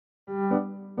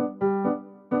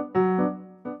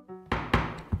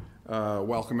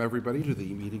Welcome everybody to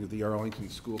the meeting of the Arlington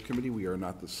School Committee. We are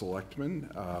not the selectmen,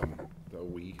 though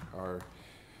we are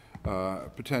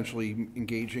potentially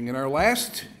engaging in our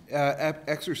last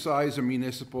exercise of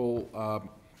municipal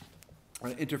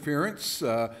interference.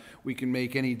 We can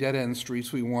make any dead-end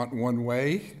streets we want one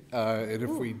way, and if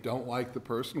we don't like the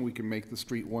person, we can make the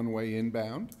street one way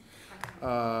inbound.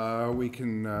 We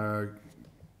can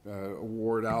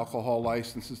award alcohol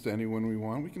licenses to anyone we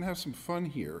want. We can have some fun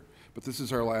here, but this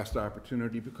is our last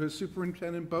opportunity because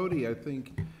Superintendent Bodie, I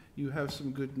think you have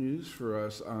some good news for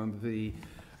us on the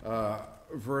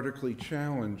vertically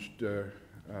challenged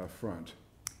front.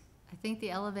 I think the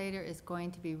elevator is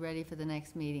going to be ready for the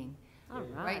next meeting. All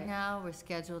Right now, we're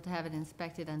scheduled to have it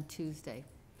inspected on Tuesday.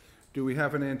 Do we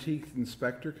have an antique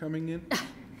inspector coming in?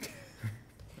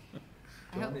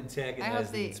 Don't antagonize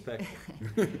the inspector.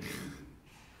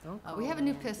 We have a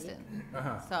new piston,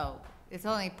 so it's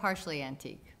only partially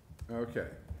antique. Okay.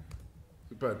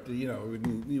 But, you know,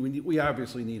 we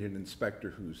obviously need an inspector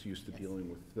who's used to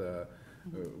dealing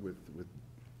with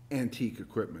antique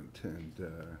equipment. And,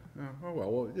 oh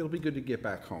well, it'll be good to get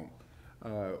back home.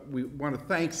 We want to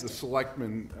thank the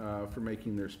selectmen for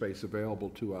making their space available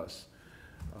to us.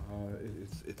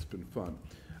 It's been fun.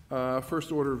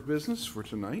 First order of business for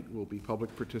tonight will be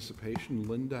public participation.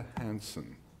 Linda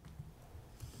Hansen.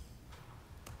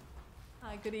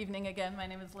 Hi, good evening again. My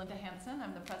name is Linda Hansen.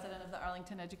 I'm the president of the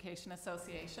Arlington Education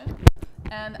Association.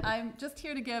 And I'm just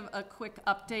here to give a quick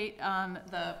update on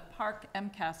the park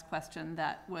MCAS question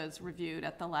that was reviewed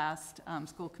at the last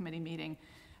school committee meeting.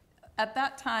 At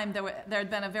that time, there had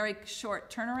been a very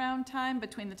short turnaround time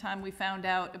between the time we found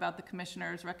out about the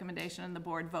commissioner's recommendation and the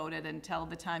board voted until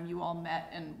the time you all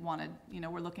met and wanted,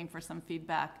 were looking for some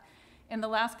feedback. In the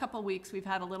last couple of weeks, we've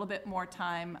had a little bit more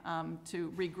time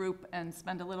to regroup and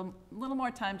spend a little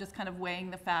more time just kind of weighing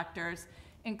the factors,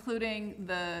 including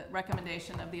the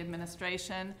recommendation of the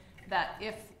administration that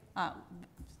if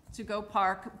to go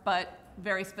park, but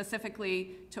very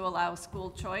specifically to allow school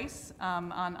choice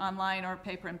on online or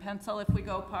paper and pencil if we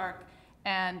go park,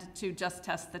 and to just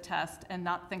test the test and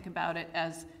not think about it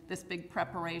as this big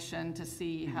preparation to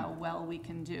see how well we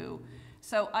can do.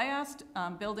 So I asked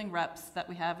building reps that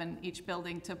we have in each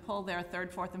building to pull their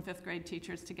 3rd, 4th, and 5th grade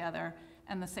teachers together,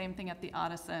 and the same thing at the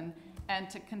Audison, and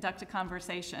to conduct a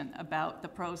conversation about the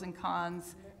pros and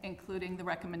cons, including the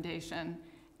recommendation,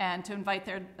 and to invite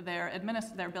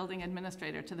their building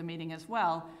administrator to the meeting as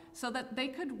well, so that they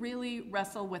could really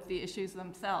wrestle with the issues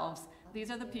themselves.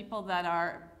 These are the people that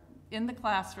are in the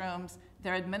classrooms,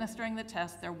 they're administering the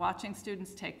test, they're watching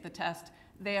students take the test.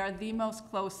 They are the most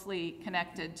closely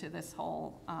connected to this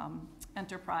whole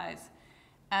enterprise.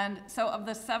 And so of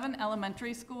the 7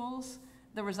 elementary schools,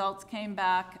 the results came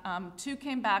back, 2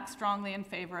 came back strongly in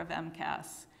favor of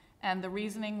MCAS. And the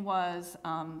reasoning was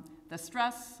the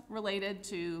stress related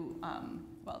to,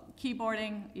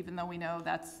 keyboarding, even though we know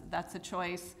that's a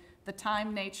choice, the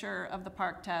time nature of the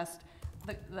park test,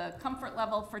 the comfort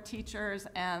level for teachers,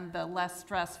 and the less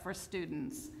stress for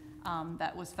students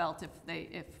that was felt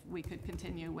if we could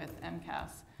continue with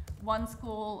MCAS. One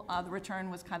school, the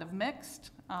return was kind of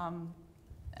mixed.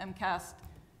 MCAS,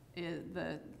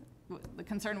 the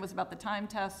concern was about the time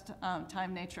test,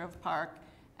 time nature of park,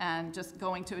 and just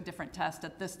going to a different test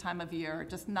at this time of year,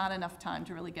 just not enough time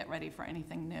to really get ready for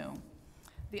anything new.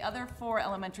 The other 4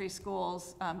 elementary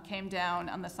schools came down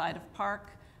on the side of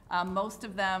park, most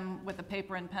of them with a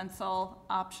paper and pencil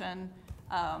option.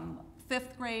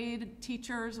 5th grade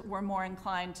teachers were more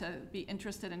inclined to be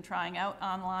interested in trying out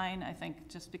online, I think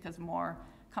just because more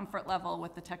comfort level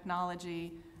with the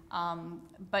technology.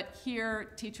 But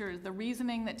here, the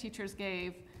reasoning that teachers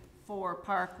gave for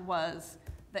park was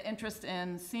the interest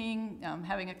in seeing,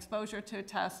 having exposure to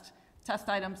test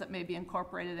items that may be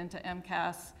incorporated into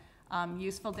MCAS,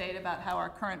 useful data about how our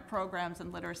current programs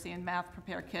in literacy and math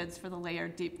prepare kids for the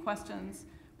layered deep questions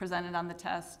presented on the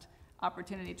test,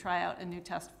 opportunity to try out a new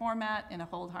test format in a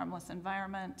hold harmless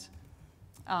environment,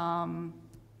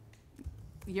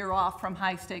 year off from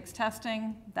high stakes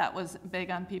testing, that was big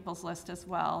on people's list as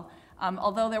well.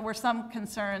 Although there were some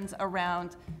concerns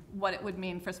around what it would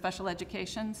mean for special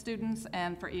education students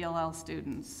and for ELL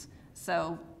students.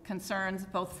 So concerns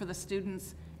both for the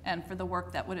students and for the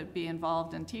work that would be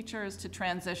involved in teachers to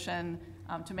transition,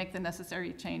 to make the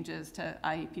necessary changes to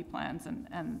IEP plans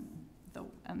and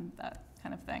that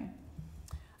kind of thing.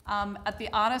 At the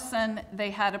Audison,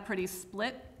 they had a pretty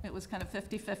split. It was kind of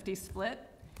 50-50 split,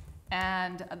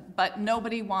 but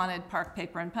nobody wanted park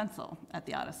paper and pencil at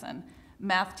the Audison.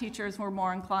 Math teachers were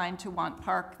more inclined to want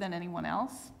park than anyone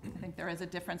else. I think there is a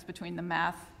difference between the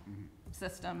math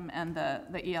system and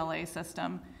the ELA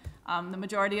system. The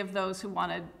majority of those who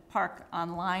wanted Park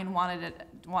Online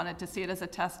wanted to see it as a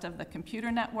test of the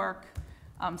computer network.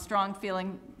 Strong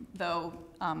feeling, though,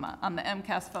 on the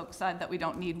MCAS folks side that we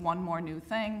don't need one more new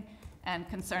thing, and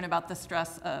concern about the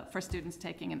stress for students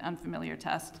taking an unfamiliar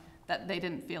test that they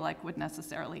didn't feel like would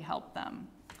necessarily help them.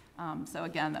 So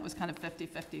again, that was kind of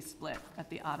 50-50 split at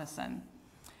the Ottoson.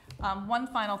 One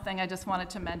final thing I just wanted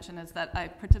to mention is that I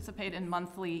participate in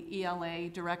monthly ELA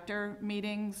director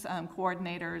meetings,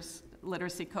 coordinators,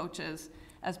 literacy coaches,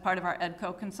 as part of our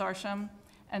EDCO consortium.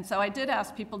 And so I did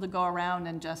ask people to go around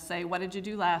and just say, what did you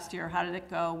do last year? How did it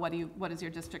go? What is your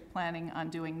district planning on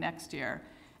doing next year?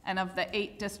 And of the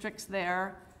 8 districts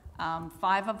there,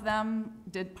 5 of them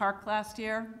did park last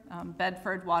year,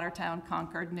 Bedford, Watertown,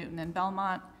 Concord, Newton, and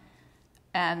Belmont.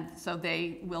 And so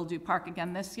they will do park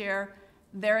again this year.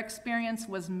 Their experience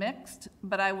was mixed,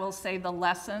 but I will say the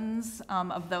lessons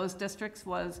of those districts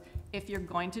was, if you're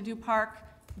going to do park,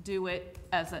 do it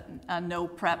as a no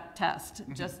prep test.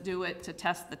 Mm-hmm. Just do it to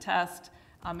test the test.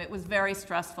 It was very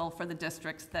stressful for the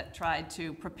districts that tried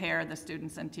to prepare the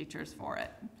students and teachers for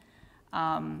it.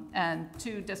 And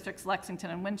 2 districts,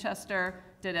 Lexington and Winchester,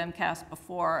 did MCAS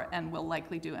before and will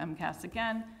likely do MCAS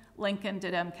again. Lincoln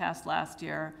did MCAS last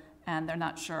year, and they're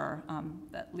not sure,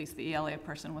 at least the ELA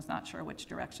person was not sure which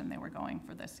direction they were going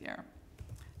for this year.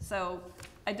 So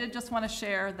I did just want to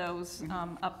share those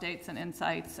updates and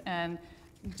insights, and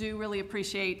do really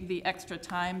appreciate the extra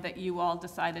time that you all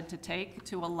decided to take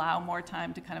to allow more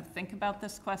time to kind of think about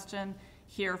this question,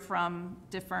 hear from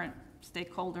different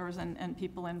stakeholders and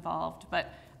people involved.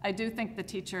 But I do think the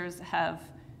teachers have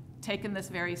taken this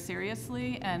very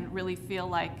seriously and really feel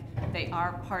like they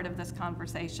are part of this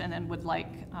conversation and would like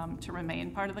to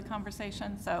remain part of the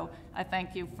conversation. So I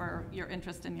thank you for your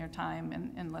interest and your time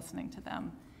in listening to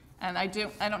them. And I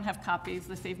don't have copies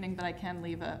this evening, but I can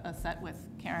leave a set with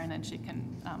Karen, and she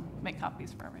can make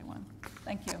copies for everyone.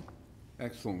 Thank you.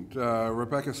 Excellent.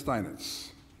 Rebecca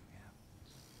Steinitz.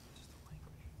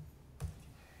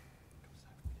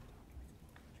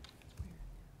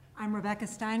 I'm Rebecca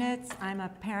Steinitz. I'm a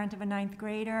parent of a 9th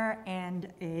grader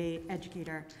and an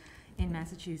educator in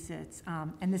Massachusetts.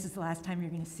 And this is the last time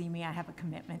you're going to see me. I have a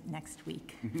commitment next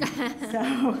week.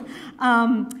 So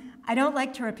I don't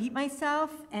like to repeat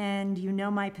myself, and you know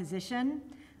my position.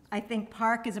 I think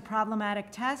PARCC is a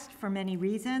problematic test for many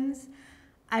reasons.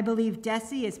 I believe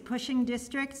DESE is pushing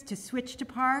districts to switch to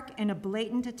PARCC in a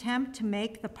blatant attempt to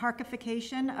make the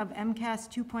parkification of MCAS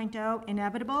 2.0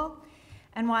 inevitable.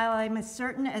 And while I'm as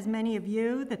certain as many of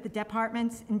you that the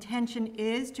department's intention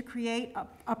is to create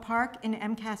a PARCC in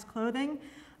MCAS clothing,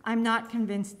 I'm not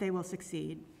convinced they will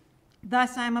succeed.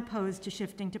 Thus, I'm opposed to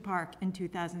shifting to PARCC in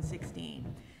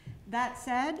 2016. That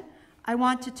said, I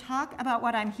want to talk about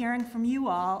what I'm hearing from you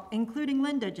all, including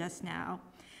Linda just now,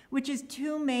 which is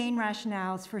 2 main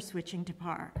rationales for switching to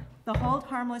PARCC: the hold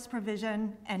harmless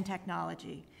provision and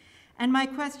technology. And my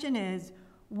question is,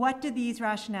 what do these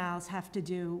rationales have to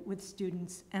do with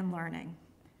students and learning?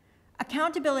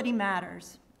 Accountability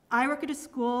matters. I work at a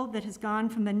school that has gone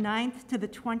from the 9th to the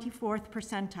 24th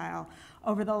percentile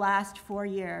over the last 4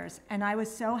 years, and I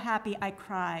was so happy I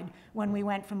cried when we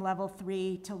went from level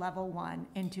 3 to level 1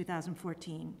 in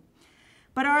 2014.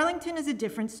 But Arlington is a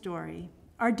different story.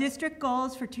 Our district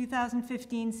goals for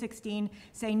 2015-16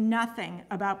 say nothing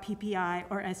about PPI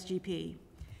or SGP.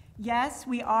 Yes,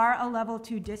 we are a level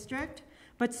 2 district,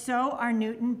 but so are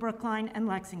Newton, Brookline, and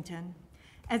Lexington.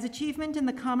 As achievement in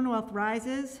the Commonwealth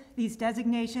rises, these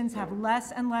designations have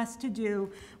less and less to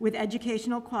do with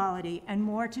educational quality and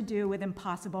more to do with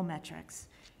impossible metrics.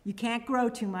 You can't grow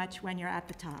too much when you're at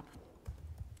the top.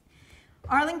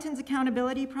 Arlington's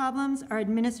accountability problems are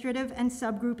administrative and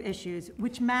subgroup issues,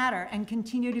 which matter and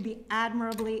continue to be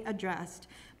admirably addressed,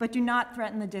 but do not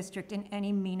threaten the district in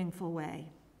any meaningful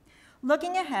way.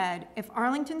 Looking ahead, if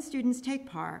Arlington students take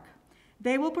PARCC,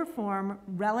 they will perform,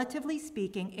 relatively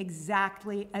speaking,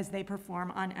 exactly as they perform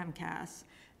on MCAS.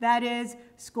 That is,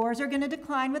 scores are going to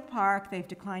decline with PARCC. They've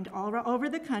declined all over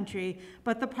the country,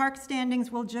 but the PARCC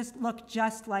standings will just look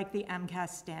just like the MCAS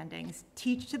standings.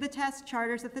 Teach to the test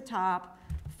charters at the top,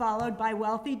 followed by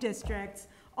wealthy districts,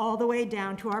 all the way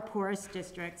down to our poorest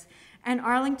districts. And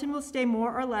Arlington will stay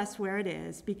more or less where it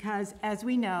is because, as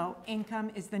we know,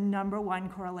 income is the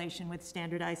 #1 correlation with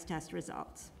standardized test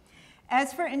results.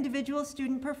 As for individual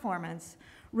student performance,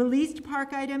 released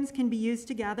PARCC items can be used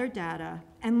to gather data,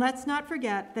 and let's not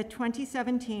forget that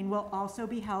 2017 will also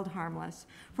be held harmless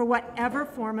for whatever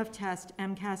form of test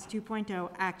MCAS 2.0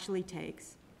 actually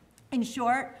takes. In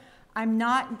short, I'm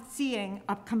not seeing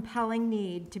a compelling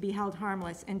need to be held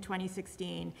harmless in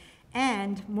 2016,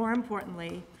 and more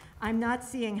importantly, I'm not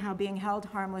seeing how being held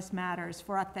harmless matters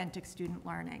for authentic student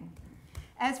learning.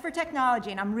 As for technology,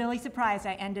 and I'm really surprised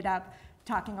I ended up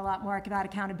talking a lot more about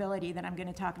accountability than I'm going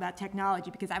to talk about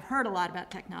technology, because I've heard a lot about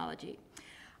technology.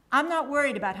 I'm not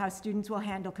worried about how students will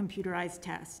handle computerized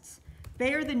tests.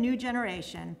 They are the new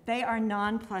generation. They are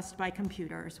nonplussed by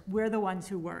computers. We're the ones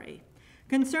who worry.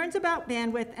 Concerns about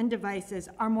bandwidth and devices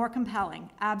are more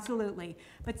compelling, absolutely.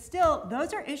 But still,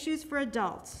 those are issues for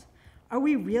adults. Are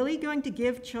we really going to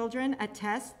give children a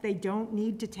test they don't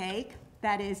need to take,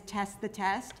 that is, test the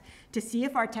test, to see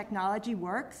if our technology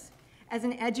works? As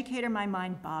an educator, my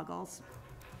mind boggles.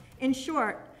 In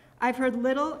short, I've heard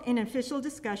little in official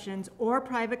discussions or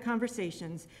private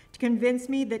conversations to convince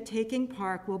me that taking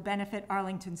PARCC will benefit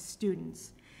Arlington's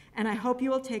students. And I hope you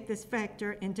will take this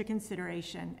factor into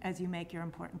consideration as you make your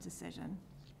important decision.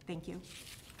 Thank you.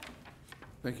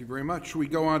 Thank you very much. We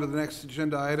go on to the next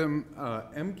agenda item,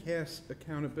 MCAS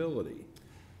accountability.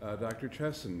 Dr.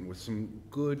 Chesson with some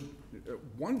good,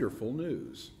 wonderful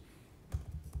news.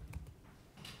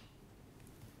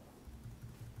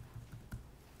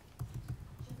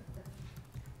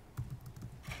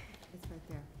 It's right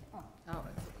there. Oh,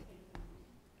 it's.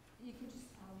 You can just,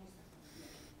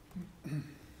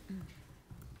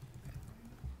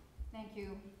 Thank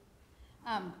you.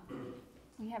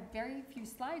 We have very few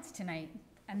slides tonight,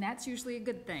 and that's usually a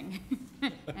good thing.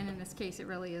 And in this case, it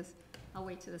really is. I'll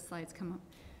wait till the slides come up.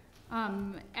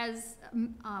 As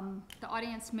the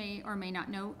audience may or may not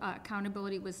know,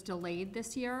 accountability was delayed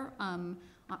this year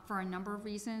for a number of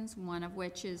reasons, one of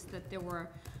which is that there were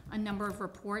a number of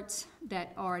reports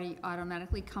that already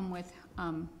automatically come with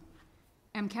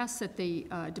MCAS that the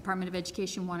Department of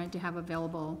Education wanted to have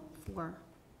available for,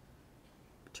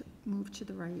 move to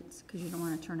the right, because you don't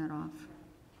want to turn it off.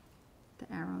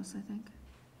 The arrows, I think.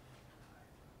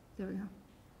 There we go.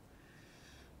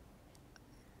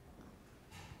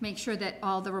 Make sure that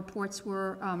all the reports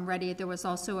were ready. There was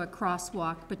also a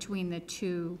crosswalk between the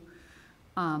two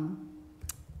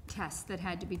tests that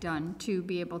had to be done to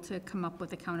be able to come up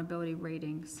with accountability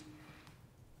ratings.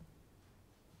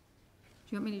 Do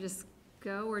you want me to just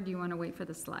go, or do you want to wait for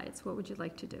the slides? What would you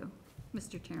like to do,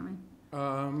 Mr. Chairman?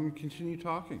 Continue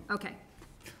talking. Okay.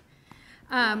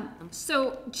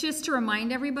 So just to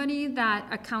remind everybody that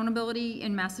accountability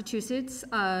in Massachusetts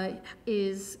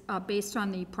is based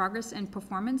on the Progress and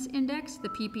Performance Index, the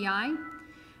PPI.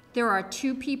 There are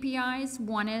two PPIs.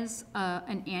 One is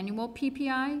an annual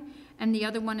PPI, and the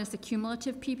other one is the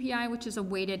cumulative PPI, which is a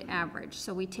weighted average.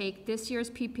 So we take this year's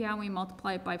PPI, we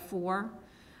multiply it by 4.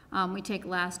 We take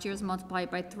last year's, multiply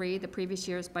it by 3, the previous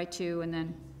year's by 2, and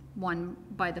then 1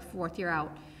 by the 4th year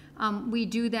out. We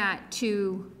do that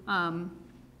to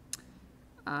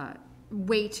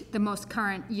weight the most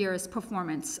current year's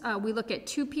performance. We look at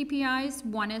 2 PPIs.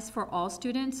 One is for all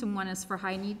students and one is for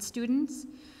high need students.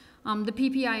 The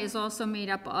PPI is also made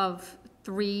up of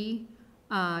 3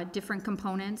 different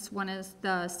components. One is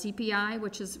the CPI,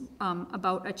 which is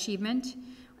about achievement,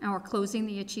 and we're closing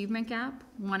the achievement gap.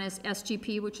 One is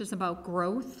SGP, which is about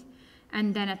growth.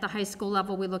 And then at the high school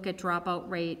level, we look at dropout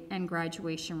rate and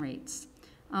graduation rates.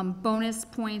 Bonus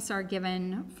points are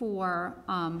given for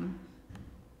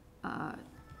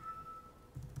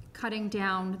cutting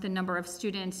down the number of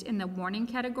students in the warning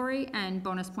category, and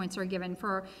bonus points are given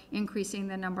for increasing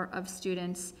the number of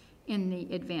students in the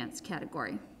advanced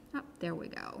category. Oh, there we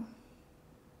go.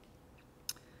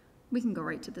 We can go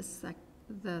right to the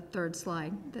 3rd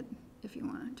slide, that if you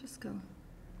want to just go.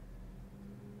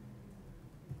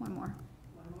 One more.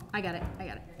 I got it,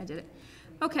 I did it.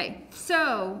 Okay,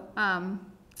 so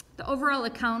the overall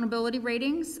accountability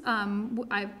ratings,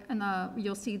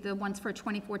 you'll see the ones for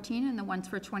 2014 and the ones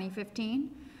for 2015.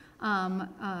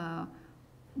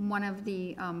 One of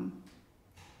the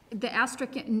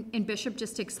asterisk in Bishop,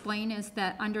 just to explain, is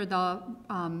that under the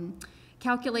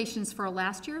calculations for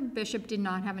last year, Bishop did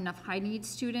not have enough high need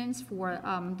students for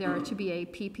there to be a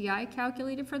PPI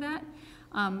calculated for that.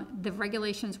 The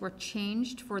regulations were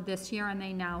changed for this year, and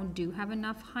they now do have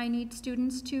enough high need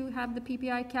students to have the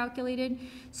PPI calculated.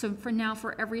 So for now,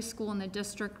 for every school in the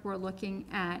district, we're looking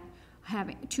at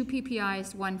having 2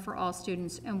 PPIs, 1 for all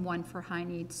students and 1 for high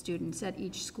need students at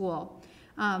each school.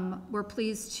 We're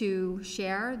pleased to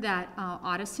share that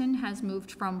Audison has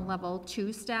moved from level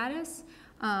 2 status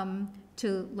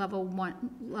to level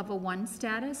one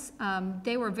status.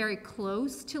 They were very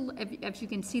close to, if you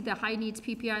can see, the high needs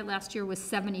PPI last year was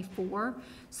 74,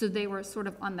 so they were sort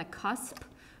of on the cusp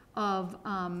of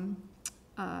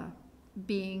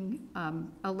being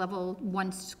a level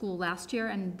 1 school last year,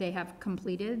 and they have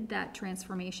completed that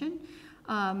transformation.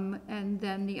 And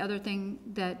then the other thing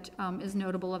that is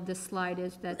notable of this slide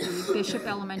is that the Bishop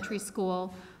Elementary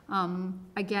School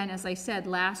Again, as I said,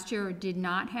 last year did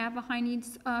not have a high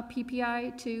needs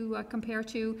PPI to compare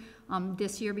to.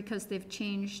 This year, because they've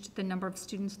changed the number of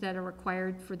students that are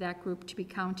required for that group to be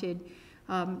counted,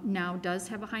 now does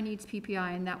have a high needs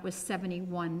PPI, and that was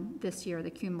 71 this year,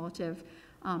 the cumulative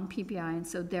PPI, and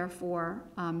so therefore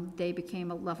they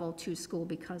became a level 2 school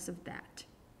because of that.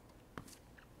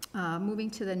 Moving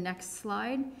to the next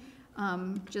slide,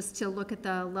 just to look at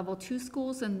the level 2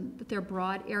 schools and their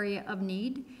broad area of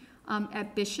need.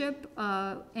 At Bishop,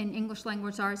 in English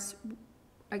Language Arts,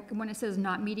 when it says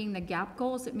not meeting the gap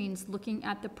goals, it means looking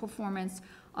at the performance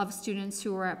of students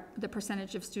who are at, the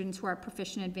percentage of students who are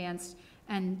proficient advanced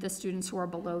and the students who are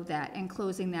below that, and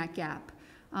closing that gap.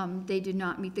 They did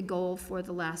not meet the goal for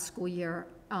the last school year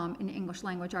in English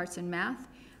Language Arts and Math.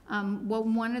 Well,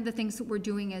 one of the things that we're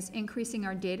doing is increasing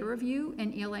our data review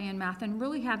in ELA and Math and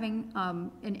really having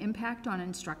an impact on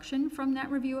instruction from that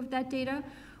review of that data.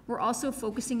 We're also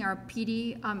focusing our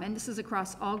PD, and this is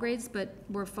across all grades, but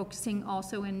we're focusing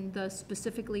also in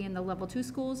specifically in the level 2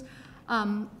 schools.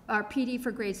 Our PD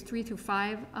for grades 3 through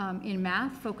 5 in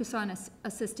Math focus on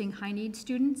assisting high need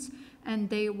students, and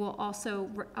they will also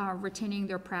retaining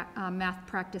their math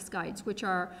practice guides, which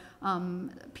are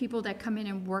people that come in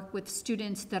and work with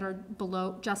students that are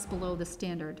just below the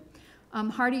standard.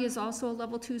 Hardy is also a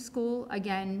level 2 school.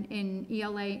 Again, in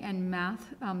ELA and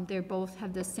Math, they both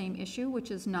have the same issue,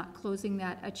 which is not closing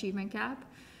that achievement gap.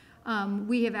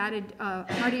 We have added,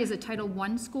 Hardy is a Title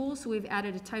I school, so we've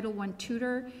added a Title I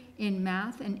tutor in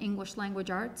Math and English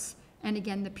Language Arts. And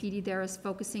again, the PD there is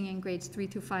focusing in grades 3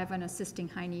 through 5 on assisting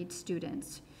high need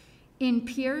students. In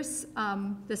Pierce,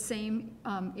 the same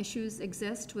issues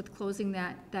exist with closing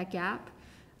that gap.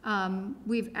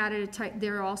 We've added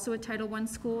they're also a Title I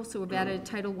school, so we've added a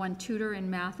Title I tutor in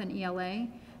Math and ELA,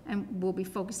 and we'll be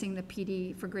focusing the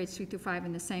PD for grades 3 through 5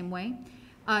 in the same way.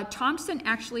 Thompson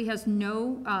actually has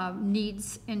no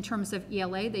needs in terms of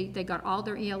ELA. They got all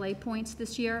their ELA points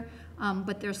this year,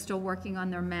 but they're still working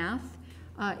on their Math.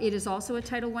 It is also a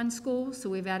Title I school, so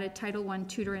we've added Title I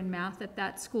tutor in Math at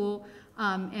that school,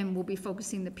 and we'll be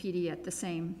focusing the PD at the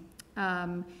same.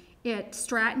 At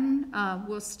Stratton,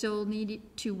 we'll still need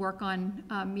to work on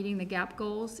meeting the gap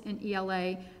goals in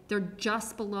ELA. They're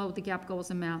just below the gap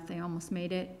goals in Math. They almost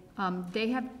made it. They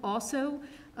have also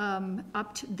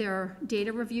upped their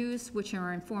data reviews, which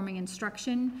are informing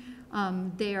instruction.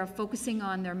 They are focusing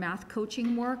on their Math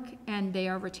coaching work, and they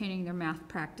are retaining their Math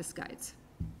practice guides.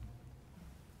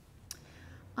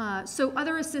 So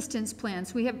other assistance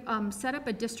plans. We have set up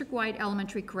a district-wide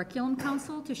elementary curriculum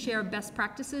council to share best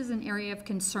practices in area of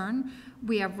concern.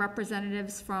 We have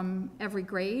representatives from every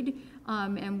grade,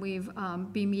 and we've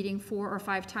been meeting 4 or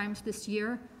 5 times this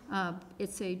year.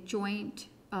 It's a joint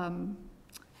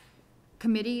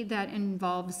committee that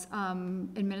involves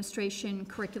administration,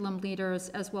 curriculum leaders,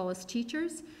 as well as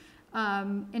teachers.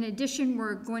 In addition,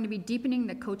 we're going to be deepening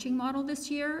the coaching model this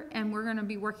year, and we're going to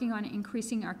be working on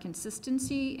increasing our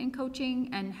consistency in coaching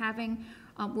and having,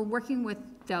 we're working with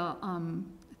the,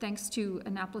 thanks to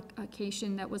an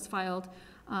application that was filed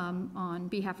on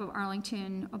behalf of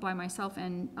Arlington by myself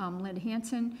and Linda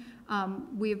Hansen.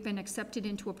 We have been accepted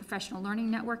into a professional learning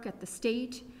network at the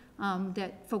state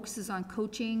that focuses on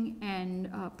coaching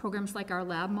and programs like our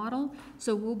lab model.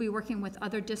 So we'll be working with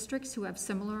other districts who have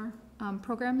similar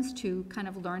programs to kind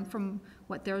of learn from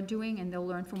what they're doing, and they'll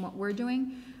learn from what we're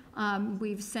doing.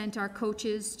 We've sent our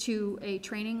coaches to a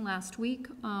training last week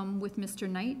with Mr.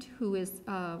 Knight, who is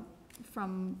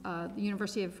from the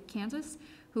University of Kansas,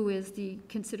 who is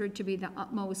considered to be the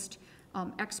utmost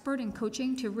expert in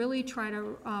coaching, to really try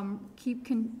to keep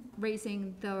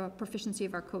raising the proficiency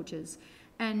of our coaches.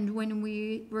 And when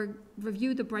we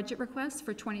review the budget requests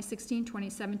for 2016,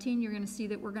 2017, you're going to see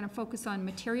that we're going to focus on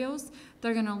materials that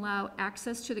are going to allow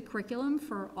access to the curriculum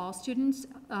for all students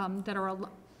that are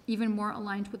even more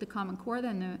aligned with the Common Core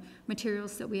than the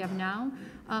materials that we have now.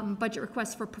 Budget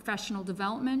requests for professional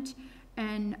development,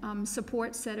 and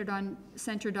support centered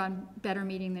on better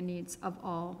meeting the needs of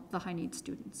all the high need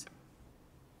students.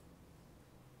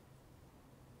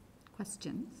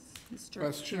 Questions,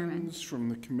 Mr. Chairman? Questions from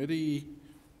the committee?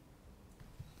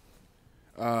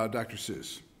 Dr.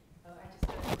 Seuss. Oh, I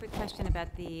just have a quick question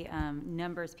about the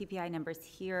numbers, PPI numbers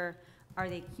here. Are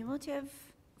they cumulative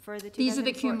for the 2004? These are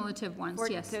the cumulative ones,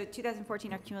 yes. So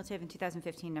 2014 are cumulative and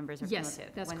 2015 numbers are yes,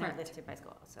 cumulative? That's when correct. they're listed by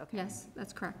schools, okay. Yes,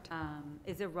 that's correct.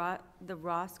 Is the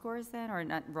raw scores then, or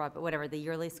not raw, but whatever, the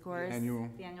yearly scores?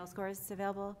 The annual scores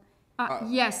available?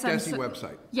 Yes. DESE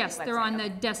website. Yes, they're Website, on the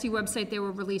okay. DESE website. They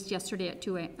were released yesterday at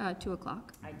 2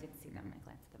 o'clock. I did see them, I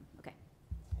glanced at them, okay.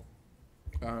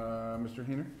 Mr.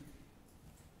 Hayner?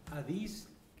 These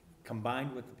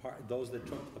combined with those that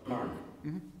took the park?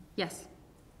 Yes.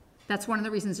 That's one of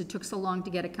the reasons it took so long to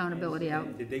get accountability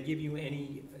out. Did they give you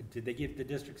any, did they give the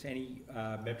districts any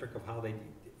metric of how they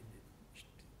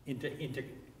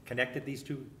interconnected these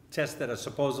two tests that are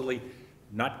supposedly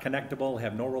not connectable,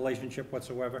 have no relationship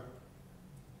whatsoever?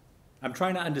 I'm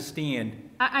trying to understand.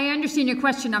 I understand your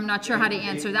question, I'm not sure how to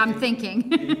answer that, I'm thinking.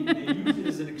 They used it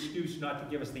as an excuse not to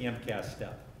give us the MCAS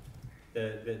step.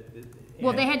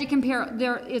 Well, they had to compare,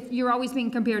 you're always being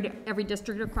compared to every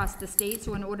district across the state,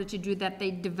 so in order to do that,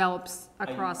 they developed a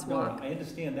crosswalk. I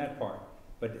understand that part,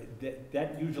 but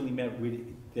that usually meant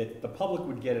that the public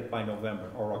would get it by November,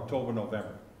 or October,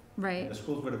 November. Right. The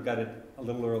schools would have got it a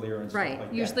little earlier and stuff like that.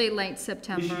 Right, usually late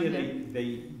September. This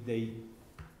year,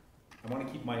 I want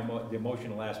to keep the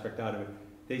emotional aspect out of it.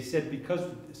 They said because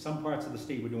some parts of the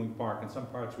state were doing park and some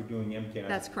parts were doing MCAS.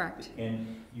 That's correct.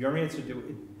 And their answer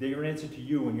to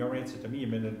you and your answer to me a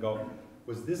minute ago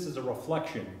was this is a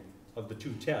reflection of the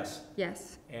two tests.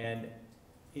 Yes. And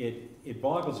it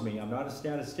boggles me. I'm not a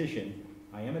statistician.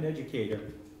 I am an educator.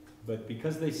 But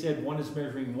because they said one is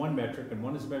measuring one metric and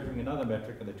one is measuring another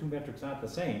metric and the two metrics aren't the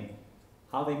same,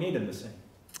 how they made them the same.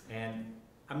 And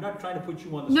I'm not trying to put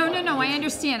you on the spot. No, I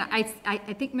understand. I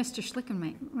think Mr. Schlicken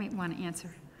might want to answer.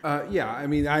 Yeah, I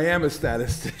mean, I am a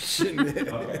statistician,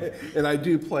 and I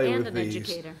do play with these.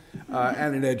 Educator.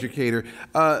 And an educator.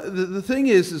 The thing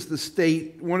is the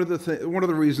state, one of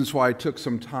the reasons why it took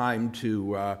some time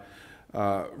to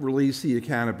release the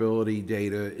accountability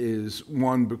data is,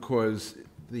 one, because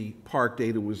the park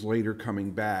data was later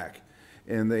coming back,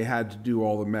 and they had to do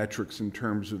all the metrics in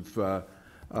terms of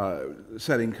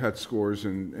setting cut scores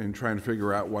and trying to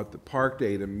figure out what the park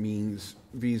data means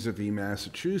vis-a-vis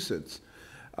Massachusetts.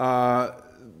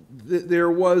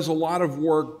 There was a lot of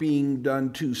work being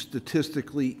done to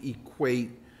statistically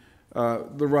equate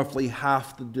the roughly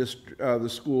half the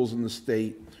schools in the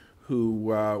state who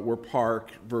were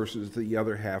park versus the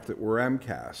other half that were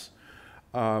MCAS.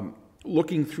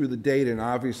 Looking through the data, and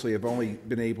obviously I've only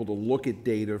been able to look at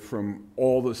data from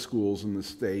all the schools in the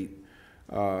state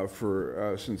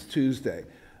since Tuesday.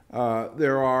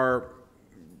 There are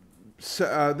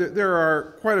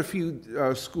quite a few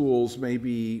schools,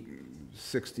 maybe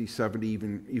 60, 70,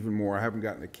 even more, I haven't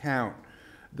gotten a count,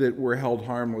 that were held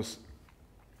harmless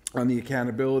on the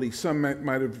accountability. Some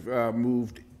might have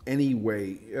moved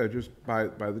anyway, just by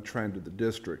the trend of the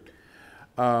district.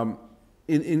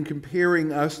 In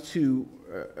comparing us to,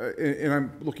 and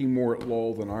I'm looking more at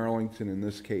Lowell than Arlington in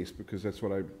this case because that's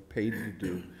what I paid to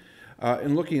do,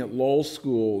 in looking at Lowell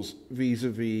schools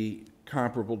vis-a-vis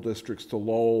comparable districts to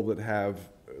Lowell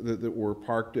that were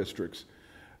park districts,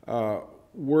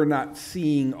 we're not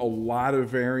seeing a lot of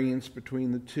variance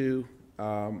between the two.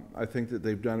 I think that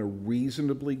they've done a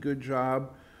reasonably good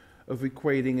job of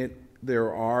equating it.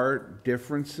 There are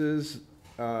differences.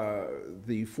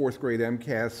 The fourth grade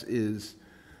MCAS is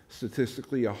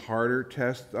statistically a harder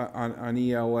test on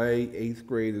ELA. Eighth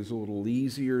grade is a little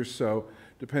easier, so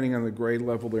depending on the grade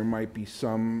level, there might be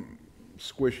some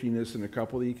squishiness in a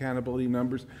couple of the accountability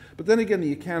numbers. But then again,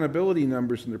 the accountability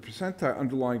numbers and the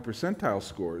underlying percentile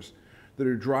scores that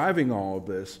are driving all of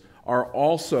this are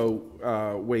also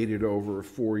weighted over a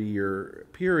 4-year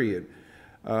period,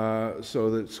 so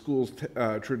that schools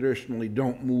traditionally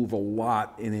don't move a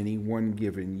lot in any one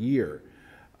given year.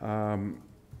 How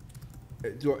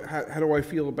do I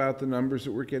feel about the numbers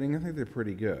that we're getting? I think they're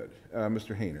pretty good.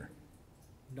 Mr. Hayner.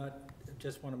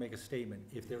 Just want to make a statement.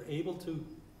 If they're able to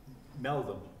meld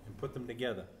them and put them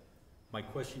together, my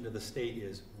question to the state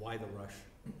is, why the rush?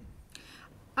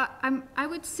 I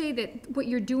would say that what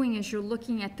you're doing is you're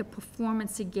looking at the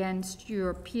performance against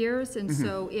your peers, and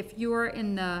so if you're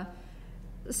in the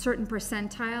certain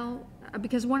percentile,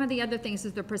 because one of the other things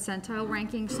is the percentile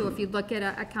ranking, so if you look at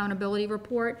an accountability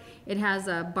report, it has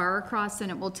a bar across and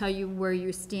it will tell you where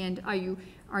you stand. Are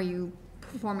you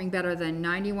performing better than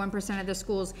 91% of the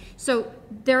schools? So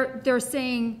they're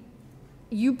saying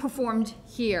you performed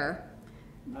here,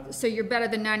 so you're better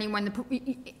than 91.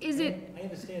 Is it? I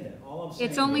understand that. All I'm saying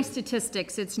It's only is,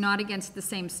 statistics. It's not against the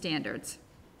same standards.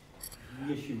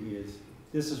 the issue is,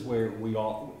 this is where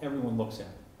everyone looks at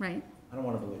it. Right. I don't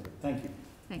want to believe it. Thank you.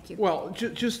 Thank you. Well,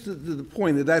 just to the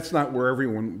point that that's not where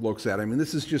everyone looks at. I mean,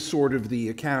 this is just sort of the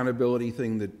accountability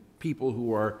thing that people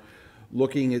who are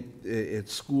looking at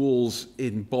schools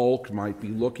in bulk might be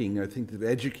looking. I think that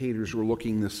educators are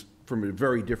looking this from a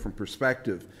very different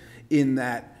perspective, in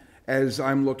that as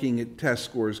I'm looking at test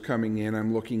scores coming in,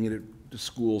 I'm looking at the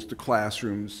schools, to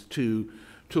classrooms, to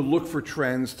look for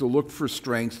trends, to look for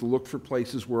strengths, to look for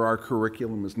places where our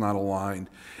curriculum is not aligned.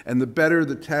 And the better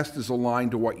the test is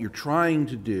aligned to what you're trying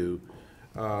to do,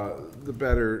 the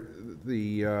better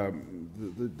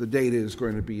the data is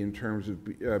going to be in terms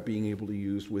of being able to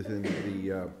use within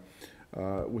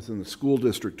the school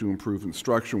district to improve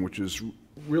instruction, which is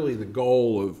really the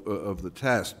goal of the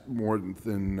test, more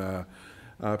than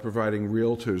providing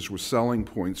realtors with selling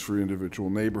points for individual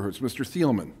neighborhoods. Mr.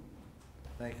 Thielman.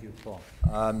 Thank you, Paul.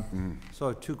 So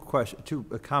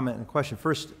a comment and a question.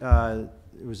 First,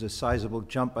 it was a sizable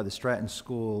jump by the Stratton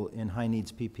School in high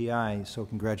needs PPI, so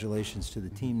congratulations to the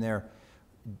team there.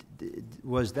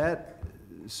 Was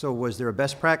there a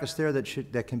best practice there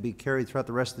that can be carried throughout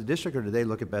the rest of the district, or do they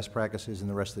look at best practices in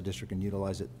the rest of the district and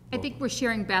utilize it? I think we're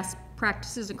sharing best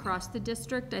practices across the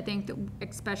district. I think that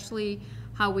especially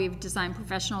how we've designed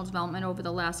professional development over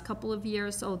the last couple of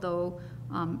years, although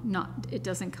it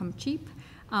doesn't come cheap,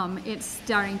 it's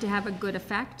starting to have a good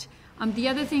effect. The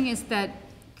other thing is that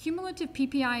cumulative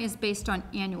PPI is based on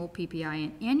annual PPI,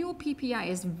 and annual PPI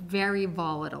is very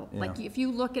volatile. Yeah. Like, if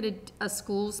you look at a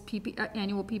school's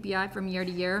annual PPI from year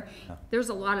to year, there's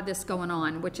a lot of this going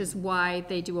on, which is why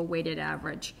they do a weighted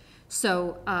average.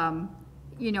 So,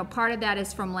 part of that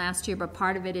is from last year, but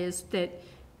part of it is that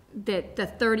the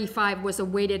 35 was a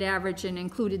weighted average and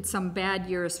included some bad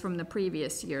years from the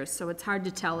previous years. So it's hard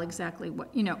to tell exactly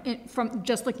what, from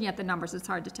just looking at the numbers, it's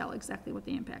hard to tell exactly what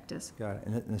the impact is. Got it.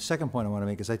 And the second point I want to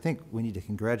make is I think we need to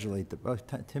congratulate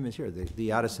Tim is here,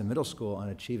 the Addison Middle School on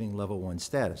achieving level 1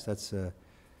 status. That's an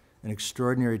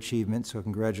extraordinary achievement, so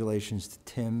congratulations to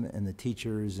Tim and the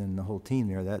teachers and the whole team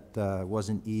there. That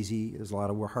wasn't easy. It was a lot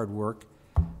of hard work,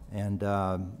 and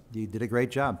you did a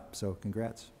great job, so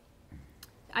congrats.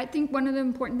 I think one of the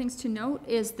important things to note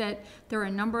is that there are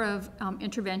a number of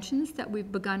interventions that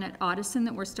we've begun at Addison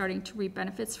that we're starting to reap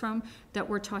benefits from, that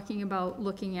we're talking about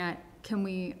looking at, can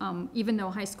we, even though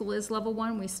high school is level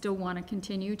 1, we still want to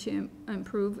continue to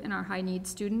improve in our high need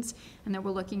students, and that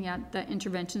we're looking at the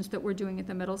interventions that we're doing at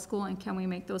the middle school, and can we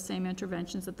make those same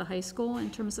interventions at the high school in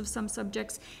terms of some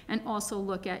subjects, and also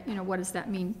look at, what does that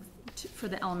mean for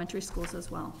the elementary schools as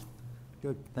well.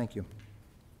 Good, thank you.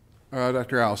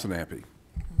 Dr. Allison Ampe.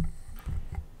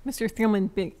 Mr. Thielman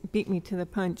beat me to the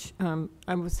punch.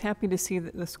 I was happy to see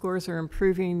that the scores are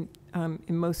improving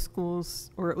in most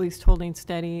schools, or at least holding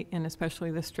steady, and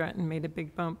especially the Stratton made a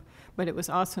big bump. But it was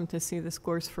awesome to see the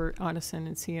scores for Addison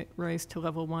and see it rise to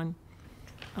level 1.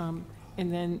 And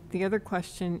then the other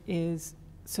question is,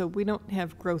 so we don't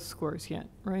have growth scores yet,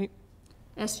 right?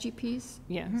 SGPs?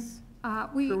 Yes. Mm-hmm.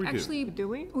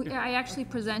 I actually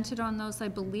presented on those, I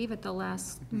believe, at the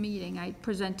last meeting.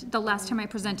 The last time I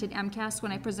presented MCAS,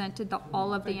 when I presented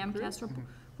all of the MCAS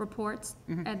reports,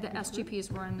 and the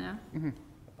SGPs were in there.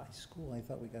 By school, I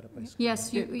thought we got it by school.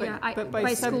 Yes, But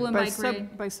by school and by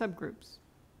grade. By subgroups.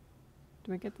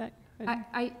 Do we get that?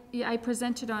 I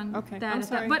presented on Okay, that. I'm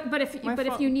sorry. But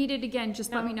if you need it again,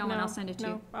 just let me know and I'll send it to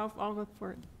you. No, I'll look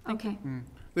for it. Okay.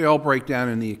 They all break down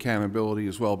in the accountability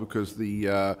as well, because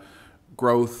the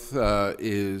growth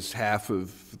is half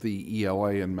of the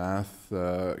ELA and math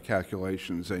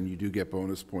calculations, and you do get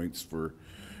bonus points for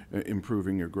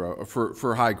improving your growth,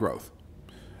 for high growth.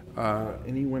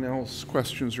 Anyone else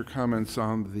questions or comments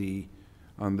on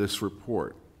this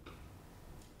report?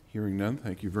 Hearing none,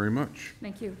 thank you very much.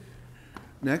 Thank you.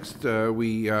 Next,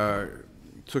 we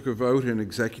took a vote in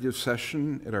executive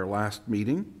session at our last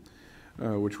meeting,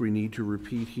 which we need to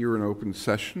repeat here in open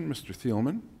session. Mr.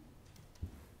 Thielman.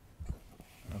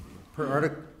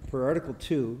 Per Article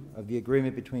 2 of the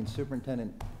agreement between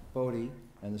Superintendent Bodie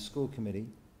and the school committee,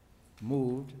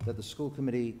 moved that the school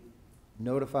committee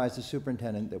notifies the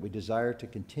superintendent that we desire to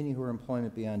continue her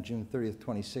employment beyond June 30th,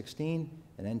 2016,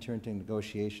 and enter into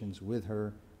negotiations with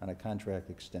her on a contract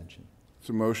extension. It's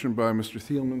a motion by Mr.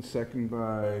 Thielman, second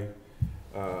by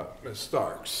Ms.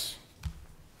 Starks.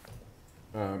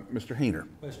 Mr. Hayner.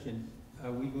 Question,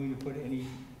 are we going to put any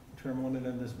term limit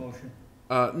on this motion?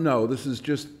 No, this is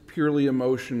just purely a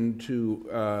motion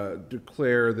to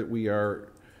declare that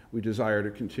we desire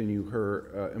to continue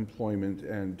her employment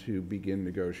and to begin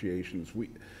negotiations.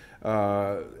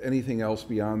 Anything else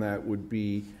beyond that would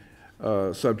be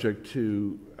subject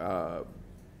to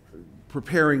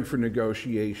preparing for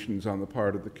negotiations on the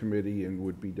part of the committee, and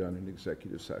would be done in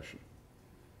executive session.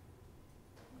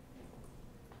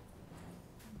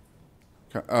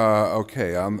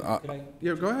 Okay.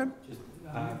 Yeah, go ahead. Just,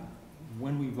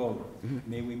 when we vote,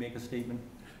 may we make a statement?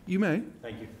 You may.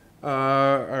 Thank you.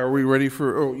 Are we ready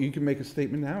for, you can make a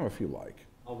statement now if you like.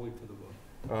 I'll wait for the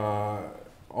vote.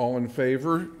 All in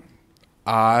favor?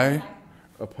 Aye.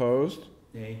 Opposed?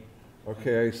 Nay.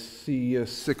 Okay, I see a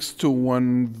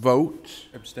 6-1 vote.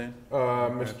 Abstain?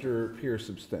 Mr. Pierce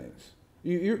abstains.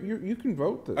 You can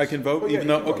vote this. I can vote, Oh, yeah, even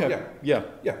you though, can vote, okay, yeah.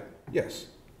 yeah. Yes.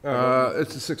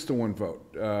 It's a 6-to-1 vote,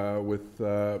 with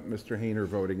Mr. Hayner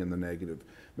voting in the negative.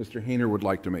 Mr. Hayner would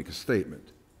like to make a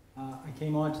statement. I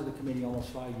came onto the committee almost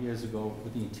 5 years ago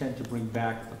with the intent to bring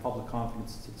back the public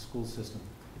confidence to the school system.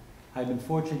 I've been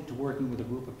fortunate to working with a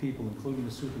group of people, including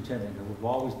the superintendent, who have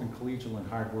always been collegial and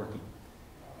hardworking.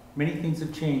 Many things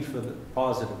have changed for the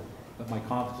positive, but my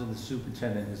confidence in the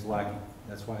superintendent is lacking.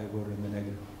 That's why I voted in the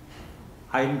negative.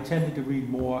 I intended to read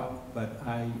more, but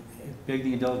I beg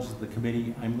the indulgence of the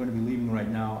committee. I'm going to be leaving right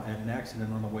now. I had an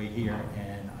accident on the way here,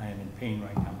 and I am in pain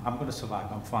right now. I'm going to survive.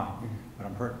 I'm fine, but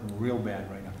I'm hurting real bad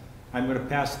right now. I'm going to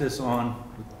pass this on,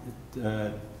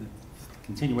 the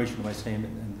continuation of my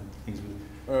statement and the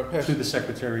things to the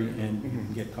secretary, and you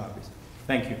can get copies.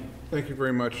 Thank you. Thank you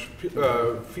very much.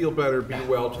 Feel better, be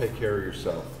well, take care of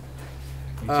yourself.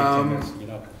 You take 10 minutes to get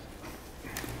up.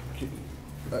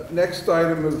 Next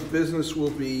item of business will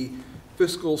be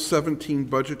fiscal 17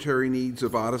 budgetary needs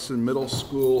of Ottoson Middle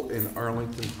School and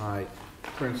Arlington High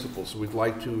principals. We'd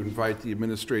like to invite the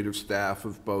administrative staff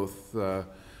of both the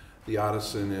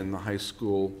Ottoson and the high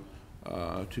school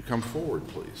to come forward,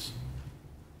 please.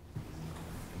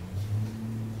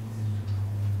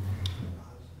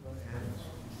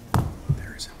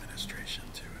 There's administration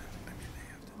to it. I mean, they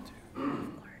have to do.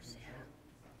 Of course,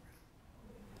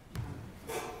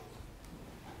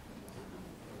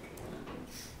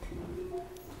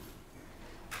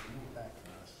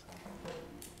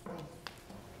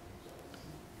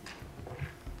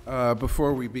 yeah.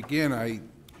 Before we begin, I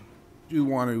do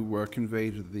want to convey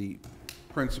to the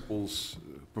principals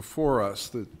before us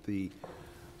that the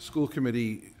school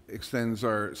committee extends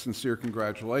our sincere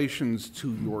congratulations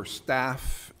to your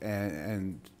staff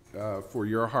and for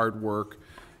your hard work.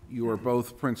 You are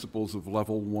both principals of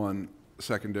level 1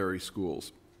 secondary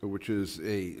schools, which is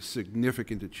a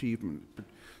significant achievement,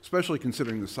 especially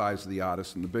considering the size of the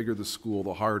Ottoson. The bigger the school,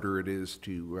 the harder it is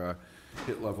to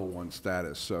hit level 1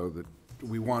 status. So that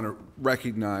we want to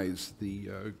recognize the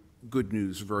good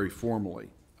news very formally.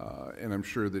 And I'm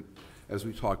sure that as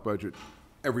we talk budget,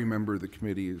 every member of the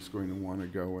committee is going to want to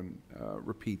go and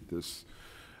repeat this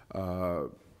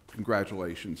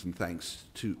congratulations and thanks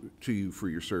to you for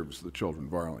your service to the children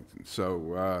of Arlington.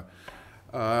 So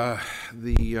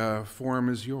the forum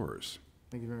is yours.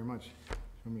 Thank you very much.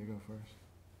 Want me to go first?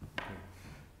 Okay.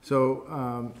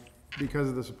 So because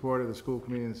of the support of the school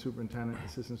committee and the superintendent,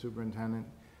 assistant superintendent,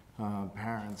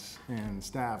 parents and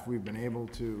staff, we've been able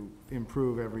to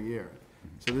improve every year.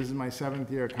 So this is my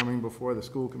 7th year coming before the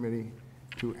school committee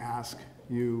to ask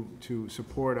you to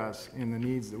support us in the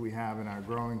needs that we have in our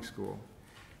growing school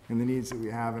and the needs that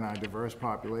we have in our diverse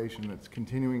population that's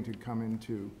continuing to come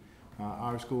into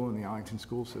our school and the Arlington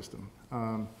school system.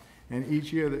 And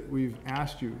each year that we've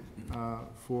asked you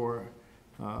for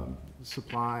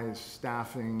supplies,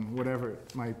 staffing, whatever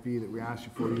it might be that we asked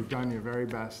you for, you've done your very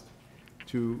best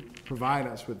to provide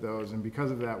us with those, and because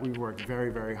of that, we've worked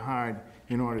very, very hard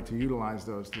in order to utilize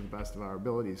those to the best of our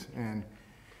abilities. And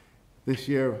this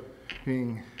year,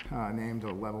 being named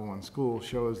a level 1 school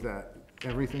shows that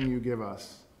everything you give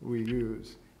us, we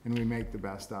use, and we make the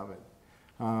best of it.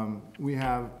 We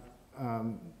have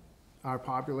our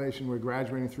population, we're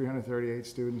graduating 338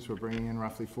 students, we're bringing in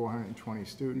roughly 420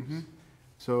 students.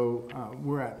 So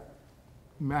we're at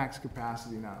max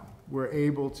capacity now. We're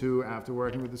able to, after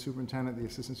working with the superintendent, the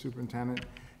assistant superintendent,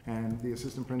 and the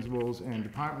assistant principals and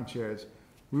department chairs,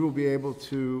 we will be able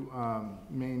to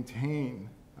maintain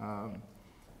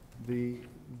the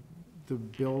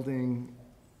building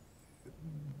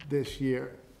this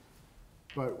year.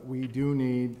 But we do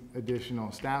need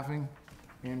additional staffing,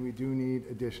 and we do need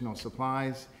additional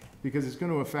supplies, because it's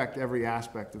going to affect every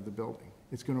aspect of the building.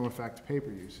 It's going to affect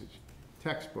paper usage,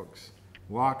 textbooks,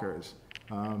 lockers,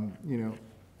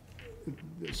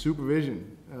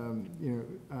 supervision,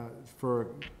 for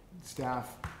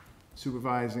staff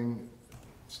supervising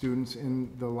students in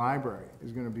the library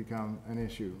is going to become an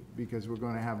issue, because we're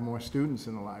going to have more students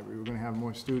in the library. We're going to have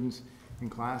more students in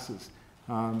classes.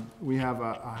 We have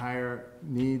a higher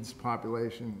needs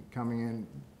population coming in,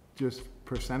 just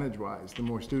percentage-wise. The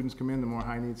more students come in, the more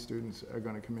high-needs students are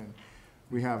going to come in.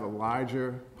 We have a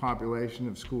larger population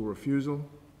of school refusal,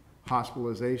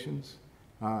 hospitalizations,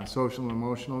 social and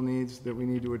emotional needs that we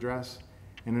need to address.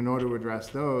 And in order to address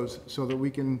those, so that we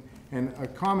can, and a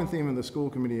common theme of the school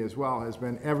committee as well has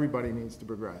been everybody needs to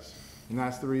progress. And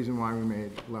that's the reason why we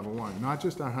made level 1, not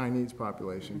just our high needs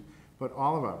population, but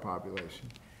all of our population.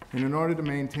 And in order to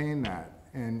maintain that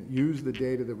and use the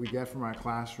data that we get from our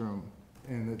classroom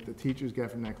and that the teachers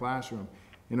get from their classroom,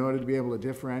 in order to be able to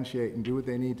differentiate and do what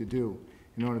they need to do,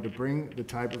 in order to bring the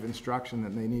type of instruction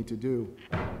that they need to do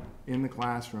in the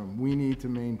classroom, we need to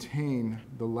maintain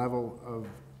the level of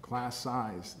class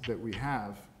size that we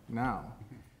have now.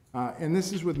 And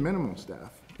this is with minimal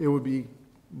staff. It would be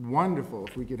wonderful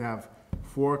if we could have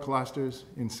 4 clusters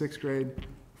in 6th grade,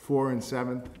 4 in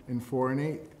 7th, and 4 in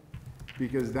 8th,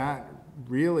 because that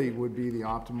really would be the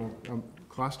optimal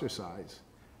cluster size.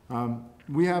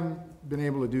 We haven't been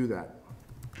able to do that.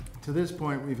 To this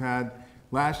point, we've had,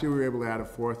 last year we were able to add a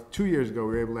 4th, 2 years ago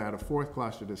we were able to add a 4th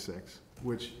cluster to 6,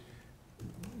 which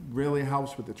really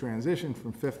helps with the transition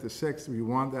from 5th to 6th. We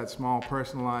want that small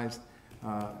personalized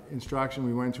instruction.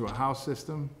 We went to a house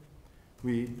system.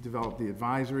 We developed the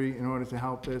advisory in order to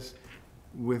help this.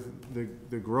 With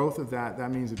the growth of that,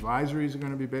 that means advisories are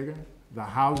going to be bigger, the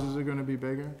houses are going to be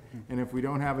bigger, and if we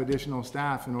don't have additional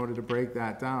staff in order to break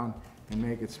that down and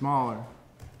make it smaller,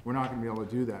 we're not going to be able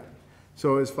to do that.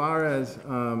 So as far as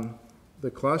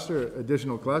the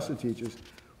additional cluster teachers,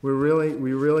 we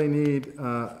really need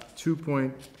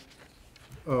 2.0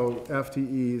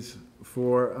 FTEs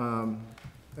for an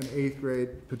 8th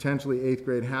grade, potentially 8th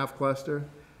grade half cluster.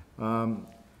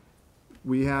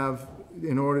 We have,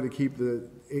 in order to keep the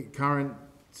current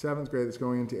 7th grade that's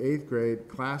going into 8th grade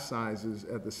class sizes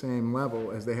at the same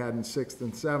level as they had in 6th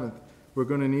and 7th, we're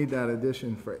going to need that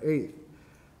addition for 8th.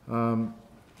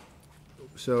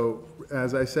 So,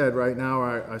 as I said, right now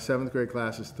our 7th grade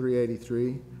class is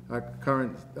 383. Our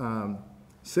current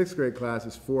 6th grade class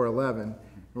is 411, and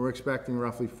we're expecting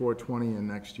roughly 420 in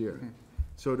next year.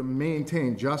 So to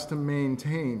maintain, just to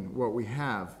maintain what we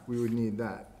have, we would need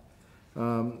that.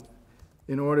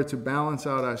 In order to balance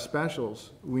out our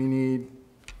specials, we need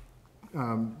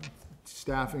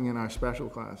staffing in our special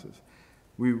classes.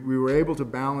 We were able to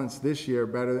balance this year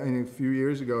better than a few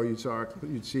years ago.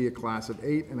 You'd see a class of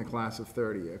 8 and a class of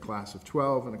 30, a class of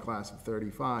 12 and a class of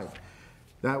 35.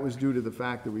 That was due to the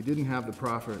fact that we didn't have the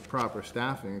proper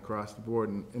staffing across the board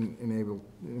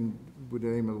and would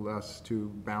enable us to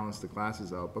balance the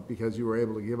classes out. But because you were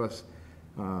able to give us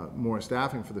more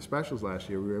staffing for the specials last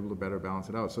year, we were able to better balance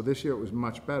it out. So this year it was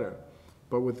much better.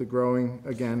 But with the growing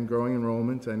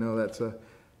enrollment, I know that's a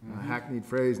hackneyed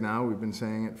phrase now, we've been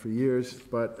saying it for years,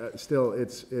 but still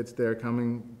it's there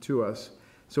coming to us.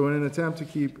 So in an attempt to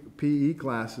keep PE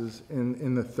classes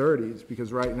in the 30s,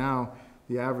 because right now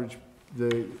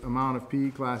the amount of PE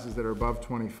classes that are above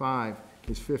 25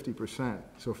 is 50%.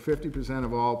 So 50%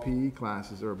 of all PE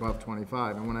classes are above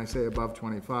 25. And when I say above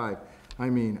 25, I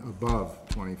mean above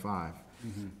 25.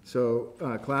 So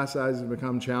class sizes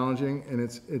become challenging, and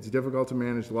it's difficult to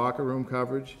manage locker room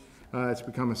coverage. It's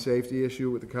become a safety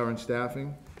issue with the current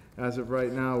staffing. As of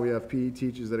right now, we have PE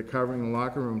teachers that are covering the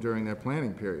locker room during their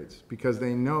planning periods because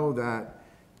they know that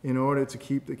in order to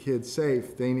keep the kids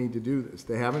safe, they need to do this.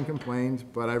 They haven't complained,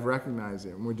 but I've recognized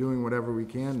it, and we're doing whatever we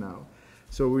can now.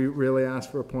 So we really ask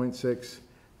for a 0.6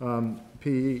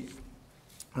 PE.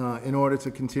 In order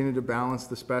to continue to balance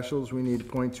the specials, we need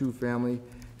 0.2 family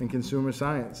and consumer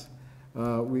science.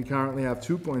 We currently have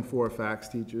 2.4 FACS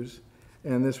teachers,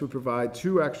 and this would provide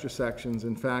 2 extra sections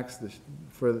in FACS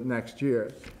for the next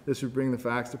year. This would bring the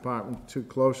FACS department to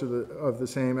closer to the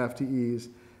same FTEs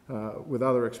with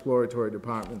other exploratory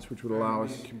departments, which would allow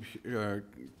us.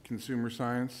 Consumer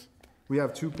science? We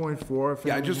have 2.4.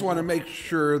 Yeah, I just want to make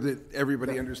sure that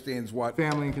everybody understands what.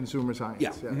 Family and consumer science.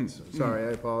 Yeah. Yes. Sorry,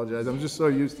 I apologize. I'm just so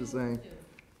used to saying.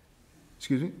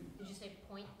 Excuse me? Did you say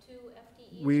 0.2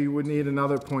 FTEs? We would need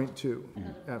another 0.2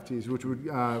 FTEs, which would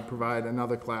provide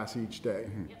another class each day,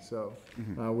 so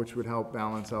which would help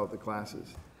balance out the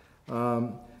classes.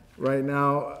 Right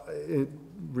now, it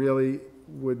really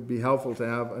would be helpful to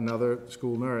have another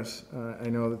school nurse. I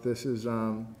know that this is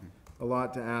a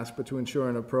lot to ask, but to ensure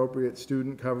an appropriate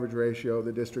student coverage ratio,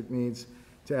 the district needs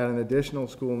to add an additional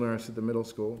school nurse at the middle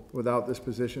school. Without this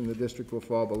position, the district will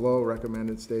fall below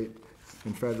recommended state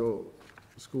and federal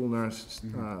school nurse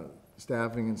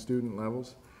staffing and student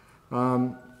levels.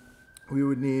 We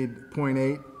would need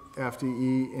 0.8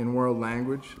 FTE in world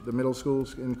language. The middle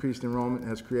school's increased enrollment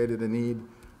has created a need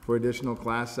for additional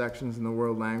class sections in the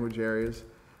world language areas.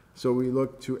 So we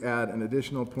look to add an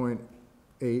additional 0.8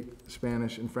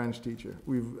 Spanish and French teacher.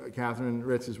 Catherine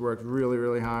Ritz has worked really,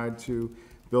 really hard to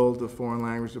build the foreign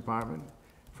language department.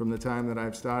 From the time that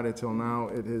I've started till now,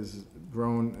 it has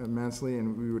grown immensely,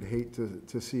 and we would hate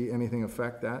to see anything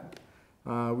affect that.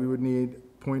 We would need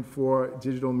 0.4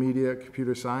 digital media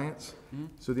computer science.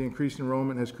 So the increased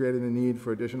enrollment has created a need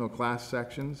for additional class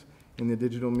sections in the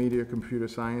digital media computer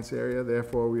science area.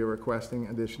 Therefore, we are requesting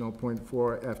additional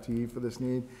 0.4 FTE for this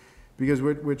need because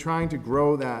we're trying to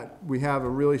grow that. We have a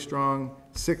really strong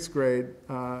 6th grade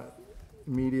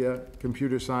media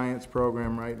computer science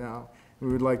program right now.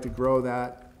 We would like to grow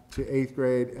that to 8th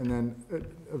grade, and then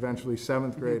eventually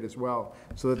 7th grade as well,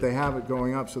 so that they have it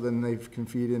going up, so then they can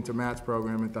feed into Matt's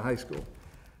program at the high school.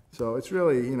 So it's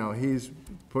really, you know, he's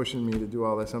pushing me to do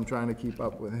all this. I'm trying to keep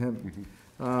up with him.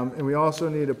 And we also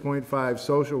need a .5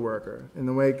 social worker in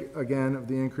the wake, again, of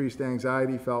the increased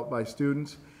anxiety felt by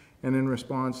students and in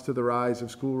response to the rise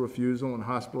of school refusal and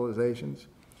hospitalizations.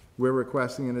 We're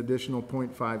requesting an additional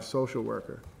 .5 social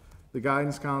worker. The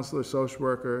guidance counselor social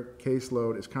worker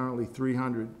caseload is currently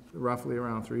 300, roughly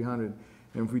around 300.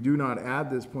 And if we do not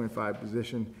add this .5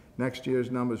 position, next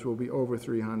year's numbers will be over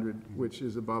 300, which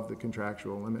is above the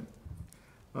contractual limit.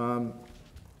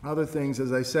 Other things,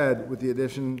 as I said, with the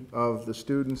addition of the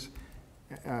students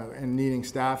and needing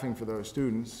staffing for those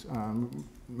students,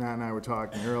 Matt and I were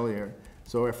talking earlier.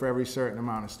 So if for every certain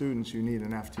amount of students, you need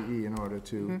an FTE in order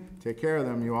to take care of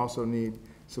them, you also need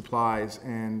supplies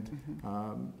and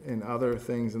other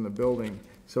things in the building.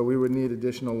 So we would need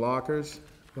additional lockers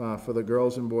for the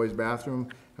girls' and boys' bathroom.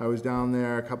 I was down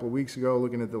there a couple of weeks ago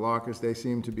looking at the lockers. They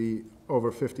seem to be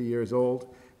over 50 years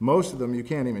old. Most of them you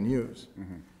can't even use.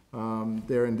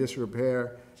 They're in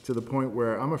disrepair to the point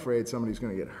where I'm afraid somebody's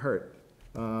going to get hurt.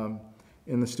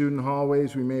 In the student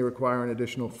hallways, we may require an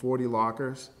additional 40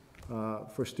 lockers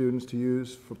for students to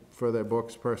use for their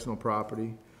books, personal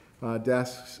property.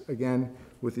 Desks, again,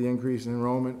 with the increase in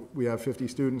enrollment, we have 50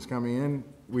 students coming in.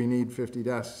 We need 50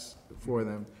 desks for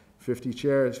them, 50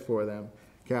 chairs for them,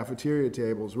 cafeteria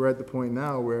tables. We're at the point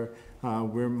now where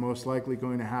we're most likely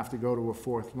going to have to go to a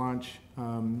 4th lunch.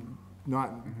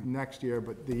 Not next year,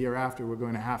 but the year after, we're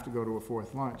going to have to go to a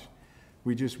 4th lunch.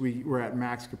 We're at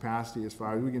max capacity as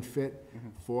far as we can fit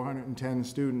 410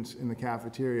 students in the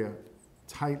cafeteria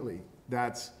tightly.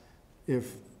 That's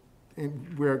if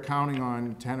we're counting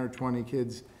on 10 or 20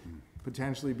 kids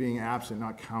potentially being absent,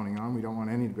 not counting on, we don't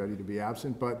want anybody to be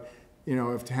absent, but you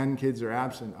know, if 10 kids are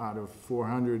absent out of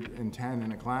 410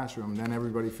 in a classroom, then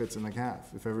everybody fits in the caf.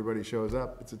 If everybody shows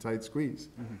up, it's a tight squeeze.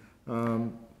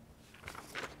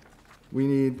 We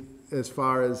need, as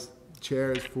far as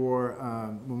chairs for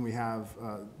when we have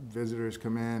visitors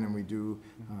come in and we do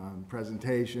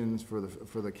presentations for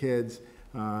the kids,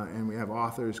 and we have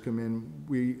authors come in,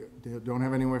 we don't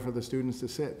have anywhere for the students to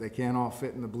sit. They can't all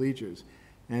fit in the bleachers.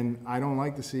 And I don't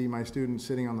like to see my students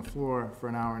sitting on the floor for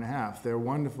an hour and a half. They're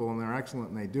wonderful and they're excellent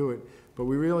and they do it, but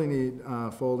we really need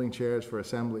folding chairs for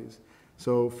assemblies.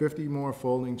 So 50 more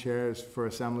folding chairs for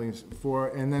assemblies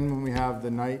and then when we have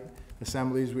the night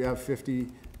assemblies, we have 50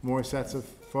 more sets of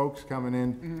folks coming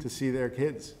in to see their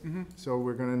kids. So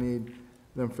we're gonna need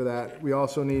them for that. We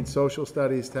also need social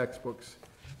studies textbooks,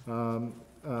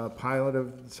 pilot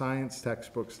of science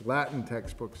textbooks, Latin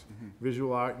textbooks,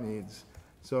 visual art needs.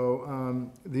 So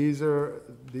these are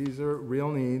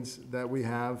real needs that we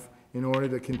have in order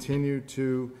to continue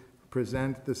to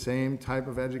present the same type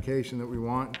of education that we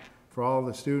want for all of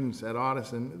the students at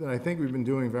Ottoson, that I think we've been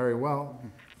doing very well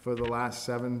for the last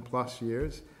 7+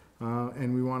 years,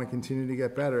 and we want to continue to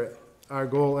get better. Our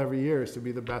goal every year is to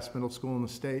be the best middle school in the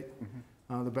state,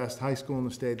 the best high school in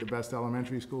the state, the best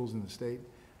elementary schools in the state.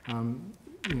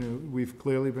 You know, we've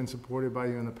clearly been supported by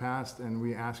you in the past, and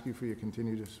we ask you for your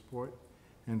continued support.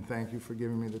 And thank you for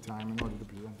giving me the time in order to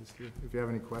present this to you. If you have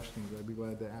any questions, I'd be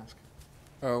glad to ask.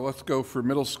 Let's go for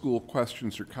middle school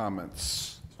questions or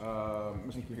comments.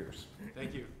 Mr. Pierce.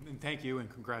 Thank you, and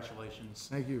congratulations.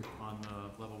 Thank you. On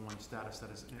the level 1 status.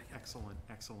 That is an excellent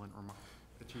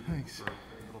achievement for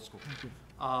middle school. Thank you.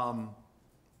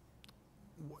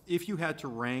 If you had to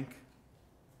rank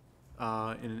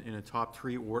in a top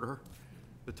 3 order,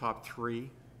 the top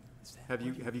 3, have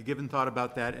you given thought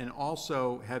about that? And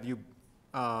also, have you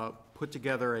put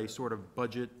together a sort of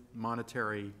budget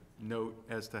monetary note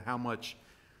as to how much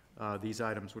these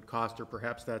items would cost, or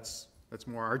perhaps that's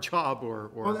more our job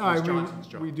or Ms. Johnson's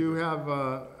job? We do have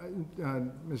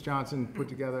Ms. Johnson put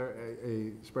together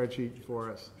a spreadsheet for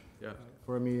us. Yes.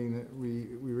 For a meeting that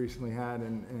we recently had,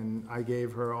 and I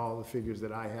gave her all the figures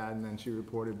that I had, and then she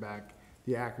reported back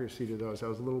the accuracy to those. I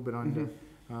was a little bit under.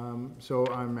 So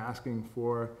I'm asking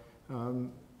for,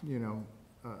 you know,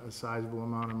 a sizable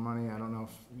amount of money. I don't know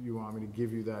if you want me to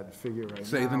give you that figure right now.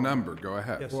 Say the number, go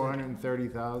ahead. Yes.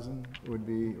 430,000 would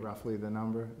be roughly the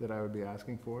number that I would be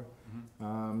asking for.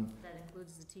 That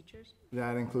includes the teachers?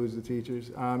 That includes the teachers.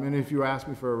 And if you ask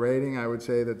me for a rating, I would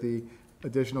say that the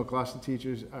additional cluster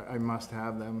teachers, I must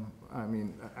have them. I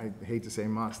mean, I hate to say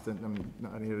must, and I'm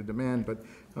not here to demand, but,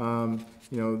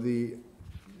 you know,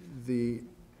 the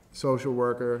social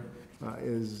worker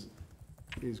is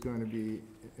going to be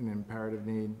an imperative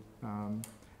need.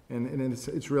 And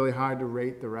it's really hard to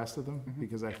rate the rest of them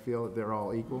because I feel that they're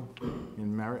all equal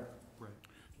in merit.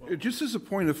 Just as a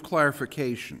point of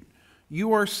clarification,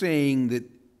 you are saying that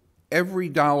every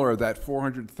dollar of that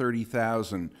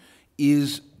 430,000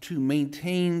 is to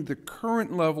maintain the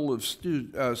current level of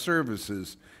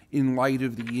services in light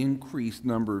of the increased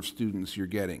number of students you're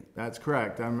getting. That's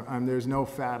correct. There's no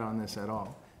fat on this at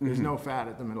all. There's no fat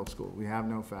at the middle school. We have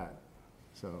no fat,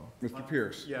 so. Mr.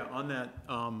 Pierce. Yeah, on that,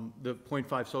 the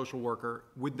 .5 social worker,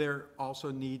 would there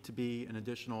also need to be an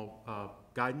additional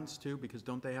guidance too? Because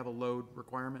don't they have a load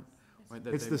requirement? Right,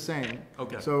 It's the same.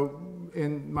 Okay. So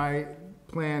in my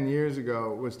plan years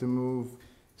ago was to move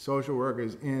social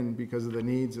workers in because of the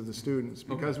needs of the students.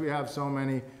 Because we have so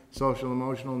many social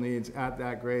emotional needs at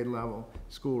that grade level,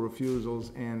 school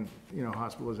refusals and, you know,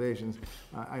 hospitalizations.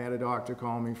 I had a doctor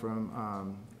call me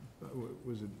from,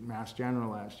 was it Mass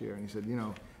General last year, and he said, you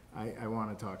know, I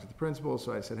want to talk to the principal.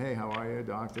 So I said, hey, how are you,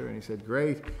 doctor? And he said,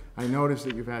 great. I noticed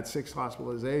that you've had 6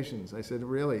 hospitalizations. I said,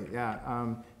 really?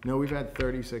 Yeah. No, we've had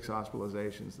 36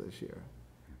 hospitalizations this year.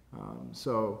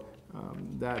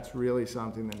 That's really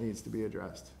something that needs to be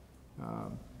addressed.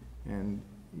 And,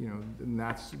 you know, and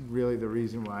that's really the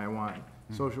reason why I want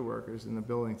social workers in the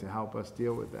building to help us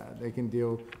deal with that. They can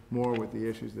deal more with the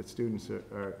issues that students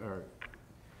are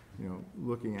you know,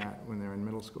 looking at when they're in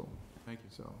middle school. Thank you.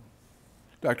 So.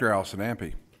 Dr. Allison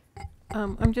Ampe.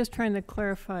 I'm just trying to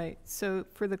clarify. So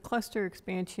for the cluster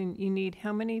expansion, you need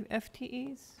how many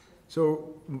FTEs?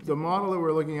 So the model that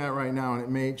we're looking at right now, and it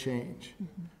may change,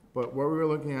 but what we were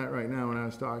looking at right now, when I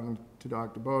was talking to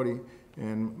Dr. Bodie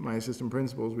and my assistant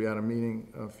principals, we had a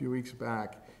meeting a few weeks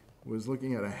back, was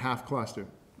looking at a half cluster,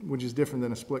 which is different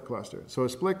than a split cluster. So a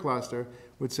split cluster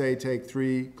would say take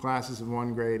 3 classes of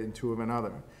one grade and 2 of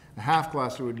another. A half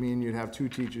cluster would mean you'd have 2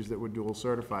 teachers that were dual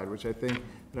certified, which I think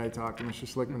that I talked to Mr.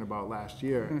 Slickman about last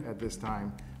year at this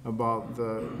time, about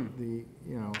the you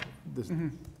know,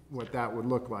 what that would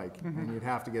look like. And you'd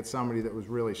have to get somebody that was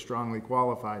really strongly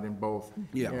qualified in both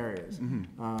areas.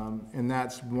 And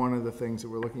that's one of the things that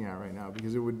we're looking at right now,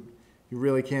 because you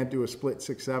really can't do a split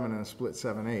 6-7 and a split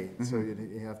 7-8. So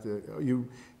you have to,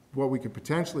 what we could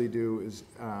potentially do is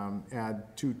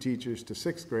add 2 teachers to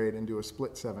 6th grade and do a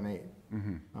split 7-8.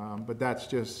 But that's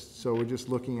just, so we're just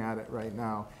looking at it right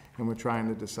now, and we're trying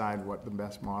to decide what the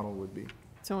best model would be.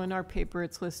 So in our paper,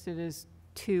 it's listed as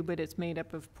 2, but it's made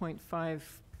up of 0.5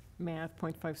 math,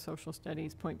 0.5 social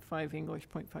studies, 0.5 English,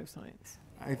 0.5 science.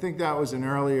 I think that was an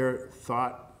earlier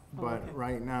thought, but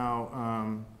right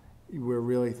now, we're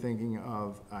really thinking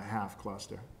of a half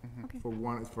cluster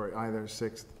for either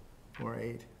 6th or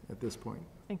 8 at this point.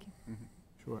 Thank you.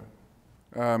 Sure.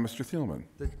 Mr. Thielman.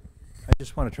 I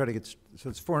just want to try to get, so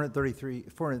it's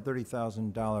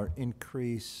 $430,000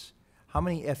 increase. How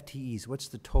many FTEs? What's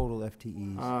the total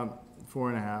FTEs?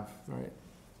 4.5, right?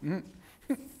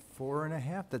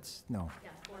 4.5? That's, no.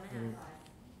 Yeah,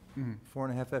 4.5.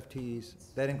 4.5 FTEs.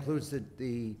 That includes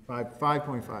the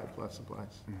 5.5 plus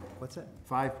supplies. What's that?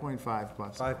 5.5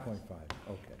 plus. 5.5,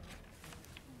 okay.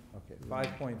 Okay,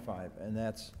 5.5, and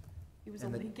that's, He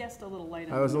guessed a little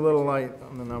light I was a little light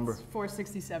on the number.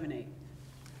 467.8.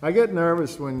 I get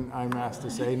nervous when I'm asked to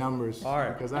say numbers. All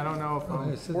right. Because I don't know if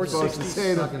I'm Four supposed to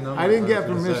say them. I didn't get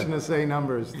permission to say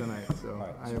numbers tonight, so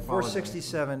I apologize.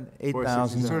 467,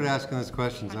 8,000. I started asking those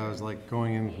questions. I was like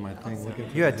going in with my thing, looking.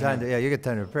 You had time to, yeah, you got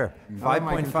time to prepare.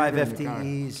 5.5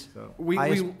 FTEs.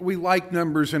 We like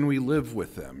numbers and we live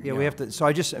with them. Yeah, we have to, so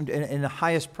I just, and the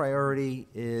highest priority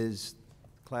is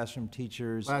classroom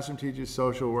teachers. Classroom teachers,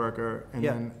 social worker, and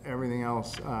Yeah. then everything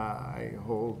else I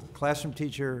hold. Classroom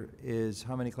teacher is,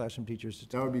 how many classroom teachers?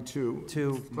 That would be 2.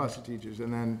 2. Cluster teachers,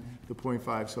 and then the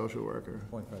 .5 social worker.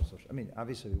 0.5 social, I mean,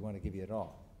 obviously, we want to give you it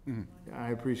all, I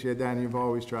appreciate that, and you've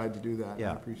always tried to do that.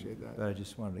 Yeah. I appreciate that. but I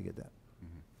just wanted to get that.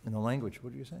 And the language,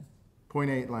 what did you say?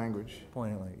 .8 language.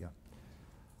 Yeah,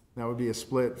 That would be a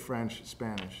split French,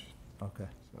 Spanish, okay.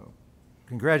 so.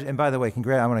 And by the way, I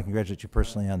want to congratulate you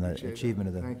personally on the Appreciate achievement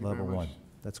of that. the Thank you very level 1. much.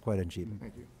 That's quite an achievement.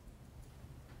 Thank you.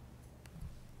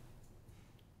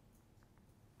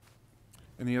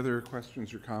 Any other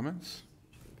questions or comments?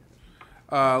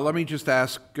 Let me just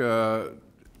ask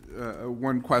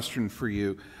one question for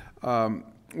you.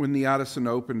 When the Addison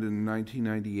opened in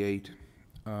 1998,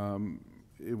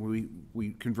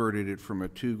 we converted it from a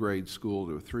 2-grade school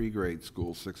to a 3-grade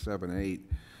school, 6, 7, 8.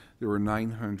 There were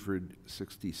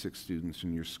 966 students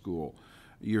in your school.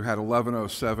 You had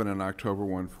 1107 and October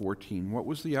 1, 14. What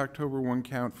was the October 1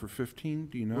 count for 15?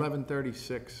 Do you know?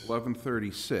 1136.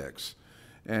 1136,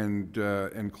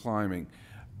 and climbing.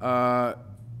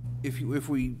 If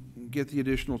we get the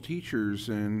additional teachers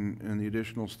and the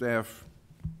additional staff,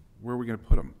 where are we going to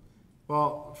put them?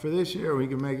 Well, for this year, we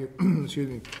can make it, excuse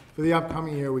me, for the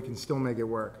upcoming year, we can still make it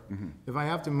work. If I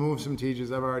have to move some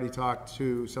teachers, I've already talked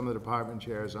to some of the department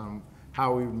chairs on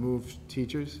how we would move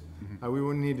teachers. We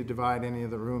wouldn't need to divide any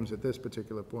of the rooms at this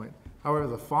particular point. However,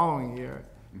 the following year,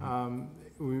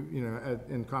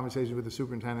 in conversations with the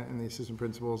superintendent and the assistant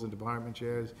principals and department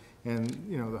chairs and,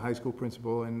 the high school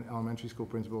principal and elementary school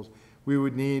principals, we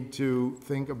would need to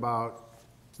think about,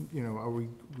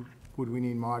 would we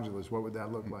need modulars? What would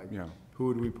that look like? Yeah. Who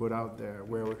would we put out there?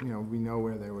 Where, we know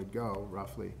where they would go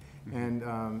roughly. And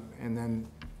then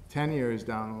 10 years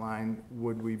down the line,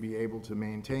 would we be able to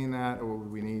maintain that, or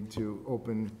would we need to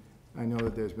open? I know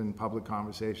that there's been public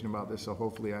conversation about this, so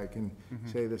hopefully I can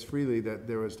say this freely, that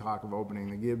there was talk of opening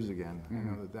the Gibbs again. I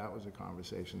know that that was a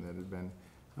conversation that had been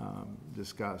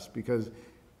discussed, because,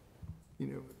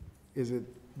 is it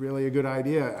really a good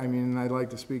idea? I mean, I'd like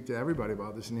to speak to everybody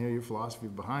about this and hear your philosophy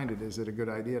behind it. Is it a good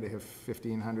idea to have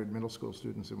 1,500 middle school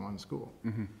students in one school?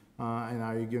 And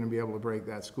are you going to be able to break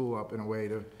that school up in a way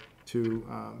to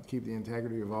keep the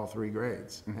integrity of all 3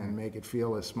 grades and make it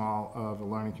feel as small of a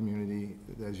learning community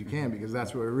as you can, because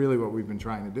that's really what we've been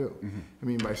trying to do. I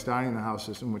mean, by starting the house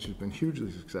system, which has been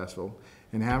hugely successful,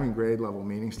 and having grade level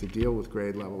meetings to deal with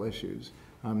grade level issues,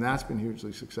 that's been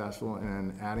hugely successful,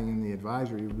 and adding in the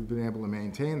advisory, we've been able to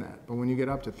maintain that. But when you get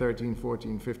up to 13,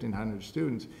 14, 1,500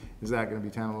 students, is that going to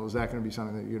be tenable? Is that going to be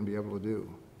something that you're going to be able to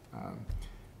do?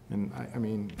 And I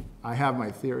mean, I have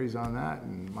my theories on that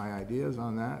and my ideas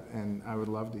on that, and I would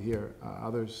love to hear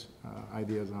others'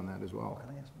 ideas on that as well.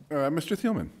 Mr.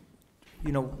 Thielman.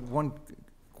 One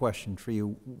question for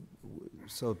you.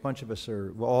 So a bunch of us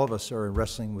all of us are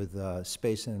wrestling with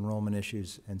space and enrollment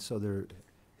issues, and so there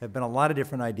have been a lot of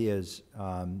different ideas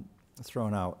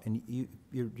thrown out. And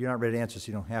you're not ready to answer, so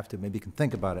you don't have to. Maybe you can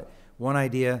think about it. One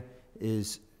idea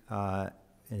is, and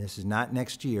this is not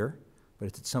next year, but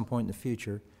it's at some point in the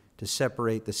future, to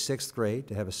separate the 6th grade,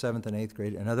 to have a 7th and 8th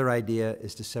grade. Another idea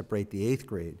is to separate the 8th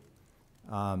grade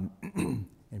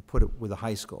and put it with a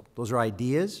high school. Those are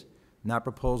ideas, not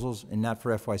proposals, and not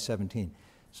for FY17.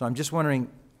 So I'm just wondering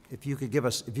if you could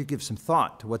give some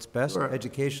thought to what's best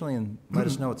educationally, and let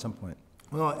us know at some point.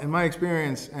 Well, in my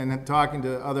experience and talking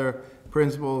to other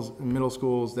principals in middle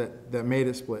schools that made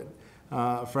it split,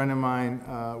 a friend of mine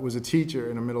was a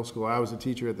teacher in a middle school. I was a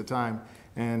teacher at the time,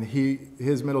 and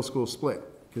his middle school split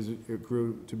because it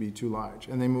grew to be too large.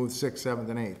 And they moved 6th, 7th,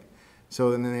 and 8th.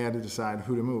 So then they had to decide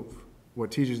who to move. What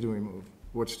teachers do we move?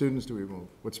 What students do we move?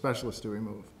 What specialists do we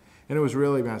move? And it was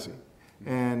really messy.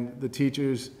 And the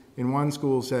teachers in one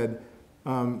school said,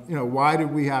 why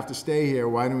did we have to stay here?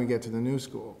 Why didn't we get to the new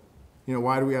school?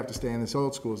 Why do we have to stay in this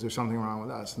old school? Is there something wrong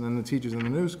with us? And then the teachers in the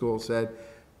new school said,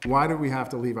 why do we have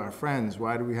to leave our friends?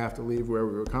 Why do we have to leave where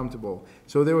we were comfortable?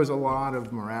 So there was a lot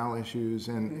of morale issues,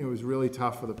 and it was really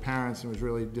tough for the parents, and it was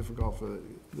really difficult for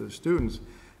the students.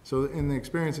 So in the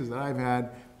experiences that I've had,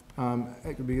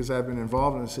 because I've been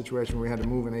involved in a situation where we had to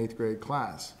move an 8th grade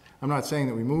class. I'm not saying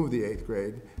that we moved the 8th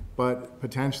grade, but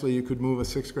potentially you could move a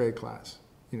 6th grade class,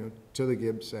 to the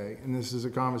Gibbs, say. And this is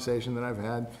a conversation that I've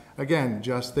had, again,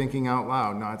 just thinking out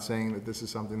loud, not saying that this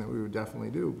is something that we would definitely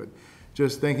do, but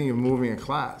just thinking of moving a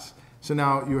class. So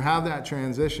now you have that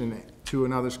transition to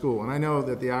another school. And I know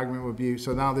that the argument would be,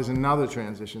 so now there's another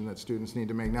transition that students need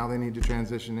to make. Now they need to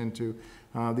transition into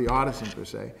the Audison, per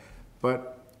se.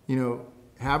 But,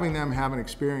 having them have an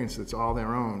experience that's all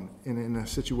their own in a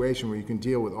situation where you can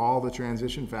deal with all the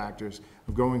transition factors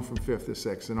of going from 5th to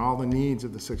 6th and all the needs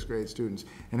of the 6th grade students,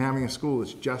 and having a school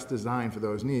that's just designed for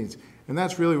those needs. And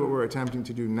that's really what we're attempting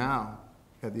to do now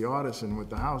at the Audison with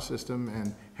the house system,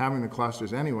 and having the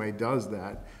clusters anyway does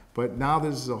that. But now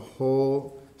this is a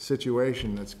whole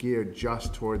situation that's geared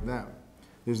just toward them.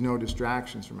 There's no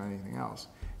distractions from anything else.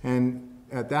 And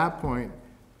at that point,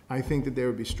 I think that they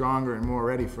would be stronger and more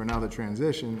ready for another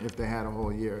transition if they had a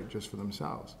whole year just for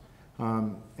themselves.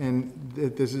 And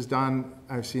this is done,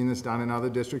 I've seen this done in other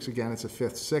districts. Again, it's a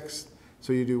 5th, 6th,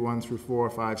 so you do 1 through 4,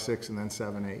 5, 6, and then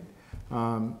 7, 8.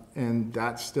 And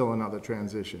that's still another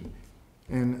transition.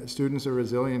 And students are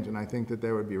resilient, and I think that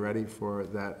they would be ready for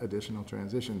that additional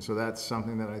transition. So that's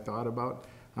something that I thought about.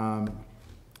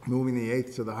 Moving the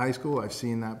 8th to the high school, I've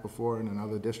seen that before in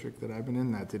another district that I've been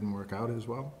in. That didn't work out as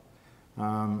well.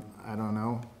 I don't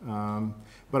know.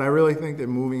 But I really think that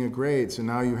moving a grade, so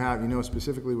now you know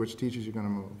specifically which teachers you're going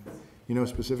to move. You know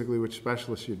specifically which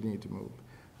specialists you need to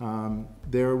move.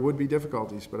 There would be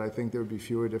difficulties, but I think there would be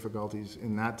fewer difficulties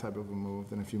in that type of a move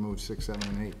than if you moved 6, 7,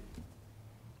 and 8.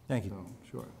 Thank you. So,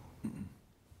 sure.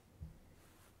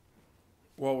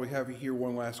 Well, we have here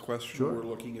one last question. Sure. We're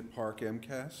looking at Park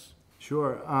MCAS.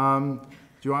 Sure.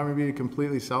 Do you want me to be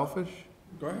completely selfish?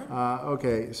 Go ahead.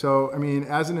 Okay, so, I mean,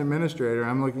 as an administrator,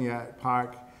 I'm looking at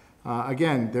Park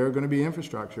Again, there are going to be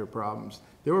infrastructure problems.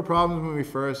 There were problems when we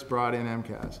first brought in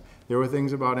MCAS. There were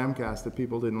things about MCAS that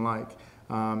people didn't like.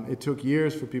 It took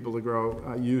years for people to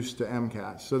grow used to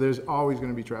MCAS. So there's always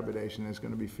going to be trepidation, there's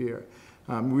going to be fear.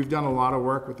 We've done a lot of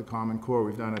work with the Common Core.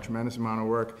 We've done a tremendous amount of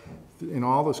work in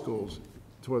all the schools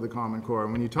toward the Common Core.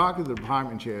 And when you talk to the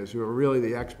department chairs, who are really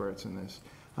the experts in this,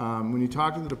 when you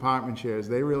talk to the department chairs,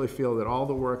 they really feel that all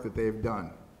the work that they've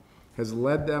done has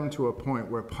led them to a point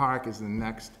where park is the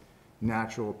next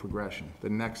natural progression, the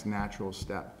next natural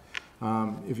step.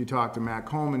 If you talk to Matt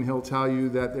Coleman, he'll tell you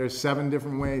that there's 7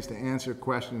 different ways to answer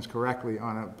questions correctly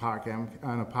on a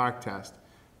park test.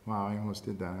 Wow, I almost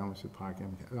did that. I almost said park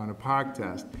MCAS. On a park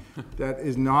test, that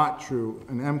is not true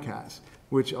in MCAS,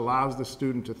 which allows the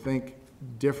student to think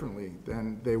differently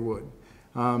than they would.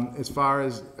 As far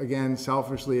as, again,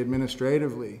 selfishly,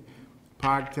 administratively,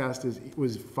 park test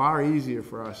was far easier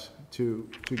for us to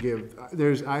give.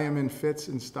 I am in fits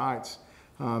and starts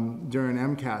during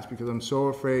MCAS because I'm so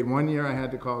afraid. One year I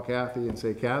had to call Kathy and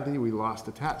say, Kathy, we lost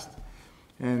a test.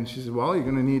 And she said, well, you're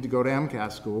going to need to go to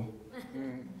MCAS school.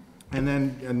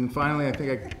 And finally, I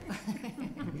think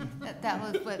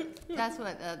That's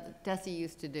what Desi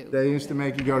used to do. They used to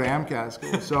make you go to MCAS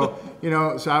school.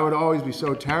 So, so I would always be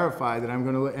so terrified that I'm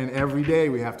going to, and every day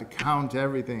we have to count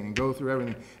everything and go through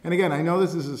everything. And again, I know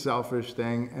this is a selfish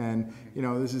thing, and,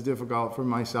 this is difficult for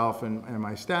myself and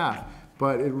my staff,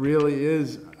 but it really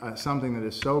is something that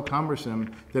is so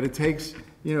cumbersome that it takes,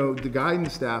 the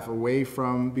guidance staff away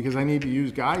from, because I need to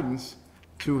use guidance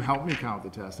to help me count the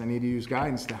test. I need to use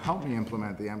guidance to help me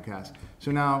implement the MCAS.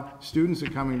 So now students are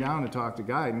coming down to talk to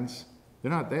guidance. They're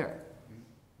not there.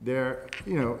 They're,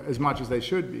 as much as they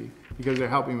should be, because they're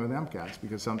helping with MCAS,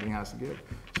 because something has to give.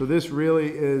 So this really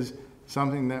is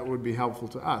something that would be helpful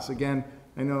to us. Again,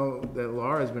 I know that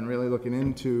Laura's been really looking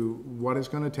into what it's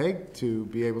going to take to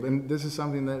be able to, and this is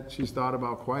something that she's thought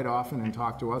about quite often and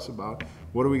talked to us about.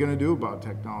 What are we going to do about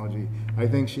technology? I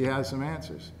think she has some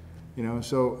answers.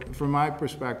 So from my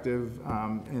perspective,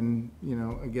 and,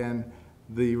 again,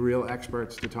 the real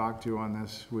experts to talk to on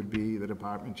this would be the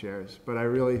department chairs. But I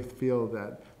really feel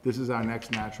that this is our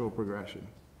next natural progression.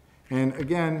 And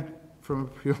again, from a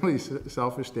purely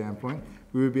selfish standpoint,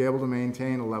 we would be able to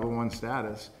maintain a level 1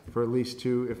 status for at least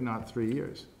 2, if not 3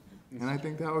 years. And I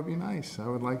think that would be nice. I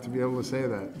would like to be able to say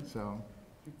that. So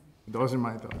those are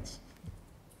my thoughts.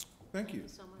 Thank you.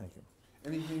 Thank you.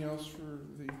 Anything else for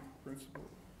the principal?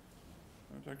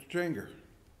 Dr. Janger.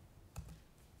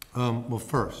 Well,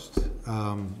 first,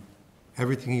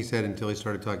 everything he said until he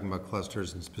started talking about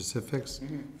clusters and specifics,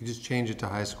 you just change it to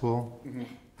high school, and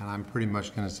I'm pretty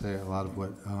much going to say a lot of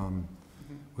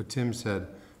what Tim said.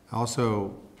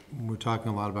 Also, we're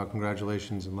talking a lot about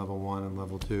congratulations in level 1 and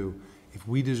level 2. If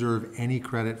we deserve any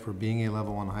credit for being a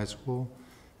level 1 high school,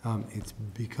 it's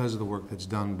because of the work that's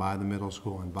done by the middle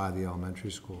school and by the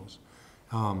elementary schools.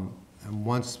 And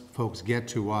once folks get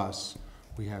to us,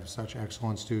 we have such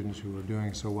excellent students who are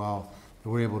doing so well that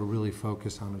we're able to really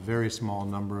focus on a very small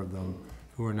number of them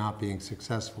who are not being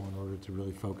successful in order to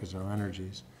really focus our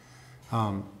energies.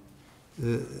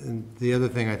 The other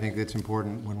thing I think that's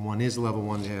important when one is level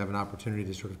 1, they have an opportunity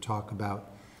to sort of talk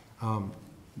about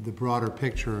the broader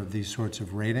picture of these sorts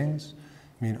of ratings.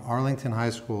 I mean, Arlington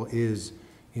High School is,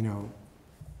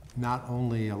 not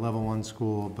only a level 1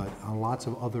 school, but on lots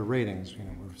of other ratings.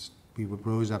 We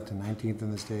rose up to 19th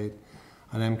in the state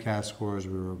on MCAS scores.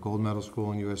 We were a gold medal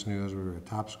school in U.S. News. We were a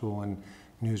top school in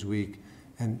Newsweek.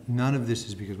 And none of this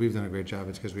is because we've done a great job.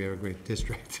 It's because we have a great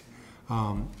district.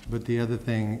 But the other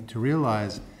thing to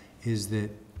realize is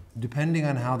that depending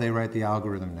on how they write the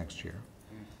algorithm next year,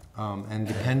 and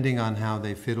depending on how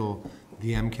they fiddle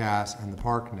the MCAS and the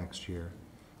park next year,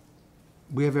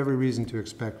 we have every reason to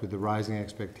expect, with the rising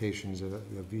expectations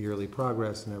of yearly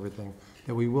progress and everything,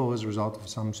 that we will, as a result of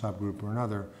some subgroup or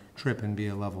another, trip and be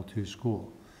a level 2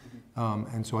 school.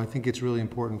 And so I think it's really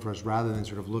important for us, rather than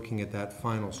sort of looking at that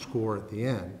final score at the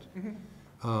end,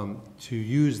 to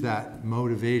use that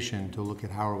motivation to look at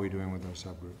how are we doing with those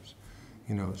subgroups.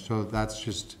 So that's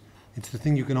just, it's the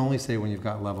thing you can only say when you've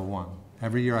got level 1.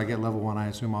 Every year I get level 1, I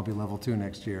assume I'll be level 2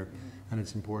 next year, and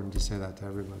it's important to say that to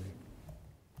everybody.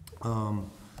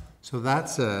 So that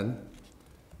said,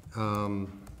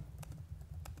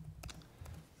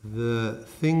 the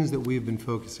things that we've been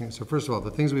focusing, so first of all,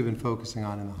 the things we've been focusing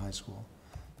on in the high school.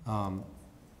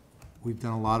 We've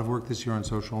done a lot of work this year on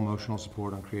social emotional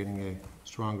support, on creating a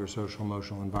stronger social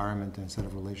emotional environment and set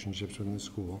of relationships within the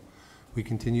school. We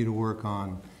continue to work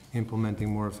on implementing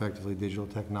more effectively digital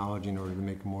technology in order to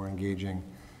make a more engaging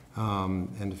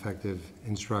and effective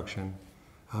instruction.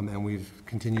 And we've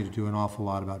continued to do an awful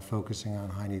lot about focusing on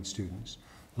high-need students.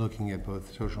 looking at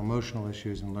both social emotional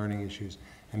issues and learning issues,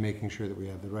 and making sure that we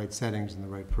have the right settings and the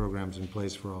right programs in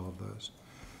place for all of those.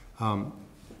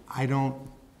 I don't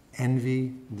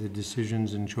envy the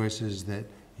decisions and choices that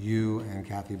you and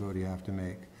Kathy Bodie have to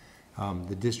make.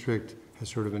 The district has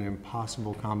sort of an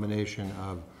impossible combination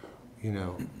of, you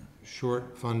know,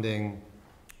 short funding,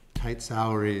 tight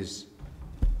salaries,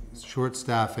 short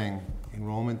staffing,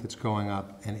 enrollment that's going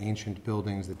up, and ancient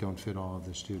buildings that don't fit all of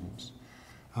the students.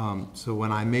 So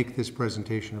when I make this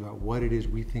presentation about what it is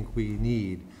we think we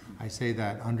need, I say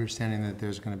that understanding that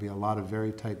there's going to be a lot of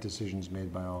very tight decisions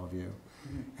made by all of you.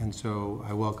 And so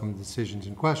I welcome decisions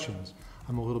and questions.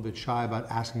 I'm a little bit shy about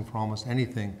asking for almost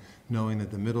anything, knowing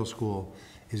that the middle school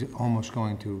is almost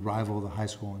going to rival the high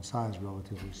school in size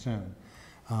relatively soon,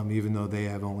 even though they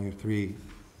have only three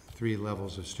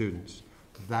levels of students.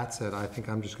 That said, I think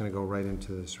I'm just going to go right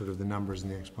into sort of the numbers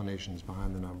and the explanations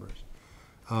behind the numbers.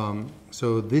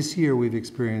 So this year we've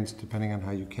experienced, depending on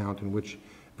how you count and which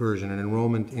version, an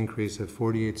enrollment increase of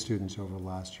 48 students over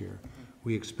last year.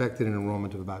 We expected an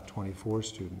enrollment of about 24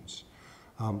 students.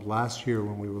 Last year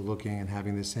when we were looking and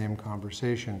having the same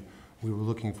conversation, we were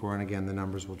looking for, and again the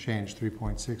numbers will change,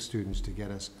 3.6 students to get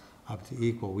us up to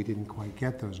equal. We didn't quite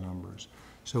get those numbers.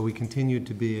 So we continued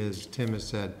to be, as Tim has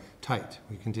said, tight.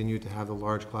 We continued to have the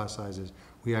large class sizes.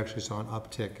 We actually saw an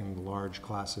uptick in the large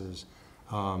classes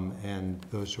and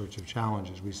those sorts of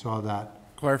challenges. We saw that.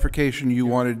 Clarification, you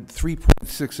wanted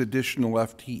 3.6 additional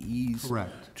FTEs.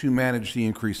 Correct. To manage the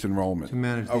increased enrollment. To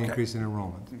manage the increase in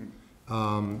enrollment.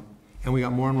 And we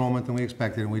got more enrollment than we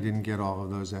expected, and we didn't get all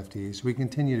of those FTEs. So we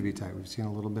continue to be tight. We've seen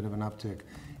a little bit of an uptick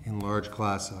in large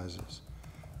class sizes.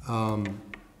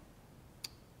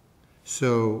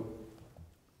 So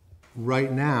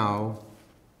right now,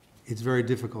 it's very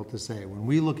difficult to say. When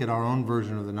we look at our own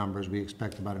version of the numbers, we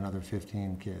expect about another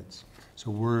 15 kids. So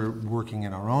we're working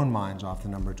in our own minds off the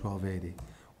number 1280.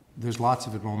 There's lots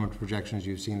of enrollment projections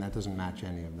you've seen. That doesn't match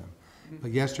any of them.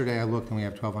 But yesterday I looked and we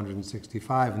have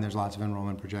 1,265, and there's lots of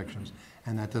enrollment projections,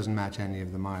 and that doesn't match any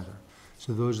of them either.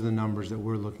 So those are the numbers that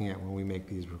we're looking at when we make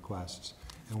these requests.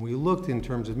 And we looked in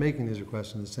terms of making these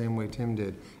requests in the same way Tim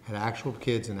did, at actual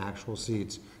kids and actual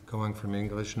seats, going from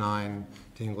English 9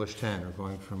 to English 10, or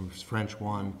going from French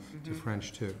 1 to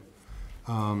French 2.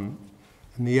 And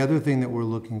the other thing that we're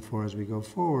looking for as we go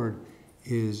forward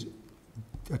is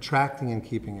attracting and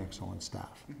keeping excellent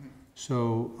staff.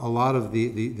 So a lot of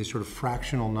the sort of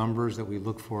fractional numbers that we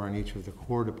look for in each of the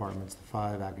core departments, the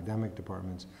 5 academic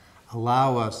departments,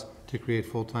 allow us to create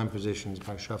full-time positions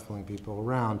by shuffling people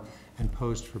around and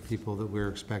post for people that we're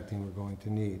expecting we're going to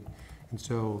need. And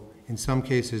so in some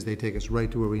cases they take us right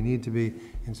to where we need to be.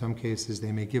 In some cases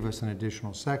they may give us an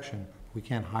additional section. We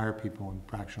can't hire people in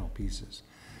fractional pieces.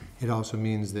 It also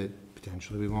means that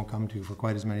potentially we won't come to for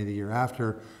quite as many the year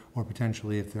after, or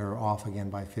potentially if they're off again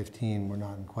by 15, we're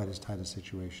not in quite as tight a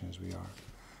situation as we are.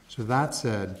 So that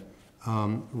said,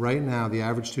 right now the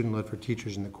average student load for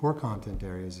teachers in the core content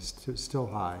areas is still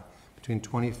high, between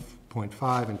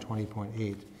 20.5 and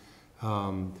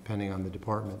 20.8, depending on the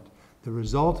department. The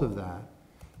result of that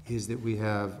is that we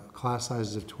have class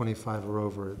sizes of 25 or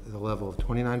over at the level of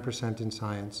 29% in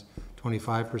science,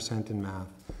 25% in math,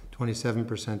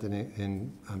 27%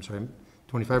 in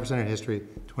 25% in history,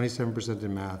 27%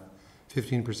 in math,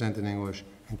 15% in English,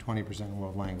 and 20% in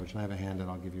world language. And I have a handout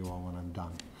I'll give you all when I'm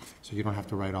done, so you don't have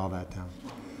to write all that down.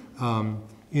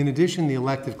 In addition, the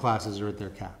elective classes are at their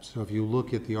caps. So if you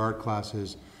look at the art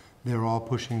classes, they're all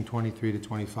pushing 23 to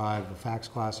 25. The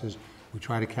FACS classes, we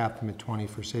try to cap them at 20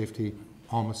 for safety.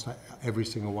 Almost every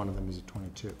single one of them is at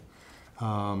 22.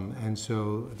 And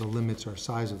so the limits are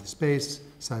size of the space,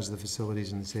 size of the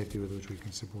facilities, and the safety with which we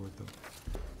can support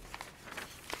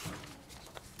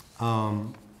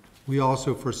them. We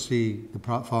also foresee the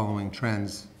following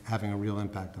trends having a real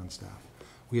impact on staff.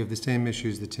 We have the same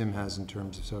issues that Tim has in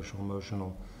terms of social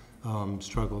emotional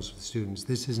struggles with students.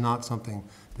 This is not something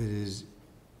that is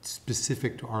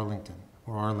specific to Arlington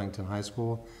or Arlington High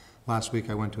School. Last week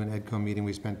I went to an EDCO meeting.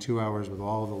 We spent 2 hours with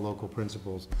all of the local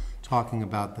principals talking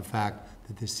about the fact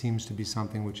that this seems to be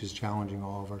something which is challenging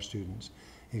all of our students.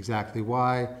 Exactly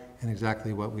why and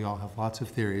exactly what, we all have lots of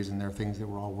theories, and there are things that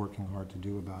we're all working hard to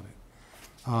do about it.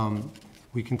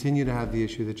 We continue to have the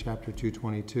issue that Chapter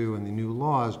 222 and the new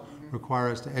laws require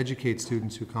us to educate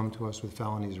students who come to us with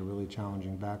felonies or really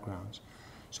challenging backgrounds.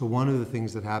 So one of the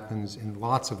things that happens in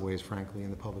lots of ways, frankly, in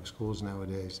the public schools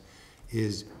nowadays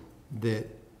is that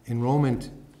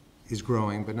enrollment is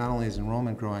growing, but not only is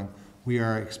enrollment growing, we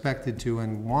are expected to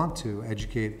and want to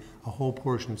educate a whole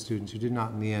portion of students who did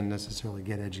not in the end necessarily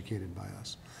get educated by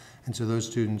us. And so those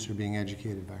students are being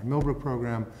educated by our Millbrook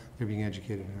program, they're being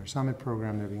educated in our Summit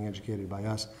program, they're being educated by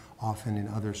us, often in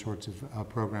other sorts of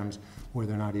programs where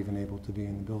they're not even able to be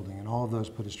in the building. And all of those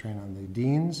put a strain on the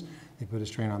deans, they put a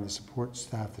strain on the support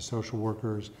staff, the social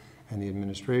workers, and the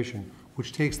administration,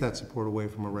 which takes that support away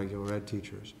from our regular ed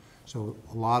teachers. So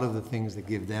a lot of the things that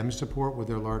give them support with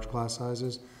their large class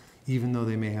sizes, even though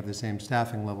they may have the same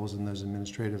staffing levels and those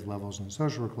administrative levels and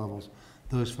social work levels,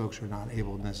 those folks are not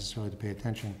able necessarily to pay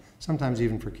attention, sometimes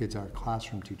even for kids our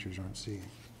classroom teachers aren't seeing.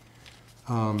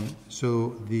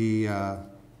 So the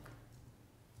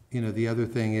other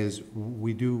thing is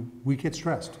we get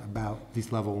stressed about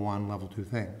these level 1, level 2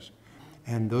 things.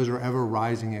 And those are ever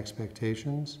rising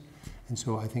expectations. And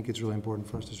so I think it's really important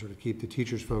for us to sort of keep the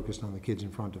teachers focused on the kids in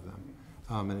front of them.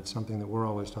 And it's something that we're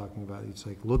always talking about. It's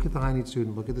like, look at the high need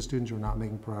student, look at the students who are not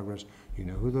making progress. You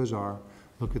know who those are.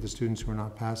 Look at the students who are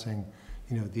not passing,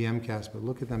 the MCAS, but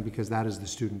look at them because that is the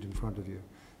student in front of you.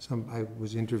 I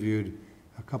was interviewed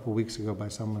a couple weeks ago by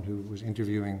someone who was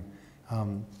interviewing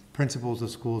principals of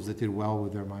schools that did well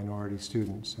with their minority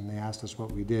students. And they asked us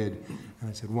what we did. And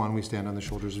I said, 1, we stand on the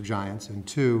shoulders of giants. And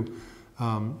 2,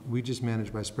 we just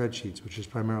manage by spreadsheets, which is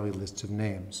primarily lists of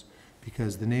names,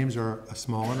 because the names are a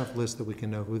small enough list that we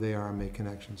can know who they are and make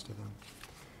connections to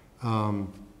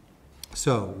them.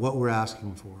 So what we're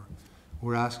asking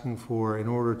for, in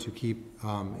order to keep,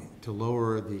 to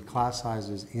lower the class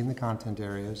sizes in the content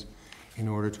areas, in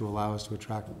order to allow us to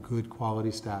attract good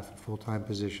quality staff at full-time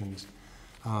positions,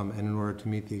 and in order to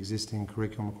meet the existing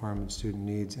curriculum requirements, student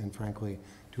needs, and frankly,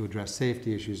 to address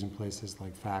safety issues in places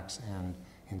like FACS and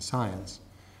in science.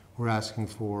 We're asking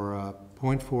for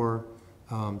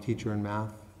 0.4 teacher in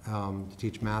math, to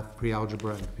teach math,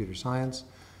 pre-algebra, and computer science,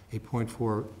 a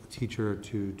 0.4 teacher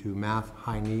to do math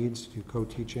high needs, to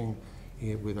co-teaching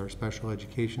with our special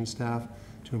education staff,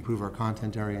 to improve our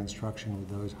content area instruction with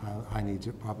those high needs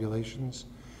populations.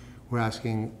 We're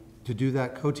asking to do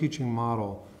that co-teaching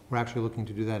model. We're actually looking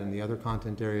to do that in the other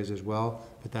content areas as well,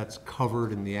 but that's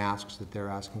covered in the asks that they're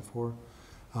asking for.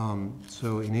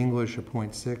 So in English, a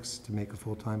 0.6 to make a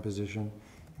full-time position.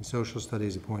 In social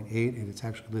studies, a 0.8, and it's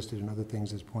actually listed in other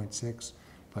things as 0.6,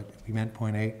 but we meant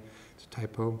 0.8, it's a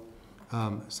typo.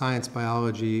 Science,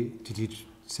 biology, to teach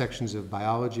sections of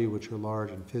biology, which are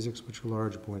large, and physics, which are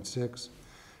large, 0.6.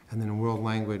 And then in world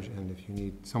language, and if you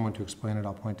need someone to explain it,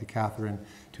 I'll point to Catherine,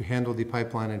 to handle the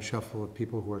pipeline and shuffle of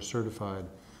people who are certified.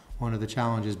 One of the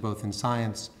challenges both in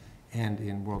science and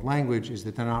in world language is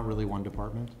that they're not really one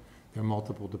department. There are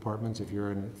multiple departments. If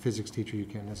you're a physics teacher, you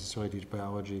can't necessarily teach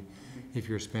biology. If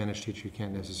you're a Spanish teacher, you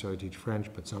can't necessarily teach French,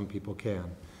 but some people can.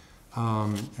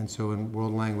 And so in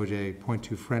world language, a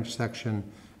 0.2 French section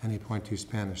and a 0.2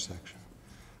 Spanish section.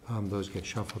 Those get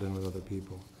shuffled in with other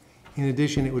people. In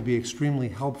addition, it would be extremely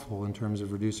helpful in terms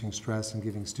of reducing stress and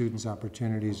giving students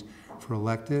opportunities for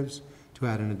electives to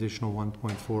add an additional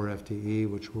 1.4 FTE,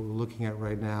 which we're looking at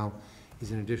right now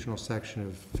is an additional section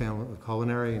of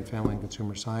culinary and family and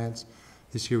consumer science.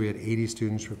 This year we had 80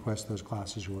 students request those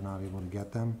classes who were not able to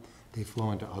get them. They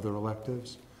flow into other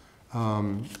electives.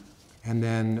 And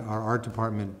then our art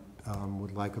department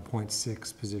would like a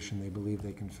 0.6 position. They believe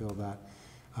they can fill that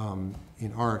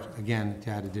in art, again, to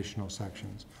add additional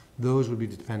sections. Those would be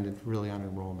dependent really on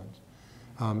enrollment.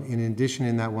 In addition,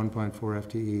 in that 1.4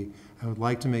 FTE, I would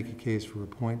like to make a case for a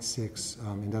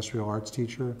 0.6 industrial arts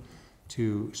teacher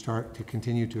to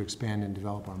continue to expand and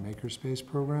develop our makerspace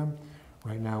program.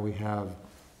 Right now we have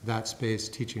that space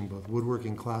teaching both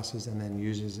woodworking classes and then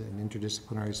uses an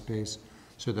interdisciplinary space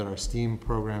so that our STEAM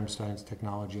programs, science,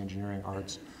 technology, engineering,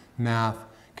 arts, math,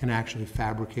 can actually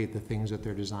fabricate the things that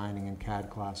they're designing in CAD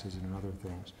classes and in other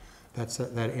things.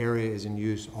 That area is in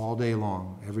use all day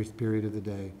long, every period of the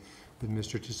day, with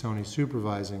Mr. Tassoni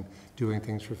supervising, doing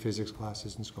things for physics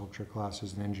classes and sculpture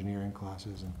classes and engineering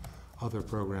classes and other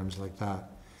programs like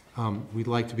that. We'd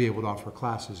like to be able to offer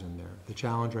classes in there. The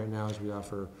challenge right now is we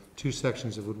offer 2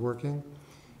 sections of woodworking.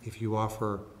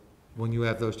 When you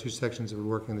have those 2 sections of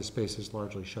woodworking, the space is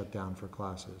largely shut down for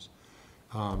classes.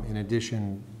 In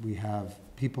addition, we have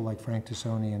people like Frank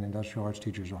Tassoni and industrial arts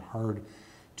teachers are hard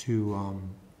to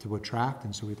attract,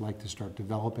 and so we'd like to start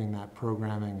developing that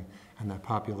programming and that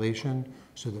population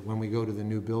so that when we go to the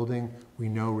new building, we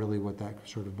know really what that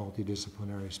sort of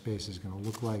multidisciplinary space is going to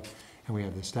look like, and we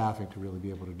have the staffing to really be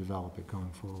able to develop it going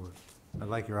forward. I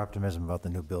like your optimism about the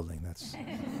new building. That's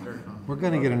We're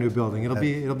going to get a new building. It'll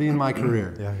be in my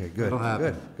career. yeah, okay, good. It'll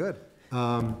happen. Good.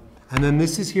 And then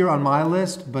this is here on my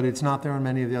list, but it's not there on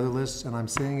many of the other lists, and I'm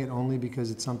saying it only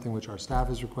because it's something which our staff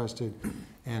has requested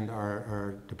and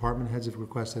our department heads have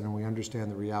requested, and we understand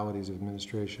the realities of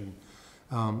administration.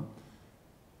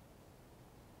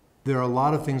 There are a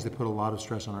lot of things that put a lot of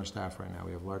stress on our staff right now.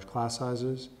 We have large class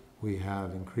sizes, we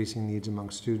have increasing needs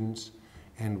among students,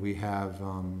 and we have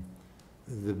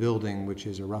the building, which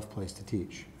is a rough place to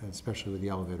teach, especially with the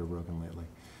elevator broken lately.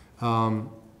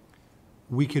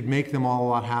 We could make them all a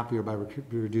lot happier by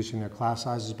reducing their class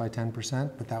sizes by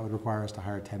 10%, but that would require us to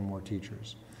hire 10 more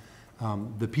teachers.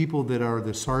 The people that are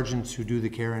the sergeants who do the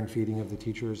care and feeding of the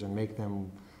teachers and make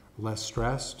them less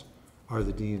stressed are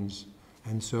the deans.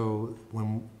 And so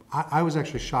when I was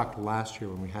actually shocked last year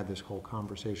when we had this whole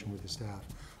conversation with the staff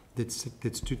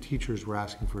that teachers were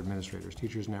asking for administrators.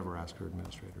 Teachers never ask for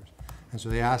administrators. And so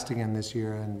they asked again this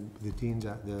year, and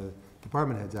the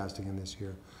department heads asked again this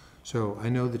year. So I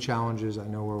know the challenges, I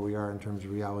know where we are in terms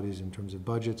of realities, in terms of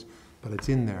budgets, but it's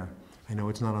in there. I know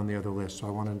it's not on the other list, so I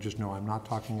want to just know I'm not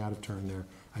talking out of turn there.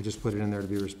 I just put it in there to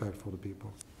be respectful to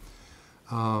people.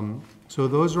 So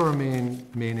those are our main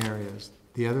areas.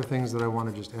 The other things that I want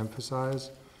to just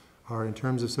emphasize are in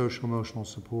terms of social emotional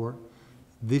support.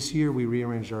 This year we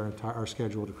rearranged our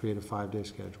schedule to create a 5-day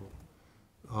schedule.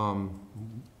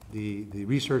 The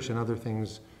research and other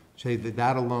things say that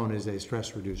that alone is a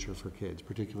stress reducer for kids,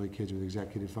 particularly kids with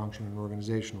executive function and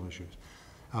organizational issues.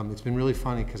 It's been really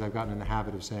funny because I've gotten in the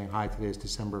habit of saying, hi, today is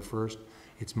December 1st,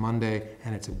 it's Monday,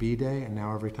 and it's a B day, and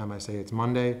now every time I say it's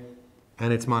Monday,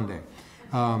 and it's Monday,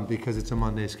 because it's a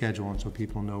Monday schedule, and so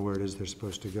people know where it is they're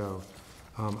supposed to go.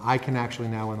 I can actually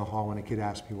now in the hall, when a kid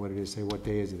asks me what it is, say, what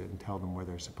day is it, and tell them where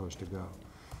they're supposed to go.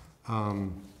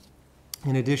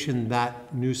 In addition,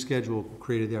 that new schedule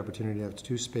created the opportunity to have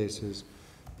 2 spaces,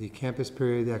 the campus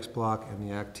period X block and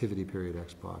the activity period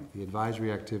X block. The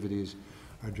advisory activities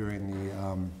are during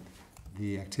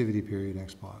the activity period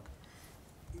X block.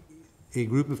 A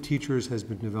group of teachers has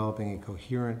been developing a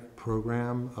coherent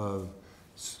program of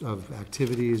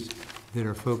activities that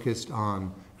are focused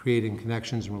on creating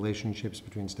connections and relationships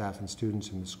between staff and students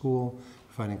in the school,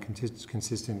 finding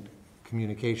consistent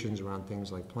communications around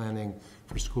things like planning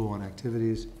for school and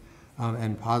activities,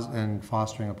 and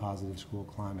fostering a positive school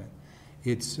climate.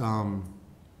 It's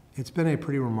been a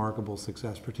pretty remarkable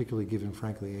success, particularly given,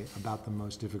 frankly, about the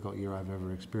most difficult year I've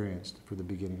ever experienced for the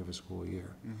beginning of a school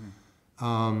year.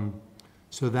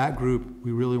 So that group,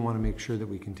 we really want to make sure that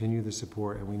we continue the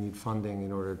support, and we need funding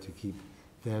in order to keep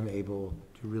them able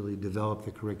to really develop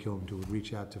the curriculum to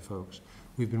reach out to folks.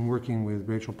 We've been working with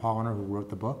Rachel Polliner, who wrote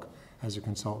the book, as a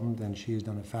consultant, and she's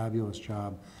done a fabulous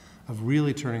job of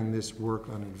really turning this work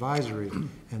on advisory,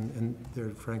 and they're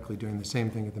frankly doing the same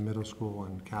thing at the middle school,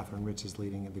 and Catherine Ritz is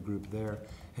leading the group there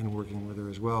and working with her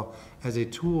as well, as a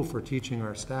tool for teaching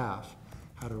our staff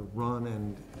how to run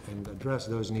and address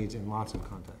those needs in lots of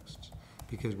contexts.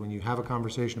 Because when you have a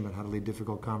conversation about how to lead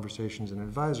difficult conversations in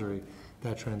advisory,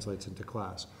 that translates into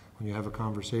class. When you have a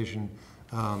conversation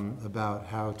about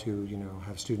how to,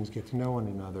 have students get to know one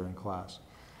another in class,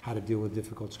 how to deal with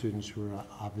difficult students who are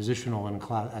oppositional in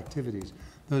class activities.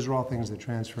 Those are all things that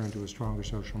transfer into a stronger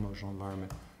social emotional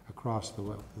environment across the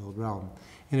realm.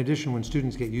 In addition, when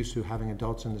students get used to having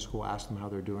adults in the school ask them how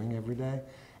they're doing every day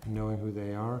and knowing who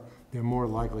they are, they're more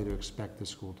likely to expect the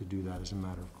school to do that as a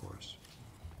matter of course.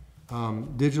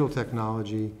 Digital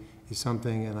technology is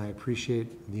something, and I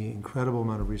appreciate the incredible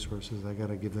amount of resources. I got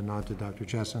to give the nod to Dr.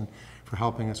 Chesson for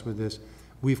helping us with this.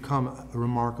 We've come a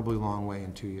remarkably long way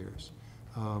in 2 years.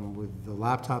 With the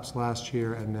laptops last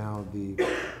year and now the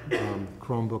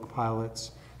Chromebook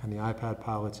pilots and the iPad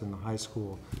pilots in the high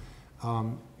school.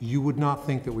 You would not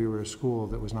think that we were a school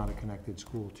that was not a connected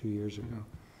school 2 years ago.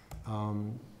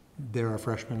 There are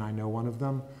freshmen, I know one of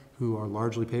them, who are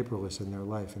largely paperless in their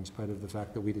life in spite of the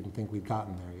fact that we didn't think we'd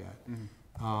gotten there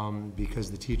yet.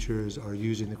 Because the teachers are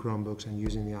using the Chromebooks and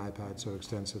using the iPad so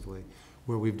extensively.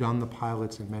 Where we've done the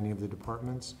pilots in many of the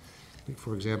departments,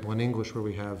 for example, in English where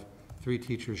we have 3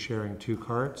 teachers sharing 2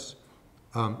 carts.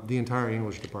 The entire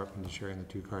English department is sharing the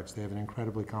 2 carts. They have an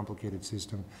incredibly complicated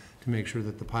system to make sure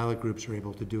that the pilot groups are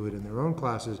able to do it in their own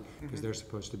classes because they're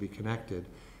supposed to be connected.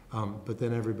 But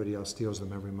then everybody else steals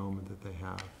them every moment that they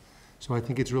have. So I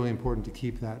think it's really important to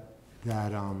keep that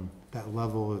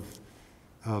level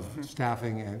of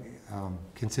staffing and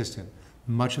consistent.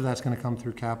 Much of that's going to come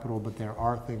through capital, but there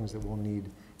are things that we'll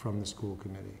need from the school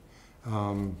committee.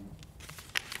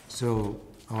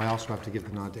 I also have to give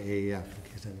the nod to AEF in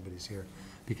case anybody's here,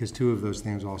 because 2 of those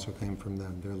things also came from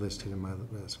them. They're listed in my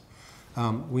list.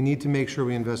 We need to make sure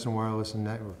we invest in wireless and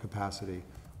network capacity.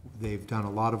 They've done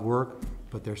a lot of work,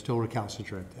 but they're still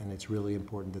recalcitrant, and it's really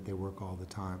important that they work all the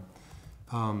time.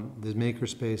 The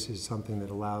makerspace is something that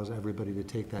allows everybody to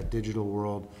take that digital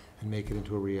world and make it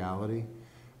into a reality.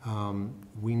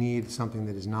 We need something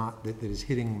that is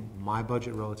hitting my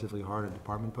budget relatively hard and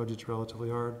department budgets relatively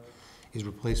hard, is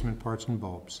replacement parts and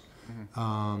bulbs.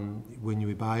 When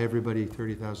you buy everybody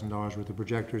 $30,000 worth of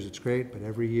projectors, it's great, but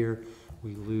every year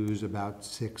we lose about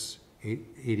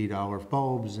 $80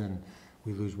 bulbs, and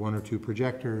we lose 1 or 2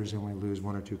 projectors, and we lose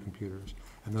 1 or 2 computers.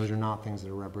 And those are not things that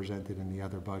are represented in the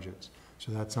other budgets.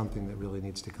 So that's something that really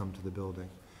needs to come to the building.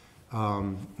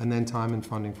 And then time and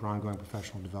funding for ongoing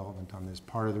professional development on this.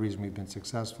 Part of the reason we've been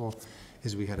successful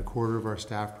is we had a quarter of our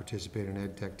staff participate in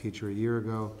Ed Tech Teacher a year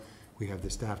ago. We have the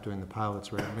staff doing the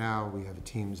pilots right now. We have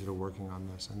teams that are working on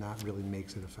this, and that really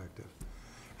makes it effective.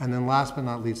 And then last but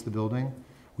not least, the building.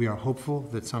 We are hopeful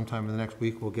that sometime in the next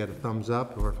week we'll get a thumbs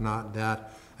up, or if not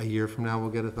that, a year from now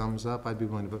we'll get a thumbs up. I'd be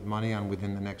willing to put money on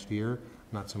within the next year,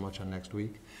 not so much on next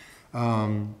week.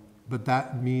 But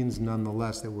that means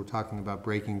nonetheless that we're talking about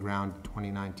breaking ground in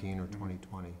 2019 or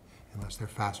 2020, unless they're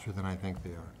faster than I think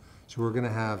they are. So we're going to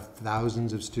have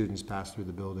thousands of students pass through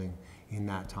the building in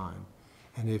that time.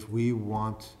 And if we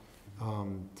want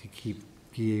to keep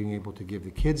being able to give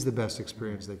the kids the best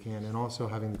experience they can, and also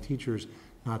having the teachers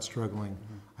not struggling.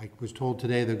 I was told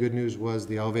today the good news was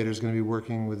the elevator is going to be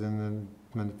working within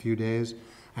a few days,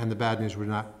 and the bad news, we're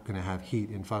not going to have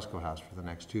heat in Fusco House for the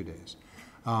next 2 days.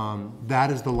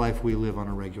 That is the life we live on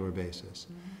a regular basis.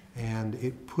 And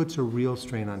it puts a real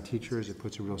strain on teachers, it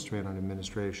puts a real strain on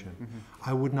administration.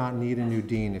 I would not need a new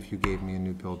dean if you gave me a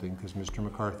new building, because Mr.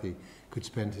 McCarthy could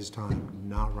spend his time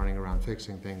not running around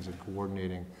fixing things and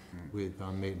coordinating with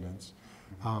maintenance.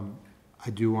 I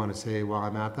do want to say, while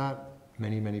I'm at that,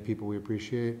 many people we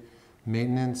appreciate.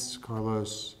 Maintenance,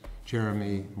 Carlos,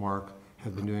 Jeremy, Mark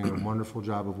have been doing a wonderful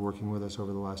job of working with us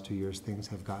over the last 2 years. Things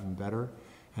have gotten better,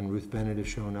 and Ruth Bennett has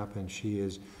shown up, and she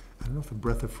is, I don't know if a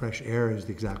breath of fresh air is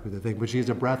exactly the thing, but she is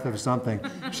a breath of something.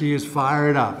 She is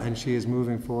fired up, and she is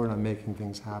moving forward on making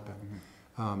things happen.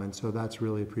 And so that's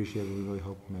really appreciated. We really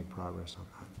hope we'll make progress on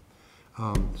that.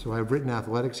 So I've written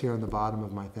athletics here on the bottom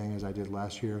of my thing, as I did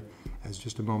last year, as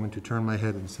just a moment to turn my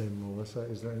head and say, Melissa,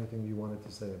 is there anything you wanted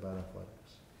to say about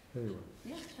athletics? Here you are.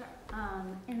 Yeah,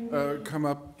 sure. Come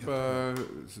up.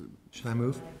 Should I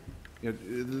move? Yeah,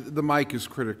 the mic is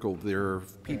critical. There are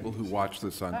people who watch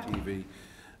this on TV.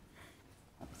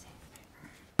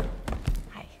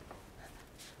 Hi.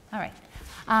 All right.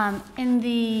 In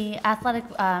the athletic,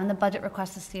 the budget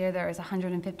request this year, there is a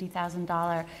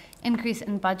 $150,000 increase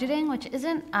in budgeting, which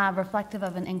isn't reflective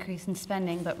of an increase in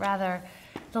spending, but rather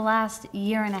the last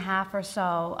year and a half or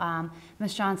so,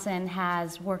 Ms. Johnson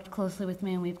has worked closely with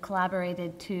me, and we've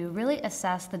collaborated to really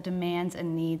assess the demands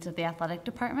and needs of the athletic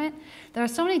department. There are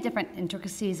so many different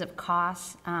intricacies of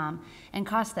costs and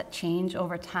costs that change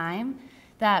over time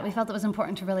that we felt it was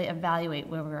important to really evaluate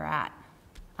where we were at.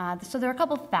 So there are a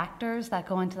couple factors that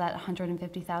go into that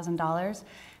 $150,000,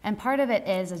 and part of it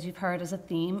is, as you've heard as a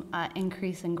theme,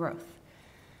 increase in growth.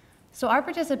 So our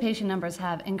participation numbers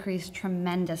have increased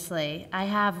tremendously. I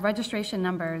have registration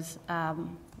numbers.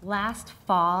 Last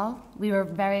fall, we were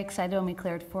very excited when we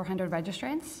cleared 400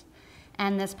 registrants,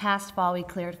 and this past fall we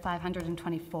cleared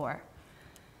 524.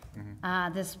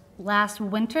 This last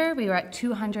winter, we were at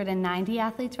 290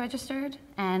 athletes registered,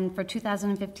 and for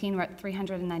 2015, we're at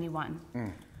 391.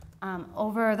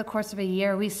 Over the course of a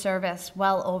year, we service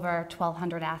well over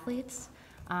 1,200 athletes,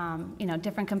 you know,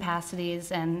 different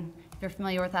capacities, and if you're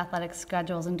familiar with athletic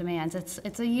schedules and demands,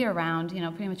 it's a year-round, you know,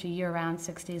 pretty much a year-round,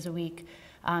 6 days a week,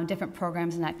 different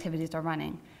programs and activities are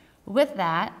running. With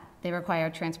that, they require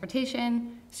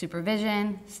transportation,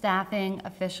 supervision, staffing,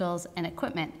 officials, and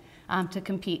equipment to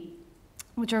compete,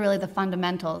 which are really the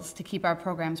fundamentals to keep our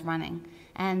programs running.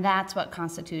 And that's what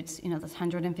constitutes, you know, this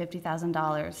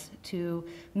 $150,000 to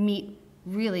meet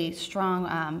really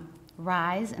strong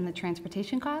rise in the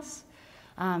transportation costs.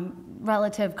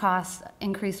 Relative costs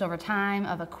increase over time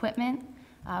of equipment.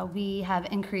 We have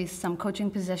increased some coaching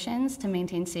positions to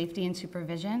maintain safety and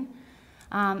supervision.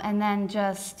 And then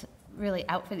just really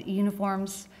outfit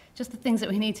uniforms, just the things that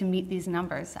we need to meet these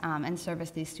numbers and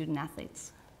service these student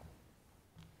athletes.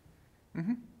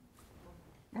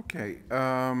 Okay,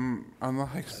 on the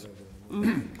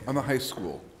high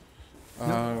school,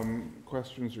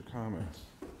 questions or comments?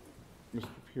 Mr.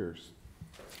 Pierce.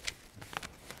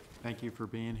 Thank you for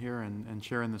being here and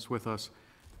sharing this with us.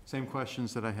 Same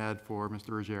questions that I had for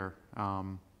Mr. Roger.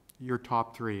 Your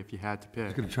top three, if you had to pick. I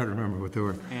was going to try to remember what they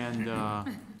were.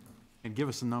 And give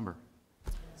us a number.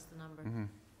 What's the number?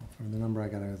 From the number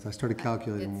I started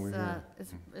calculating when we were here.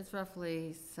 It's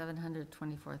roughly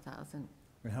 724,000.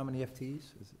 And how many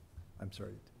FTEs is it? I'm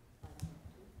sorry.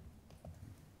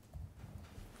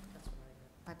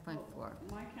 5.4.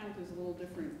 My count is a little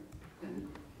different than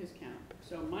his count.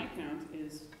 So my count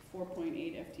is 4.8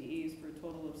 FTEs for a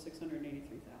total of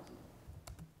 683,000.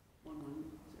 110.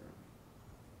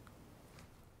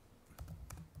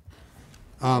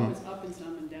 It's up in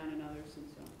some and down in others, and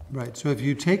so. Right, so if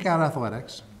you take out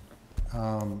athletics,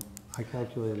 I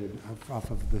calculated off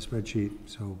of the spreadsheet,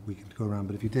 so we can go around,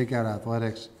 but if you take out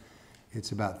athletics,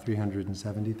 it's about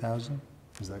 370,000,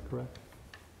 is that correct?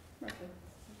 Roughly.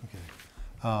 Okay.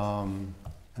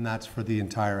 And that's for the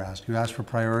entire ask. You asked for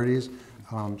priorities,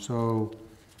 so,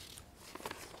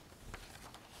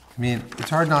 I mean, it's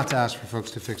hard not to ask for folks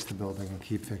to fix the building and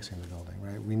keep fixing the building,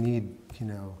 right? We need, you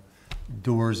know,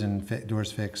 doors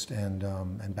fixed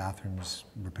and bathrooms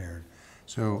repaired.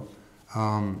 So,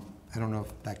 I don't know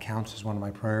if that counts as one of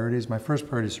my priorities. My first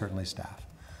priority is certainly staff.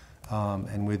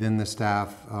 And within the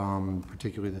staff,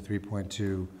 particularly the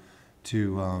 3.2,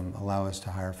 to allow us to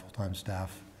hire full-time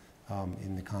staff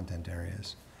in the content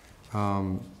areas.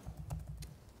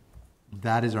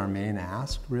 That is our main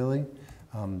ask, really.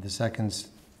 The second's,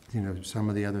 you know, some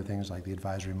of the other things like the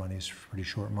advisory money is pretty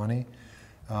short money.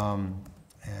 And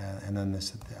then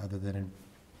this, other than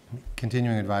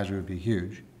continuing advisory would be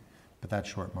huge, but that's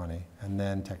short money. And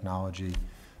then technology,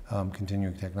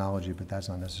 continuing technology, but that's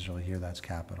not necessarily here, that's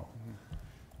capital.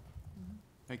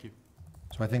 Thank you.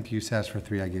 So I think you asked for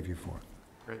 3, I gave you 4.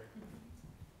 Great.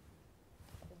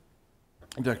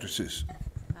 Dr. Seuss.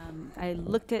 I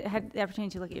had the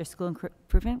opportunity to look at your school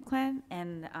improvement plan,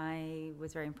 and I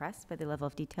was very impressed by the level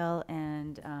of detail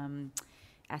and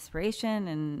aspiration,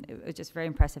 and it was just a very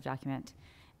impressive document.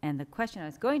 And the question I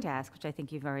was going to ask, which I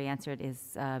think you've already answered,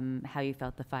 is how you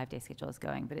felt the 5-day schedule is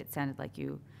going, but it sounded like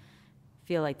you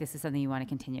feel like this is something you want to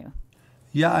continue.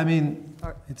 Yeah, I mean,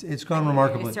 it's gone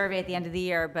remarkably. A survey at the end of the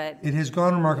year, but It has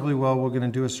gone remarkably well. We're going to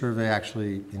do a survey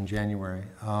actually in January.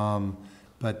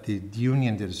 But the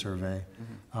union did a survey,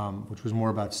 which was more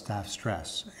about staff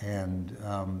stress. And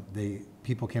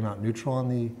people came out neutral on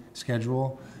the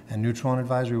schedule and neutral on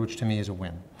advisory, which to me is a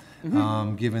win.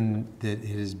 Given that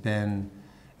it has been,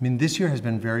 I mean, this year has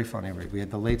been very funny, right? We had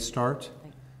the late start.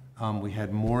 We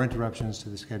had more interruptions to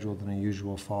the schedule than a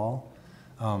usual fall.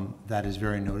 That is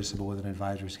very noticeable with an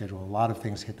advisory schedule. A lot of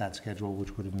things hit that schedule,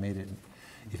 which would have made it,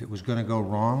 if it was going to go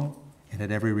wrong, it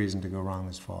had every reason to go wrong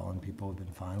this fall, and people have been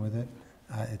fine with it.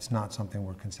 It's not something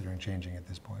we're considering changing at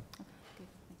this point. okay, good,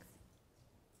 thanks.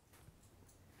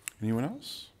 Anyone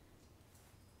else?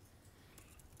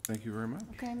 Thank you very much.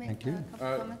 Okay, make Thank you. a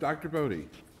couple comments? Dr. Bodie.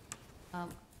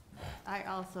 I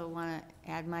also want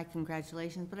to add my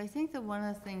congratulations, but I think that one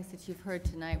of the things that you've heard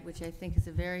tonight, which I think is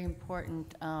a very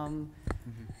important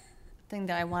thing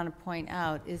that I want to point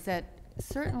out, is that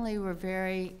certainly we're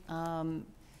very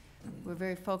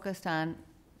focused on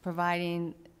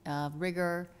providing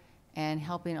rigor and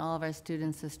helping all of our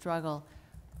students to struggle,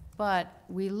 but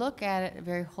we look at it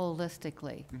very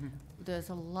holistically. There's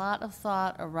a lot of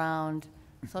thought around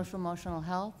social emotional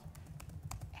health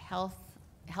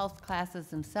classes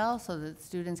themselves so that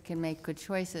students can make good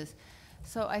choices.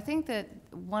 So I think that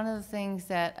one of the things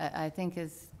that I think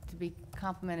is to be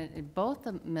complimented in both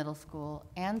the middle school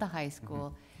and the high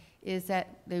school is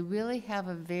that they really have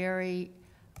a very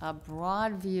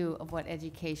broad view of what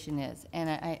education is. And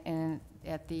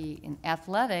in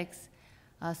athletics,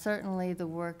 certainly the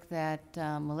work that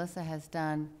Melissa has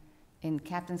done in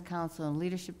Captain's Council and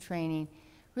leadership training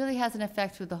really has an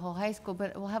effect with the whole high school,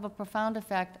 but it will have a profound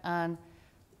effect on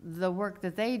the work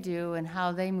that they do and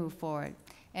how they move forward.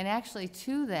 And actually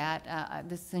to that,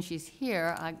 since she's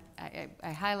here, I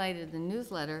highlighted the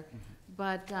newsletter,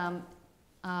 but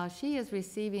she is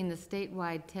receiving the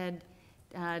statewide Ted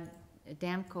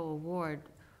Damco Award,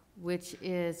 which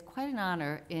is quite an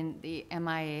honor in the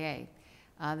MIAA.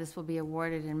 This will be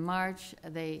awarded in March.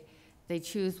 They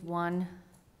choose one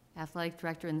athletic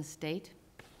director in the state,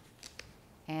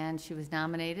 and she was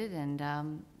nominated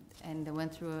and they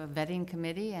went through a vetting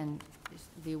committee, and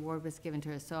the award was given to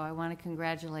her. So I want to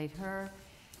congratulate her,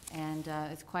 and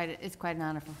it's quite an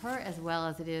honor for her as well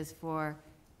as it is for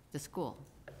the school.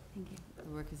 Thank you. The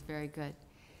work is very good.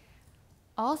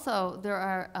 Also, there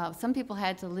are some people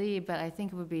had to leave, but I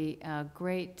think it would be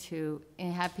great to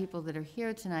have people that are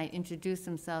here tonight introduce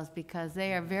themselves, because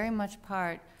they are very much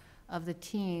part of the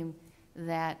team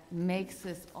that makes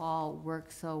this all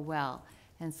work so well.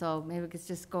 And so maybe we could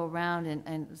just go around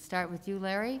and start with you,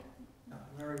 Larry.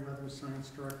 Larry Weathers, Science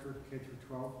Director,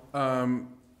 K-12.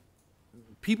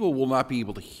 People will not be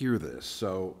able to hear this,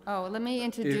 so. Oh, let me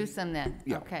introduce them then.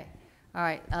 Yeah. Okay. All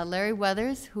right. Larry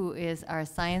Weathers, who is our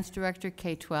Science Director,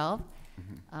 K-12.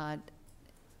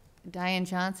 Diane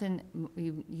Johnson,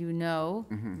 you know,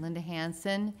 Linda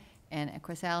Hansen, and of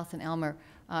course Allison Elmer.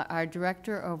 Our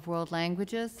Director of World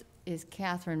Languages is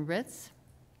Catherine Ritz.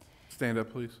 Stand up,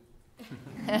 please.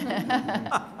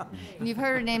 You've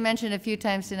heard her name mentioned a few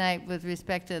times tonight with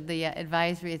respect to the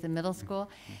advisory at the middle school.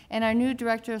 And our new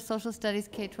Director of Social Studies,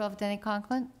 K-12, Denny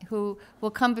Conklin, who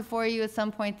will come before you at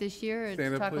some point this year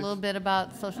Stand to up, talk a please. little bit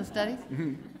about social studies.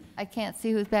 I can't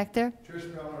see who's back there.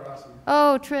 Trish Bellarossi.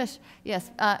 Oh, Trish,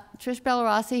 yes. Trish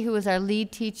Bellarossi, who is our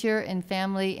lead teacher in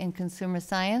family and consumer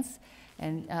science,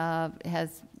 and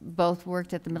has both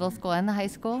worked at the middle school and the high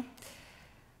school.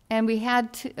 And we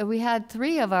had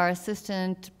three of our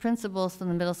assistant principals from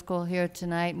the middle school here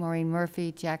tonight: Maureen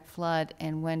Murphy, Jack Flood,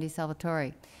 and Wendy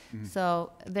Salvatore.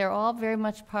 So they're all very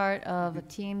much part of a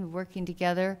team working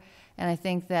together. And I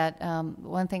think that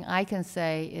one thing I can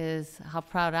say is how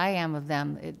proud I am of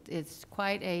them. It's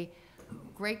quite a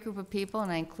great group of people,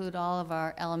 and I include all of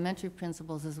our elementary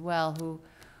principals as well, who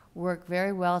work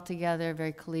very well together,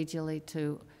 very collegially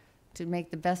to make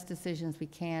the best decisions we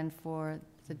can for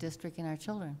the district and our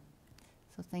children.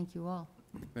 So thank you all.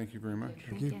 Thank you very much.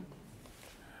 Thank you.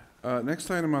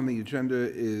 Next item on the agenda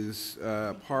is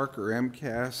Park or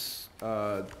MCAS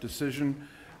decision.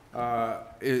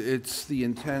 It's the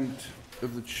intent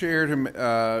of the chair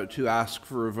to ask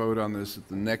for a vote on this at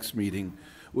the next meeting,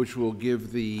 which will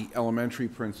give the elementary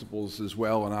principals as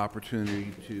well an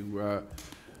opportunity to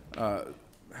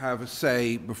have a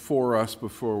say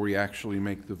before we actually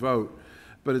make the vote.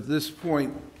 But at this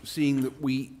point, seeing that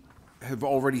we have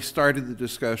already started the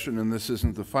discussion and this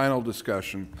isn't the final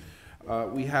discussion,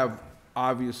 we have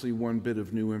obviously one bit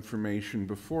of new information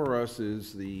before us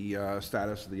is the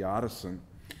status of the Ottoson.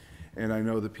 And I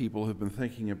know that people have been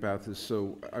thinking about this,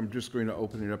 so I'm just going to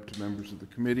open it up to members of the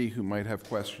committee who might have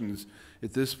questions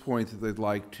at this point that they'd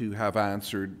like to have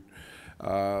answered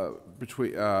tonight,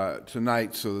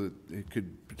 so that it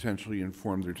could potentially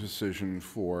inform their decision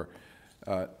for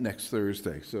next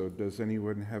Thursday. So does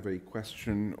anyone have a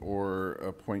question or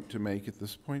a point to make at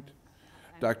this point?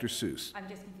 Dr. Seuss. I'm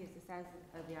just confused. The size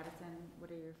of the Ottoson,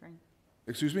 what are you referring?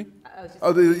 Excuse me?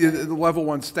 Oh, the level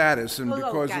 1 status, and Oh,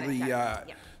 because got of it, the got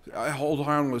it. hold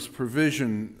harmless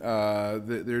provision,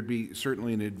 there'd be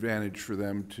certainly an advantage for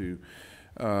them to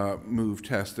move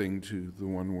testing to the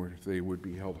one where they would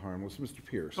be held harmless. Mr.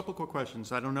 Pierce. Couple quick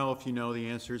questions. I don't know if you know the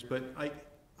answers, but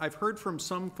I've heard from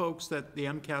some folks that the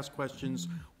MCAS questions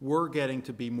were getting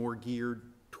to be more geared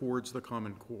towards the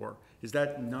Common Core. Is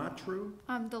that not true?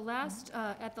 At the last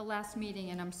meeting,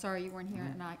 and I'm sorry you weren't here,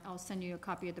 and I'll send you a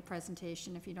copy of the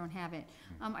presentation if you don't have it.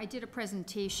 I did a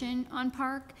presentation on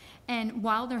Park, and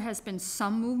while there has been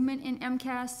some movement in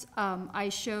MCAS, I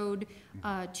showed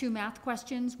two math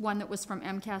questions, one that was from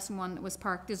MCAS and one that was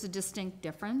Park. There's a distinct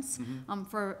difference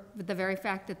for the very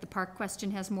fact that the Park question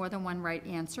has more than one right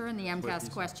answer, and the MCAS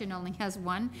question only has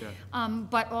one. Yeah.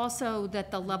 But also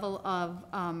that the level of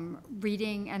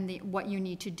reading and what you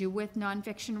need to do with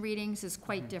nonfiction readings is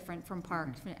quite different from Park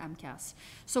and MCAS.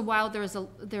 So while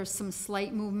there's some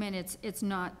slight movement, it's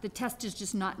not, the test is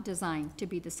just not designed to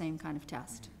be the same kind of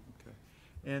test. Okay.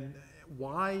 And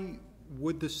why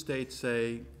would the state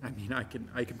say, I mean, I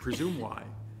can presume why,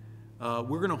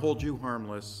 we're going to hold you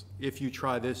harmless if you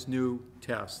try this new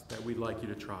test that we'd like you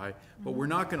to try, but we're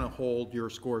not going to hold your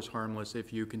scores harmless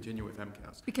if you continue with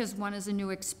MCAS? Because one is a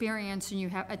new experience and you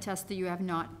have a test that you have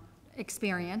not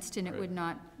experienced, and it would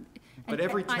not. But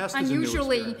every test is a new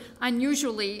experience.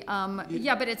 Unusually,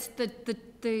 yeah, but it's the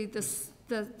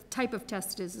type of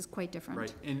test is quite different.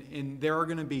 Right, and there are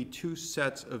going to be two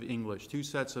sets of English, two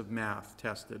sets of math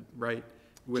tested, right,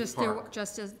 with Park?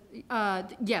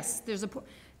 Yes, there's a.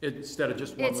 Instead of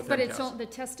just one with But MCAS. the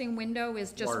testing window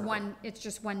is just one, it's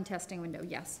just one testing window,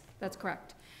 yes, that's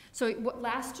correct. So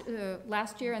last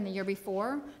year and the year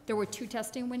before, there were two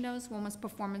testing windows. One was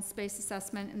performance-based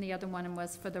assessment, and the other one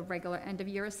was for the regular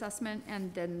end-of-year assessment.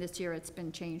 And then this year, it's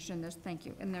been changed, and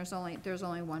there's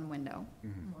only one window,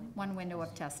 one window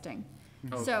of testing.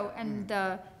 Okay. So, and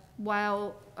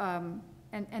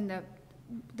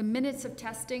the minutes of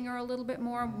testing are a little bit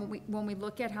more. When we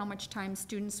look at how much time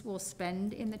students will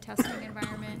spend in the testing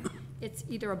environment, it's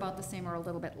either about the same or a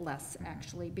little bit less,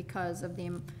 actually, because of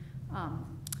the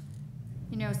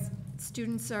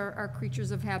students are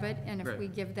creatures of habit, and if we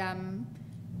give them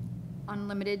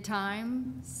unlimited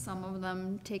time, some of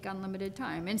them take unlimited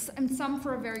time. And some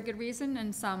for a very good reason,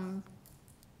 and some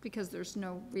because there's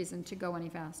no reason to go any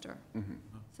faster.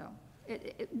 So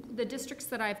the districts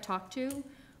that I've talked to,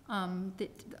 the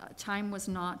time was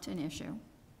not an issue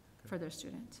for their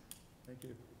students. Thank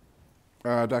you.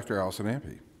 Dr.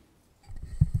 Allison-Ampe.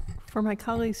 For my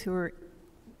colleagues who are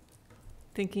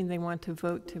thinking they want to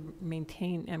vote to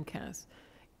maintain MCAS,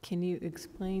 can you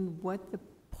explain what the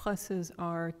pluses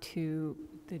are to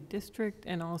the district,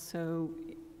 and also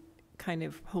kind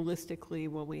of holistically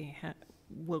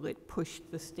will it push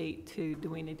the state to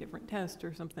doing a different test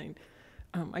or something?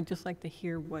 I'd just like to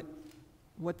hear what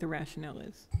the rationale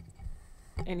is.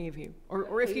 Any of you,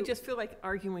 or if you just feel like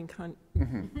arguing,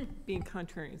 being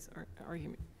contrary is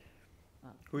argument.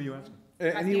 Who are you asking?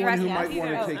 Anyone who might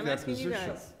want to I'm take that asking you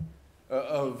position.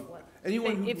 guys.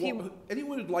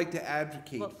 Anyone who'd like to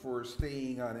advocate for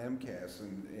staying on MCAS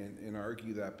and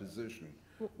argue that position,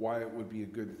 why it would be a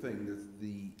good thing.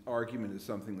 The argument is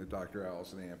something that Dr.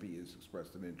 Allison Ampe has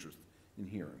expressed an interest in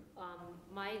hearing.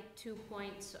 My 2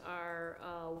 points are,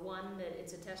 one, that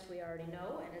it's a test we already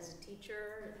know, and as a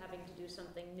teacher, having to do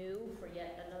something new for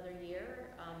yet another year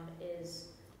is,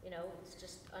 it's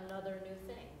just another new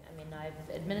thing. I mean,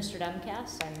 I've administered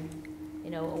MCAS.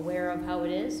 I'm, aware of how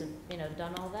it is,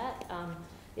 done all that.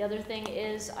 The other thing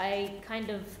is I kind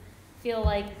of feel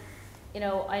like,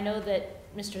 I know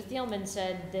that Mr. Thielman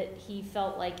said that he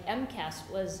felt like MCAS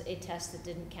was a test that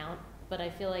didn't count, but I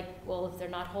feel like, well, if they're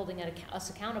not holding us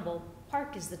accountable,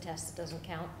 PARCC is the test that doesn't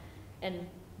count. And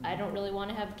I don't really want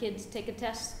to have kids take a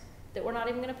test that we're not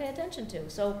even going to pay attention to.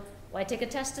 So why take a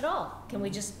test at all? Can we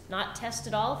just not test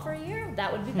at all for a year?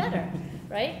 That would be better,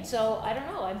 right? So I don't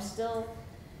know. I'm still,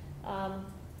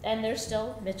 and there's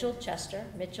still Mitchell Chester.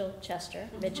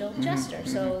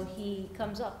 So he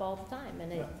comes up all the time,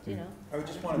 and I would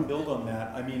just want to build on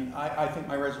that. I mean, I think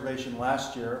my reservation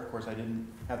last year, of course, I didn't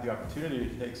have the opportunity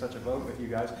to take such a vote with you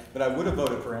guys, but I would have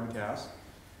voted for MCAS.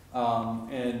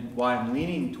 And why I'm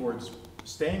leaning towards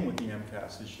staying with the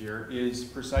MCAS this year is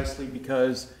precisely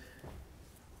because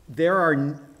there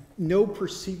are no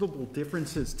perceivable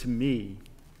differences to me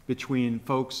between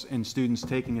folks and students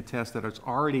taking a test that has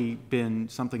already been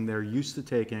something they're used to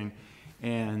taking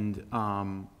and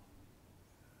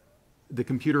the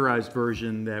computerized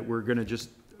version that we're going to just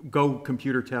go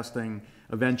computer testing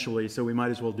eventually, so we might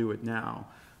as well do it now.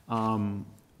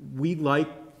 We like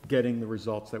getting the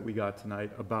results that we got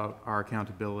tonight about our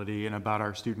accountability and about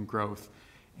our student growth,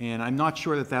 and I'm not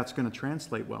sure that that's going to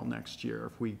translate well next year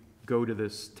if we go to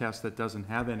this test that doesn't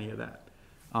have any of that,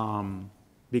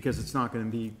 because it's not going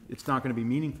to be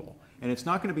meaningful, and it's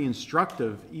not going to be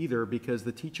instructive either, because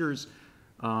the teachers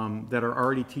that are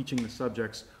already teaching the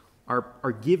subjects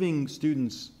are giving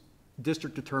students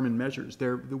district determined measures.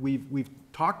 We've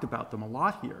talked about them a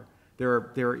lot here.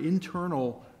 There are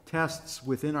internal tests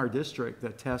within our district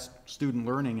that test student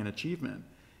learning and achievement,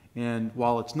 and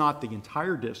while it's not the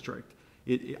entire district,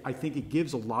 I think it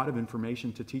gives a lot of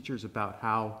information to teachers about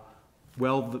how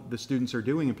well the students are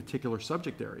doing in particular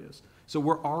subject areas. So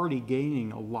we're already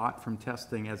gaining a lot from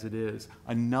testing as it is.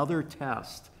 Another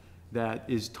test that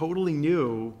is totally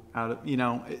new,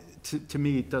 to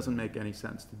me, it doesn't make any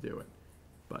sense to do it.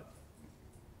 But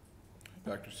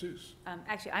Dr. Seuss.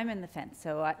 Actually, I'm in the fence,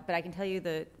 but I can tell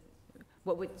you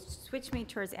what would switch me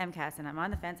towards MCAS, and I'm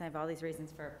on the fence, and I have all these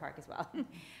reasons for PARCC as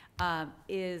well,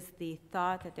 is the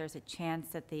thought that there's a chance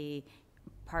that the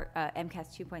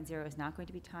MCAS 2.0 is not going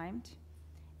to be timed,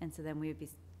 and so then we would be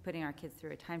putting our kids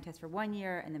through a time test for 1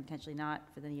 year and then potentially not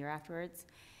for the year afterwards.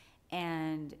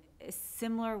 And a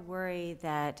similar worry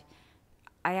that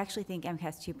I actually think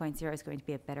MCAS 2.0 is going to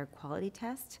be a better quality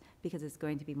test because it's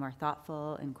going to be more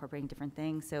thoughtful, incorporating different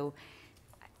things. So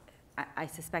I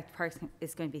suspect PARCC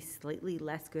is going to be slightly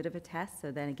less good of a test.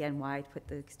 So then again, why put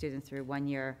the students through 1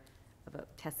 year of a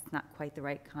test that's not quite the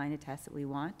right kind of test that we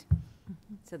want?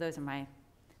 Mm-hmm. So those are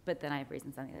but then I have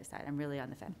reasons on the other side. I'm really on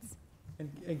the fence.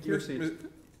 And Kiersey,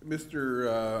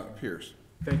 Mr. Pierce.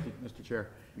 Thank you, Mr. Chair.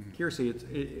 Mm-hmm.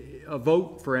 Kiersey, a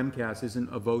vote for MCAS isn't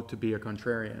a vote to be a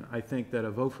contrarian. I think that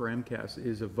a vote for MCAS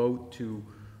is a vote to,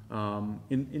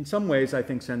 in some ways, I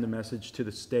think, send a message to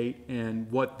the state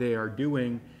and what they are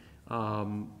doing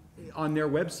on their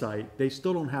website. They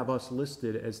still don't have us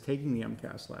listed as taking the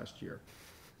MCAS last year.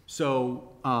 So,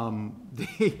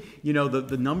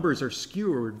 the numbers are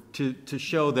skewed to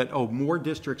show that, more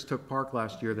districts took PARCC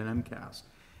last year than MCAS.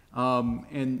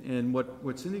 And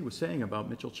what Cindy was saying about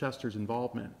Mitchell Chester's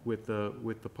involvement with the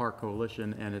PARCC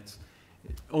Coalition and its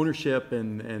ownership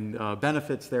and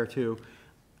benefits there too,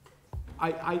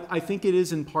 I think it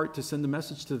is in part to send a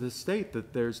message to the state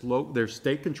that there's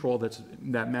state control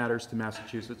that matters to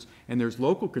Massachusetts, and there's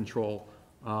local control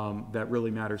that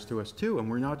really matters to us too. And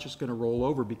we're not just going to roll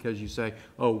over because you say,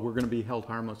 we're going to be held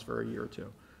harmless for a year or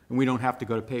two, and we don't have to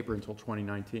go to paper until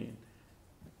 2019.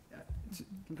 I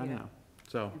don't know.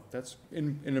 So that's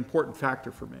an important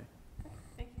factor for me.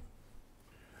 Thank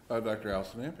you. Dr.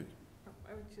 Allison Ampe.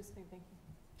 I would just say thank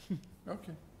you.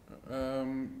 Okay.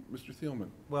 Mr. Thielman.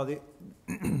 Well, the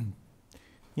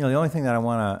only thing that I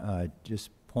want to just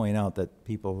point out that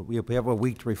we have a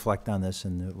week to reflect on this,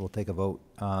 and we'll take a vote,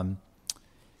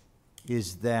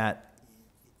 is that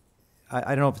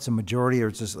I don't know if it's a majority or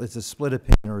it's a split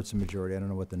opinion or it's a majority. I don't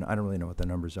really know what the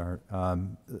numbers are.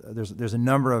 There's a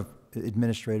number of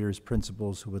administrators,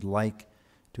 principals who would like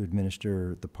to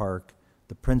administer the park.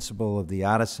 The principal of the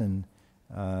Addison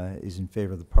is in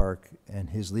favor of the park, and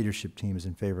his leadership team is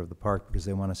in favor of the park because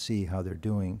they want to see how they're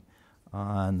doing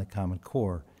on the Common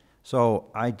Core.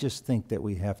 So I just think that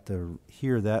we have to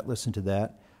hear that, listen to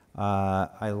that.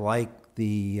 I like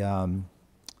the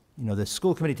the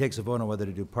school committee takes a vote on whether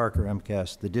to do park or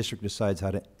MCAS. The district decides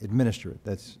how to administer it.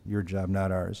 That's your job,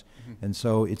 not ours. Mm-hmm. And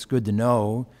so it's good to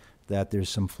know that there's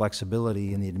some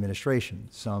flexibility in the administration.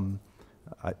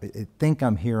 I think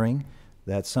I'm hearing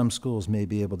that some schools may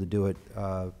be able to do it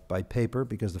by paper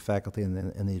because the faculty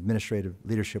and the administrative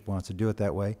leadership wants to do it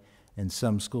that way, and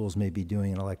some schools may be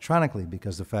doing it electronically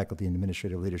because the faculty and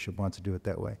administrative leadership wants to do it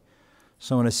that way.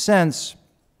 So in a sense,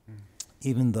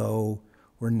 even though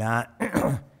we're not,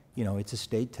 it's a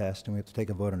state test and we have to take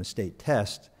a vote on a state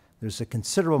test, there's a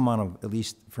considerable amount of, at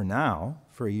least for now,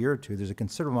 for a year or two, there's a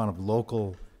considerable amount of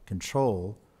local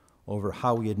control over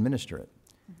how we administer it.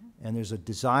 Mm-hmm. And there's a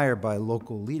desire by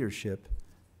local leadership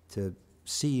to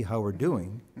see how we're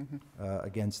doing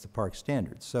against the park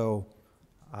standards. So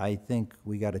I think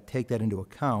we got to take that into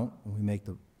account when we make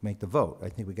the vote. I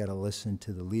think we got to listen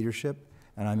to the leadership,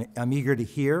 and I'm eager to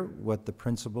hear what the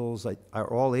principals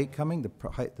are. All 8 coming?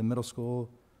 The middle school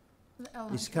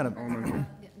is kind of.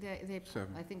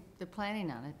 I think they're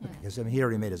planning on it. Yeah. Because he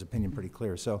already made his opinion pretty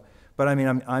clear. So, but I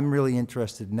mean, I'm really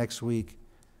interested next week.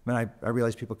 I mean, I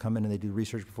realize people come in and they do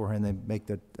research beforehand. They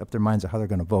make up their minds of how they're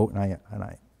going to vote, and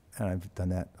I've done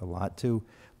that a lot too.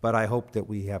 But I hope that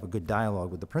we have a good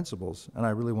dialogue with the principals, and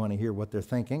I really want to hear what they're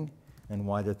thinking and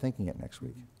why they're thinking it next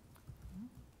week.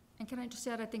 And can I just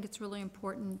add, I think it's really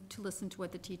important to listen to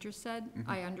what the teacher said. Mm-hmm.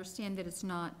 I understand that it's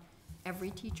not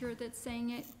every teacher that's saying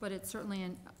it, but it's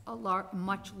certainly a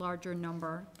much larger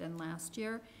number than last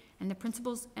year. And the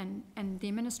principals and the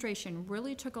administration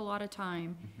really took a lot of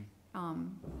time,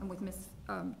 and with Ms.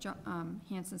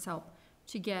 Hansen's help,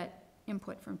 to get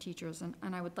input from teachers,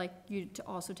 and I would like you to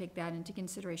also take that into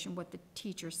consideration, what the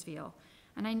teachers feel.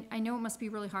 And I know it must be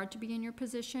really hard to be in your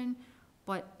position,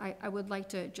 but I would like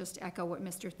to just echo what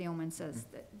Mr. Thielman says,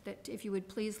 that if you would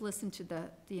please listen to the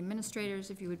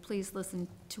administrators, if you would please listen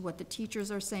to what the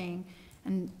teachers are saying,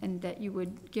 and that you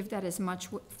would give that as much,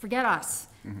 forget us,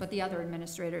 but the other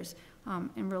administrators,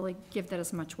 and really give that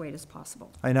as much weight as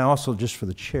possible. And also, just for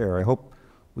the chair, I hope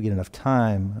we get enough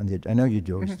time on I know you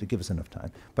do, to give us enough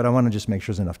time, but I want to just make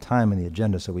sure there's enough time on the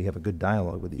agenda so we have a good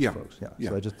dialogue with these folks. Yeah.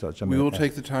 So I just thought we will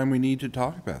take the time we need to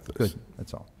talk about this. Good,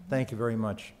 that's all. Thank you very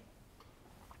much.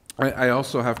 I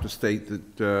also have to state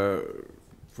that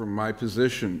from my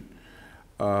position,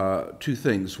 2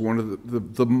 things. One of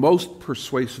the most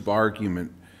persuasive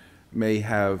argument may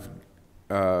have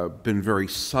been very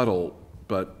subtle,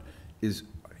 but is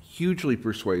hugely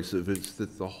persuasive. It's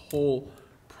that the whole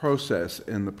process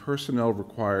and the personnel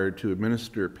required to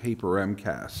administer paper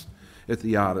MCAS at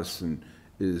the Addison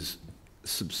is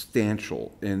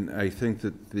substantial, and I think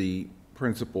that the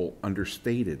principal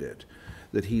understated it,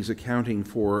 that he's accounting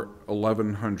for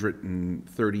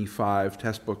 1,135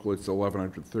 test booklets,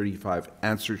 1,135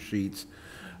 answer sheets,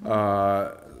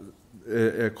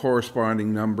 a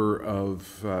corresponding number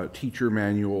of teacher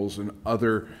manuals and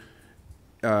other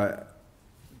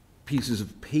pieces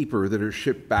of paper that are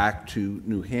shipped back to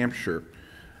New Hampshire,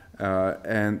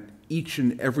 and each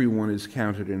and every one is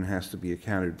counted and has to be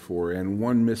accounted for, and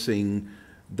one missing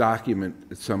document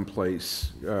at some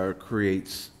place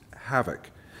creates havoc,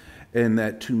 and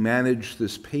that to manage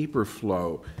this paper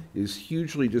flow is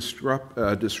hugely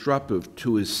disruptive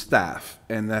to his staff,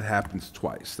 and that happens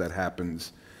twice. That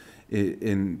happens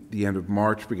in the end of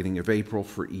March, beginning of April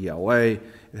for ELA.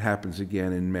 It happens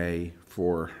again in May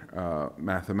for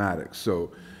mathematics.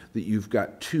 So that you've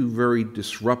got 2 very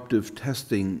disruptive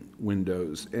testing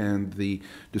windows, and the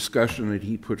discussion that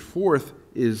he put forth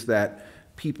is that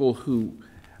people who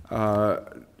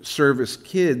service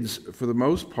kids for the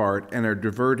most part and are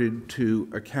diverted to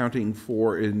accounting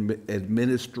for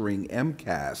administering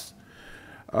MCAS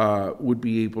would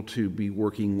be able to be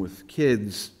working with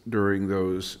kids during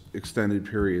those extended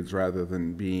periods rather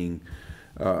than being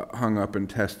hung up in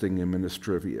testing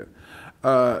administrivia.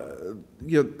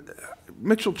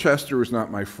 Mitchell Chester is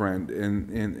not my friend,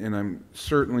 and I'm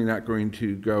certainly not going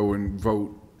to go and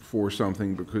vote for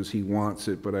something because he wants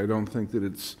it, but I don't think that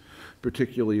it's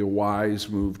particularly a wise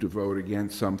move to vote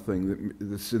against something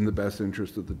that's in the best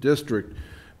interest of the district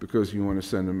because you want to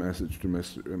send a message to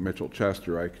Mitchell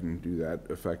Chester. I can do that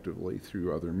effectively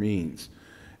through other means,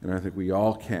 and I think we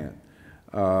all can.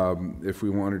 If we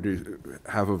wanted to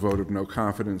have a vote of no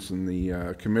confidence in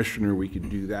the commissioner, we could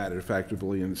do that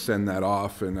effectively and send that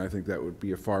off, and I think that would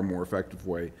be a far more effective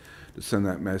way to send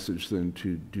that message than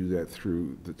to do that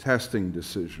through the testing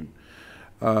decision.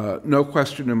 No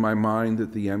question in my mind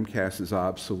that the MCAS is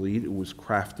obsolete. It was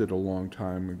crafted a long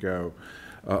time ago.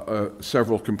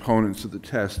 Several components of the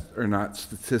test are not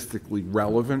statistically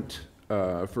relevant.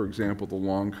 For example, the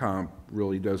long comp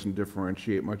really doesn't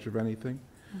differentiate much of anything.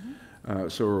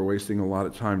 So we're wasting a lot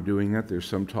of time doing that. There's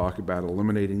some talk about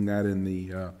eliminating that in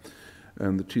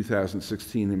the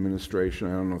 2016 administration.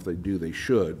 I don't know if they do. They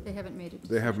should. They haven't made a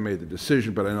decision. They haven't made the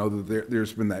decision, but I know that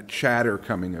there's been that chatter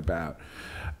coming about.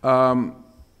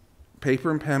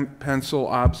 Paper and pencil,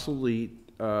 obsolete,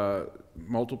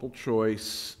 multiple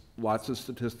choice, lots of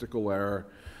statistical error.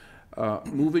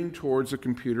 Moving towards a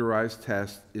computerized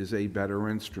test is a better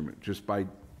instrument, just by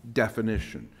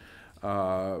definition.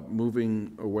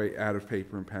 Moving away out of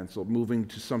paper and pencil, moving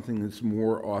to something that's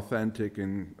more authentic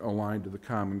and aligned to the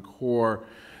Common Core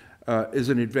is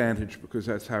an advantage because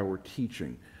that's how we're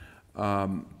teaching.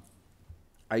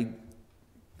 I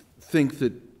think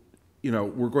that, you know,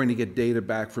 we're going to get data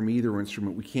back from either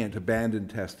instrument. We can't abandon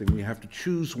testing. We have to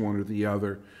choose one or the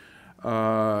other.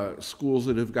 Schools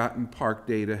that have gotten PARCC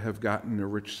data have gotten a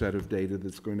rich set of data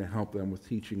that's going to help them with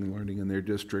teaching and learning in their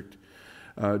district.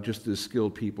 Just as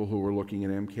skilled people who are looking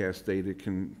at MCAS data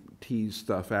can tease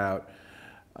stuff out.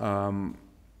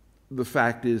 The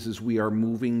fact is we are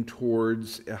moving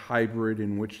towards a hybrid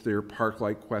in which there are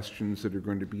PARCC-like questions that are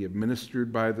going to be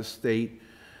administered by the state.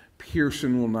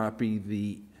 Pearson will not be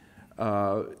the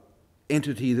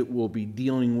entity that will be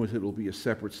dealing with it. It will be a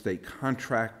separate state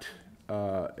contract.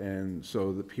 And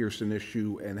so the Pearson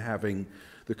issue and having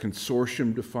the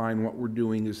consortium define what we're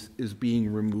doing is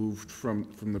being removed from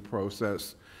the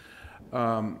process.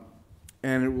 And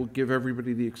it will give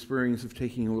everybody the experience of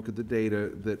taking a look at the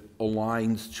data that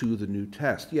aligns to the new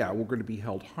test. Yeah, we're going to be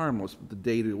held harmless, but the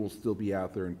data will still be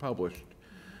out there and published,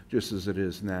 just as it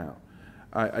is now.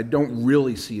 I don't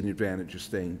really see an advantage of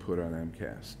staying put on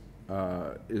MCAS.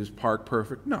 Is PARCC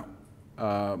perfect? No.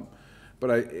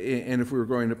 And if we were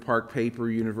going to PARCC paper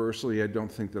universally, I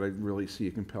don't think that I really see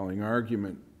a compelling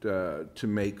argument to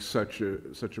make such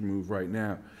a move right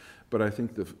now. But I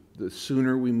think the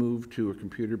sooner we move to a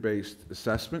computer-based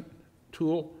assessment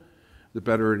tool, the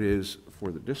better it is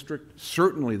for the district.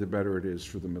 Certainly the better it is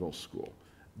for the middle school.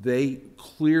 They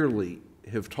clearly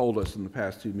have told us in the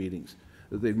past 2 meetings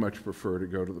that they'd much prefer to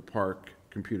go to the PARCC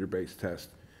computer-based test.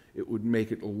 It would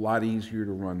make it a lot easier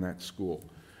to run that school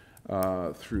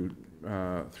through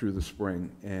the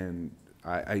spring, and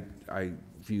I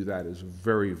view that as a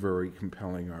very, very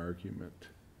compelling argument.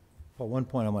 Well, one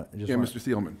point I want Mr.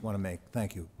 Thielman. Want to make,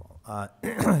 thank you, Paul,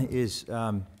 is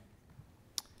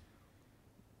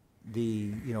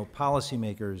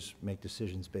policymakers make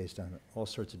decisions based on all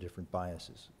sorts of different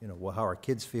biases. How our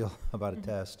kids feel about a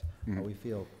test, how we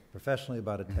feel professionally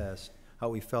about a test, how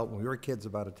we felt when we were kids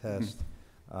about a test,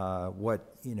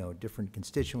 what different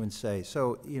constituents say.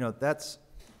 So that's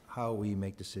how we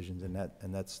make decisions,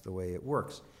 and that's the way it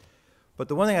works. But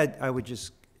the one thing I would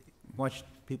just want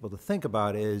people to think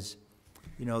about is,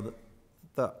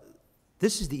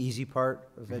 this is the easy part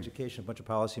of education. A bunch of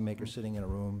policymakers sitting in a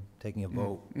room, taking a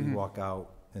vote, we walk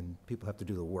out, and people have to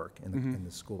do the work in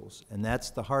the schools. And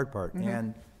that's the hard part.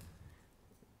 And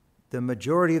the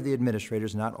majority of the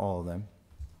administrators, not all of them,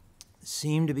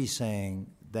 seem to be saying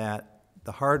that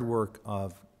the hard work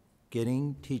of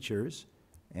getting teachers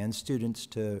and students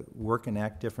to work and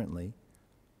act differently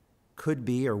could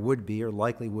be or would be or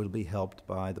likely would be helped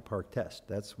by the PARCC test.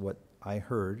 That's what I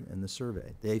heard in the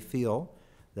survey. They feel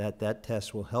that that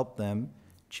test will help them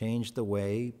change the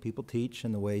way people teach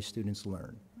and the way students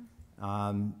learn.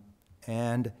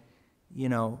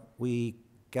 We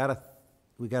gotta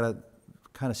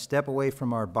kind of step away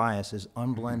from our biases,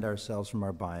 unblend ourselves from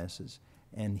our biases,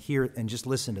 and hear and just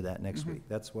listen to that next week.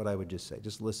 That's what I would just say.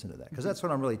 Just listen to that, because that's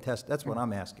what I'm really that's what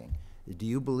I'm asking. Do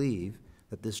you believe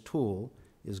that this tool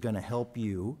is going to help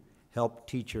you help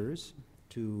teachers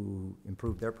to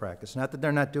improve their practice? Not that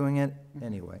they're not doing it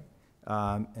anyway.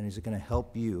 And is it going to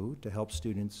help you to help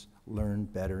students learn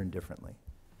better and differently,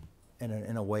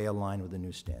 in a way aligned with the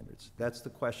new standards? That's the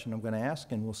question I'm going to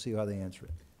ask, and we'll see how they answer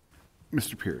it.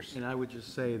 Mr. Pierce. And I would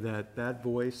just say that that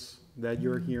voice that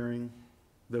you're hearing,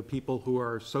 the people who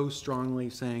are so strongly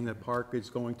saying that PARCC is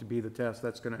going to be the test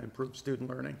that's going to improve student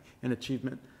learning and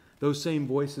achievement, those same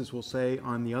voices will say,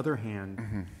 on the other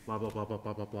hand, blah, blah, blah, blah,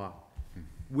 blah, blah, blah,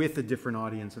 with a different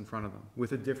audience in front of them,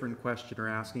 with a different question, or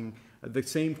asking the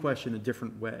same question a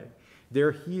different way.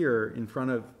 They're here in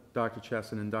front of Dr.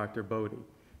 Chesson and Dr. Bodie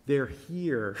They're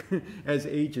here as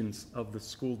agents of the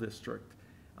school district.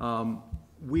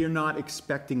 We are not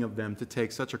expecting of them to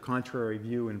take such a contrary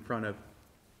view in front of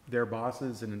their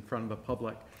bosses and in front of the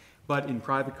public. But in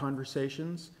private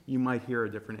conversations, you might hear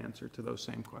a different answer to those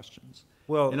same questions.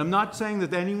 Well, and I'm not saying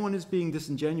that anyone is being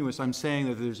disingenuous. I'm saying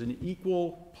that there's an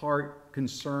equal part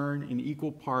concern and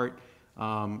equal part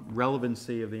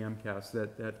relevancy of the MCAS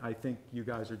that I think you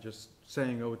guys are just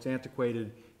saying, oh, it's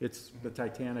antiquated, it's the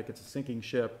Titanic, it's a sinking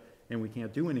ship, and we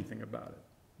can't do anything about it.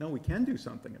 No, we can do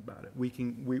something about it.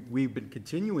 We've been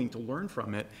continuing to learn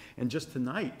from it, and just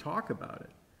tonight talk about it.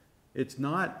 It's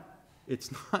not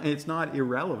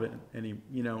irrelevant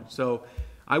so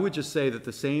I would just say that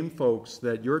the same folks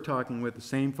that you're talking with, the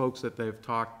same folks that they've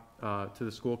talked to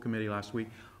the school committee last week,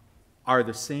 are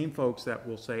the same folks that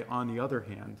will say, on the other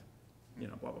hand,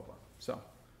 blah, blah, blah. So.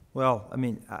 Well, I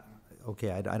mean,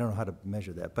 okay, I don't know how to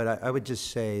measure that, but I would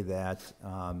just say that,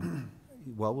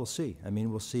 well, we'll see. I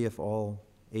mean, we'll see if all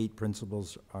 8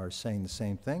 principals are saying the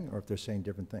same thing or if they're saying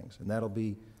different things. And that'll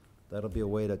be a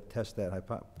way to test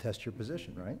test your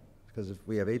position, right? Because if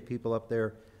we have 8 people up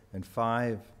there and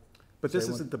 5... But this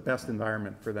isn't the best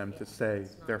environment for them to say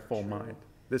their full mind.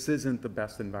 This isn't the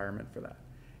best environment for that.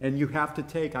 And you have to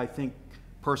take, I think,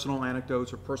 personal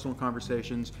anecdotes or personal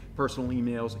conversations, personal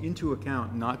emails into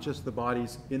account, not just the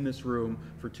bodies in this room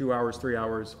for 2 hours, 3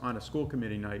 hours on a school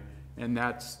committee night. And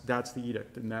that's the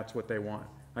edict, and that's what they want.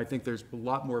 I think there's a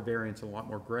lot more variance and a lot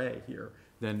more gray here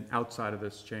than outside of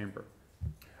this chamber.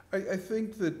 I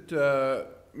think that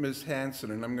Ms.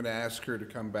 Hanson, and I'm going to ask her to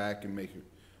come back and make a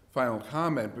final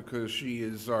comment because she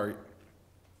is our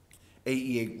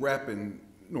AE rep and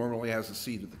normally has a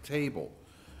seat at the table.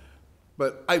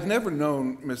 But I've never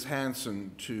known Ms.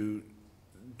 Hanson to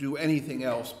do anything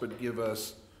else but give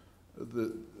us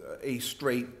a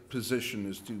straight position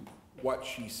as to what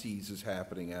she sees is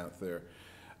happening out there.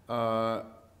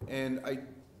 And I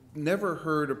never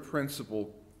heard a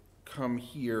principal come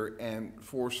here and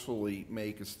forcefully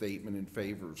make a statement in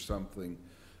favor of something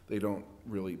they don't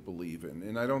really believe in.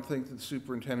 And I don't think that the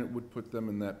superintendent would put them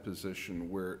in that position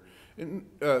where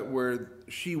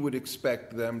she would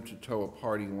expect them to toe a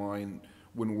party line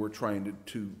when we're trying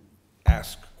to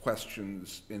ask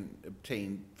questions and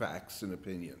obtain facts and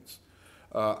opinions.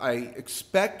 I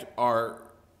expect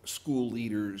our school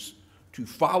leaders to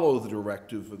follow the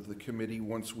directive of the committee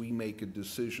once we make a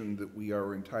decision that we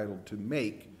are entitled to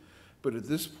make. But at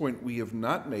this point, we have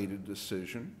not made a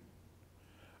decision.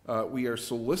 We are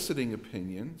soliciting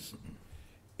opinions,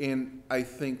 and I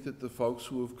think that the folks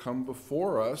who have come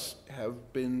before us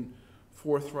have been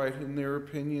forthright in their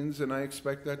opinions, and I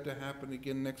expect that to happen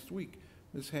again next week.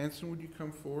 Ms. Hanson, would you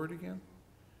come forward again?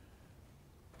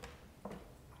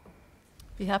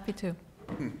 Be happy to.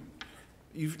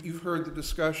 You've heard the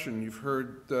discussion. You've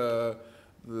heard the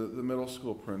middle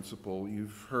school principal.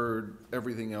 You've heard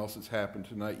everything else that's happened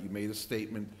tonight. You made a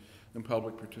statement in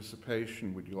public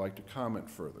participation. Would you like to comment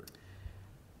further?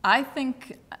 I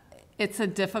think it's a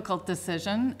difficult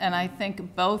decision, and I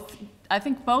think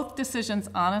both decisions,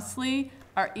 honestly,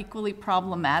 are equally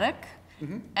problematic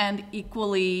and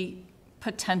equally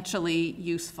potentially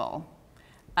useful.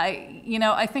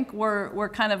 I think we're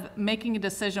kind of making a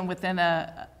decision within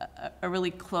a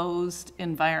really closed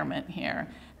environment here.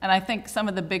 And I think some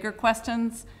of the bigger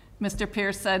questions, Mr.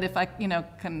 Pierce said,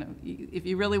 if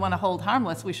you really want to hold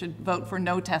harmless, we should vote for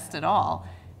no test at all.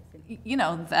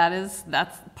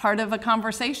 That's part of a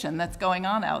conversation that's going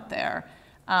on out there.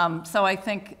 So I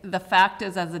think the fact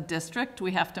is, as a district,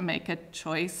 we have to make a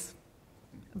choice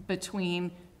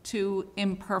between 2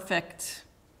 imperfect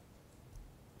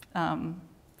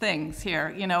things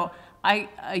here.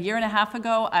 A year and a half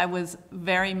ago, I was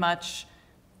very much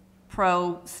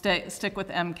stick with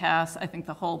MCAS. I think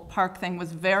the whole park thing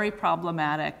was very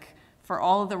problematic for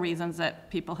all of the reasons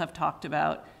that people have talked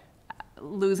about.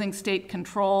 Losing state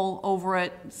control over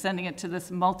it, sending it to this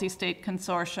multi-state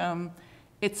consortium.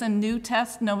 It's a new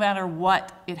test. No matter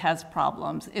what, it has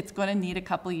problems. It's going to need a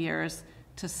couple years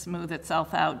to smooth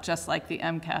itself out, just like the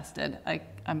MCAS did. I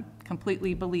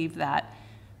completely believe that.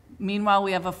 Meanwhile,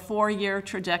 we have a 4-year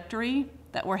trajectory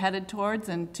that we're headed towards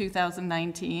in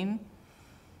 2019.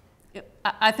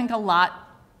 I think a lot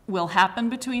will happen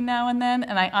between now and then,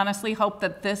 and I honestly hope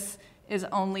that this is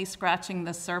only scratching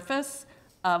the surface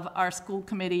of our school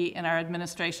committee and our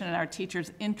administration and our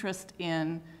teachers' interest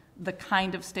in the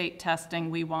kind of state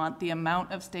testing we want, the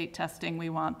amount of state testing we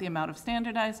want, the amount of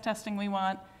standardized testing we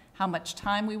want, how much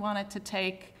time we want it to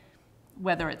take,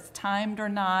 whether it's timed or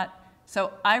not.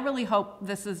 So I really hope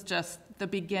this is just the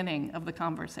beginning of the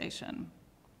conversation.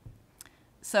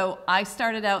 So I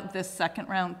started out this second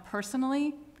round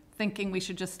personally thinking we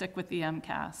should just stick with the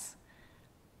MCAS.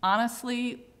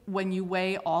 Honestly, when you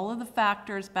weigh all of the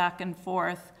factors back and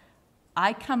forth,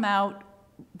 I come out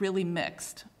really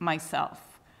mixed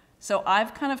myself. So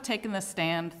I've kind of taken the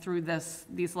stand through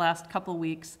these last couple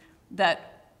weeks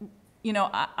that, you know,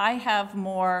 I have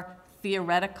more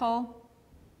theoretical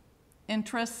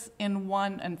interests in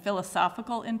one and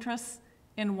philosophical interests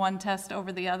in one test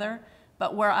over the other.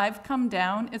 But where I've come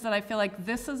down is that I feel like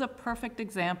this is a perfect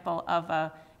example of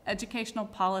a educational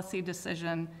policy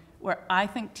decision where I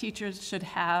think teachers should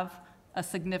have a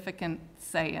significant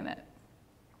say in it.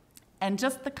 And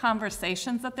just the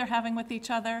conversations that they're having with each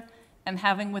other and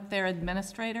having with their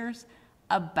administrators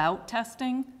about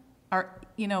testing are,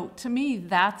 you know, to me,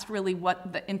 that's really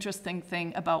what the interesting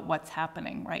thing about what's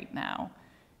happening right now.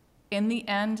 In the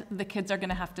end, the kids are going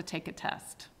to have to take a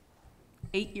test.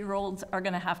 8-year-olds are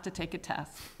going to have to take a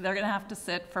test. They're going to have to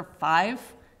sit for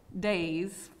 5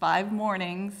 days, 5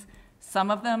 mornings. Some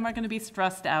of them are going to be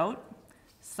stressed out.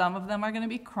 Some of them are going to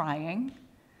be crying.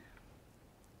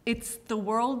 It's the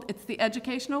world, it's the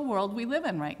educational world we live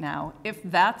in right now. If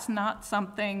that's not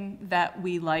something that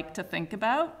we like to think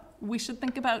about, we should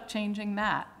think about changing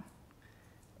that.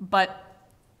 But,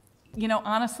 you know,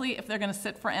 honestly, if they're going to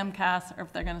sit for MCAS or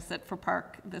if they're going to sit for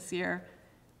PARCC this year,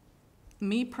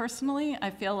 me personally,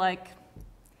 I feel like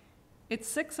it's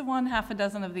 6 of one, half a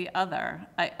dozen of the other.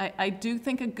 I do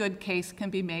think a good case can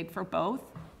be made for both.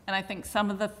 And I think some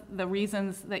of the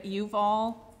reasons that you've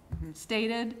all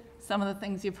stated, some of the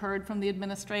things you've heard from the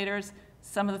administrators,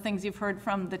 some of the things you've heard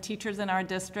from the teachers in our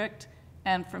district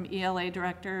and from ELA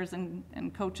directors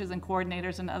and coaches and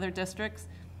coordinators in other districts,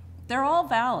 they're all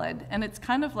valid. And it's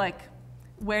kind of like,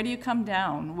 where do you come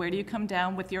down? Where do you come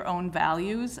down with your own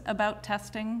values about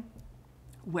testing?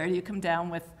 Where do you come down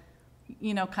with,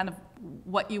 you know, kind of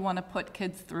what you want to put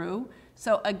kids through?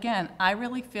 So again, I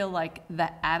really feel like the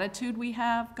attitude we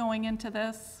have going into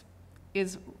this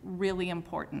is really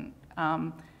important.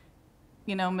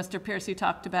 You know, Mr. Pierce, you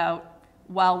talked about,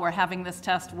 while we're having this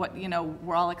test, what, you know,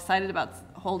 we're all excited about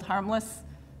hold harmless.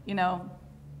 You know,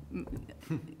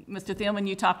 Mr. Thielman,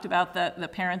 you talked about the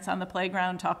parents on the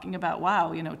playground talking about,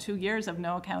 wow, you know, 2 years of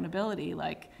no accountability,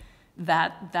 like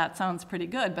that sounds pretty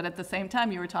good. But at the same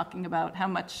time, you were talking about how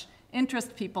much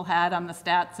interest people had on the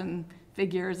stats and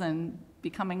figures and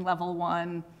becoming level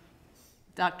 1.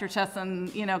 Dr.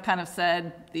 Chesson, you know, kind of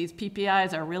said, these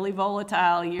PPIs are really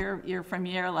volatile year from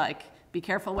year, like, be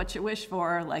careful what you wish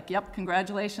for, like, yep,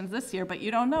 congratulations this year, but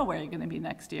you don't know where you're going to be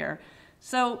next year.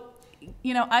 So,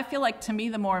 you know, I feel like, to me,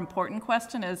 the more important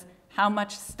question is how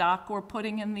much stock we're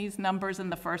putting in these numbers in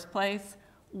the first place,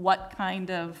 what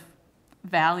kind of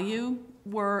value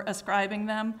we're ascribing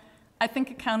them. I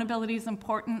think accountability is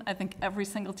important. I think every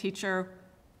single teacher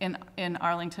in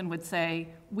Arlington would say,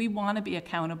 we want to be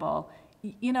accountable.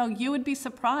 You know, you would be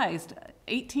surprised.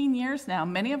 18 years now,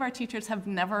 many of our teachers have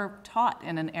never taught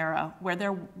in an era where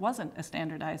there wasn't a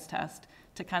standardized test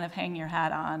to kind of hang your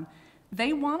hat on.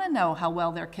 They want to know how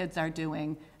well their kids are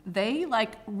doing. They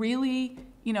like really,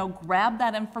 you know, grab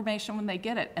that information when they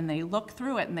get it, and they look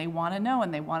through it, and they want to know,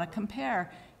 and they want to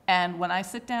compare. And when I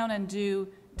sit down and do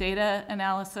data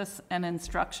analysis and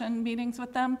instruction meetings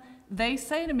with them, they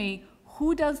say to me,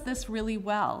 who does this really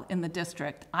well in the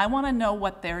district? I want to know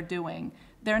what they're doing.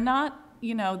 They're not,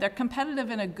 you know, they're competitive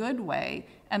in a good way.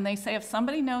 And they say, if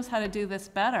somebody knows how to do this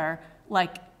better,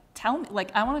 like, tell me,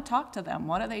 like, I want to talk to them.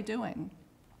 What are they doing?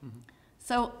 Mm-hmm.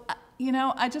 So, you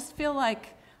know, I just feel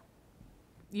like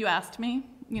you asked me,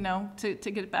 you know, to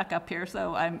get it back up here,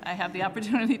 so I have the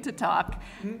opportunity to talk.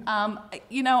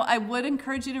 You know, I would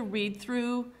encourage you to read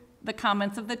through the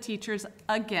comments of the teachers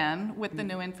again with the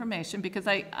new information, because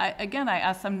I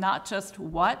asked them not just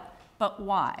what, but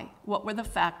why. What were the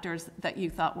factors that you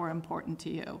thought were important to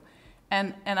you?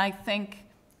 And I think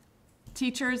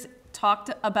teachers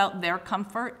talked about their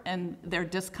comfort and their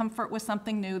discomfort with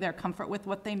something new, their comfort with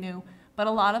what they knew, but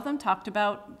a lot of them talked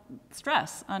about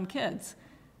stress on kids.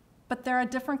 But there are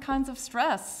different kinds of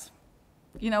stress.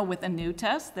 You know, with a new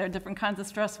test, there are different kinds of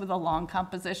stress with a long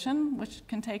composition, which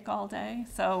can take all day.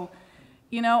 So,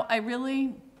 you know, I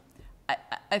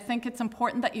think it's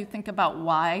important that you think about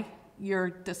why you're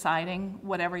deciding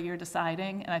whatever you're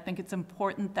deciding. And I think it's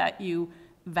important that you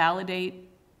validate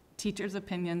teachers'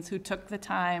 opinions who took the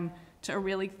time to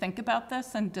really think about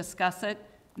this and discuss it,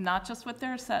 not just with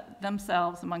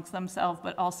themselves, amongst themselves,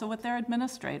 but also with their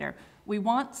administrator. We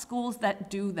want schools that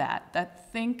do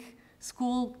that think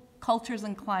school cultures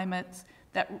and climates,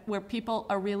 where people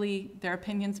are really, their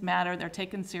opinions matter, they're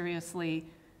taken seriously.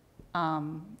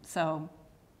 So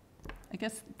I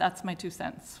guess that's my 2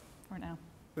 cents for now.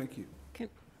 Thank you.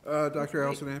 Dr.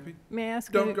 Allison Ampe? May I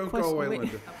ask Don't a go question? away, Wait.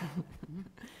 Linda.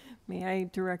 May I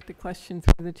direct a question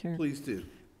through the chair? Please do.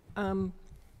 I'm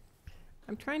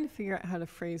trying to figure out how to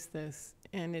phrase this,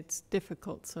 and it's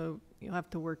difficult, so you'll have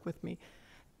to work with me.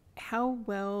 How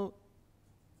well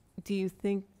do you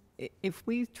think, if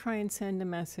we try and send a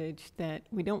message that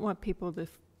we don't want people to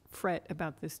fret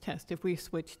about this test if we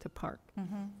switch to Park,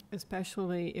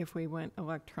 especially if we went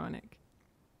electronic,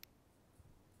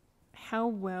 how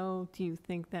well do you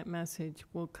think that message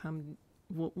will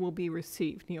be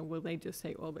received? You know, will they just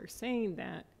say, well, they're saying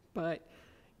that, but,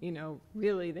 you know,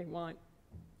 really they want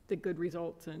the good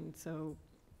results, and so.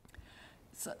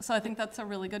 So I think that's a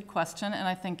really good question, and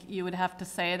I think you would have to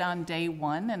say it on day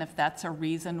one, and if that's a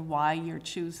reason why you're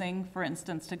choosing, for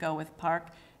instance, to go with Park,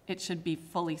 it should be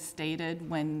fully stated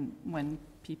when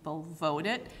people vote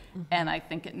it, and I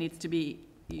think it needs to be,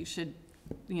 you should,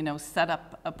 you know, set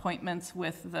up appointments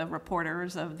with the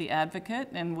reporters of The Advocate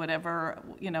and whatever,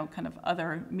 you know, kind of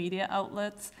other media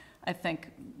outlets. I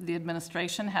think the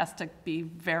administration has to be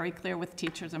very clear with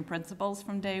teachers and principals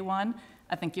from day one.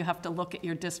 I think you have to look at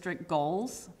your district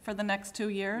goals for the next 2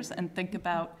 years and think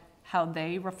about how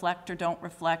they reflect or don't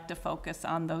reflect to focus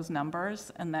on those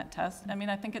numbers and that test. I mean,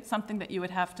 I think it's something that you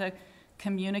would have to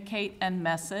communicate and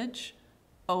message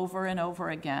over and over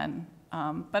again.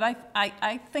 But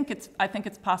I think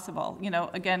it's possible. You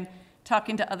know, again,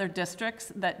 talking to other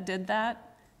districts that did that,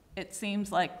 it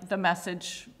seems like the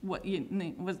message,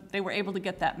 they were able to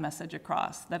get that message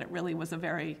across, that it really was a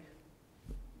very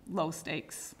low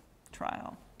stakes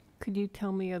trial. Could you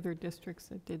tell me other districts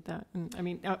that did that? And I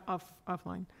mean,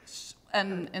 offline.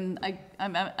 And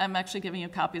I'm actually giving you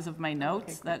copies of my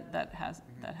notes that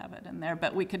have it in there.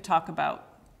 But we could talk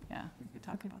about, we could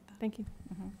talk about that. Thank you.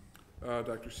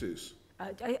 Dr. Seuss.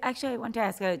 Actually, I want to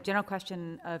ask a general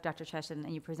question of Dr. Cheshin,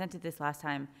 and you presented this last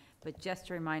time, but just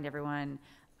to remind everyone,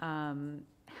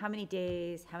 how many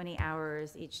days, how many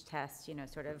hours each test, you know,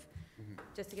 sort of,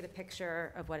 just to get a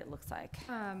picture of what it looks like.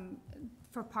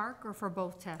 For Park or for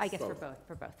both tests? I guess for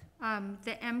both.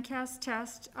 The MCAS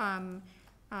test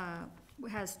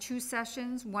has 2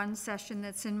 sessions, one session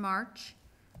that's in March,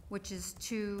 which is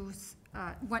two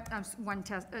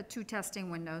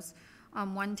testing windows.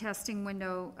 One testing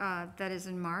window that is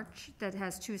in March that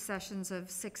has 2 sessions of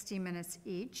 60 minutes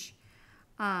each.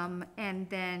 And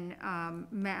then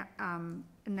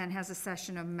has a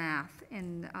session of math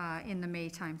in the May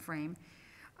timeframe.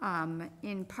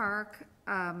 In Park,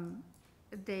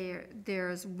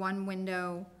 there's one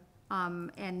window,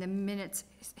 and the minutes.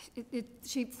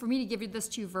 For me to give you this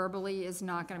to you verbally is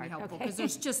not going to be helpful because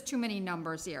there's just too many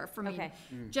numbers here for me.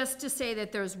 Just to say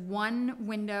that there's one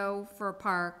window for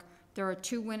Park, there are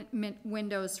 2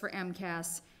 windows for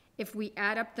MCAS. If we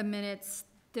add up the minutes,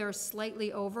 they're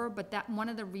slightly over, but that one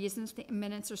of the reasons the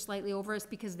minutes are slightly over is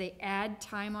because they add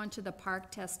time onto the Park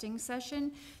testing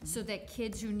session so that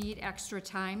kids who need extra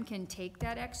time can take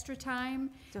that extra time.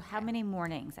 So how many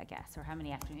mornings, I guess, or how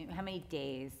many afternoons, how many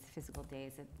days, physical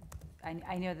days?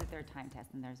 I know that there are time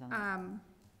tests and there's only.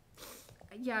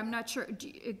 Yeah, I'm not sure.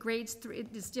 Grades 3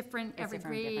 is different every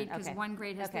grade because one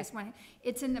grade has this one.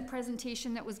 It's in the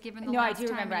presentation that was given the last time. No, I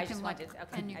do remember. I just wanted.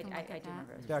 I do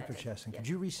remember. Dr. Chesson, could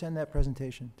you resend that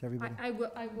presentation to everybody? I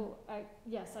will.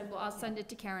 Yes, I will. I'll send it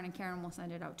to Karen, and Karen will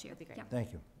send it out to you. That'd be great. Yeah.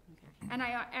 Thank you.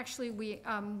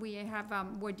 And we have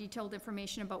more detailed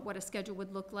information about what a schedule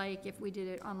would look like if we did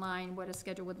it online, what a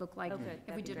schedule would look like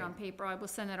if we did it on paper. I will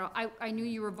send that out. I knew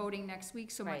you were voting next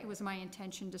week, so it was my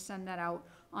intention to send that out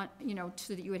on,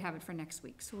 so that you would have it for next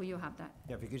week. So you'll have that.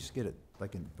 Yeah, if you could just get it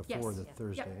like before the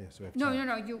Thursday. Yep. Yeah, so we have No,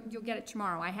 time. you'll get it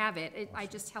tomorrow. I have it. I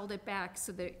just held it back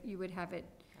so that you would have it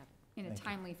in a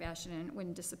timely fashion and it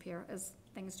wouldn't disappear as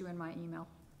things do in my email.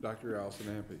 Dr. Allison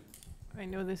Ampe. I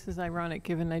know this is ironic,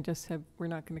 given I just said we're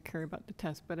not going to care about the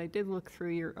test, but I did look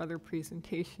through your other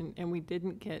presentation, and we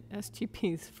didn't get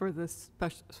SGPs for the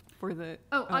special, for the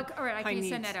all right, I high can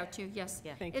send needs. that out to you, yes.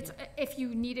 Yeah. Thank It's, you. if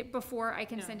you need it before, I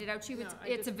can send it out to you. No,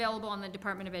 It's available on the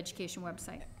Department of Education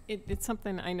website. It's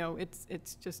something, I know,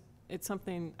 it's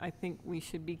something I think we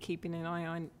should be keeping an eye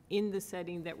on in the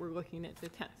setting that we're looking at the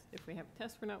test. If we have a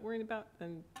test we're not worried about,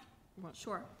 then, well.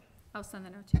 Sure, I'll send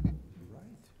that out to you.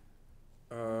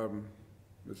 Right.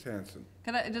 Ms. Hanson.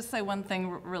 Could I just say one thing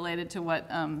related to what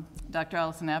Dr.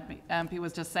 Allison Ampe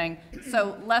was just saying?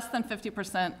 So less than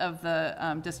 50% of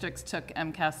the districts took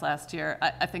MCAS last year.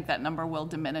 I think that number will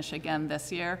diminish again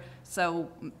this year. So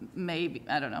maybe,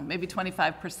 I don't know, maybe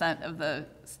 25% of the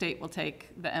state will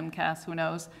take the MCAS, who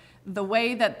knows? The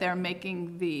way that they're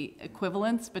making the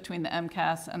equivalence between the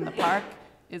MCAS and the Park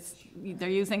is they're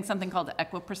using something called the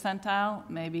equipercentile.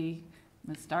 Maybe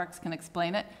Ms. Starks can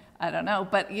explain it. I don't know,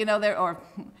 but you know,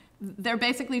 they're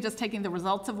basically just taking the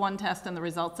results of one test and the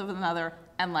results of another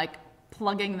and like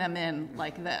plugging them in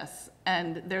like this.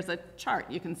 And there's a chart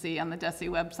you can see on the DESE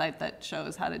website that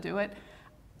shows how to do it.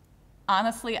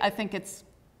 Honestly, I think it's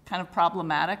kind of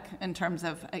problematic in terms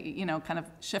of, you know, kind of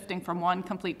shifting from one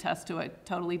complete test to a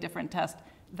totally different test.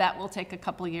 That will take a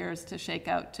couple years to shake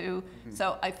out too.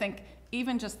 So I think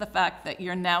even just the fact that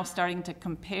you're now starting to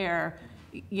compare,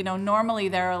 you know, normally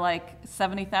there are like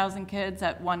 70,000 kids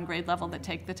at one grade level that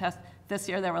take the test. This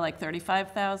year there were like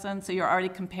 35,000. So you're already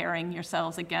comparing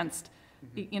yourselves against,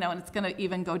 you know, and it's going to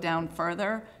even go down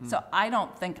further. So I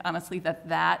don't think, honestly,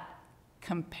 that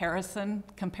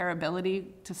comparability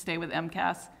to stay with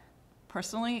MCAS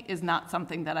personally is not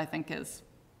something that I think is,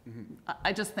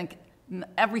 I just think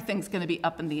everything's going to be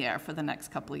up in the air for the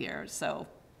next couple of years. So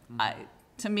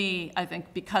to me, I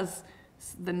think because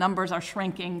the numbers are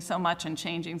shrinking so much and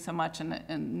changing so much,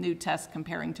 and new tests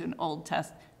comparing to an old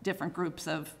test, different groups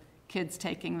of kids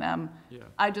taking them,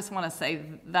 I just want to say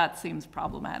that seems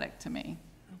problematic to me.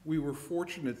 We were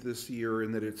fortunate this year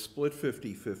in that it split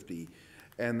 50-50,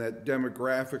 and that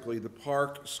demographically the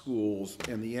Park schools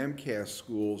and the MCAS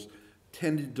schools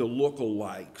tended to look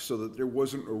alike, so that there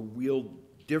wasn't a real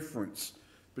difference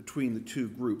between the two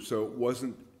groups. So it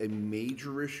wasn't a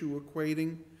major issue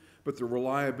equating, but the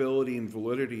reliability and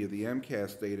validity of the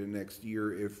MCAS data next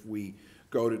year, if we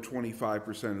go to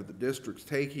 25% of the districts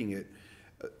taking it,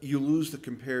 you lose the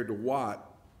compared to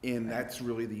what, and that's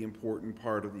really the important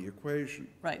part of the equation.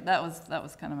 Right, that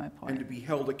was kind of my point. And to be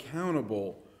held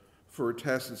accountable for a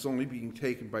test that's only being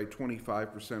taken by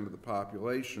 25% of the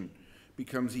population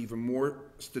becomes even more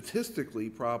statistically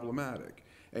problematic.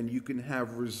 And you can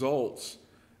have results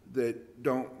that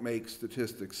don't make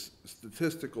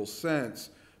statistical sense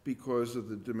because of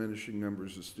the diminishing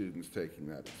numbers of students taking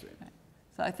that exam. Right.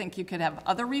 So I think you could have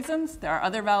other reasons. There are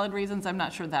other valid reasons. I'm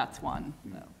not sure that's one.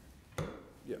 So.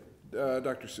 Yeah.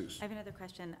 Dr. Seuss. I have another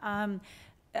question.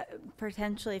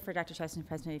 Potentially for Dr. Cheston,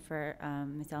 presently for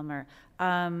Ms. Elmer.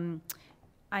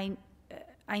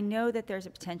 I know that there's a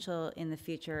potential in the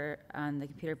future on the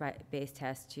computer-based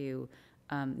test to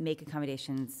make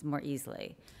accommodations more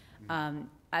easily.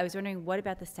 I was wondering, what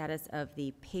about the status of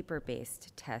the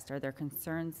paper-based test? Are there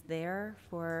concerns there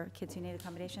for kids who need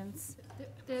accommodations?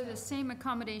 They're the same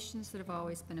accommodations that have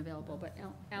always been available, but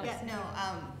Alice. Yeah, no,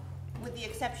 with the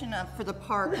exception of, for the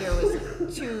park, there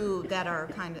was two that are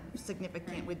kind of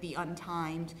significant with the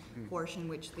untimed portion,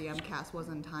 which the MCAS was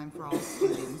untimed for all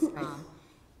students.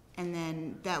 And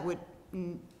then that would,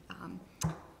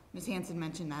 Ms. Hanson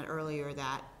mentioned that earlier,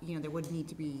 that, you know, there would need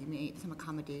to be made some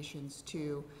accommodations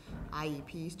to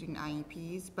IEPs, student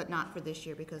IEPs, but not for this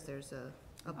year because there's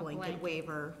a blanket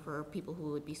waiver for people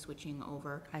who would be switching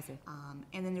over. I see.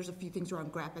 And then there's a few things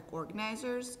around graphic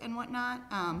organizers and whatnot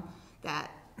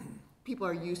that people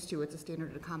are used to. It's a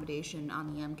standard accommodation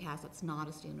on the MCAS. It's not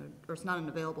a standard, or it's not an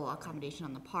available accommodation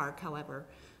on the park. However,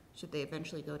 should they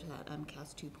eventually go to that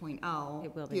MCAS 2.0,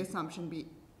 it will be.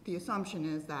 The assumption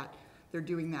is that they're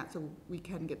doing that so we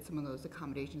can get some of those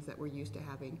accommodations that we're used to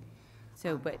having.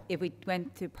 So, but if we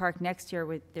went to park next year,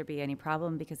 would there be any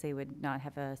problem because they would not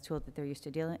have a tool that they're used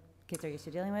to kids are used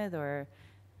to dealing with, or?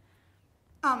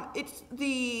 It's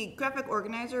the graphic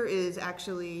organizer is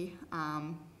actually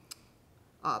an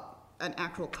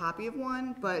actual copy of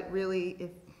one, but really,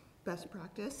 if best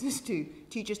practice is to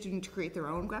teach a student to create their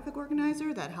own graphic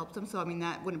organizer, that helps them. So, I mean,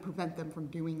 that wouldn't prevent them from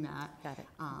doing that. Got it.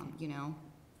 You know,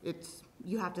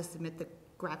 you have to submit the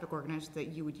graphic organizer that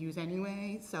you would use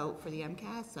anyway, so for the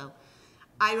MCAS. So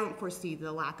I don't foresee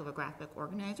the lack of a graphic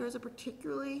organizer as a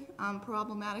particularly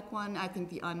problematic one. I think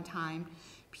the untimed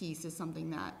piece is something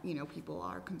that, you know, people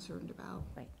are concerned about.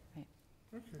 Right.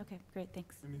 Okay, great,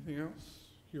 thanks. Anything else?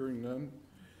 Hearing none,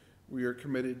 we are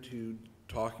committed to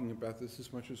talking about this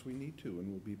as much as we need to, and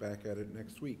we'll be back at it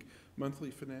next week.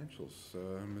 Monthly financials,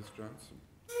 Ms. Johnson.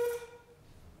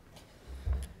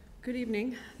 Good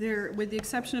evening. With the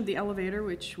exception of the elevator,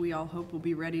 which we all hope will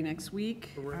be ready next week,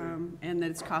 and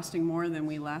that it's costing more than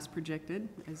we last projected,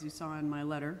 as you saw in my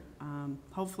letter.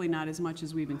 Hopefully not as much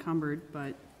as we've encumbered,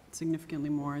 but significantly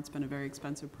more. It's been a very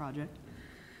expensive project.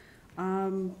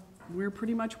 We're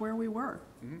pretty much where we were.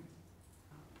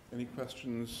 Any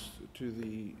questions to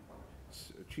the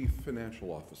Chief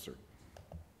Financial Officer?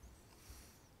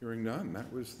 Hearing none,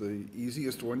 that was the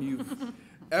easiest one you've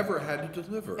ever had to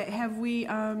deliver. Have we,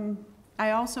 I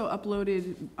also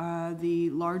uploaded the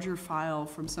larger file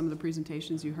from some of the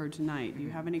presentations you heard tonight. Do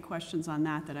you have any questions on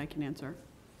that I can answer?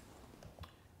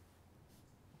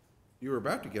 You were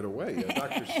about to get away,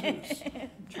 Dr. Seuss.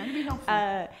 Trying to be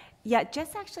helpful. Yeah,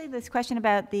 just actually this question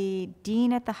about the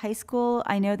dean at the high school.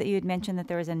 I know that you had mentioned that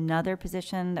there was another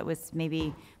position that was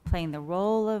maybe playing the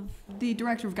role of The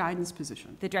director of guidance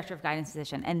position. the director of guidance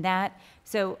position, and that,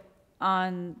 so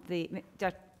on the,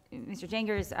 Mr.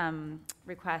 Janger's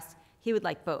request, he would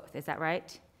like both, is that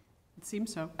right? It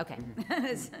seems so. Okay,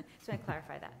 just want to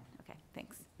clarify that. Okay,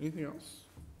 thanks. Anything else?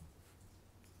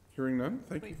 Hearing none,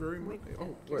 thank you very much.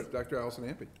 Oh, what, Dr. Allison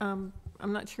Ampe?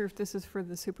 I'm not sure if this is for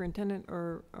the superintendent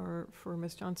or for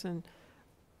Ms. Johnson.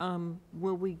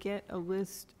 Will we get a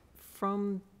list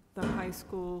from the high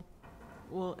school?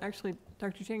 Well, actually,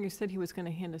 Dr. Janger said he was going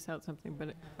to hand us out something,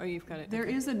 but, oh, you've got it. There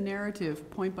Okay. is a narrative,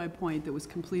 point by point, that was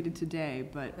completed today,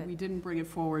 but we didn't bring it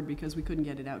forward because we couldn't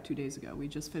get it out 2 days ago. We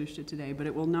just finished it today, but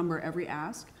it will number every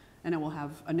ask, and it will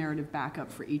have a narrative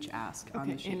backup for each ask on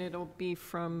the Okay, sheet. and it'll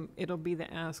be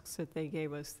the asks that they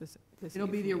gave us this It'll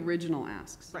be the evening. original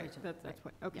asks. Right, that's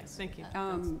what, okay, Yes. thank you.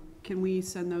 Can we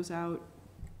send those out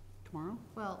tomorrow?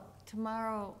 Well,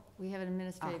 tomorrow, we have an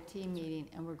administrative team meeting,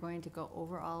 and we're going to go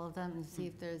over all of them and see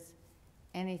if there's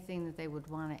anything that they would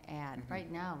want to add.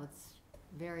 Right now, it's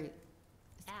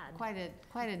quite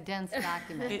a dense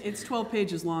document. It's 12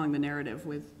 pages long, the narrative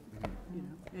with, you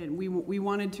know, and we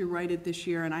wanted to write it this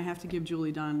year, and I have to give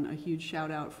Julie Dunn a huge shout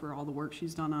out for all the work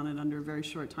she's done on it under a very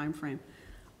short time frame.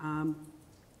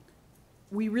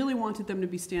 We really wanted them to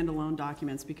be standalone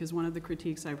documents, because one of the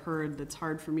critiques I've heard that's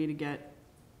hard for me to get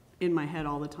in my head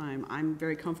all the time, I'm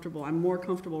more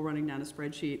comfortable running down a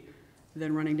spreadsheet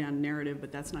than running down a narrative,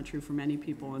 but that's not true for many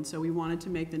people. And so we wanted to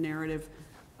make the narrative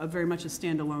very much a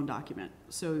standalone document.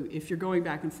 So if you're going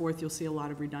back and forth, you'll see a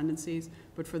lot of redundancies,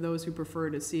 but for those who prefer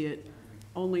to see it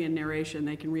only in narration,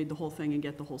 they can read the whole thing and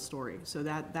get the whole story. So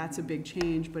that's a big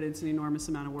change, but it's an enormous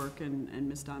amount of work, and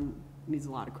Ms. Dunn needs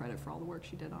a lot of credit for all the work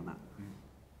she did on that.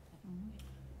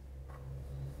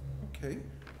 Okay.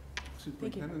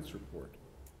 Superintendent's report.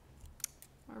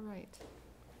 All right.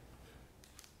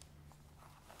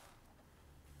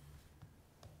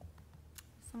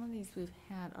 Some of these we've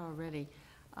had already.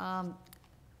 One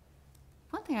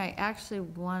thing I actually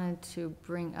wanted to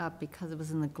bring up, because it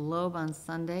was in the Globe on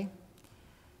Sunday,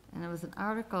 and it was an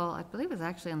article, I believe it was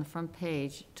actually on the front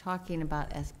page, talking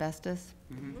about asbestos.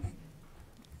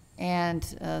 And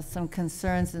some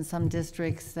concerns in some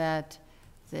districts that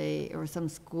or some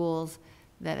schools,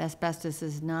 that asbestos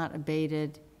is not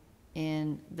abated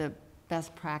in the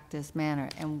best practice manner.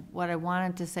 And what I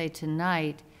wanted to say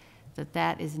tonight,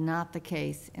 that is not the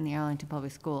case in the Arlington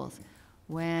Public Schools.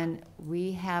 When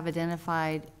we have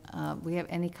identified, we have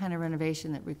any kind of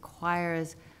renovation that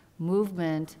requires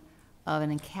movement of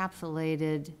an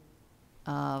encapsulated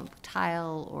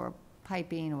tile or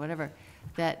piping or whatever,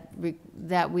 that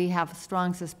we have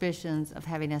strong suspicions of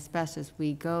having asbestos,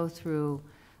 we go through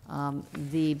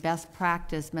the best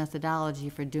practice methodology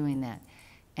for doing that.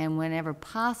 And whenever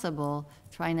possible,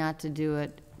 try not to do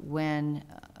it when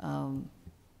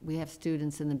we have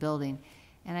students in the building.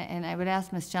 And I would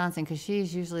ask Ms. Johnson, because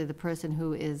she's usually the person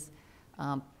who is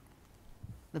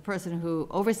the person who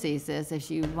oversees this, if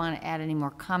you want to add any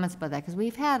more comments about that, because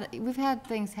we've had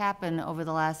things happen over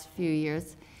the last few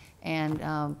years,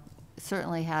 and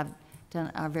certainly have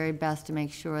done our very best to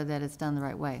make sure that it's done the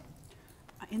right way.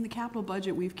 In the capital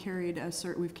budget, we've carried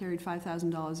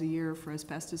 $5,000 a year for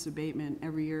asbestos abatement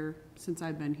every year since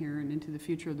I've been here and into the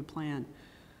future of the plan.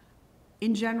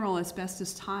 In general,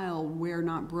 asbestos tile, where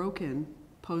not broken,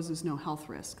 poses no health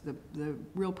risk. The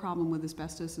real problem with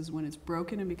asbestos is when it's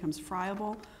broken and becomes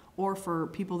friable, or for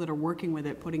people that are working with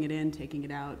it, putting it in, taking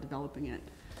it out, developing it.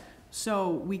 So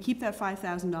we keep that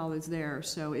 $5,000 there,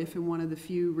 so if in one of the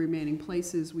few remaining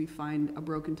places we find a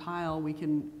broken tile, we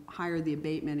can hire the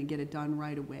abatement and get it done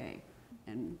right away.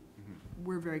 And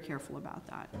we're very careful about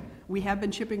that. We have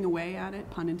been chipping away at it,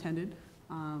 pun intended,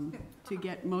 to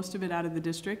get most of it out of the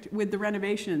district. With the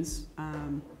renovations,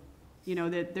 you know,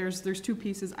 that there's two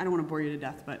pieces. I don't want to bore you to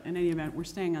death, but in any event, we're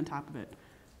staying on top of it.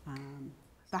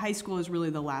 The high school is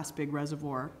really the last big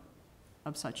reservoir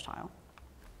of such tile.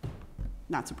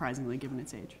 Not surprisingly, given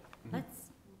its age.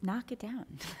 Let's knock it down.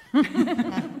 Let's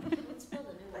build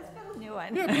a new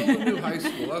one. New one. Yeah, build a new high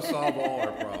school, let's solve all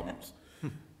our problems.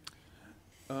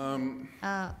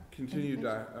 Continue,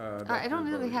 Dr. I don't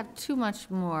really Bodie. have too much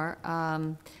more.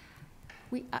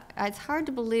 It's hard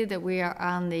to believe that we are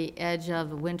on the edge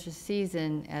of the winter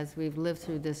season as we've lived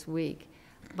through this week,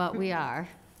 but we are.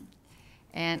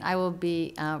 And I will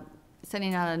be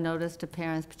sending out a notice to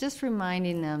parents, but just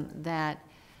reminding them that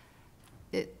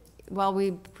while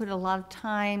we put a lot of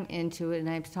time into it, and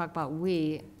I talk about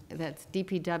we, that's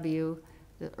DPW,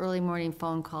 the early morning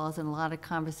phone calls and a lot of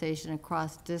conversation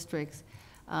across districts.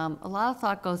 A lot of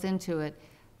thought goes into it,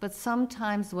 but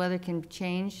sometimes the weather can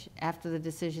change after the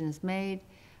decision is made,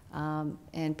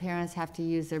 and parents have to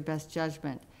use their best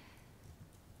judgment.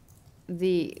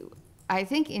 I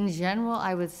think in general,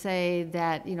 I would say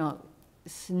that, you know,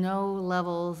 snow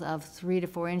levels of 3 to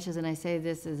 4 inches, and I say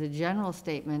this as a general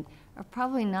statement, are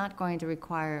probably not going to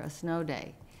require a snow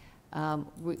day. Now,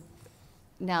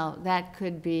 that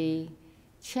could be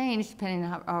changed depending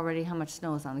on already how much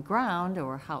snow is on the ground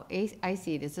or how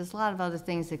icy it is. There's a lot of other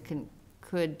things that could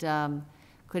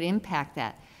impact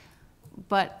that.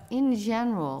 But in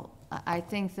general, I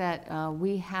think that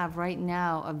we have right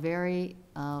now a very,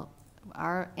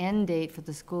 our end date for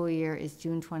the school year is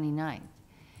June 29th.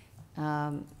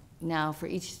 Now, for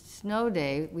each snow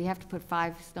day, we have to put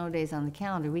 5 snow days on the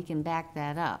calendar. We can back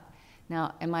that up.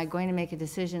 Now, am I going to make a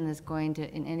decision that's going to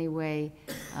in any way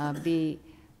be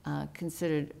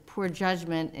considered poor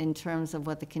judgment in terms of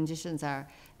what the conditions are?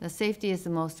 The safety is the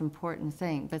most important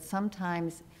thing, but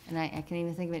sometimes, and I can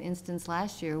even think of an instance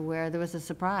last year where there was a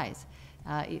surprise.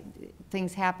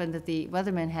 Things happened that the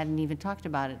weatherman hadn't even talked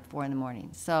about at 4 in the morning.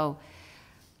 So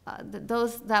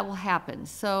that will happen.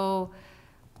 So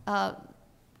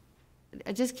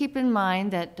just keep in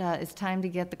mind that it's time to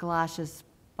get the galoshes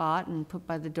bought and put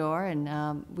by the door,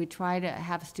 and we try to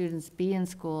have students be in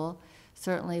school.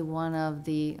 Certainly one of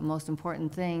the most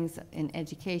important things in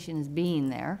education is being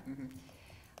there. Mm-hmm.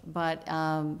 But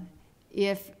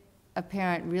if a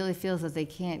parent really feels that they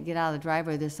can't get out of the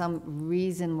driveway, there's some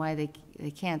reason why they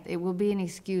can't, it will be an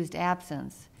excused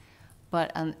absence.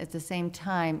 But at the same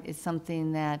time, it's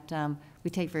something that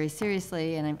we take very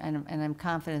seriously, and I'm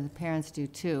confident the parents do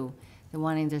too. They're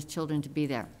wanting their children to be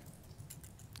there.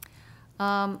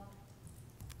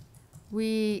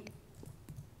 We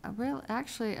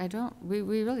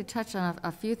really touched on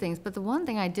a few things, but the one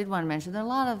thing I did want to mention, there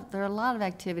are a lot of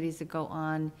activities that go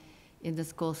on in the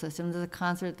school system. There's a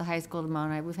concert at the high school tomorrow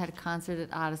night. We've had a concert at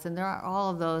Ottoson. There are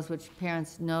all of those which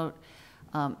parents note.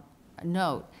 And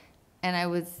I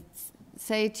would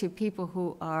say to people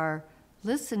who are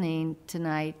listening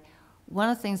tonight, one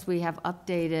of the things we have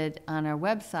updated on our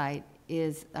website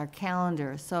is our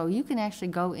calendar. So you can actually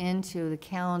go into the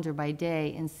calendar by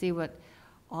day and see what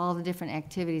all the different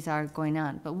activities are going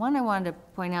on. But one I wanted to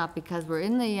point out, because we're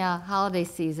in the holiday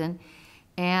season,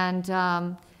 and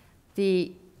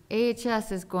the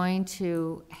AHS is going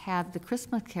to have the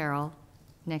Christmas Carol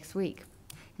next week.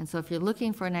 And so if you're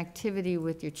looking for an activity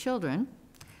with your children,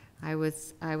 I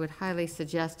would highly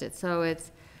suggest it. So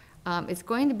it's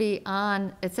going to be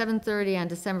on at 7:30 on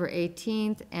December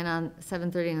 18th and on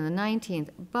 7:30 on the 19th.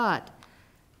 But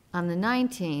on the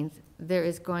 19th, there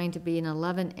is going to be an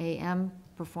 11 a.m.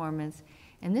 performance,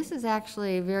 and this is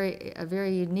actually a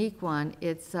very unique one.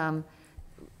 It's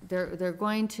they're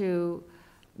going to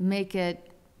make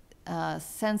it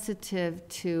sensitive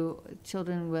to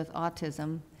children with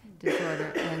autism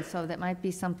disorder, and so that might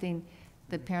be something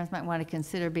that parents might want to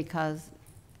consider, because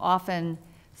often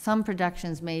some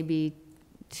productions may be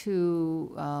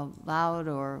too loud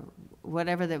or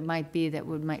whatever that might be that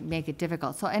might make it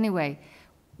difficult. So anyway,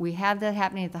 we have that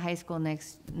happening at the high school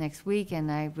next week,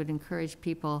 and I would encourage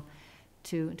people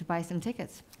to buy some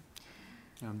tickets.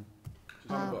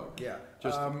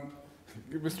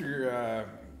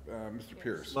 Mr.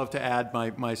 Pierce. Love to add,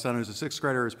 my son, who's a 6th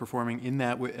grader, is performing in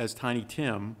that as Tiny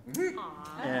Tim.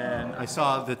 And I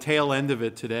saw the tail end of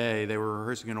it today. They were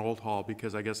rehearsing in Old Hall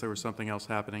because I guess there was something else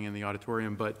happening in the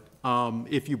auditorium. But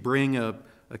if you bring a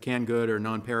canned good or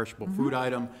non-perishable food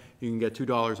item, you can get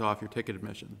 $2 off your ticket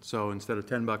admission. So instead of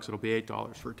 $10, it'll be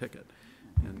 $8 for a ticket.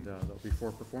 And there'll be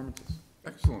 4 performances.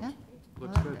 Excellent. Yeah.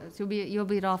 Looks good. So you'll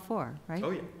be at all 4, right?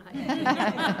 Oh, yeah.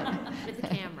 With the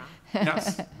camera.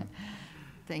 Yes.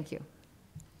 Thank you.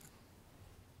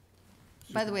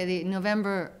 By the way, the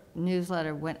November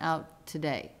newsletter went out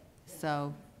today,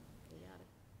 so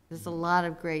there's a lot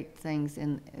of great things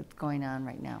going on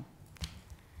right now.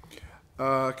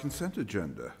 Consent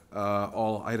agenda.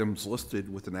 All items listed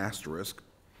with an asterisk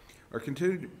are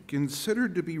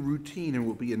considered to be routine and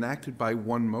will be enacted by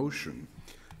one motion.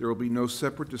 There will be no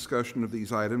separate discussion of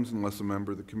these items unless a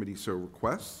member of the committee so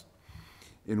requests,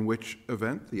 in which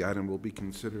event the item will be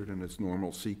considered in its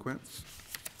normal sequence.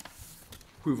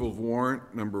 Approval of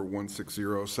warrant number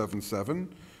 16077,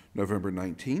 November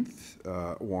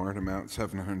 19th. Warrant amount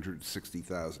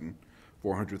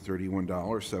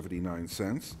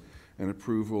 $760,431.79. And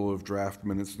approval of draft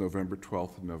minutes November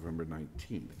 12th and November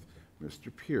 19th.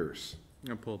 Mr. Pierce. I'm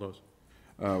going to pull those.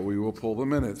 We will pull the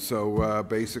minutes. So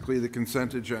basically the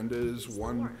consent agenda is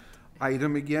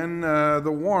item again,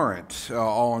 the warrant.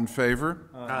 All in favor?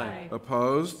 Aye.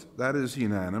 Opposed? That is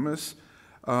unanimous.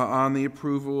 On the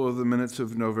approval of the minutes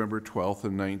of November 12th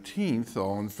and 19th,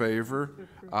 all in favor?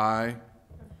 Aye.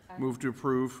 Move to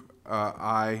approve.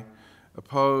 Aye.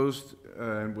 Opposed?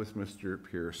 And with Mr.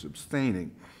 Pierce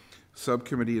abstaining.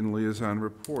 Subcommittee and liaison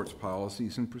reports,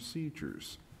 policies and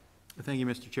procedures. Thank you,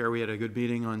 Mr. Chair. We had a good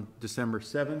meeting on December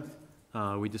 7th.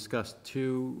 We discussed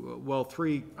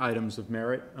three items of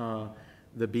merit.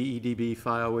 The BEDB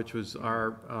file, which was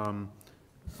our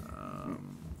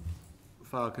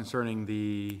file concerning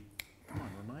the, come on,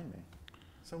 remind me,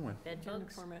 someone.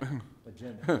 Bedbugs?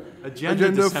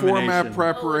 Agenda format dissemination.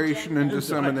 preparation and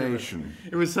dissemination.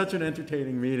 It was such an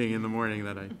entertaining meeting in the morning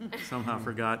that I somehow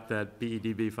forgot that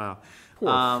BEDB file.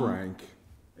 Poor Frank.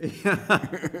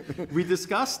 We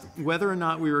discussed whether or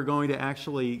not we were going to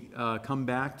actually come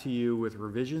back to you with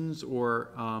revisions, or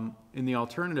in the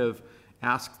alternative,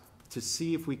 ask to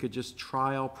see if we could just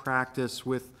trial practice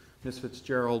with Ms.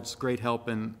 Fitzgerald's great help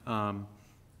and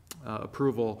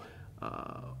approval,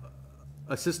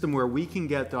 a system where we can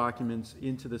get documents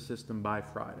into the system by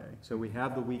Friday. So we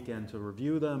have the weekend to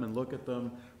review them and look at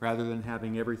them rather than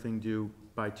having everything due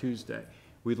by Tuesday.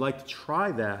 We'd like to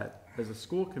try that as a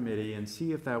school committee and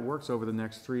see if that works over the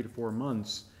next 3 to 4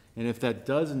 months. And if that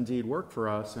does indeed work for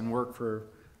us and work for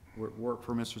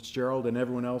Ms. Fitzgerald and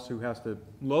everyone else who has to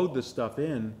load this stuff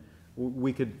in,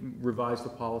 we could revise the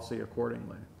policy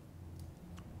accordingly.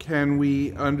 Can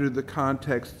we, under the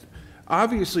context,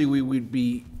 obviously we would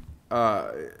be,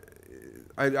 I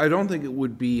don't think it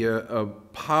would be a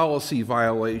policy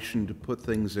violation to put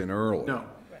things in early. No.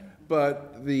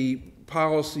 But the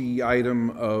policy item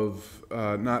of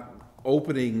not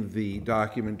opening the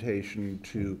documentation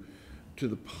to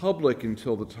the public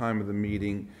until the time of the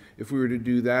meeting, if we were to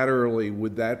do that early,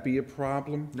 would that be a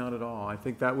problem? Not at all. I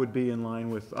think that would be in line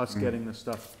with us getting the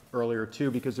stuff earlier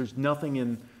too, because there's nothing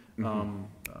in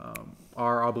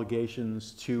our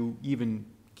obligations to even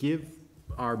give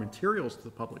our materials to the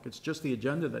public. It's just the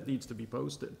agenda that needs to be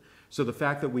posted. So the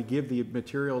fact that we give the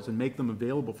materials and make them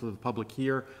available for the public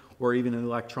here or even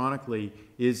electronically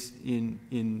is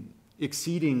in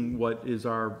exceeding what is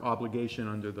our obligation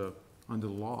under the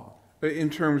law. In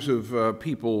terms of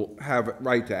people have a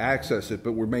right to access it,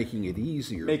 but we're making it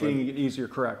easier. Making it easier,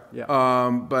 correct, yeah.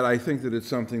 But I think that it's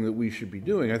something that we should be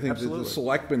doing. I think that the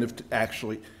selectmen have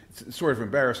actually, it's sort of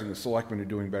embarrassing, the selectmen are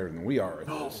doing better than we are at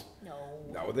this.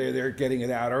 No, they're getting it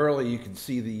out early. You can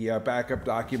see the backup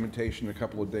documentation a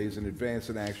couple of days in advance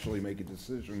and actually make a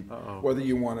decision whether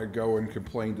you want to go and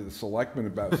complain to the selectmen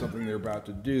about something they're about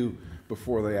to do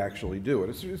before they actually do it.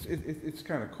 It's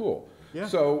kind of cool. Yeah.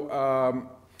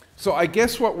 So I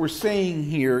guess what we're saying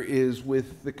here is,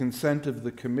 with the consent of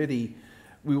the committee,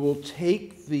 we will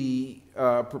take the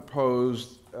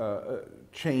proposed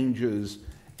changes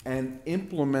and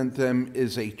implement them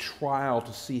as a trial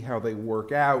to see how they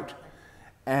work out,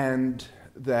 and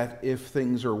that if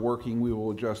things are working, we will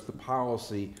adjust the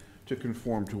policy to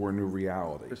conform to our new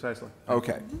reality. Precisely.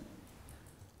 Okay.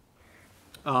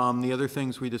 The other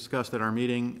things we discussed at our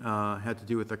meeting had to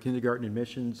do with the kindergarten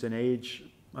admissions and age.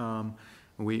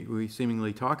 We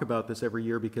seemingly talk about this every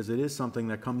year because it is something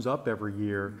that comes up every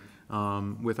year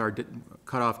with our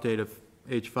cutoff date of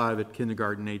age 5 at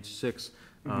kindergarten, age 6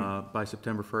 by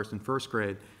September 1st in first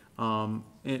grade.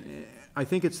 And I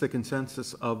think it's the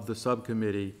consensus of the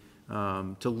subcommittee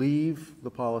to leave the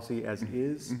policy as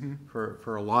is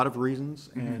for a lot of reasons.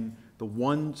 And the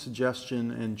one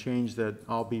suggestion and change that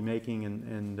I'll be making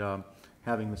and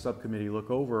having the subcommittee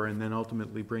look over and then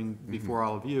ultimately bring before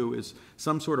all of you is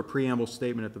some sort of preamble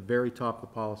statement at the very top of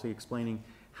the policy explaining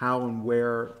how and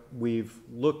where we've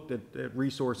looked at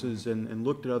resources and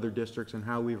looked at other districts and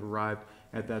how we've arrived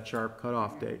at that sharp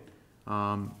cutoff date,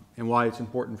 and why it's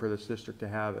important for this district to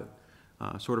have it.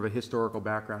 Sort of a historical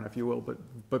background, if you will,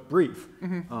 but brief,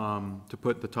 to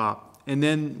put at the top. And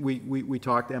then we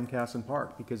talked MCAS and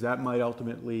Park, because that might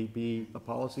ultimately be a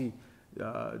policy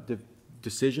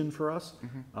decision for us.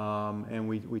 And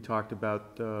we talked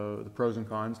about the pros and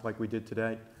cons, like we did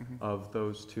today, of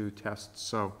those two tests.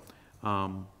 So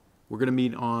we're going to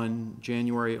meet on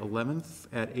January 11th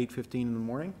at 8:15 in the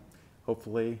morning,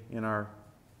 hopefully in our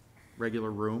regular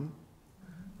room.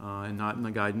 And not in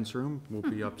the guidance room. We'll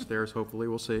be upstairs, hopefully,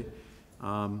 we'll see.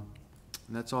 And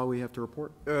that's all we have to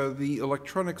report. The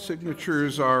electronic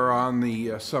signatures are on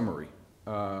the summary.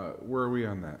 Where are we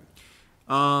on that?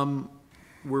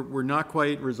 We're not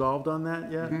quite resolved on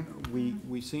that yet.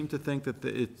 We seem to think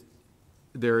that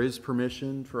there is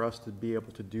permission for us to be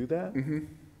able to do that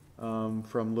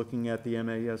from looking at the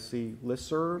MASC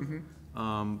listserv.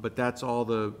 But that's all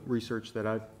the research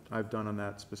that I've done on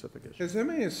that specific issue. Has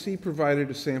MASC provided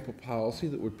a sample policy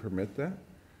that would permit that?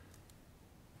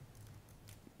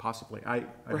 Possibly. I'd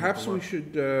have to Perhaps we look.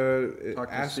 should Talk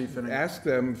to ask, Steve Finney. ask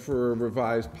them for a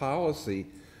revised policy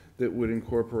that would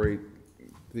incorporate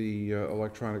the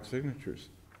electronic signatures.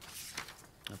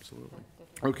 Absolutely.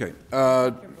 Okay,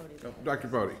 Dr.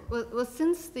 Bodie. Well,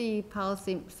 since the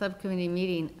policy subcommittee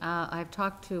meeting, I've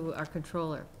talked to our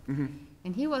controller,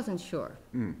 and he wasn't sure.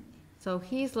 So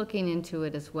he's looking into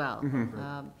it as well.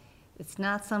 It's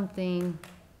not something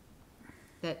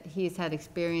that he's had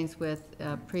experience with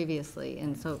previously,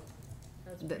 and so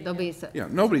there'll be. Yeah,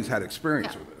 nobody's had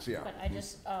experience Yeah. with this, yeah. But I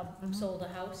just sold a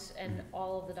house and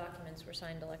all of the documents were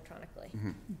signed electronically.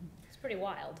 It's pretty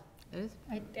wild. It is?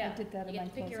 I did that in You my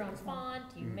get to pick your own closet as well.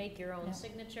 font, you make your own Yeah.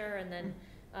 signature, and then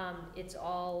it's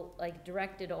all like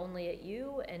directed only at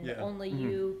you, and Yeah. only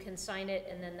you can sign it,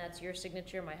 and then that's your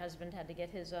signature. My husband had to get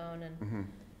his own, and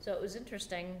so it was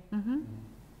interesting.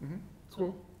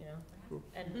 Cool. You know,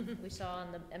 and we saw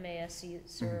on the MASC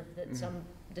serve that some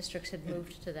districts had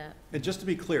moved to that. And just to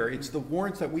be clear, it's the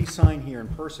warrants that we sign here in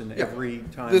person Yeah. every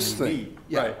time This we thing, meet.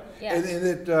 yeah. Right. Yes.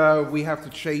 And that we have to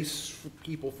chase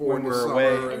people for When in the we're summer.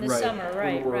 away. In the Right. summer,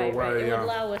 right, we're right, right. away, It yeah. would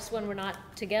allow us, when we're not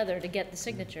together, to get the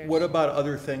signatures. What about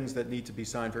other things that need to be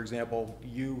signed? For example,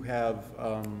 you have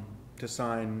to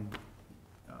sign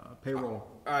payroll.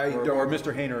 I or don't-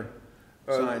 Mr. Hayner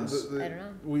signs. I don't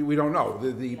know. We don't know.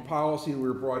 The policy we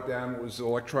were brought down was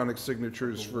electronic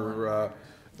signatures for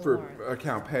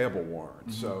account payable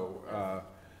warrants. So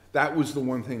that was the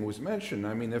one thing that was mentioned.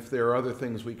 I mean, if there are other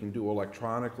things we can do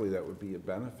electronically, that would be a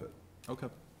benefit. Okay.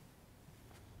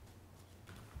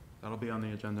 That'll be on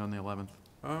the agenda on the 11th.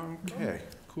 Okay,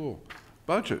 cool.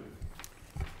 Budget.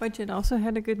 Budget also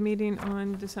had a good meeting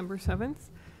on December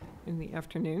 7th in the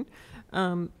afternoon.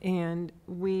 And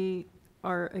we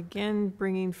are again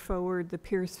bringing forward the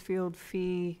Pierce Field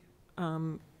fee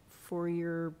for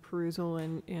your perusal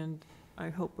and I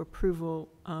hope approval.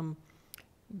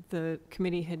 The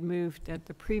committee had moved at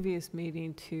the previous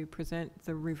meeting to present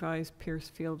the revised Pierce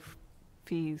Field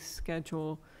fees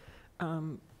schedule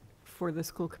for the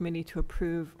school committee to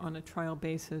approve on a trial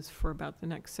basis for about the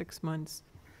next 6 months.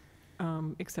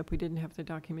 Except we didn't have the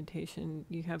documentation.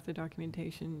 You have the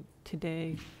documentation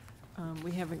today.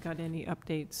 We haven't got any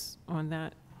updates on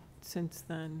that since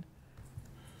then.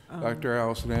 Dr.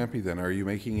 Allison Ampe, then, are you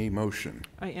making a motion?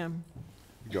 I am.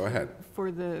 Go ahead.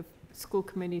 For the school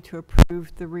committee to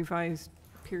approve the revised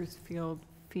Pierce Field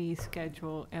fee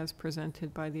schedule as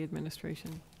presented by the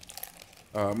administration.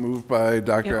 Moved by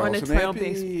Dr. On a Allison trial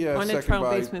Ampe, on a second trial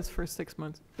by basis for 6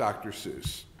 months. Dr.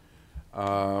 Seuss.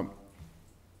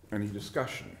 Any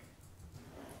discussion?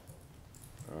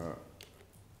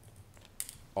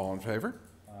 All in favor?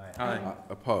 Aye.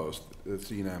 Opposed?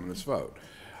 It's a unanimous vote.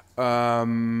 Where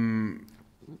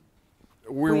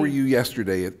were you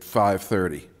yesterday at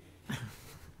 5:30?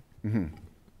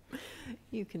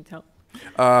 You can tell.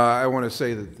 I want to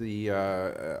say that the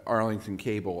Arlington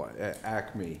Cable,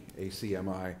 ACMi,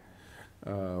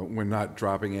 when not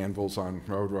dropping anvils on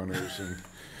roadrunners and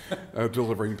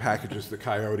delivering packages to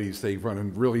coyotes, they run a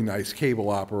really nice cable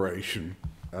operation.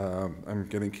 I'm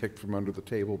getting kicked from under the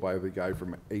table by the guy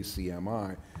from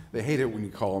ACMi. They hate it when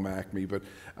you call them ACMi, but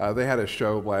they had a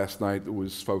show last night that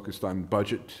was focused on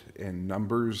budget and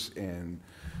numbers, and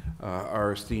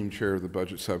our esteemed chair of the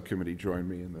budget subcommittee joined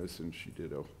me in this, and she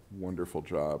did a wonderful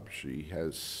job. She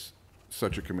has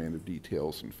such a command of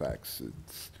details and facts.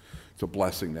 It's a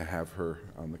blessing to have her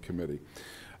on the committee.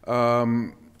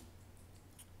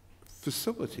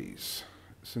 Facilities,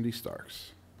 Cindy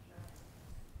Starks.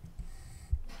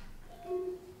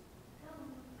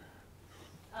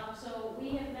 So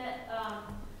we have met,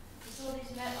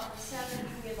 facilities met on the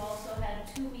 7th. We have also had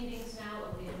 2 meetings now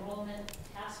of the enrollment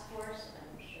task force.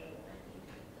 I'm sure that I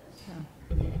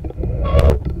need to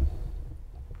get this.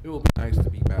 It will be nice to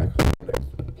be back home next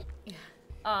week.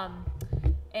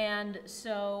 And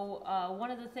so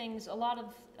one of the things, a lot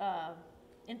of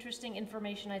interesting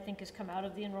information I think has come out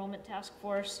of the enrollment task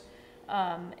force,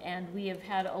 and we have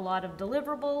had a lot of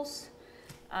deliverables.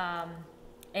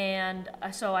 And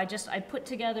so I put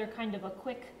together kind of a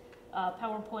quick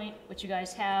PowerPoint, which you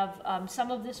guys have. Some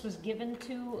of this was given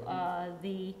to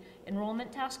the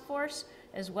enrollment task force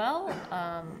as well.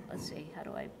 Let's see, how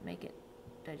do I make it?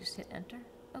 Did I just hit enter?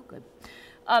 Oh, good.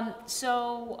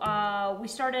 So we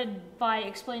started by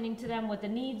explaining to them what the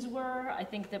needs were. I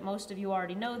think that most of you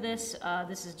already know this.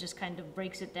 This is just kind of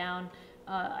breaks it down.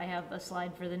 I have a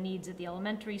slide for the needs at the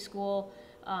elementary school.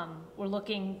 We're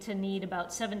looking to need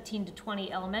about 17 to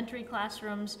 20 elementary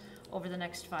classrooms over the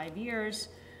next 5 years.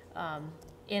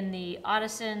 In the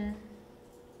Audison,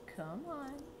 come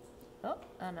on, Oh,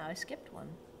 no, I skipped one.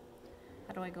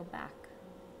 How do I go back?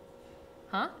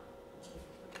 Huh?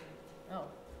 Oh.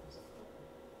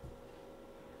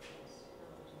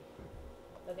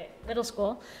 Okay, middle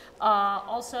school.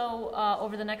 Also,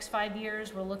 over the next 5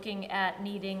 years, we're looking at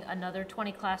needing another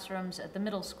 20 classrooms at the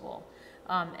middle school.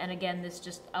 And again, this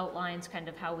just outlines kind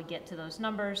of how we get to those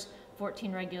numbers,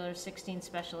 14 regulars, 16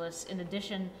 specialists. In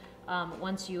addition,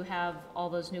 once you have all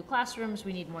those new classrooms,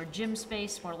 we need more gym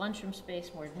space, more lunchroom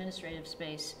space, more administrative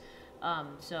space.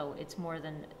 So it's more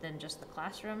than just the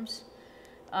classrooms.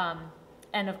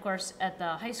 And of course, at the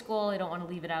high school, I don't want to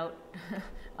leave it out.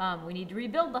 We need to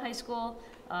rebuild the high school.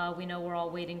 We know we're all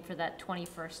waiting for that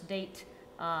 21st date.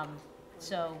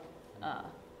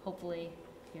 Hopefully,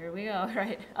 here we go,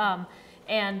 right?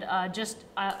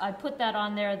 I put that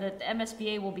on there that the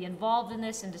MSBA will be involved in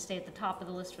this and to stay at the top of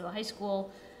the list for the high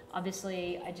school.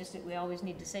 Obviously, we always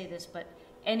need to say this, but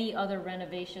any other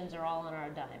renovations are all on our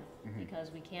dime because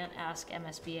we can't ask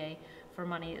MSBA for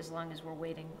money as long as we're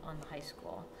waiting on the high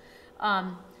school.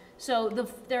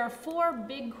 There are 4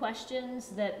 big questions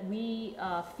that we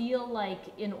feel like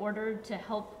in order to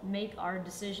help make our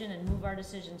decision and move our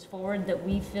decisions forward that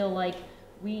we feel like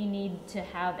we need to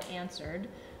have answered.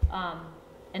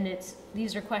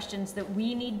 These are questions that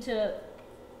we need to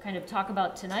kind of talk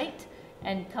about tonight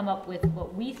and come up with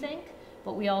what we think.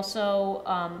 But we also,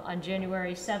 on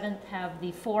January 7th, have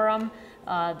the forum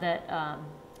that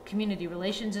Community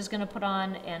Relations is going to put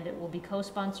on, and it will be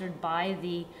co-sponsored by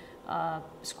the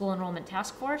School Enrollment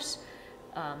Task Force.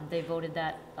 They voted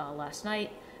that last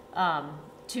night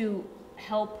to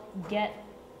help get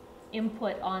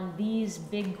input on these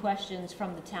big questions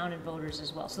from the town and voters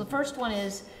as well. So the first one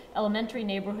is elementary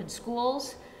neighborhood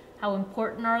schools. How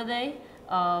important are they?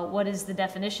 What is the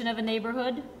definition of a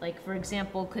neighborhood? Like, for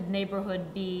example, could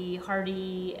neighborhood be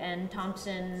Hardy and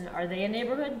Thompson? Are they a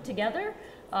neighborhood together?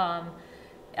 Kind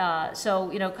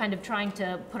of trying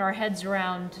to put our heads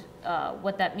around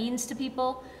what that means to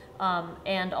people.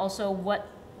 And also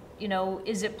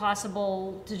is it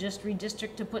possible to just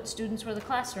redistrict to put students where the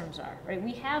classrooms are, right?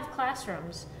 We have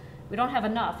classrooms. We don't have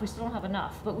enough. We still don't have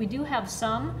enough, but we do have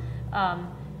some. There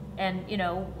have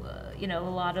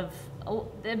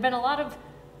been a lot of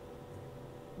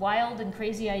wild and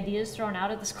crazy ideas thrown out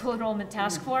at the School Enrollment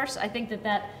Task Force. I think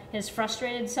that has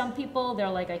frustrated some people. They're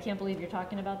like, I can't believe you're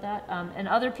talking about that. And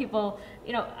other people,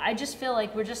 I just feel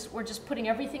like we're just putting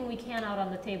everything we can out on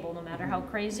the table, no matter how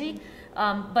crazy.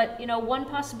 But one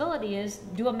possibility is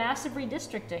do a massive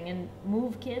redistricting and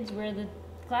move kids where the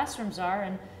classrooms are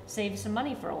and save some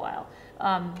money for a while.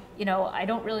 I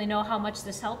don't really know how much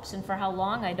this helps and for how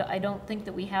long. I don't think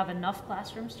that we have enough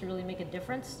classrooms to really make a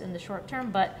difference in the short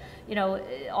term, but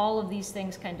all of these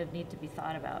things kind of need to be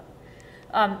thought about.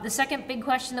 The second big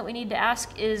question that we need to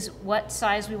ask is what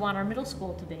size we want our middle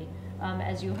school to be.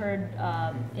 As you heard,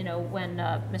 when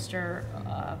Mr.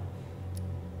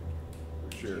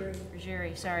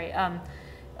 Ruggieri,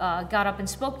 got up and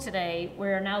spoke today, we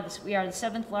are the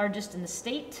 7th largest in the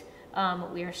state.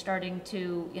 We are starting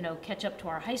to, catch up to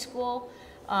our high school,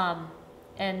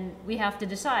 and we have to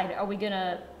decide, are we going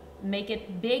to make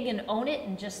it big and own it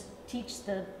and just teach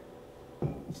the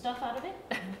stuff out of it?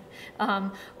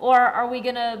 Or are we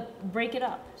going to break it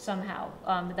up somehow?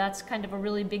 That's kind of a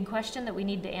really big question that we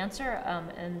need to answer,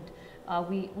 and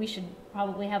we should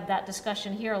probably have that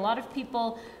discussion here. A lot of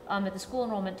people at the School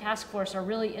Enrollment Task Force are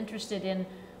really interested in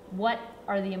what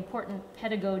are the important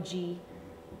pedagogy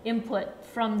input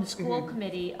from the school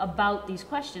committee about these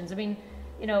questions. I mean,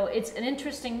 it's an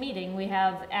interesting meeting. We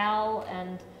have Al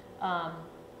and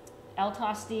Al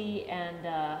Tosti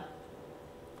and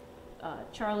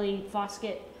Charlie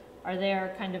Foskett are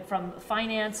there kind of from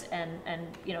finance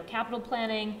and capital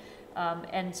planning.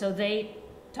 And so they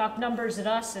talk numbers at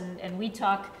us and we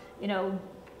talk,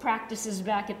 practices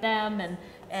back at them, and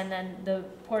then the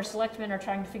poor selectmen are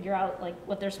trying to figure out like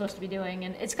what they're supposed to be doing.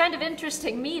 And it's kind of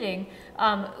interesting meeting.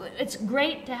 It's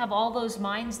great to have all those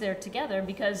minds there together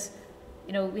because,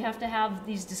 we have to have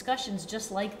these discussions just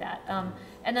like that.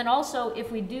 And then also if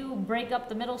we do break up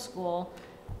the middle school,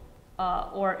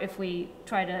 or if we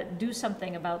try to do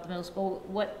something about the middle school,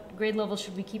 what grade level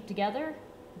should we keep together?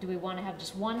 Do we want to have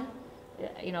just one?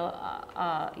 We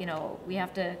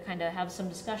have to kind of have some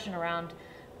discussion around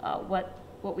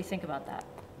what we think about that.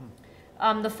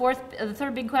 The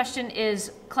third big question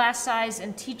is class size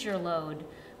and teacher load.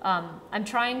 I'm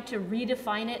trying to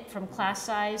redefine it from class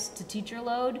size to teacher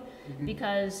load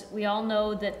because we all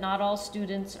know that not all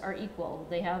students are equal.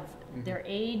 They have their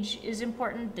age is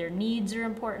important, their needs are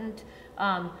important,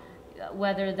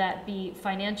 whether that be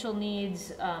financial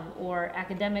needs or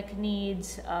academic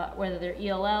needs, whether they're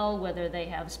ELL, whether they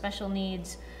have special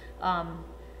needs.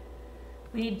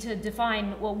 We need to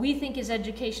define what we think is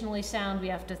educationally sound. We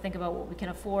have to think about what we can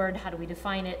afford. How do we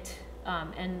define it?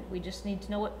 And we just need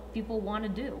to know what people want to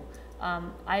do.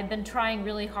 I've been trying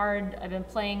really hard. I've been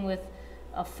playing with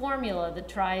a formula that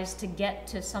tries to get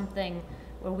to something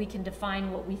where we can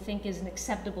define what we think is an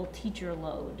acceptable teacher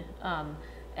load.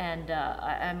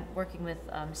 I'm working with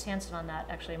Ms. Hanson on that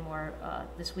actually more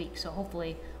this week. So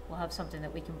hopefully we'll have something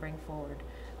that we can bring forward.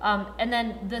 And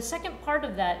then the second part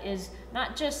of that is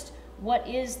not just what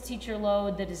is teacher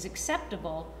load that is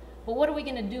acceptable, but what are we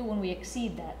going to do when we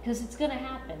exceed that? Because it's going to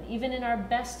happen, even in our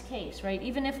best case, right?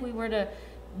 Even if we were to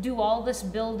do all this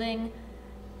building,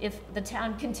 if the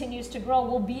town continues to grow,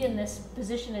 we'll be in this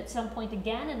position at some point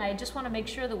again. And I just want to make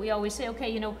sure that we always say, okay,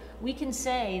 you know, we can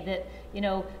say that, you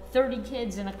know, 30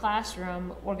 kids in a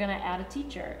classroom, we're going to add a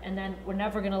teacher, and then we're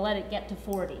never going to let it get to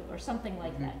 40 or something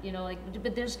like that, you know, like,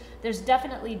 but there's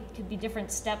definitely could be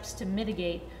different steps to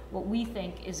mitigate what we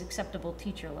think is acceptable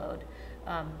teacher load.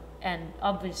 And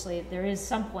obviously there is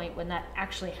some point when that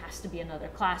actually has to be another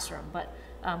classroom, but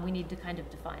we need to kind of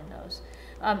define those.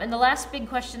 And the last big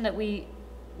question that we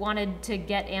wanted to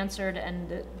get answered,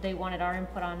 and they wanted our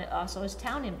input on it also, is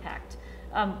town impact.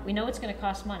 We know it's going to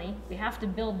cost money. We have to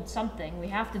build something. We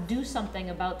have to do something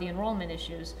about the enrollment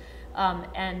issues.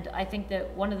 And I think that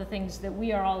one of the things that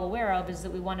we are all aware of is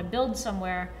that we want to build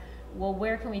somewhere. Well,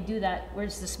 where can we do that?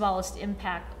 Where's the smallest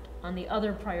impact on the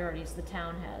other priorities the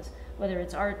town has, whether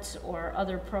it's arts or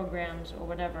other programs or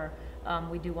whatever?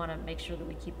 We do want to make sure that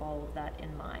we keep all of that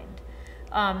in mind.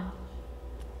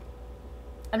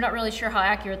 I'm not really sure how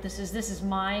accurate this is. This is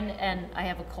mine, and I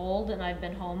have a cold, and I've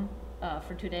been home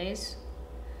for 2 days.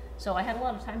 So I had a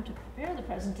lot of time to prepare the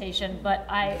presentation, but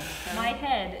my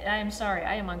head, I'm sorry,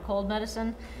 I am on cold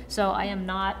medicine, so I am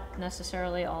not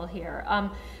necessarily all here.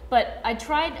 But I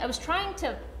was trying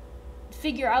to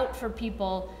figure out for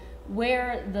people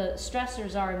where the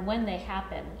stressors are and when they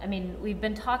happen. I mean, we've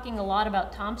been talking a lot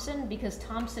about Thompson because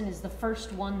Thompson is the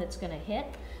first one that's going to hit,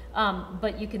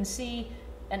 but you can see,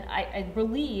 and I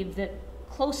believe that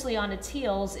closely on its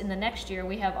heels in the next year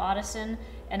we have Addison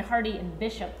and Hardy and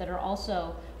Bishop that are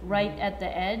also right at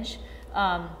the edge.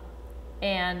 I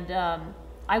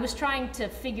was trying to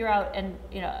figure out, and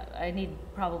you know, I need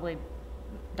probably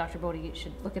Dr. Bodie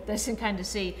should look at this and kind of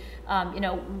see, you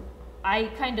know,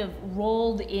 I kind of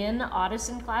rolled in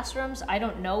Addison classrooms. I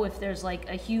don't know if there's like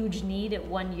a huge need at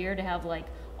 1 year to have like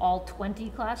all 20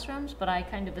 classrooms, but I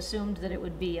kind of assumed that it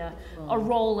would be a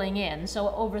rolling in. So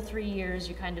over 3 years,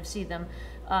 you kind of see them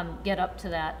get up to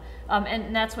that.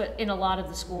 And that's what in a lot of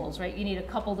the schools, right? You need a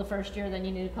couple the first year, then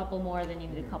you need a couple more, then you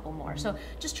need a couple more. So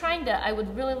just trying to, I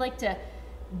would really like to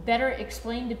better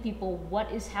explain to people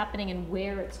what is happening and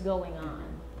where it's going on.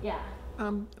 Yeah.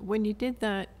 When you did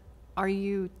that, are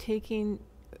you taking,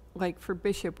 like for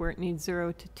Bishop where it needs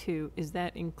 0 to 2, is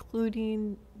that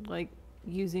including like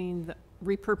using the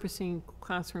repurposing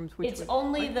classrooms? Which it's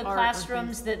only the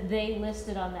classrooms that they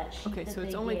listed on that sheet. Okay, so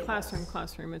it's only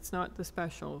classroom. It's not the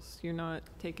specials. You're not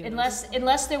taking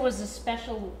unless there was a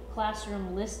special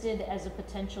classroom listed as a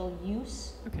potential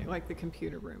use. Okay, like the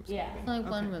computer rooms. Yeah. Only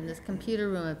one room. There's computer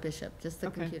room at Bishop, just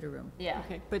the computer room. Yeah.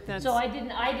 Okay, but that's so I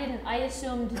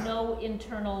assumed no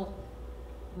internal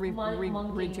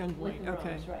munging with the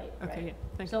rooms, right? Okay, yeah,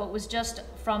 thank so it was just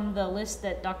from the list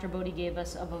that Dr. Bodie gave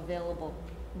us of available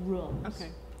rooms.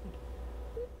 Okay.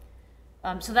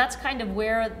 So that's kind of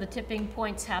where the tipping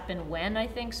points happen when, I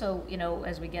think. So, you know,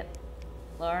 as we get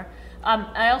Laura.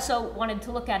 I also wanted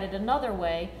to look at it another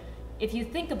way. If you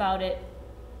think about it,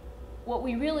 what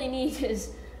we really need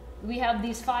is, we have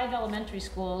these 5 elementary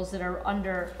schools that are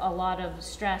under a lot of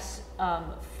stress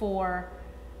for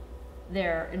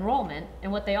their enrollment,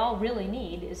 and what they all really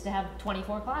need is to have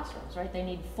 24 classrooms, right? They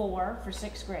need 4 for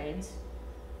 6 grades.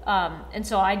 And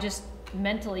so I just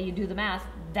mentally, you do the math,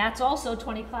 that's also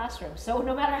 20 classrooms. So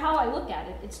no matter how I look at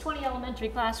it, it's 20 elementary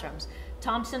classrooms.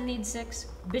 Thompson needs 6,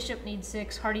 Bishop needs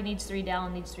 6, Hardy needs 3,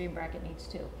 Dallin needs 3, and Brackett needs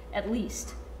 2, at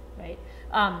least, right?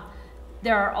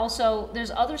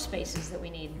 There's other spaces that we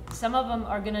need. Some of them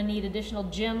are gonna need additional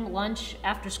gym, lunch,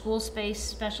 after school space,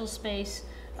 special space,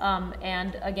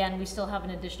 and again, we still have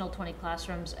an additional 20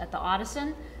 classrooms at the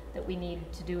Addison that we need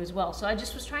to do as well. So I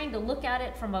just was trying to look at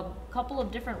it from a couple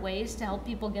of different ways to help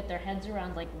people get their heads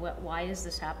around like why is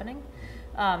this happening?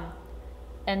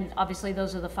 And obviously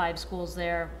those are the 5 schools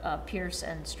there. Pierce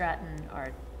and Stratton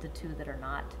are the 2 that are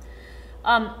not.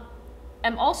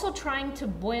 I'm also trying to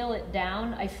boil it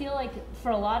down. I feel like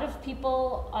for a lot of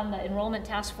people on the enrollment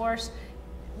task force,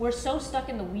 we're so stuck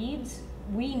in the weeds.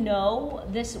 We know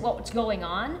what's going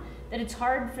on, that it's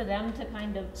hard for them to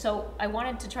kind of, so I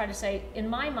wanted to try to say, in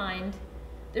my mind,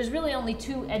 there's really only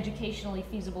two educationally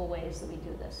feasible ways that we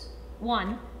do this.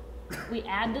 One, we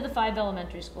add to the 5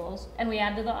 elementary schools and we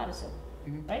add to the Addison,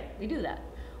 right? We do that.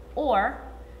 Or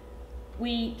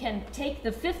we can take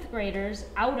the 5th graders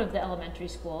out of the elementary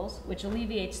schools, which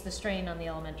alleviates the strain on the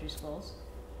elementary schools,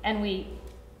 and we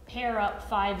pair up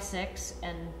 5, 6,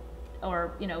 and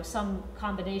or some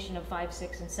combination of 5,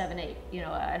 6, and 7, 8.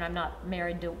 And I'm not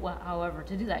married to however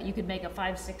to do that. You could make a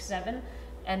 5, 6, 7,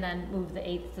 and then move the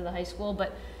 8th to the high school.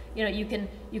 But you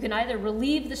can either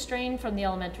relieve the strain from the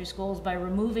elementary schools by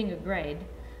removing a grade,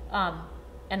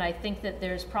 and I think that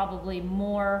there's probably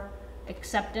more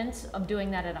acceptance of doing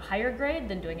that at a higher grade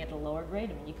than doing it at a lower grade.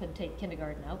 I mean, you could take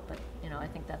kindergarten out, but I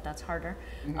think that's harder.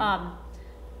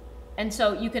 And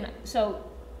so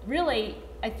really,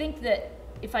 I think that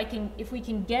if we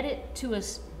can get it to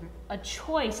a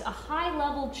choice, a high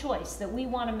level choice that we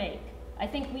want to make, I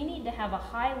think we need to have a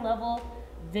high level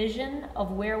vision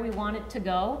of where we want it to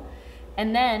go,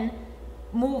 and then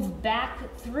move back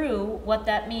through what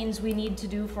that means we need to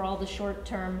do for all the short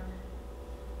term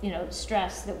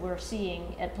stress that we're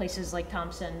seeing at places like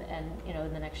Thompson and,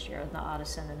 in the next year, the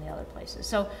Addison and the other places.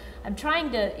 So I'm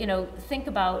trying to, think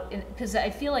about, because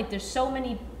I feel like there's so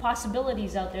many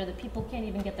possibilities out there that people can't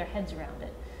even get their heads around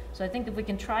it. So I think if we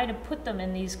can try to put them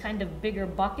in these kind of bigger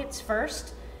buckets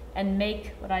first and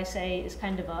make what I say is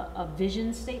kind of a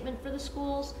vision statement for the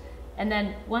schools, and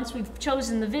then once we've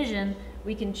chosen the vision,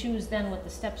 we can choose then what the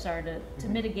steps are to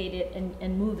mitigate it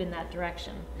and move in that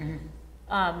direction.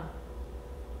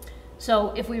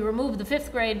 So if we remove the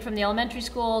 5th grade from the elementary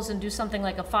schools and do something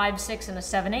like a 5, 6, and a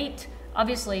 7, 8,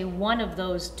 obviously one of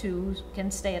those two can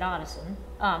stay at Addison,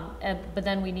 but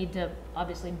then we need to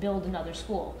obviously build another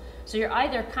school. So you're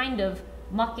either kind of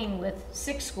mucking with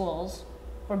 6 schools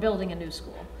or building a new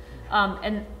school.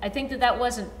 And I think that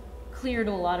wasn't clear to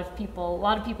a lot of people. A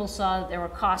lot of people saw that there were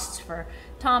costs for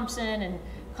Thompson and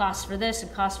costs for this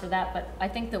and costs for that, but I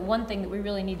think that one thing that we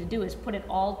really need to do is put it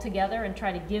all together and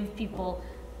try to give people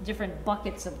different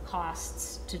buckets of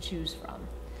costs to choose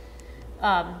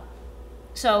from.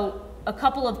 So a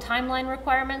couple of timeline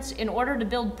requirements. In order to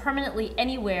build permanently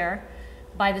anywhere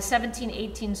by the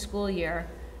 17-18 school year,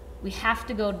 we have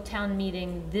to go to town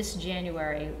meeting this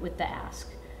January with the ask,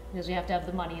 because we have to have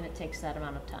the money and it takes that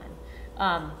amount of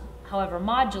time. However,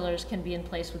 modulars can be in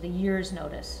place with a year's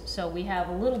notice, so we have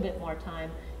a little bit more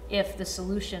time if the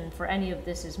solution for any of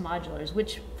this is modulars,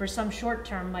 which for some short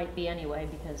term might be anyway,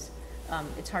 because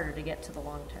it's harder to get to the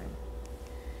long term.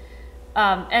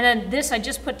 And then this, I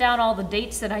just put down all the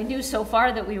dates that I knew so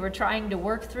far that we were trying to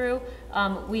work through.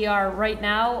 We are right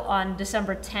now on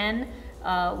December 10.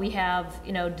 We have,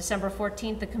 December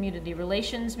 14th, the community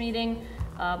relations meeting,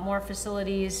 more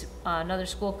facilities, another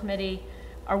school committee.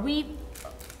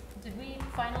 Did we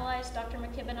finalize Dr.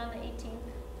 McKibben on the 18th?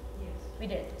 Yes. We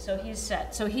did, so he's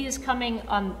set. So he is coming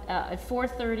on at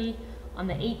 4:30 on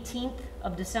the 18th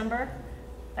of December.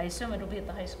 I assume it'll be at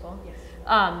the high school.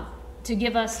 Yes. To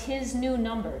give us his new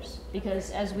numbers, because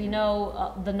as we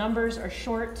know, the numbers are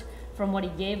short from what he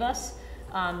gave us.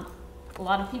 A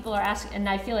lot of people are asking, and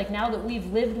I feel like now that we've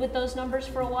lived with those numbers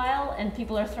for a while and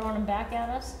people are throwing them back at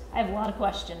us, I have a lot of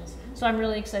questions. So I'm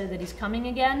really excited that he's coming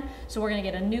again. So we're going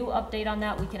to get a new update on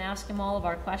that. We can ask him all of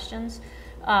our questions.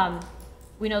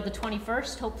 We know the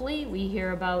 21st, hopefully, we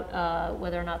hear about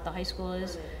whether or not the high school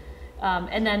is.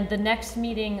 And then the next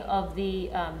meeting of the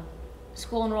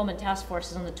School Enrollment Task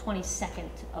Force is on the 22nd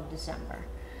of December.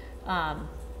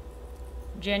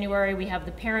 January, we have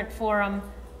the Parent Forum,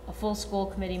 a full school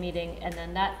committee meeting, and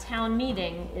then that town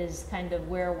meeting is kind of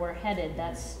where we're headed.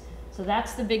 So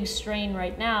that's the big strain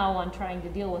right now on trying to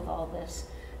deal with all this,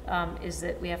 is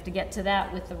that we have to get to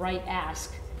that with the right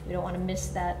ask. We don't want to miss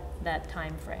that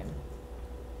time frame.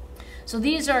 So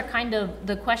these are kind of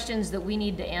the questions that we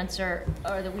need to answer,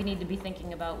 or that we need to be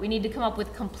thinking about. We need to come up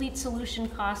with complete solution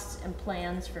costs and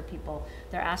plans for people.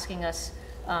 They're asking us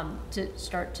to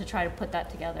start to try to put that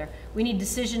together. We need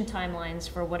decision timelines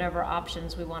for whatever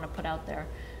options we want to put out there.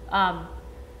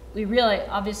 We really,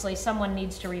 obviously, someone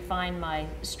needs to refine my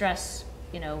stress,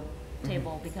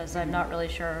 table, because I'm not really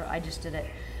sure. I just did it.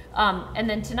 And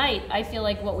then tonight, I feel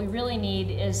like what we really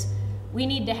need is we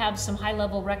need to have some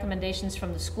high-level recommendations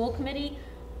from the school committee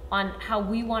on how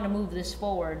we want to move this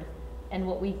forward and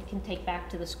what we can take back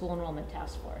to the school enrollment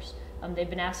task force. They've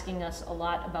been asking us a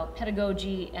lot about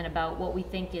pedagogy and about what we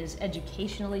think is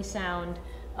educationally sound,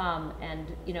 and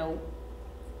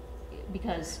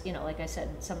because like I said,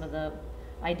 some of the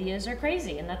ideas are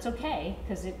crazy, and that's okay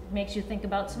because it makes you think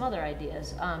about some other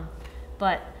ideas.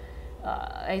 But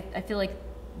I feel like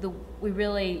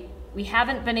we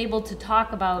haven't been able to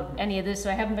talk about any of this, so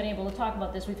I haven't been able to talk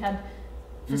about this. We've had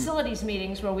facilities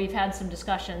meetings where we've had some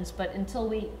discussions, but until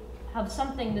we have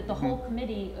something that the whole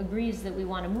committee agrees that we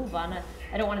want to move on,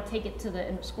 I don't want to take it to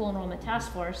the school enrollment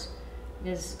task force,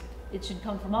 because it should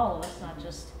come from all of us, not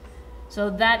just. So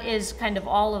that is kind of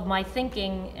all of my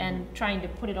thinking and trying to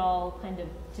put it all kind of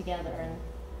together and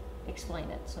explain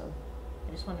it. So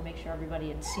I just wanted to make sure everybody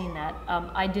had seen that.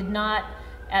 I did not,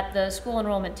 at the school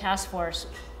enrollment task force,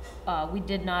 we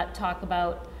did not talk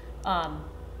about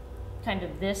kind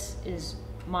of this is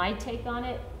my take on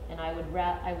it, and I would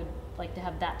like to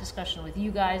have that discussion with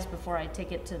you guys before I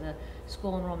take it to the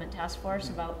school enrollment task force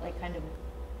about like kind of,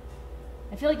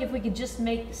 I feel like if we could just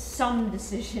make some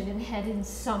decision and head in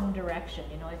some direction,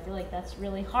 you know, I feel like that's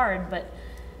really hard, but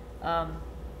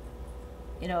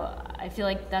you know, I feel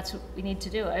like that's what we need to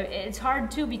do. It's hard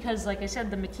too because, like I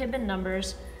said, the McKibben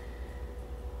numbers,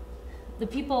 the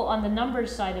people on the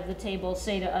numbers side of the table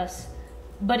say to us,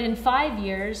 but in 5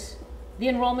 years, the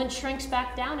enrollment shrinks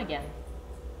back down again.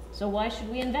 So why should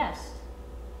we invest?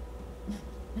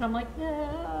 And I'm like,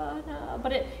 no,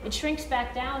 but it shrinks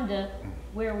back down to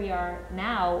where we are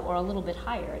now or a little bit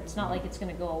higher. It's not like it's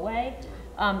going to go away.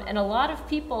 And a lot of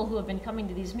people who have been coming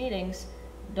to these meetings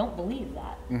don't believe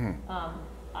that.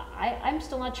 I'm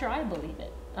still not sure I believe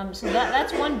it. So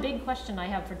that's one big question I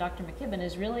have for Dr. McKibben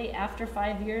is really after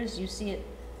 5 years, you see it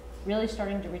really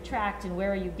starting to retract, and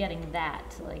where are you getting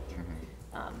that? Like,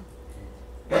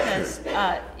 because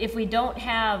if we don't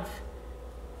have,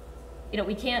 you know,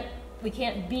 we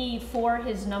can't be for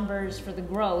his numbers for the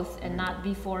growth and not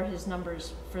be for his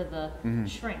numbers for the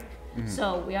shrink.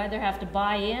 So we either have to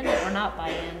buy in or not buy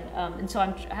in. And so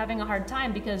I'm having a hard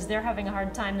time because they're having a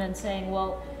hard time then saying,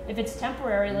 well, if it's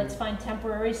temporary, let's find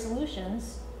temporary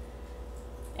solutions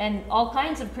and all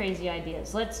kinds of crazy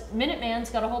ideas. Minuteman's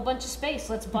got a whole bunch of space.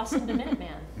 Let's bust into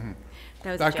Minuteman.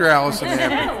 Dr. Allison.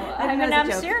 I mean,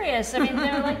 I'm serious. I mean,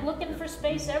 they're like looking for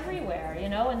space everywhere, you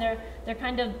know, and they're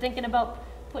kind of thinking about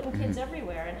putting kids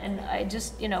everywhere. And I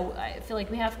just, you know, I feel like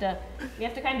we have to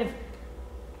kind of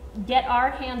get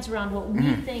our hands around what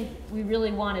we think we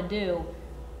really want to do,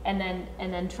 and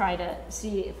then try to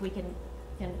see if we can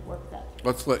work that.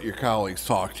 Let's let your colleagues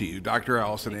talk to you. Dr.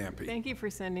 Allison Ampe. Thank you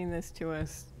for sending this to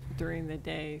us during the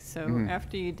day. So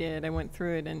after you did, I went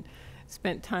through it and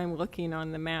spent time looking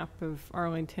on the map of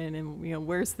Arlington and, you know,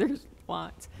 where's there's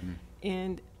lots.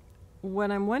 And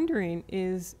what I'm wondering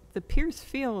is the Pierce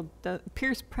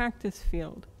practice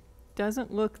field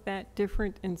doesn't look that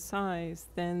different in size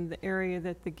than the area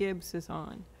that the Gibbs is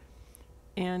on.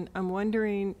 And I'm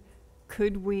wondering,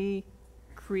 could we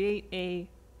create a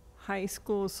high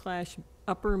school /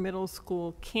 upper middle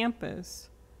school campus,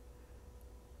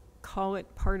 call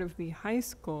it part of the high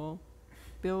school,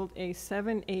 build a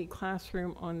 7-8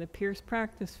 classroom on the Pierce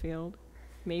practice field.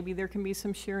 Maybe there can be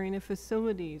some sharing of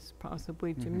facilities,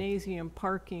 possibly gymnasium,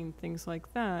 parking, things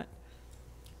like that.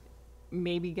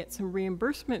 Maybe get some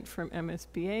reimbursement from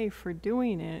MSBA for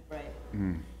doing it.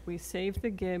 Right. We save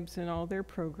the Gibbs and all their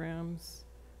programs.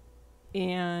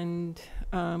 And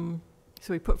so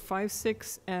we put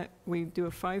 5-6 we do a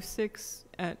 5-6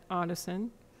 at Addison.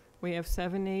 We have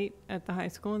 7-8 at the high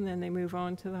school, and then they move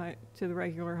on to the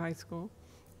regular high school.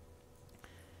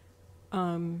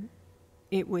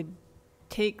 It would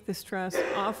take the stress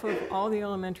off of all the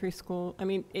elementary school. I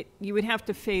mean, you would have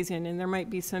to phase in, and there might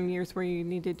be some years where you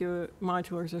need to do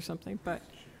modulars or something, but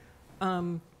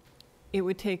it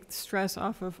would take the stress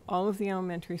off of all of the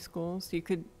elementary schools. You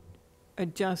could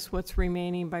adjust what's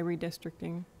remaining by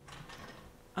redistricting.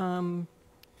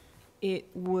 It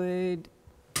would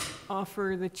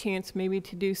offer the chance maybe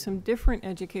to do some different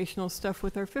educational stuff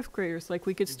with our 5th graders. Like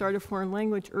we could start a foreign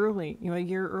language early, you know, a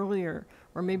year earlier,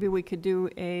 or maybe we could do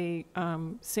a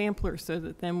sampler so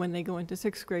that then when they go into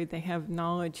 6th grade, they have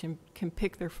knowledge and can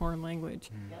pick their foreign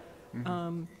language.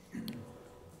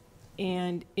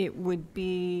 And it would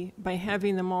be, by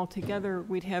having them all together,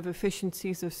 we'd have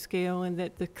efficiencies of scale, and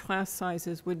that the class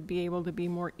sizes would be able to be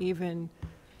more even.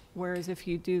 Whereas if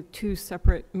you do 2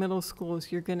 separate middle schools,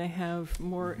 you're going to have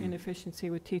more inefficiency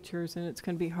with teachers, and it's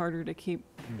going to be harder to keep.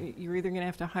 You're either going to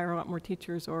have to hire a lot more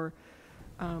teachers, or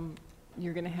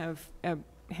you're going to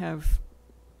have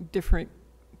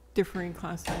differing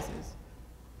class sizes.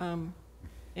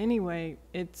 Anyway,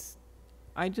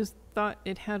 I just thought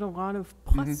it had a lot of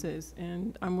pluses,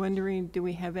 and I'm wondering, do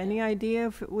we have any idea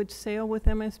if it would sail with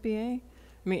MSBA?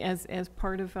 I mean, as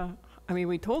part of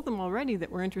we told them already that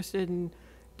we're interested in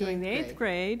doing the 8th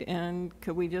grade, and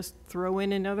could we just throw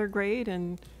in another grade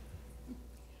and,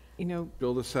 you know,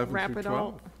 build a 7 through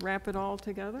 12? Wrap it all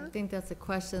together? I think that's a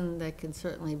question that can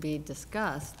certainly be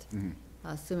discussed,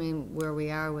 assuming where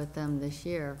we are with them this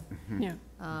year. Yeah.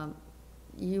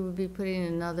 You would be putting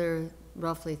another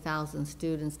roughly 1,000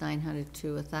 students, 900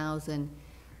 to 1,000,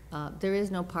 there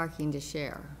is no parking to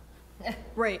share.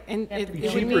 Right, and Have to it be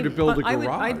would cheaper mean- to build a I'd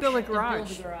garage. build a To build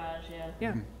garage. a garage, yeah.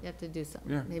 Yeah, You have to do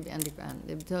something, Yeah. maybe underground.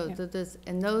 So, Yeah.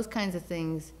 and those kinds of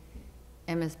things,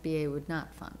 MSBA would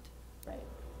not fund. Right.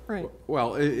 right.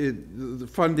 Well, the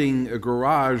funding a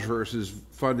garage versus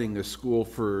funding a school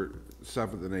for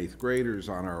 7th and 8th graders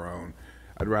on our own,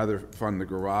 I'd rather fund the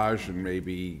garage and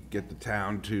maybe get the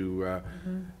town to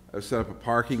set up a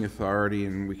parking authority,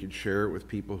 and we could share it with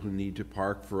people who need to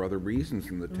park for other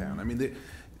reasons in the town. I mean,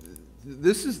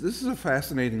 this is a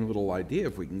fascinating little idea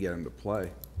if we can get into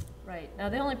play. Right. Now,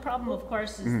 the only problem, of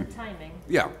course, is the timing.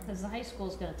 Yeah. Because the high school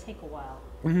is gonna take a while.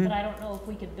 But I don't know if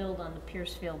we could build on the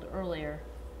Pierce Field earlier.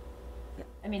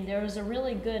 I mean, there was a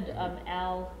really good,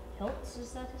 Al Hiltz,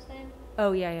 is that his name?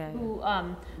 Oh, yeah, yeah. Who,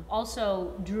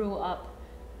 also drew up,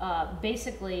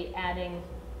 basically adding,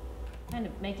 kind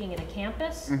of making it a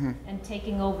campus and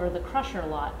taking over the Crusher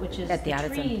lot, which is At the the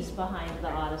Addison. trees behind the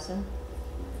Addison.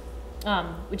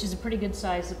 Which is a pretty good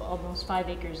size of almost 5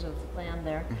 acres of land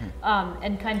there,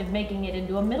 and kind of making it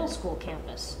into a middle school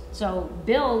campus. So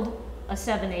build a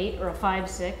 7-8 or a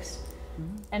 5-6,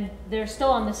 and they're still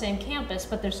on the same campus,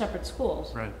 but they're separate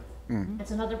schools. Right.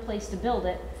 It's another place to build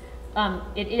it.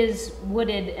 It is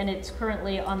wooded, and it's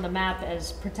currently on the map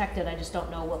as protected. I just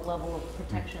don't know what level of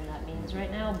protection that means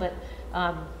right now, but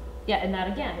yeah, and that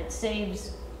again, it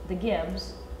saves the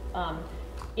Gibbs.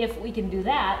 If we can do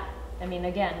that, I mean,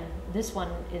 again, this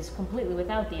one is completely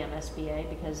without the MSBA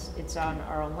because it's on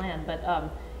our own land, but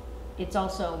it's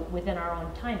also within our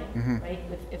own timing, right?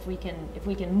 If we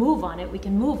can move on it, we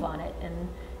can move on it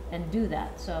and do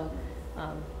that. So,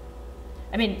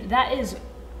 I mean, that is,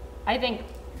 I think,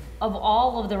 of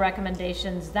all of the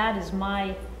recommendations, that is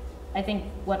I think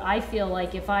what I feel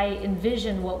like if I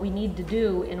envision what we need to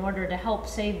do in order to help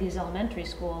save these elementary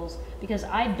schools, because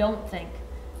I don't think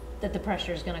that the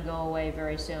pressure is going to go away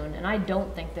very soon, and I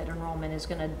don't think that enrollment is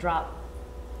going to drop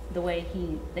the way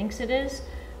he thinks it is.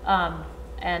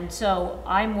 And so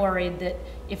I'm worried that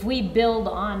if we build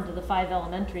on to the 5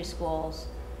 elementary schools,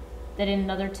 that in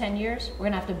another 10 years, we're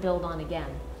going to have to build on again.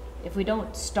 If we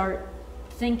don't start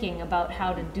thinking about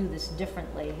how to do this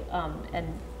differently and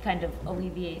kind of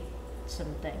alleviate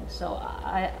some things. So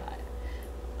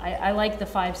I like the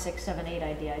 5, 6, 7, 8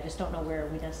 idea. I just don't know where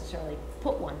we necessarily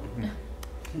put one.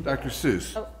 Dr.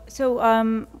 Seuss. Oh, so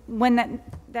when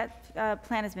that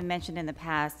plan has been mentioned in the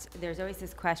past, there's always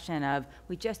this question of,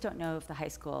 we just don't know if the high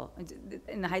school,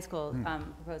 in the high school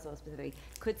proposal specifically,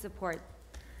 could support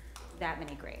that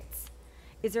many grades.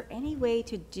 Is there any way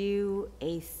to do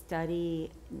a study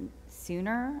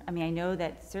sooner? I mean, I know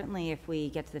that certainly if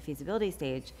we get to the feasibility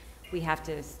stage, we have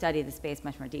to study the space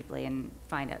much more deeply and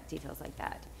find out details like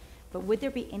that. But would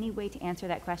there be any way to answer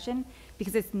that question?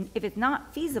 Because if it's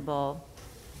not feasible,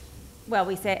 well,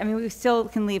 we say, I mean, we still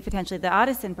can leave potentially the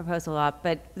Addison proposal up,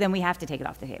 but then we have to take it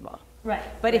off the table. Right.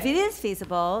 But if it is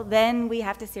feasible, then we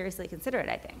have to seriously consider it,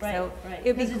 I think. Right, So right. it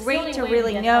would be 'Cause it's the great only to way to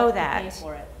really get know help to that. pay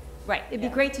for it. Right, it'd be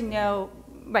Yeah. great to know,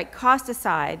 right, cost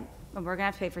aside, and we're gonna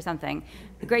have to pay for something,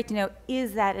 it'd be great to know,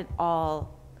 is that at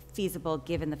all feasible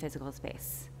given the physical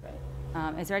space?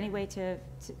 Right. Is there any way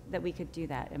that we could do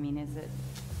that? I mean, is it?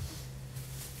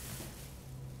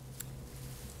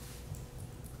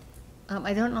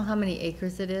 I don't know how many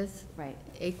acres it is. Right.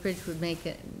 Acreage would make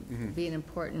it, be an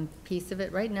important piece of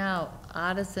it. Right now,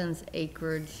 Addison's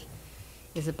acreage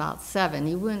is about 7.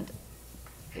 You wouldn't,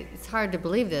 it's hard to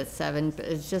believe that it's 7, but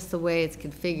it's just the way it's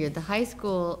configured. The high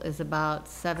school is about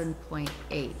 7.8.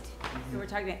 So we're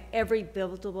talking about every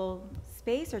buildable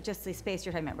space, or just the space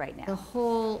you're talking about right The now?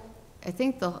 whole, I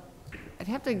think I'd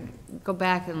have to go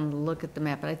back and look at the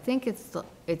map, but I think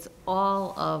it's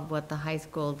all of what the high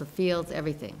school, the fields,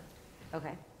 everything.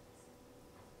 Okay.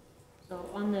 So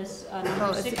on this, So number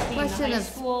it's a 16, the question high of-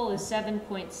 school is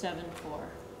 7.74.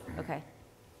 Okay.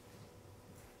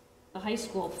 The high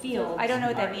school fields I don't know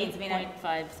what that are means. I mean, I-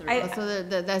 8.53.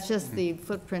 So that's just the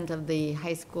footprint of the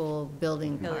high school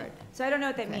building part. So I don't know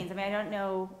what that means. I mean, I don't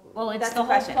know. Well, it's That's the whole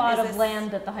question. plot Is of this-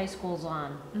 land that the high school's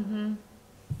on. Mm-hmm.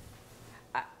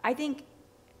 I think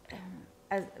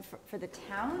for the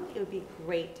town, it would be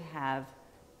great to have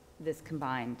this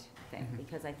combined thing,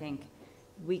 because I think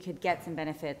we could get some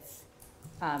benefits.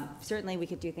 Certainly, we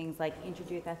could do things like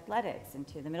introduce athletics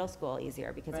into the middle school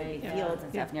easier, because there'd be Right. fields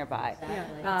and stuff nearby.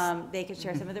 Exactly. They could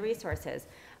share some of the resources.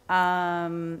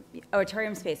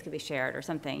 Auditorium space could be shared or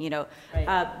something, you know.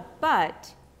 Right.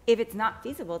 But if it's not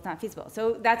feasible, it's not feasible.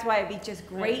 So that's why it'd be just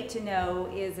great to know,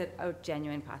 is it a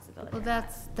genuine possibility? Well,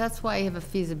 that's why you have a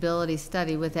feasibility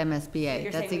study with MSBA.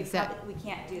 You're That's saying exact. we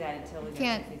can't do that until we We know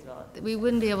can't, the feasibility. we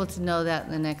wouldn't be able to know that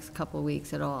in the next couple of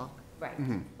weeks at all. Right.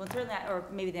 Well, certainly, or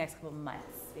maybe the next couple of months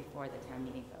before the town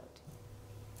meeting vote.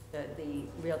 The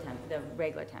real time, the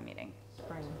regular town meeting.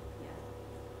 Spring.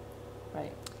 Yeah.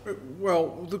 Right.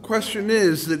 Well, the question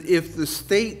is that if the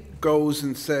state goes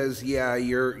and says, yeah,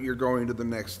 you're going to the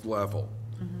next level,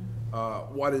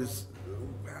 what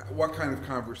kind of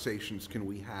conversations can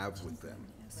we have with them?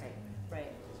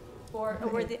 Right. Or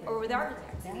with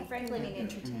architects. I mean, frankly,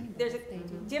 there's a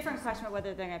different question of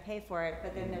whether they're gonna pay for it,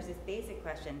 but then there's this basic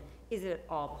question, is it at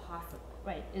all possible?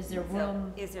 Right, is there So,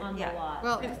 room is there- on the yeah. lot?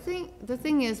 Well, the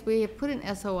thing is, we have put an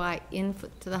SOI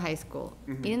to the high school.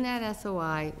 In that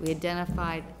SOI, we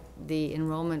identified the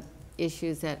enrollment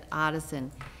issues at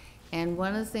Odison. And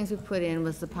one of the things we put in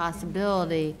was the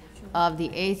possibility of the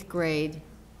 8th grade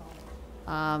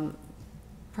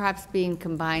perhaps being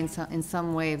combined in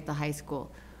some way with the high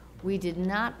school. We did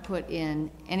not put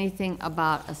in anything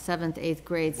about a 7th, 8th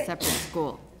grade separate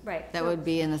school. Right. That would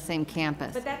be in the same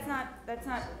campus. But that's not,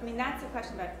 I mean, that's a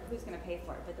question about who's gonna pay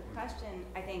for it, but the question,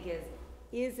 I think,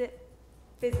 is it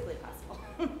physically possible?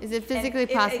 Is it physically And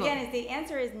if, possible? again, if the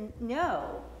answer is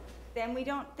no, then we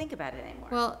don't think about it anymore.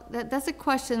 Well, that's a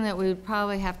question that we would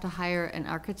probably have to hire an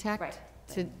architect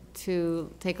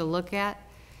to take a look at.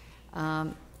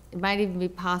 It might even be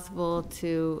possible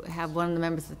to have one of the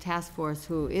members of the task force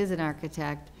who is an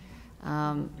architect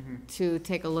to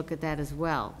take a look at that as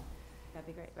well. That'd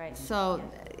be great, right? So,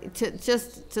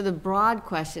 just to the broad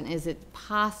question, is it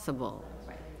possible?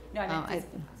 Right. No, I meant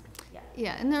physically possible, yeah.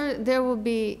 Yeah, and there will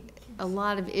be a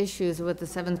lot of issues with the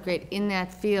 7th grade in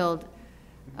that field,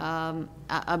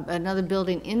 another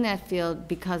building in that field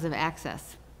because of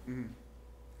access.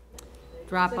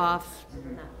 Drop-offs.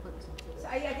 So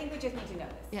I think we just need to know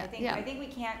this. Yeah, I think, yeah. I think we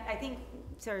can't, I think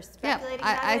sort of Yeah, speculating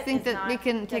on it I think is that we not-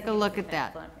 can take a doesn't look give at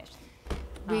that. full information.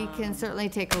 We can certainly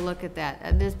take a look at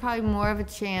that. There's probably more of a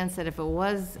chance that if it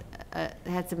was,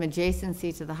 had some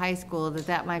adjacency to the high school,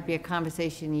 that might be a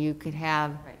conversation you could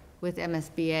have with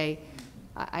MSBA.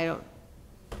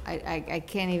 I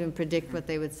can't even predict what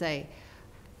they would say.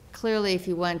 Clearly, if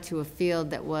you went to a field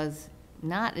that was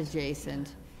not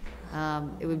adjacent,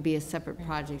 it would be a separate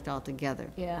project altogether.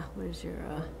 Yeah, where's your,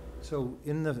 So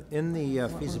in the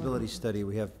feasibility study,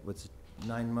 we have,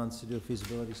 9 months to do a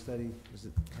feasibility study? Is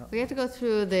it? We have to go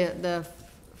through the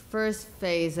first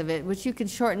phase of it, which you can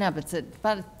shorten up. It's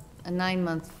about a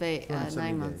 9-month phase,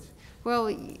 9 months. Well,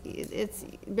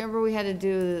 remember we had to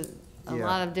do a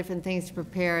lot of different things to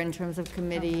prepare in terms of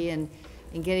committee and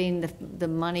getting the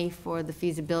money for the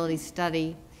feasibility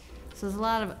study. So there's a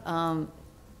lot of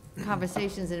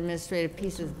conversations and administrative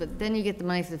pieces, but then you get the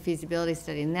money for the feasibility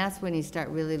study, and that's when you start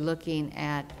really looking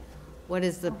at what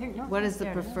is the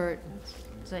preferred.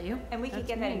 is that you? And we could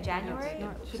get that in January?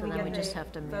 Should So we then get we the just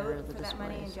have to mirror vote the for that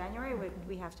money in displays. January, or would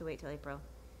we have to wait till April?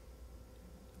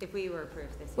 If we were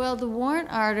approved this year? Well, the warrant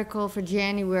article for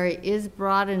January is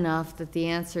broad enough that the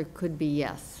answer could be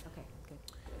yes. Okay, good.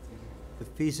 The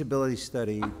feasibility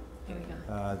study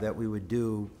that we would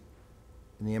do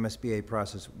in the MSBA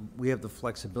process, we have the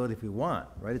flexibility if we want,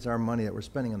 right? It's our money that we're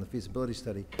spending on the feasibility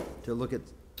study to look at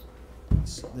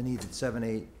the needs at 7,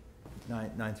 8,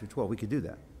 9 through 12. We could do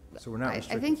that. So we're not I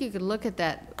restricted. think you could look at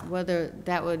that, whether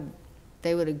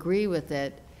they would agree with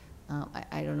it.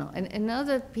 I don't know. And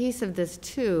another piece of this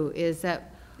too is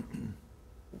that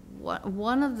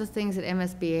one of the things that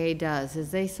MSBA does is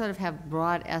they sort of have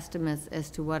broad estimates as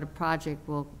to what a project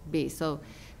will be. So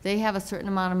they have a certain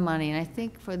amount of money, and I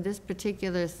think for this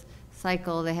particular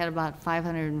cycle, they had about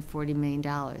 $540 million.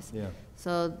 Yeah.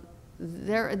 So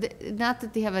not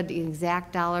that they have an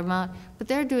exact dollar amount, but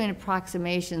they're doing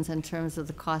approximations in terms of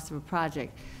the cost of a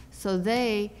project. So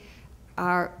they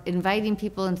are inviting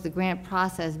people into the grant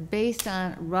process based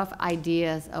on rough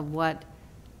ideas of what,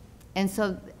 and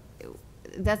so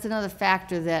that's another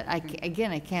factor that I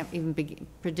can't even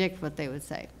predict what they would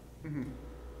say.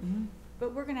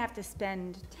 But we're gonna have to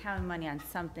spend town money on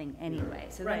something anyway,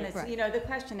 so then Right. it's, you know, the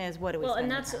question is, what do we Well,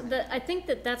 spend? and I think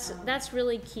that's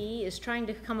really key, is trying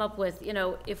to come up with,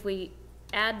 if we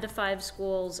add the 5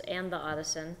 schools and the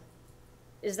Odison,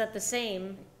 is that the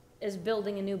same as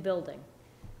building a new building?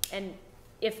 And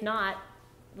if not,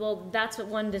 well, that's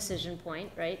one decision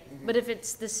point, right? But if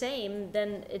it's the same,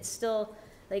 then it's still,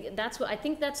 like, I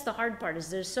think that's the hard part,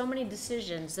 is there's so many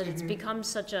decisions that it's become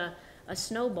such a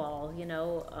snowball,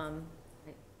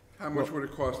 How much would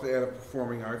it cost to add a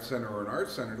performing arts center or an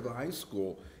arts center to the high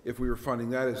school if we were funding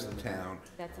that as the town?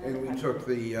 And we took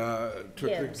the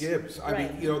Gibbs. I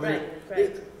mean, you know,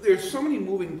 there's so many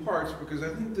moving parts, because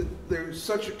I think that there's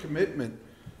such a commitment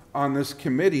on this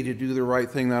committee to do the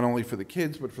right thing, not only for the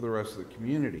kids, but for the rest of the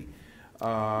community.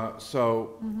 I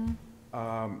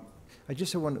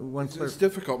just have one clear. It's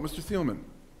difficult. Mr. Thielman.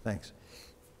 Thanks.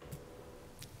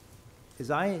 As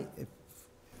I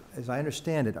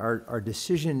understand it, our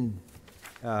decision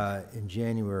in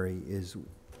January is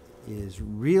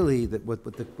really that what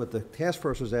the task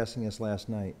force was asking us last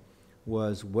night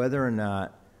was whether or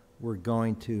not we're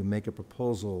going to make a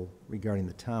proposal regarding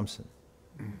the Thompson.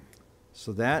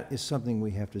 So that is something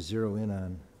we have to zero in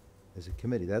on as a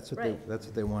committee. That's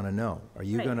what they want to know. Are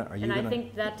you gonna? And I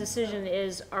think that decision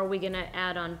is: are we going to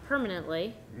add on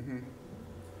permanently,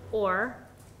 or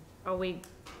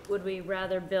would we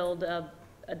rather build a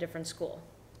different school?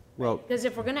 Well, because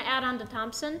if we're going to add on to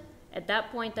Thompson, at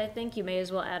that point, I think you may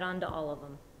as well add on to all of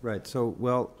them. Right. So,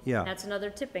 well, yeah. That's another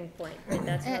tipping point. Right?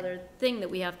 That's another thing that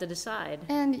we have to decide.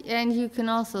 And you can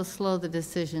also slow the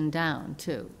decision down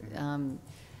too.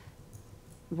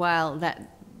 While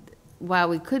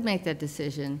we could make that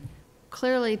decision,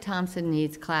 clearly Thompson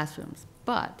needs classrooms,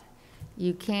 but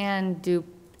you can do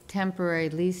temporary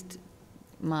leased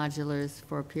modulars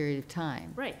for a period of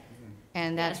time. Right.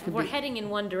 And that's if we're heading in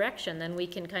one direction, then we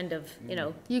can kind of, you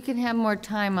know. You can have more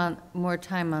time on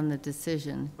the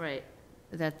decision. Right.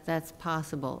 That's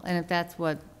possible, and if that's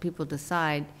what people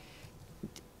decide,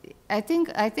 I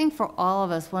think for all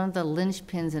of us, one of the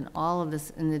linchpins in all of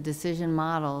this, in the decision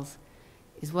models,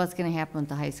 is what's going to happen with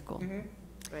the high school.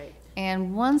 Right.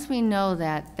 And once we know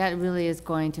that, that really is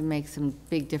going to make some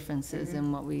big differences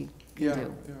in what we can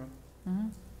do. Yeah.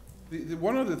 The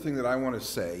one other thing that I want to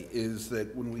say is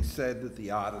that when we said that the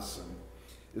Addison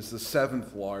is the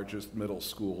 7th largest middle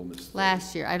school in the state.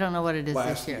 Last year, I don't know what it is this year.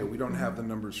 Last year, we don't have the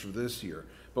numbers for this year.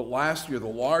 But last year, the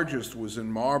largest was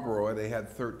in Marlboro, and they had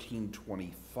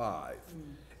 1325.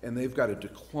 And they've got a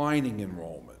declining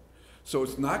enrollment. So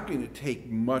it's not going to take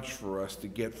much for us to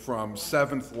get from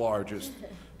 7th largest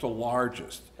to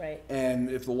largest. Right. And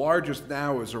if the largest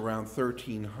now is around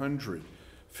 1,300,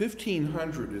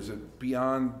 1,500 is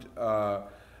beyond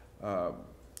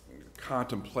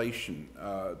contemplation.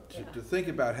 To think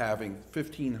about having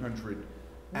 1,500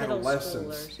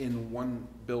 adolescents in one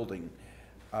building,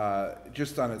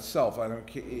 just on itself, I don't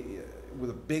care, with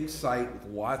a big site with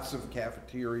lots of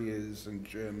cafeterias and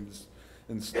gyms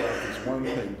and stuff is one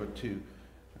thing, but to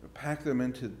pack them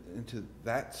into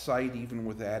that site, even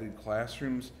with added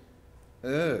classrooms,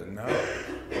 no.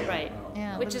 Right. No.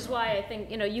 Yeah. Which is why I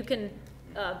think, you know, you can,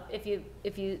 if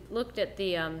you looked at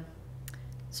the,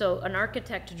 so an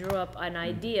architect drew up an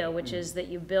idea, which is that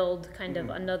you build kind of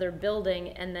another building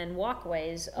and then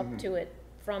walkways up to it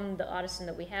from the Addison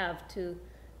that we have to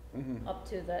up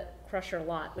to the Crusher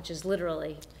lot, which is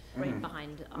literally right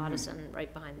behind Addison,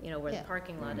 right behind, you know, where the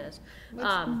parking lot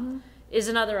is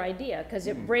another idea, because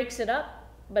it breaks it up,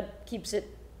 but keeps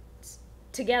it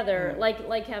together,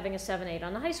 like having a 7-8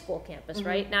 on the high school campus,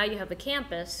 right? Now you have a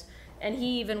campus, and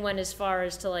he even went as far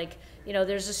as to, like, you know,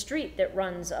 there's a street that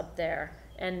runs up there,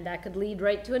 and that could lead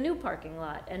right to a new parking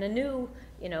lot and a new,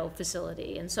 you know,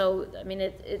 facility. And so, I mean,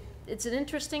 it's an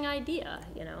interesting idea,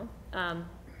 you know.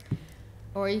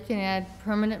 Or you can add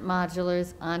permanent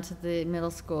modulars onto the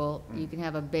middle school. You can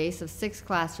have a base of 6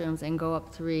 classrooms and go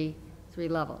up three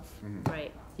levels.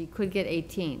 Right. You could get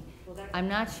 18. I'm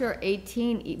not sure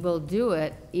 18 will do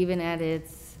it, even at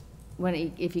its,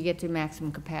 if you get to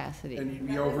maximum capacity. And you'd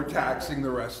be overtaxing the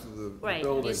rest of the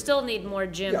building. You still need more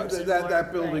gyms. Yeah,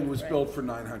 that building was built for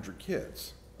 900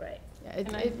 kids. Right.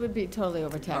 Yeah, it would be totally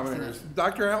overtaxing it.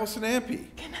 Dr. Allison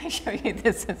Ampe. Can I show you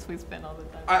this since we spent all the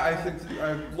time? I think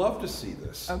I'd love to see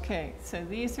this. Okay, so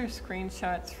these are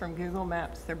screenshots from Google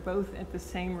Maps. They're both at the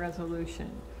same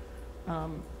resolution.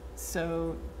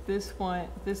 So this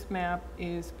map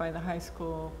is by the high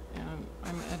school, and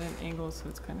I'm at an angle, so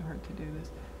it's kind of hard to do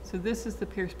this. So this is the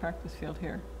Pierce practice field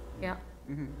here. Yeah.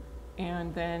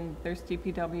 And then there's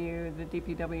DPW, the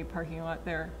DPW parking lot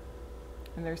there,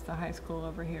 and there's the high school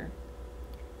over here.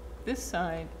 This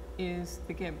side is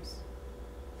the Gibbs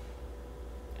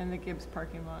and the Gibbs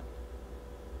parking lot.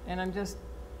 And I'm just,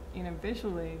 you know,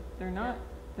 visually, they're not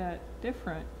that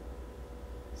different.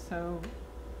 So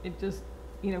it just,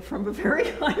 you know, from a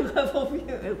very high level view,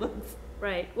 it looks.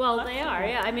 Right. Well, they are,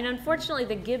 yeah. I mean, unfortunately,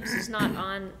 the Gibbs is not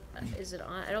on, is it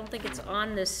on? I don't think it's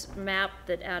on this map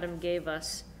that Adam gave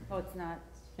us. Oh, it's not.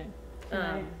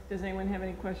 Okay. Does anyone have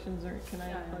any questions, or can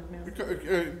I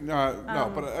plug now?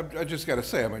 No, but I just got to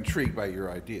say, I'm intrigued by your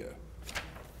idea.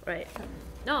 Right.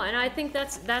 No, and I think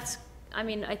I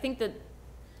mean, I think that,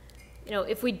 you know,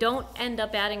 if we don't end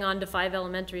up adding on to 5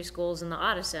 elementary schools in the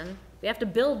Addison, we have to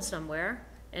build somewhere.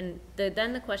 And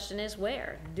then the question is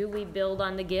where? Do we build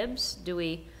on the Gibbs? Do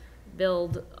we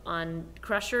build on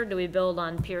Crusher? Do we build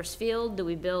on Pierce Field? Do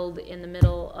we build in the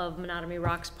middle of Menotomy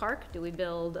Rocks Park? Do we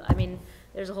build, I mean,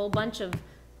 there's a whole bunch of,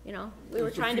 you know, we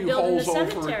were trying to build in the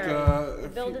cemetery.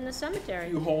 Build in the cemetery. A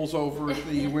few holes over at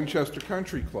the Winchester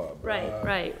Country Club.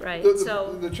 Right.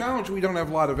 The challenge, we don't have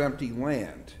a lot of empty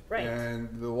land. Right.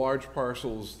 And the large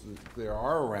parcels that there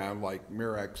are around, like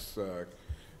Mirex's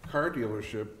car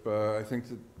dealership, I think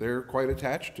that they're quite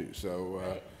attached to. So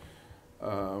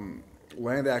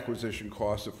land acquisition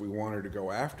costs, if we wanted to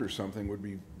go after something, would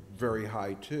be very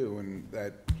high too, and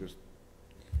that just,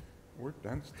 we're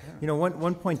dense town. You know,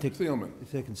 one point to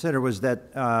consider was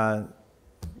that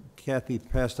Kathy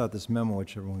passed out this memo,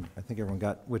 which I think everyone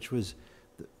got, which was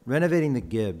renovating the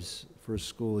Gibbs for a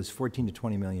school is $14 to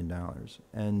 $20 million.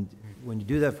 And when you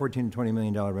do that $14 to $20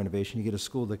 million renovation, you get a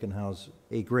school that can house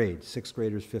 8 grades, 6th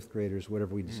graders, 5th graders,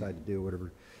 whatever we decide to do,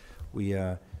 whatever we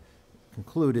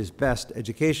conclude is best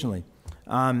educationally.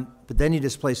 But then you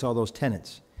displace all those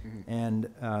tenants. And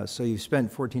so you've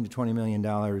spent $14 to $20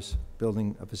 million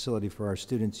building a facility for our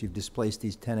students. You've displaced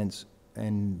these tenants,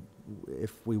 and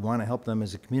if we want to help them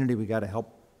as a community, we got to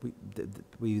help.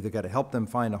 We either got to help them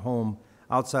find a home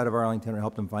outside of Arlington or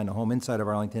help them find a home inside of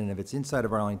Arlington. And if it's inside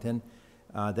of Arlington,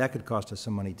 that could cost us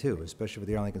some money too, especially with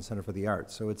the Arlington Center for the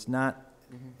Arts. So it's not.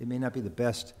 It may not be the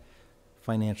best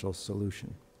financial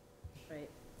solution. Right.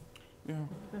 Yeah.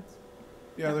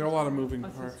 Yeah, there are a lot of moving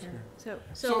parts here.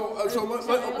 So a couple of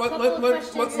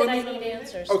questions that I need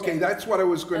answers to. Okay, that's what I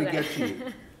was going to get to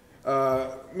you.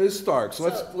 Ms. Starks,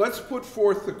 let's put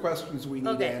forth the questions we need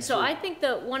answered. Okay, so I think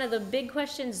that one of the big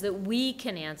questions that we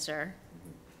can answer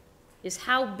is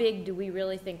how big do we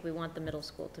really think we want the middle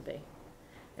school to be?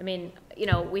 I mean, you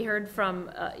know, we heard from,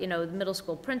 you know, the middle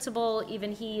school principal,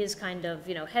 even he is kind of,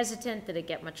 you know, hesitant that it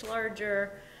get much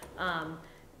larger.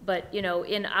 But, you know,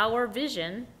 in our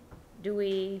vision, do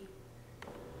we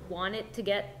want it to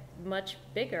get much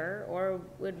bigger, or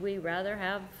would we rather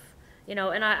have, you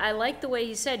know, and I like the way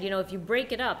he said, you know, if you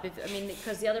break it up, I mean,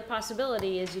 because the other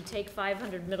possibility is you take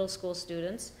 500 middle school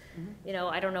students, you know,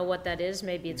 I don't know what that is,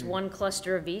 maybe it's one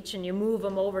cluster of each, and you move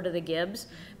them over to the Gibbs,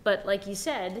 but like you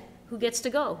said, who gets to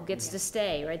go, who gets to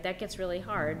stay, right? That gets really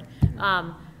hard.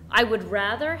 I would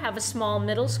rather have a small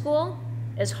middle school,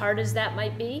 as hard as that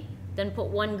might be, than put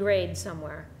 1 grade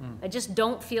somewhere. I just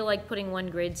don't feel like putting 1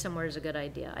 grade somewhere is a good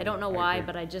idea. I don't know why,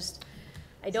 but I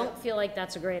don't feel like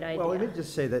that's a great idea. Well, let me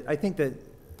just say that I think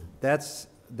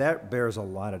that bears a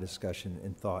lot of discussion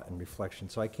and thought and reflection.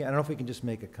 So I don't know if we can just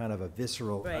make a kind of a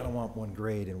visceral, I don't want 1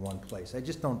 grade in 1 place. I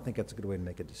just don't think that's a good way to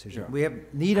make a decision. We have,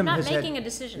 Needham I'm has not had. making a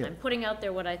decision, I'm putting out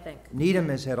there what I think. Needham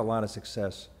has had a lot of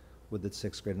success with its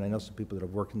 6th grade, and I know some people that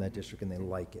have worked in that district and they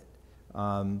like it.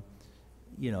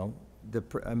 You know,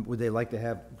 would they like to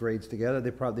have grades together?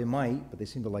 They might, but they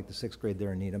seem to like the 6th grade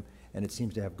there in Needham, and it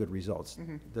seems to have good results.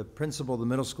 The principal of the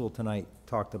middle school tonight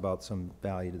talked about some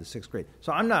value to the 6th grade.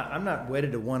 So I'm not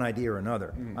wedded to one idea or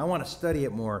another. I want to study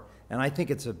it more, and I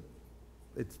think I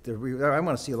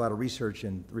want to see a lot of research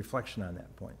and reflection on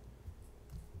that point.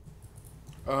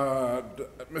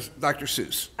 Dr.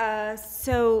 Seuss.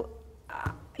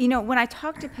 You know, when I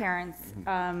talk to parents,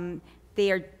 they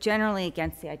are generally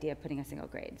against the idea of putting a single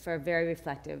grade for a very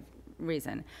reflective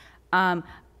reason. I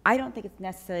don't think it's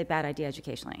necessarily a bad idea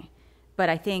educationally, but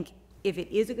I think if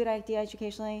it is a good idea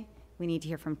educationally, we need to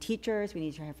hear from teachers, we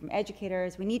need to hear from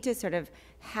educators, we need to sort of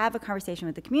have a conversation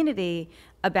with the community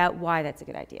about why that's a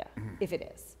good idea, if it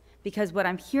is. Because what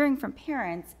I'm hearing from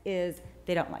parents is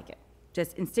they don't like it.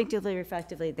 Just instinctively,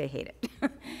 reflectively, they hate it.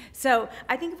 So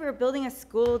I think if we were building a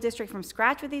school district from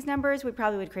scratch with these numbers, we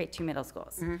probably would create 2 middle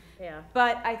schools. Yeah.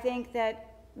 But I think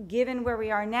that given where we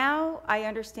are now, I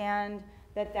understand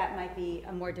that that might be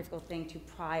a more difficult thing to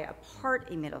pry apart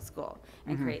a middle school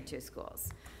and create 2 schools.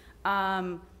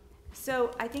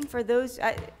 So I think for those,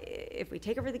 if we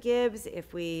take over the Gibbs,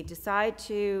 if we decide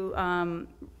to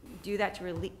do that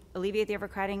to alleviate the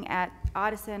overcrowding at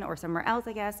Addison or somewhere else,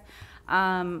 I guess,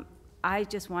 I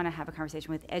just want to have a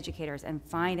conversation with educators and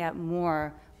find out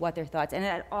more what their thoughts, and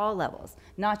at all levels,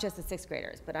 not just the 6th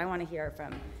graders, but I want to hear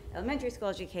from elementary school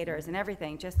educators and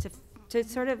everything, just to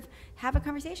sort of have a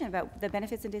conversation about the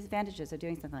benefits and disadvantages of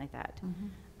doing something like that.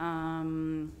 I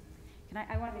want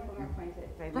to make one more point,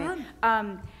 if I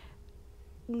may.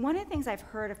 One of the things I've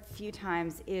heard a few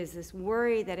times is this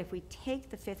worry that if we take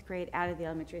the 5th grade out of the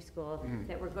elementary school,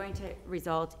 that we're going to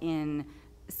result in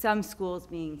some schools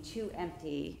being too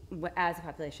empty as the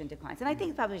population declines. And I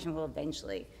think the population will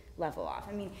eventually level off.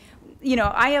 I mean, you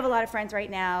know, I have a lot of friends right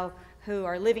now who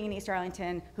are living in East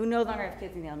Arlington who no longer have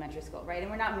kids in the elementary school, right? And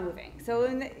we're not moving. So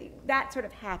that sort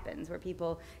of happens where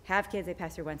people have kids, they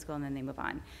pass through one school and then they move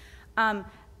on.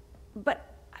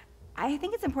 But I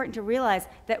think it's important to realize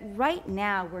that right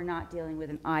now we're not dealing with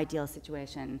an ideal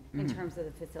situation in terms of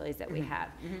the facilities that we have.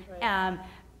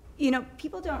 You know,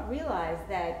 people don't realize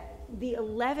that the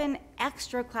 11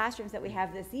 extra classrooms that we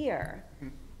have this year,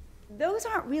 those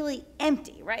aren't really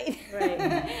empty, right?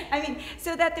 I mean,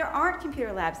 so that there aren't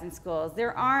computer labs in schools.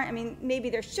 There aren't, I mean, maybe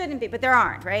there shouldn't be, but there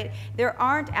aren't, right? There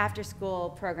aren't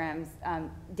after-school programs,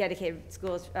 dedicated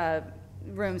schools,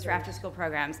 rooms for after-school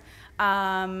programs.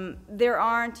 There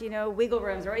aren't, you know, wiggle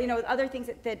rooms or, you know, other things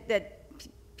that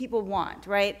people want,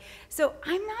 right? So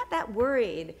I'm not that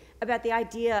worried about the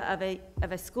idea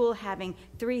of a school having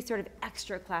 3 sort of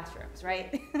extra classrooms,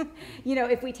 right? You know,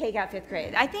 if we take out 5th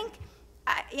grade. I think,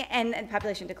 and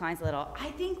population declines a little,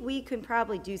 I think we could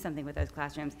probably do something with those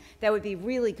classrooms that would be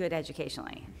really good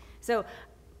educationally. So,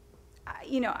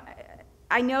 you know,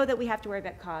 I know that we have to worry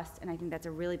about cost, and I think that's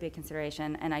a really big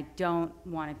consideration, and I don't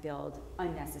want to build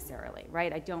unnecessarily,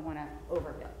 right? I don't want to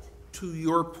overbuild. To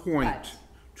your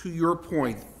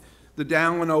point, the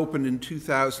Dallin opened in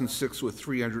 2006 with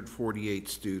 348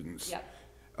 students. Yep.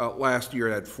 Last year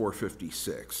it had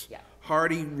 456. Yep.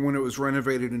 Hardy, when it was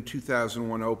renovated in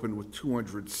 2001, opened with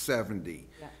 270.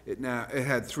 Yep. It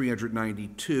had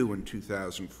 392 in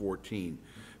 2014.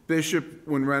 Bishop,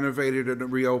 when renovated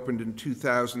and reopened in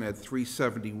 2000, had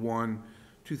 371.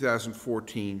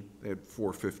 2014, they had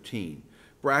 415.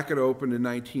 Brackett opened in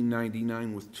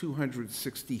 1999 with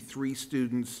 263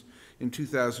 students. In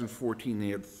 2014, they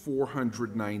had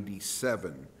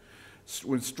 497.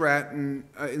 When Stratton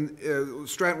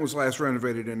was last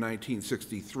renovated in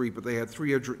 1963, but they had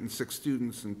 306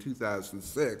 students in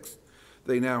 2006.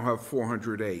 They now have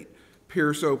 408.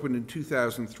 Pierce opened in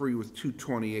 2003 with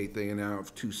 228. They now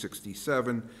have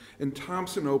 267. And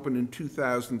Thompson opened in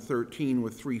 2013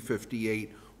 with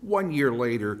 358. 1 year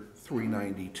later,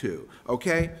 392.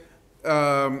 Okay?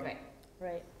 Right.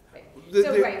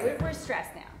 We're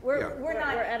stressed now. We're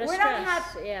not at a we're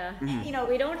stress, not yeah. You know,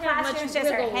 We don't have much classrooms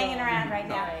just are wiggle hanging room. around right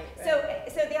now.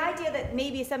 Right. So the idea that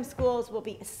maybe some schools will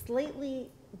be a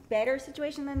slightly better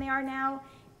situation than they are now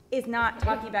is not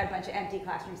talking about a bunch of empty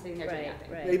classrooms sitting there doing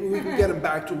nothing. Right. Maybe we can get them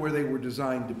back to where they were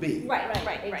designed to be. Right.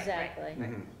 Exactly.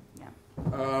 Yeah.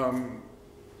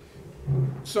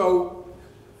 So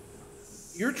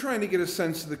you're trying to get a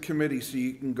sense of the committee so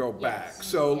you can go back.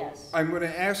 So Yes. I'm going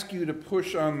to ask you to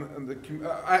push on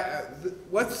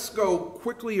let's go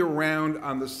quickly around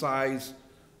on the size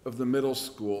of the middle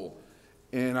school.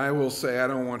 And I will say I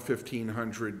don't want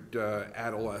 1,500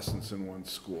 adolescents in one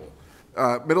school.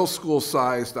 Middle school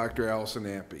size, Dr. Allison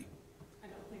Ampe. I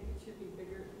don't think it should be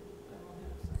bigger.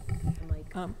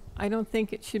 I don't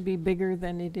think it should be bigger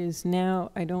than it is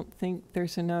now. I don't think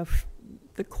there's enough,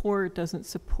 the core doesn't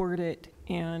support it,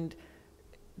 and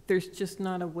there's just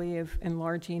not a way of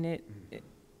enlarging it.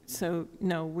 So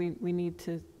no, we need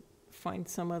to find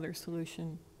some other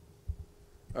solution.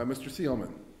 Mr.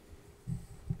 Thielman.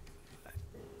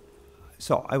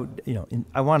 So I would, you know,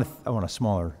 I want a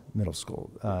smaller middle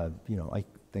school. You know, I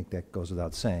think that goes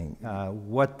without saying.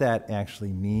 What that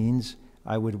actually means,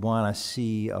 I would want to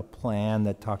see a plan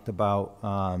that talked about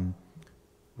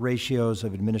ratios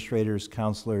of administrators,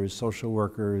 counselors, social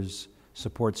workers,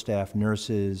 support staff,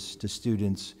 nurses to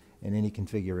students in any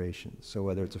configuration. So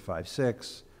whether it's a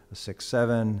 5-6, a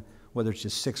 6-7, whether it's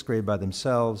just 6th grade by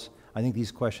themselves, I think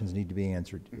these questions need to be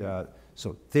answered.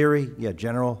 So theory, yeah,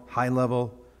 general, high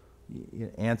level.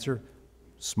 Answer,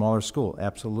 smaller school,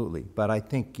 absolutely. But I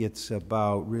think it's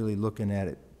about really looking at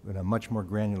it in a much more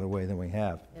granular way than we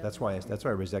have. Yeah. That's why I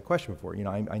raised that question before. You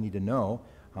know, I need to know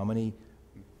how many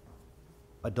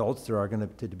adults there are going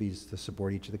to be to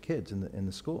support each of the kids in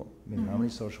the school. I mean, how many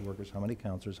social workers, how many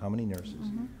counselors, how many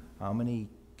nurses, how many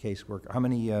caseworkers, how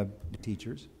many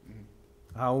teachers.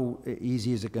 How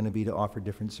easy is it going to be to offer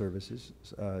different services,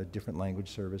 different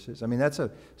language services? I mean,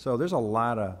 so there's a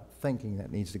lot of thinking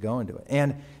that needs to go into it.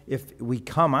 And if we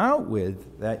come out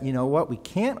with that, you know what, we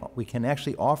can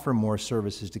actually offer more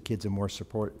services to kids and more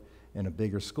support in a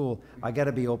bigger school, I got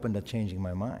to be open to changing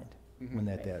my mind when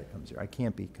that data comes here. I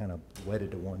can't be kind of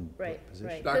wedded to one position.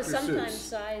 Right. Dr. Because sometimes Seuss.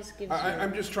 size gives you.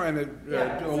 I'm just trying to do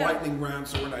a lightning round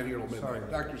so we're not here till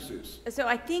midnight. Dr. Seuss. So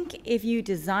I think if you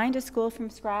designed a school from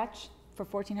scratch for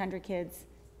 1,400 kids,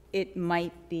 there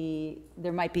might be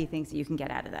things that you can get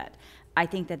out of that. I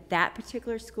think that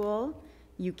particular school,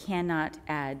 you cannot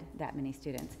add that many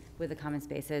students with the common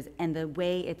spaces and the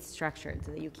way it's structured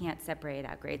so that you can't separate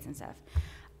out grades and stuff.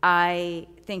 I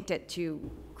think that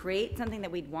to create something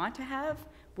that we'd want to have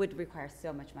would require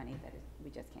so much money that we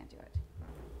just can't do it.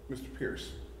 Mr.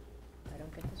 Pierce? I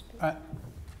don't get this.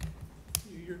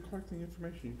 You're collecting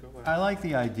information, you go ahead. I like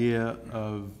the idea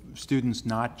of students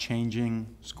not changing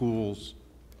schools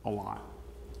a lot.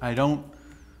 I don't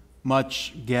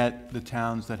much get the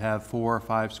towns that have 4 or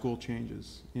 5 school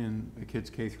changes in a kid's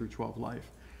K through 12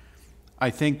 life. I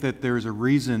think that there's a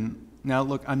reason. Now,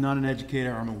 look, I'm not an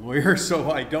educator, I'm a lawyer,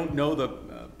 so I don't know the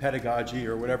pedagogy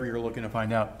or whatever you're looking to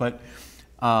find out. But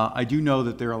I do know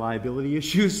that there are liability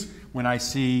issues when I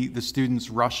see the students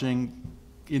rushing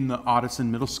in the Ottoson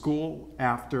Middle School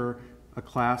after a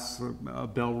class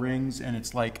bell rings, and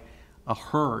it's like a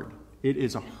herd. It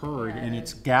is a herd, and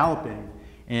it's galloping.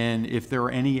 And if there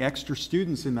are any extra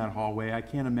students in that hallway, I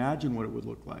can't imagine what it would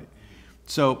look like.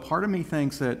 So part of me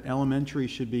thinks that elementary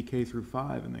should be K through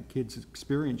 5, and the kids'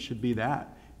 experience should be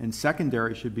that. And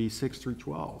secondary should be 6 through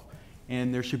 12.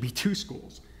 And there should be 2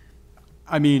 schools.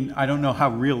 I mean, I don't know how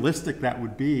realistic that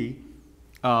would be,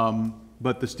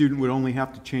 but the student would only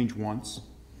have to change once.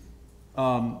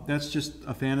 That's just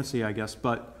a fantasy, I guess.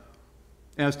 But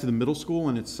as to the middle school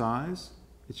and its size,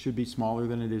 it should be smaller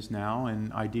than it is now,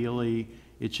 and ideally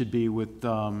it should be with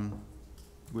 2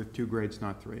 grades,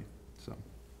 not 3. So,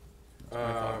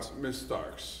 Ms.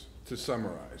 Starks, to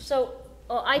summarize. So,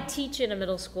 I teach in a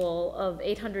middle school of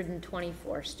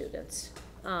 824 students,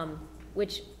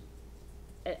 which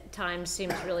at times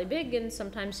seems really big and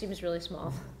sometimes seems really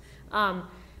small.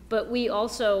 But we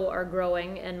also are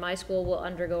growing, and my school will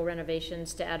undergo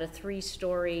renovations to add a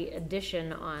 3-story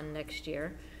addition on next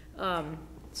year.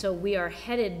 So we are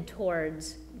headed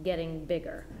towards getting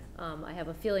bigger. I have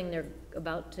a feeling they're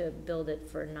about to build it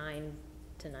for $9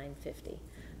 to $950.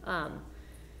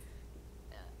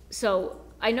 So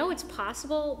I know it's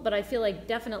possible, but I feel like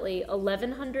definitely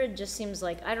 1,100 just seems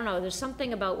like, I don't know, there's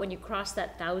something about when you cross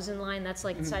that 1,000 line, that's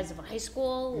like the size of a high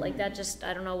school, like that just,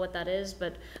 I don't know what that is,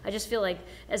 but I just feel like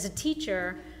as a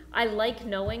teacher, I like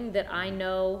knowing that I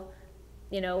know,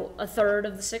 you know, a third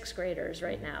of the 6th graders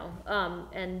right now,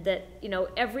 and that, you know,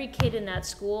 every kid in that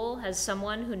school has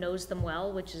someone who knows them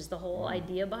well, which is the whole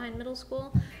idea behind middle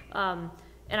school, and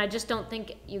I just don't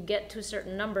think you get to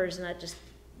certain numbers and that just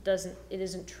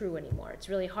isn't true anymore. It's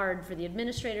really hard for the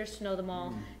administrators to know them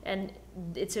all, and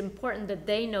it's important that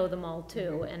they know them all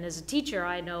too. And as a teacher,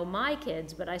 I know my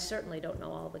kids, but I certainly don't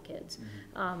know all the kids.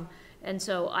 And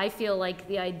so I feel like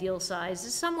the ideal size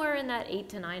is somewhere in that 800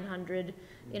 to 900,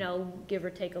 you know, give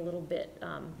or take a little bit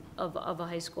of a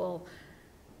high school.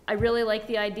 I really like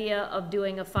the idea of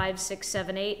doing a 5, 6,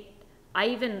 7, 8. I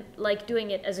even like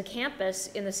doing it as a campus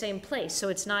in the same place, so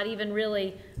it's not even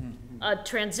really a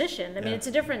transition. I mean, it's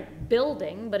a different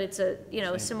building, but it's a, you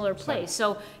know, a similar place.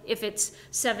 So if it's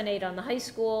 7, 8 on the high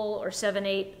school or 7,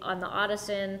 8 on the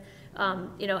Ottoson,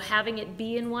 you know, having it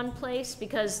be in one place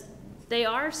because they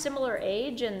are similar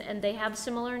age and they have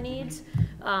similar needs.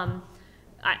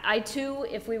 I too,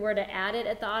 if we were to add it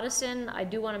at the Ottoson, I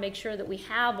do want to make sure that we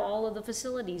have all of the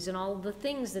facilities and all of the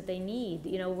things that they need.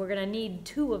 You know, we're going to need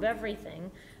 2 of everything.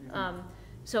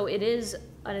 So it is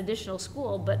an additional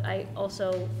school, but I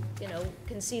also, you know,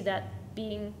 can see that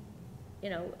being,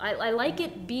 you know, I like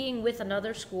it being with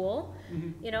another school,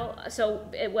 you know, so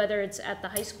whether it's at the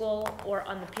high school or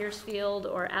on the Pierce Field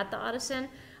or at the Ottoson,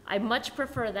 I much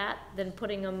prefer that than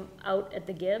putting them out at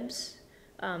the Gibbs.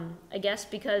 I guess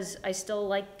because I still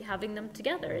like having them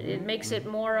together. It makes it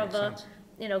more of a,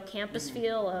 you know, campus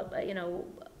feel, you know,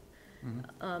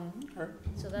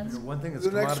 so that's. One thing that's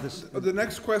come out of this. The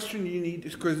next question you need,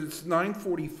 is because it's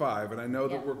 9:45, and I know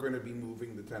that we're going to be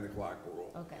moving the 10 o'clock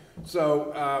rule. Okay.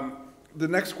 So the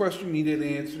next question needed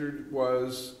answered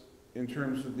was in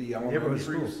terms of the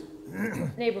elementaries.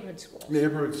 Neighborhood schools.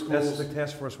 Neighborhood schools. That's the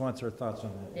task force wants our thoughts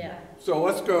on that. Yeah. So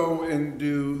let's go and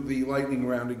do the lightning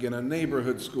round again on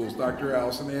neighborhood schools. Dr.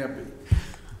 Allison Ampe.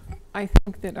 I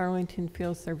think that Arlington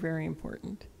feels they're very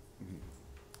important.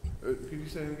 Could you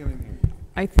say it again?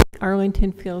 I think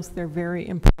Arlington feels they're very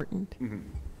important.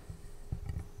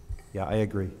 Yeah, I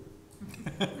agree.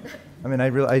 I mean, I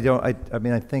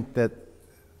mean, I think that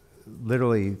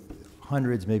literally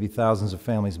hundreds, maybe thousands of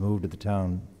families moved to the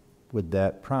town with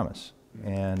that promise,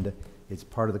 and it's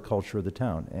part of the culture of the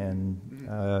town. And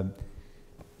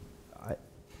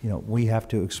you know, we have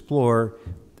to explore.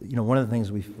 You know, one of the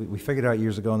things we figured out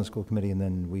years ago in the school committee, and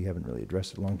then we haven't really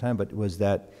addressed it in a long time, but was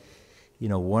that, you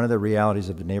know, one of the realities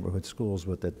of the neighborhood schools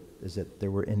is that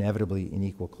there were inevitably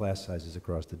unequal class sizes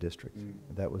across the district.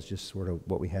 That was just sort of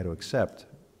what we had to accept,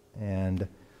 and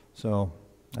so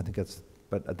I think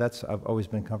I've always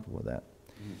been comfortable with that.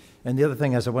 And the other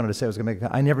thing is I wanted to say,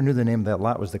 I never knew the name of that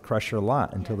lot was the Crusher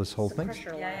Lot until this whole thing.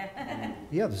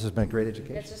 Yeah, this has been a great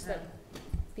education. It's just a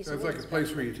piece of Sounds like a wood.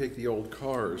 place where you take the old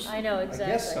cars. I know, exactly.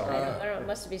 guess so. I don't know, it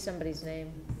must be somebody's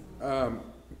name.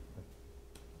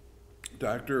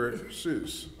 Dr.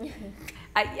 Seuss.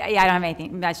 I don't have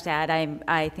anything much to add.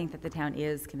 I think that the town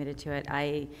is committed to it.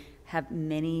 I have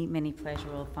many, many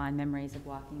pleasurable, fond memories of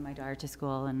walking my daughter to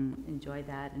school and enjoyed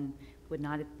that, and would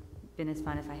not have been as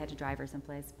fun if I had to drive her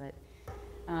someplace, but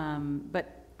I don't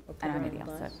have anything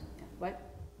else. So, what?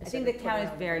 I think the town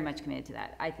is very much committed to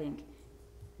that. I think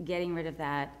getting rid of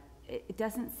that, it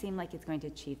doesn't seem like it's going to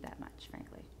achieve that much,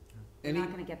 frankly. We're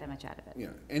not going to get that much out of it. Yeah,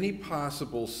 any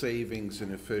possible savings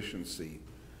and efficiency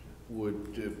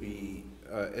would be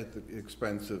at the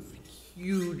expense of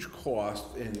huge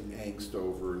cost and angst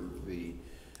over the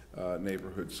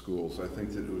neighborhood schools. I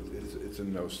think that it's a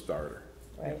no-starter.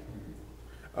 Right.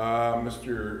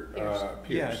 Mr. Pierce.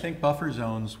 Yeah, I think buffer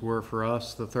zones were for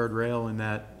us the third rail in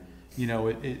that, you know,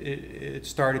 it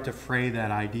started to fray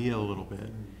that idea a little bit.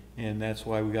 And that's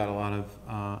why we got a lot of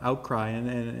outcry,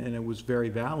 and it was very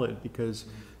valid, because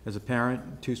as a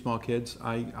parent, 2 small kids,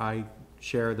 I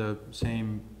share the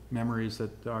same memories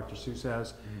that Dr. Seuss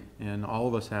has, and all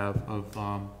of us have of,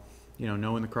 you know,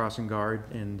 knowing the crossing guard,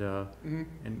 and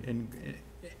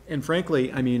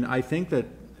frankly, I mean, I think that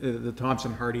the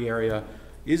Thompson-Hardy area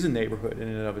is a neighborhood in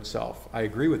and of itself. I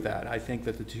agree with that. I think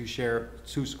that the two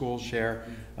schools share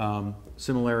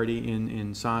similarity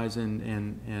in size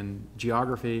and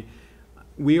geography.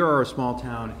 We are a small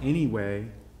town anyway.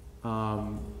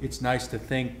 It's nice to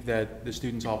think that the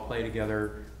students all play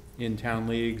together in town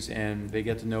leagues and they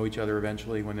get to know each other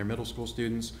eventually when they're middle school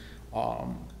students.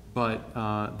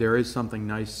 But there is something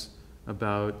nice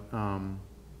about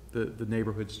the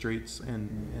neighborhood streets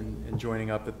and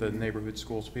joining up at the neighborhood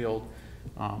schools field.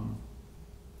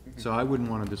 So I wouldn't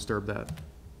want to disturb that.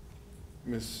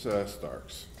 Ms.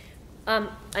 Starks. I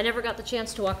never got the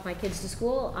chance to walk my kids to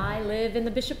school. I live in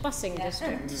the Bishop busing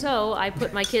district, so I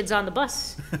put my kids on the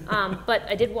bus. But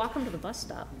I did walk them to the bus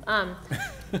stop.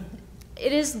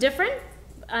 It is different,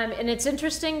 and it's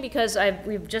interesting because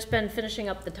we've just been finishing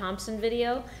up the Thompson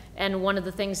video, and one of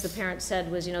the things the parents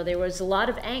said was, you know, there was a lot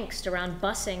of angst around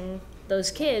busing those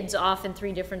kids off in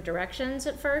 3 different directions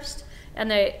at first. And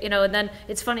they, you know, and then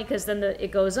it's funny because then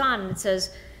it goes on and it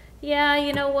says, yeah,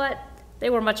 you know what? They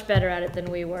were much better at it than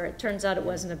we were. It turns out it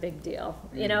wasn't a big deal,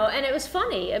 you know, and it was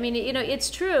funny. I mean, you know, it's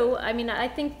true. I mean, I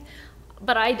think,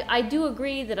 but I do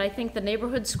agree that I think the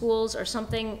neighborhood schools are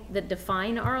something that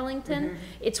define Arlington.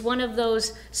 It's one of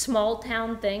those small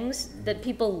town things that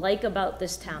people like about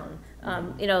this town.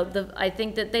 You know, I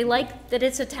think that they like that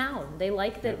it's a town. They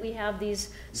like that we have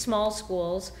these small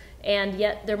schools, and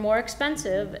yet they're more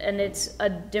expensive, and it's a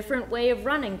different way of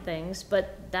running things,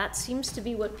 but that seems to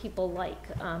be what people like.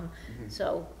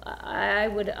 So I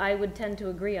would tend to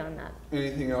agree on that.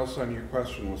 Anything else on your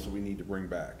question list that we need to bring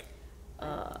back?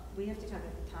 We have to talk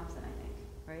about Thompson, I think,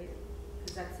 right?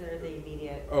 Because that's the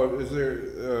immediate. Oh, is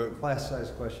there Class size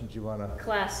questions you want to?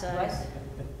 Class size.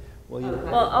 Well,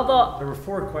 although there were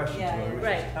 4 questions, which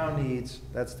right. is town needs,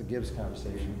 that's the Gibbs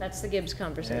conversation. That's the Gibbs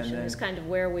conversation, And is kind of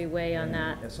where we weigh on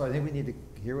that. And so I think we need to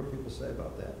hear what people say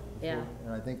about that. Yeah.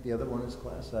 And I think the other one is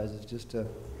class sizes,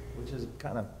 which is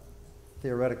kind of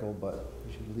theoretical, but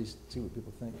we should at least see what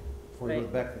people think before we go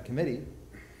Right. back to the committee,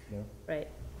 you know. Right.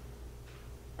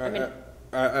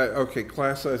 okay,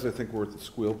 class size, I think we're at the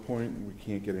squeal point. We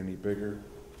can't get any bigger.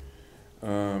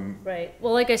 Right.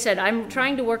 Well, like I said, I'm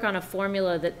trying to work on a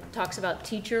formula that talks about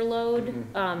teacher load,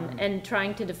 and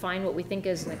trying to define what we think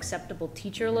is an acceptable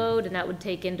teacher load, and that would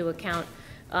take into account,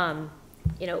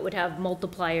 you know, it would have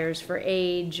multipliers for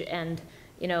age, and,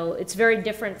 you know, it's very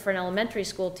different for an elementary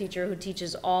school teacher who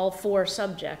teaches all 4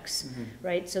 subjects,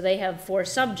 right? So they have 4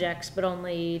 subjects, but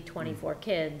only 24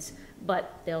 kids.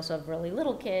 But they also have really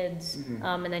little kids,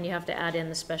 and then you have to add in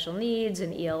the special needs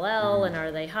and ELL, and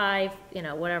are they high, you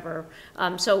know, whatever.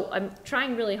 So I'm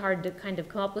trying really hard to kind of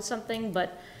come up with something,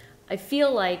 but I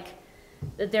feel like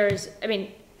that there's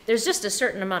just a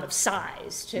certain amount of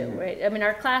size too, right? I mean,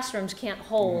 our classrooms can't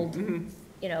hold,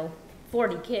 you know,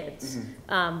 40 kids.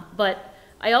 But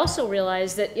I also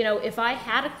realize that, you know, if I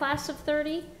had a class of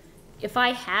 30, if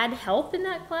I had help in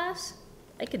that class,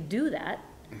 I could do that.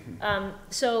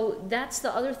 So that's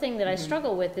the other thing that I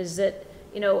struggle with, is that,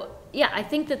 you know, yeah, I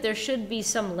think that there should be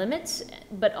some limits,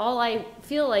 but all I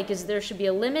feel like is there should be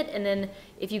a limit, and then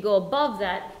if you go above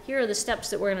that, here are the steps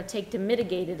that we're going to take to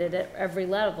mitigate it at every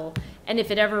level. And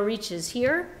if it ever reaches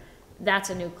here, that's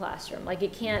a new classroom. Like,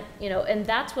 it can't, you know, and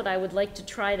that's what I would like to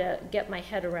try to get my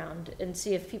head around and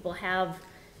see if people have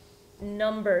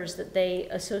numbers that they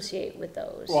associate with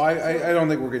those. Well, I don't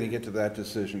think we're gonna get to that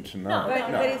decision tonight.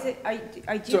 But, No. but is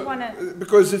it, do you want to?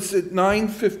 Because it's at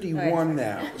 9:51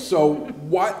 now, so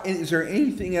is there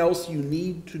anything else you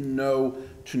need to know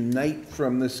tonight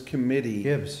from this committee?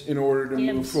 Gibbs. In order to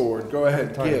move Gibbs. forward? Go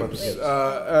ahead, Talk about Gibbs.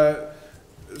 the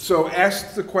So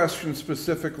ask the question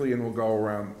specifically and we'll go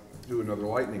around, do another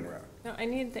lightning round. No, I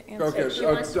need the answer. Okay, She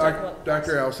wants to talk about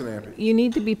Dr. Allison Ampe. You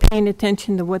need to be paying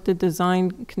attention to what the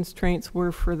design constraints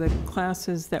were for the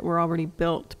classes that were already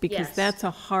built, because Yes. that's a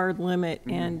hard limit,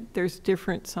 and there's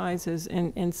different sizes,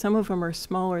 and some of them are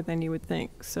smaller than you would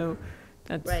think, so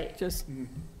that's Right. just,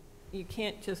 you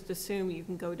can't just assume you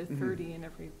can go to 30 in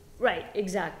every. Right,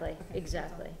 exactly,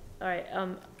 exactly. All right,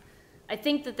 I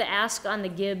think that the ask on the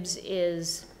Gibbs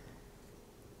is,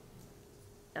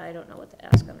 I don't know what the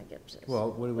ask on the Gibbs is.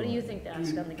 Well, what do we What do you want? think the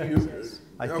ask on the Gibbs is?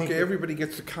 I think Okay, that- everybody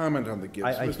gets to comment on the Gibbs.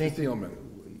 I Mr. think- Thielman.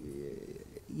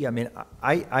 Yeah, I mean,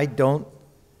 I don't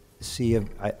see,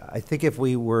 I think if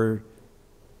we were,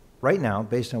 right now,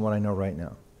 based on what I know right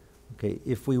now, okay,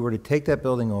 if we were to take that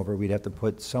building over, we'd have to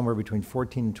put somewhere between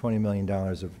 $14 and $20 million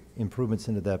of improvements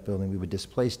into that building. We would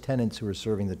displace tenants who are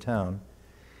serving the town.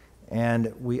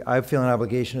 And I feel an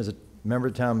obligation as a member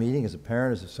of town meeting, as a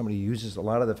parent, as somebody who uses a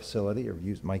lot of the facility, or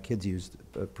my kids used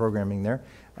programming there,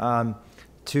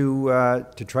 to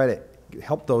try to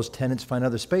help those tenants find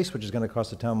other space, which is going to cost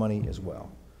the town money as well.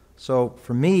 So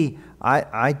for me,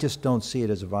 I just don't see it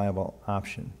as a viable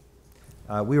option.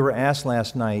 We were asked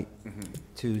last night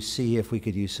to see if we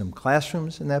could use some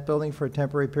classrooms in that building for a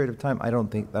temporary period of time. I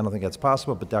don't think that's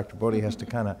possible, but Dr. Bodie has to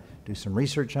kind of do some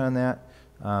research on that.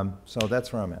 So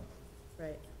that's where I'm at.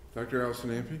 Right. Dr. Allison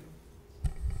Ampe?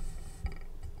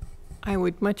 I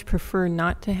would much prefer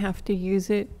not to have to use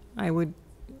it. I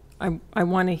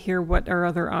want to hear what our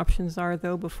other options are,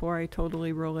 though, before I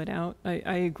totally roll it out. I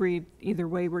agree either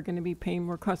way we're going to be paying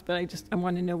more costs, but I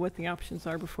want to know what the options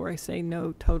are before I say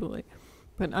no totally.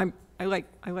 But I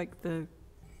like the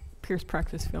Pierce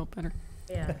practice field better.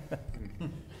 Yeah.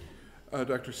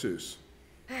 Dr. Seuss?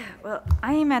 Well,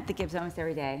 I am at the Gibbs almost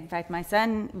every day. In fact, my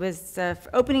son was for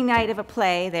opening night of a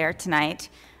play there tonight.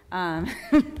 One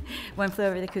Flew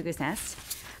Over the Cuckoo's Nest.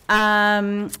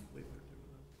 That's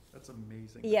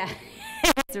amazing. Yeah,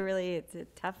 it's a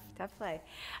tough play.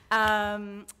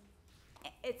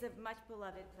 It's a much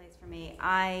beloved place for me.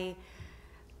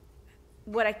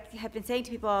 What I have been saying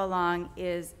to people all along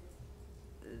is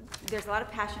there's a lot of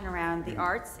passion around the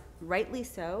arts, rightly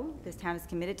so. This town is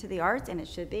committed to the arts, and it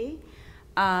should be.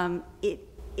 It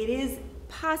is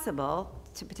possible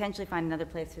to potentially find another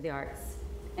place for the arts,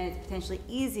 and it's potentially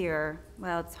easier.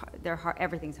 Well, it's hard,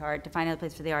 everything's hard to find another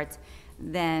place for the arts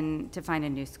than to find a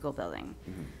new school building.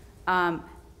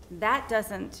 That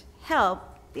doesn't help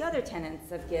the other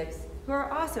tenants of Gibbs, who are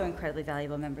also incredibly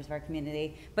valuable members of our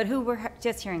community, but who we're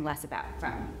just hearing less about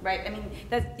from, right? I mean,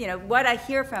 that's, what I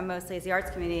hear from mostly is the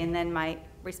arts community, and then my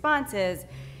response is,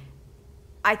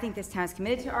 I think this town is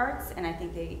committed to arts, and I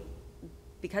think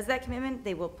because of that commitment,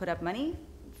 they will put up money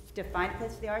to find a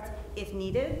place for the arts if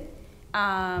needed,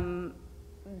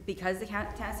 because the town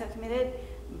is so committed,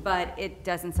 but it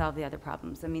doesn't solve the other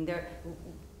problems. I mean,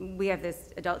 we have this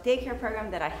adult daycare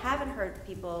program that I haven't heard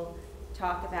people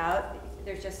talk about.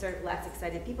 There's just sort of less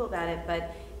excited people about it,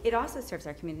 but it also serves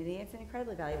our community. It's an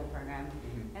incredibly valuable program.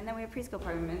 And then we have preschool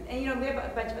program, and we have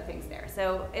a bunch of things there.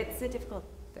 So it's a difficult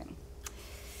thing.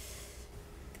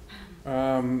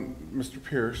 Mr.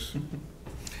 Pierce?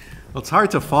 Well, it's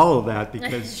hard to follow that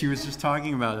because she was just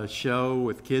talking about a show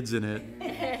with kids in it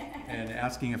and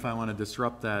asking if I want to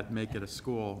disrupt that, make it a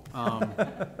school.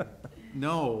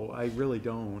 No, I really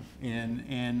don't.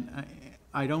 And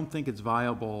I don't think it's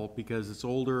viable because it's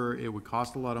older, it would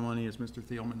cost a lot of money, as Mr.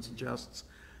 Thielman suggests.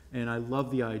 And I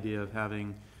love the idea of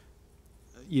having,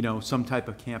 some type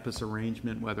of campus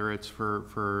arrangement, whether it's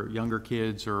for younger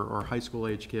kids or high school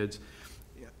age kids.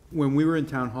 When we were in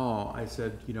town hall, I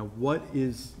said, what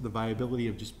is the viability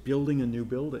of just building a new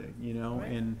building,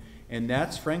 Right. And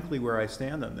that's frankly where I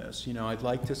stand on this. I'd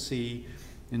like to see,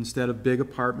 instead of big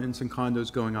apartments and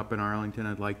condos going up in Arlington,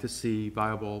 I'd like to see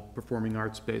viable performing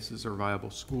arts spaces or viable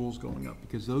schools going up,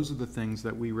 because those are the things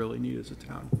that we really need as a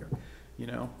town here,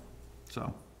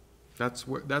 So that's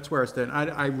where I stand.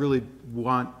 I really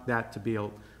want that to be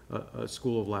a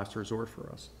school of last resort for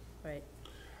us. Right.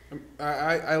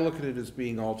 I look at it as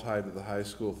being all tied to the high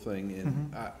school thing,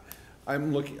 and I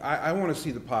want to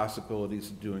see the possibilities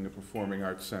of doing a performing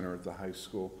arts center at the high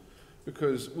school,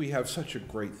 because we have such a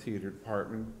great theater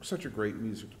department, such a great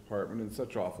music department, and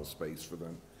such awful space for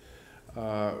them.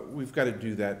 We've got to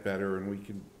do that better, and we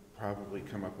can probably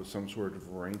come up with some sort of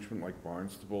arrangement like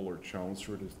Barnstable or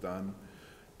Chelmsford has done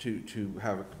to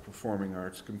have a performing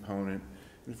arts component.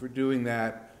 And if we're doing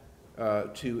that,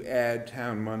 to add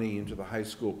town money into the high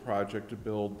school project to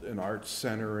build an arts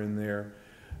center in there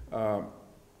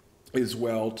as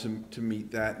well to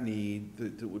meet that need,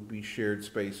 that would be shared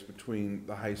space between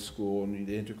the high school and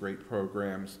to integrate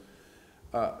programs.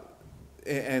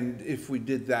 And if we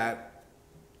did that,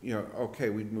 you know,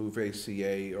 okay, we'd move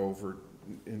ACA over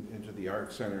into the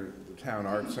art center, the town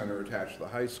art center attached to the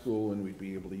high school, and we'd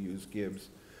be able to use Gibbs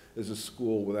as a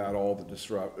school without all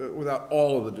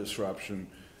of the disruption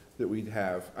that we'd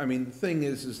have. I mean, the thing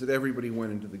is that everybody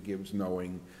went into the Gibbs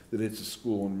knowing that it's a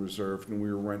school in reserve, and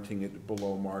we were renting it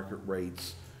below market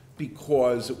rates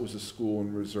because it was a school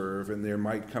in reserve, and there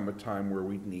might come a time where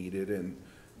we'd need it, and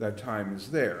that time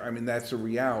is there. I mean, that's a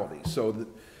reality. So that,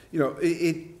 you know,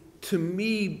 it to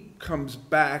me comes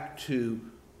back to,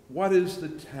 what is the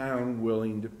town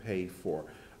willing to pay for?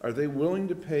 Are they willing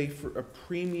to pay for a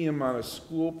premium on a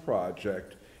school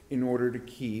project in order to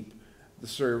keep the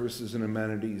services and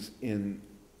amenities in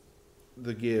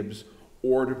the Gibbs,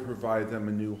 or to provide them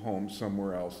a new home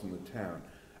somewhere else in the town?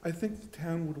 I think the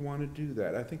town would want to do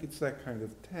that. I think it's that kind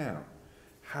of town.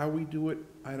 How we do it,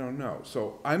 I don't know.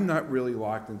 So I'm not really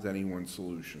locked into any one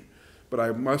solution. But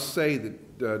I must say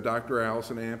that Dr.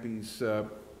 Allison Ampey's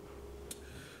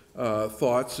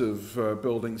thoughts of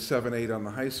building 7-8 on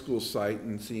the high school site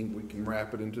and seeing if we can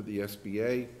wrap it into the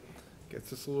SBA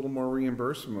gets us a little more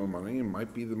reimbursement money, and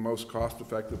might be the most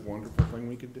cost-effective, wonderful thing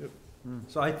we could do.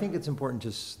 So I think it's important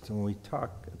just when we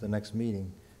talk at the next meeting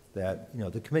that, you know,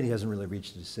 the committee hasn't really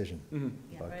reached a decision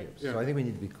about Gibbs. So I think we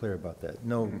need to be clear about that.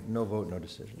 No vote, no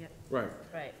decision. Yep. Right.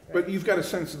 Right. But you've got a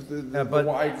sense of the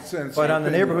wide sense. But on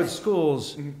the neighborhood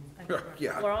schools,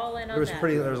 yeah, We're all in on there was that.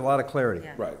 there was a lot of clarity.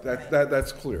 Yeah. right,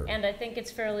 that's clear. And I think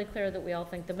it's fairly clear that we all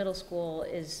think the middle school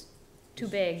is too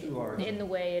big in the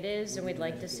way it is, and we'd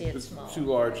like to see it It's smaller. too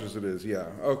large as it is, yeah,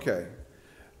 okay.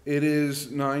 It is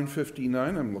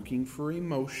 9:59, I'm looking for a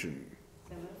motion.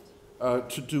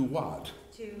 To do what?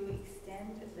 To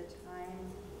extend the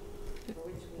time for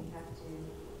which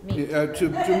we have to.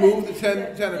 To move the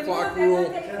 10 o'clock rule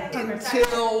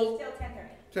until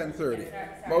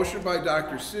 10:30. Motion by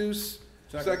Dr. Seuss,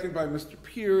 second by Mr.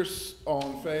 Pierce,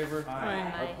 all in favor?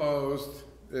 Aye. Opposed?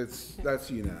 That's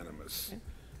unanimous.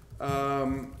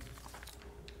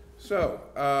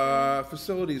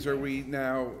 Facilities, are we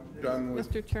now done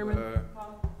with? Mr. Chairman?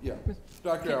 Yeah,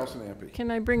 Dr. Allison Ampey. Can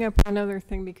I bring up another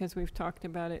thing, because we've talked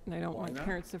about it, and I don't want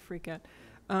parents to freak out?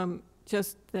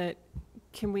 Just that,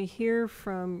 can we hear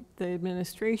from the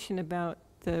administration about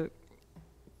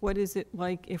what is it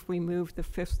like if we move the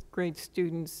 5th grade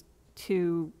students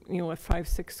to, you know, a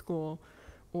 5-6 school,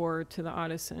 or to the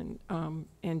Ottoson,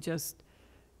 and just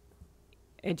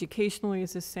educationally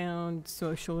is it sound,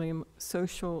 social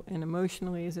and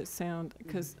emotionally is it sound?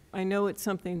 Because I know it's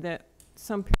something that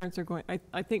some parents are going,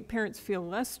 I think parents feel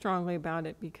less strongly about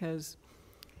it because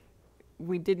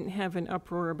we didn't have an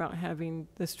uproar about having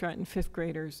the Stratton 5th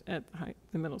graders at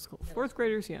the middle school. 4th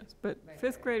graders, yes, but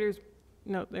 5th graders,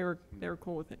 no, they were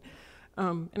cool with it.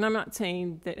 And I'm not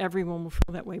saying that everyone will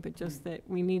feel that way, but just that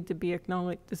we need to be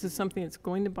acknowledged. This is something that's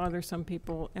going to bother some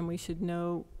people, and we should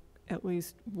know at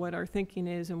least what our thinking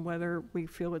is and whether we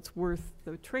feel it's worth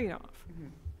the trade-off.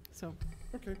 So.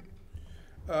 Okay.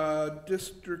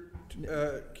 District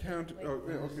count.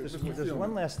 Okay. There's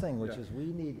one last thing, which is we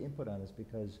need input on this,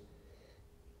 because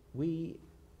we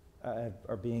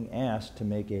are being asked to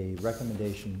make a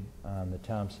recommendation on the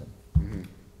Thompson.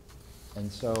 And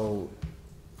so,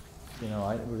 you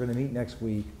know, we're going to meet next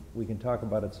week. We can talk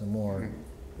about it some more.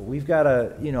 But we've got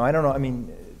to, you know, I don't know. I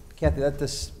mean, Kathy,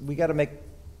 we got to make.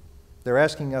 They're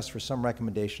asking us for some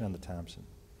recommendation on the Thompson.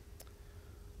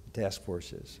 The task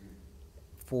force is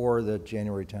for the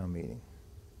January town meeting.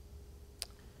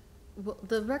 Well,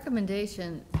 the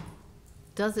recommendation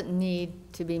doesn't need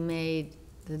to be made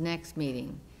the next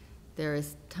meeting. There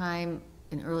is time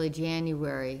in early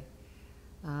January.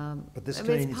 But this I mean,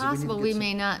 committee it's needs possible to we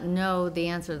may not know the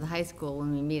answer to the high school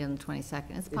when we meet on the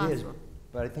 22nd. It's possible. It is,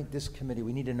 but I think this committee,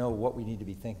 we need to know what we need to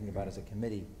be thinking about as a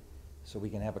committee, so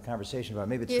we can have a conversation about it.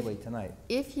 Maybe it's too late tonight.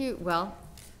 Well,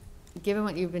 given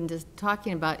what you've been just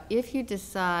talking about, if you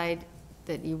decide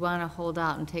that you want to hold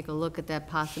out and take a look at that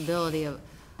possibility of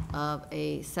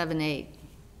a 7-8,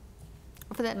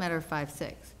 or for that matter,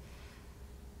 5-6,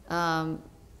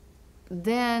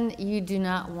 then you do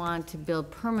not want to build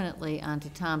permanently onto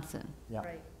Thompson. Yeah.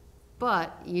 Right.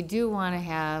 But you do want to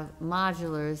have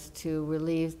modulars to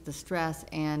relieve the stress,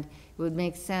 and it would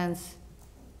make sense,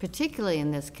 particularly in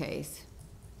this case,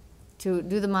 to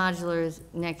do the modulars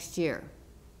next year.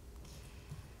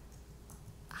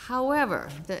 However,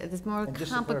 it's more And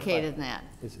just to complicated clarify,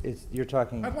 than that. You're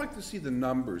talking, I'd like to see the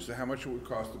numbers, how much it would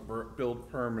cost to build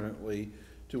permanently,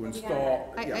 to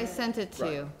install. I sent it to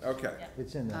Right, you. okay.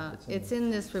 it's in there. It's in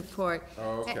this report.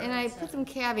 Okay. And I put some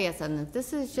caveats on this.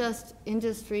 This is just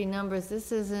industry numbers.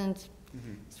 This isn't,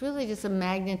 it's really just a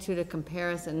magnitude of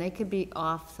comparison. They could be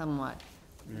off somewhat.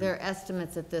 They're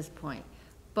estimates at this point.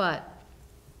 But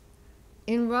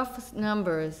in rough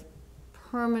numbers,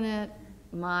 permanent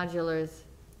modulars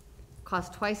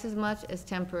cost twice as much as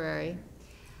temporary.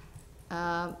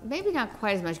 Maybe not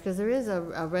quite as much, because there is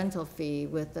a rental fee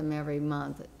with them every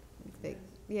month.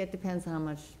 Yeah, it depends on how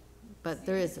much, but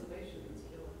there is.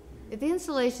 The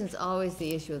installation's always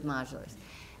the issue with modulars.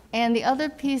 And the other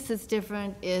piece that's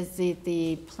different is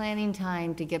the planning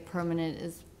time to get permanent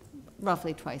is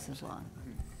roughly twice as long.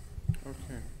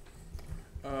 Okay.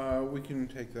 We can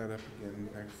take that up again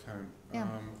next time. Yeah.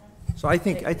 So I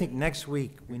think next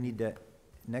week, we need to,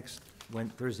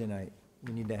 Thursday night,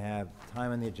 we need to have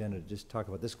time on the agenda to just talk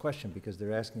about this question, because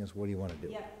they're asking us, what do you want to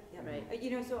do? Yeah, right.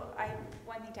 So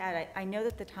one thing to add, I know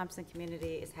that the Thompson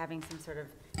community is having some sort of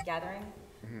gathering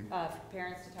of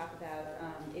parents to talk about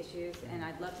issues, and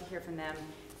I'd love to hear from them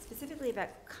specifically about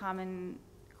common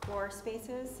core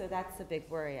spaces, so that's a big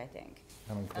worry, I think.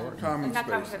 Common core? Common Not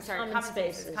common, spaces. sorry, common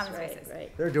spaces, common spaces.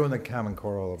 They're doing the common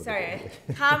core all over the Sorry,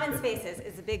 place. common spaces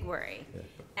is a big worry.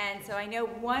 And so I know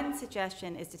one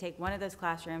suggestion is to take one of those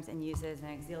classrooms and use it as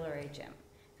an auxiliary gym.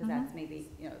 Because that's maybe,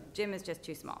 gym is just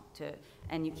too small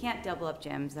and you can't double up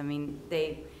gyms. I mean,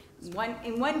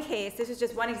 in one case, this is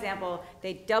just one example,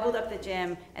 they doubled up the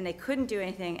gym and they couldn't do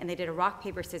anything and they did a rock,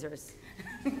 paper, scissors.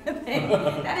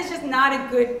 That is just not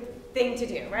a good thing to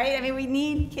do, right? I mean, we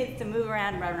need kids to move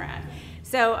around, run around.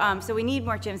 So we need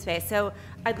more gym space. So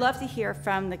I'd love to hear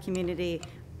from the community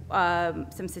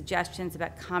some suggestions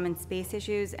about common space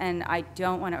issues, and I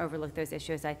don't want to overlook those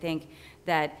issues. I think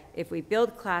that if we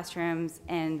build classrooms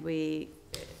and we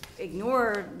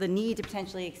ignore the need to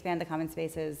potentially expand the common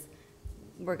spaces,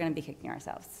 we're going to be kicking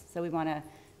ourselves. So we want to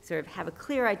sort of have a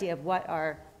clear idea of what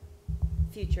our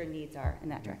future needs are in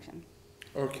that direction.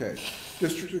 Okay.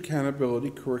 District accountability,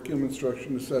 curriculum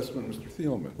instruction assessment, Mr.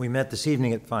 Thielman. We met this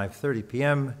evening at 5:30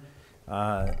 p.m.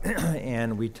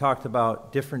 And we talked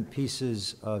about different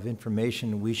pieces of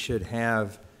information we should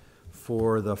have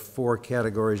for the 4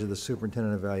 categories of the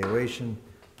superintendent evaluation.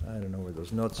 I don't know where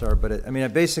those notes are, but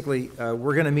basically,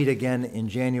 we're going to meet again in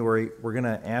January. We're going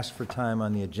to ask for time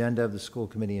on the agenda of the school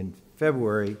committee in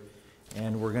February,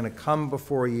 and we're going to come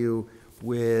before you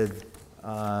with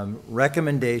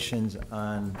recommendations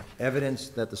on evidence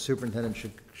that the superintendent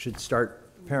should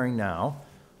start preparing now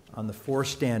on the 4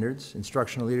 standards: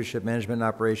 instructional leadership, management and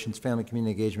operations, family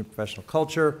community engagement, professional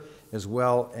culture, as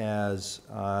well as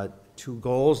 2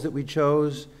 goals that we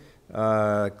chose,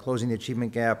 closing the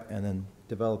achievement gap and then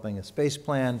developing a space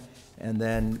plan, and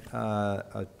then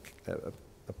a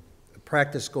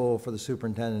practice goal for the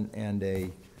superintendent and a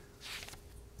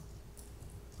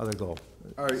other goal.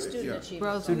 Student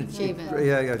achievement.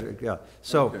 Yeah.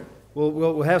 So Okay.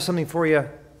 we'll have something for you,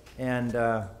 and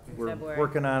we're February.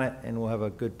 working on it, and we'll have a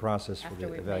good process for After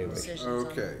the we've made evaluation. decisions on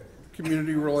Okay.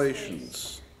 Community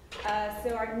relations.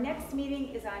 So our next meeting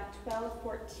is on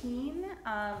 12/14,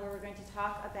 where we're going to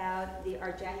talk about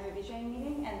our January visioning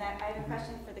meeting, and that I have a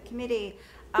question for the committee.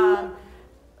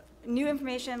 New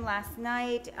information last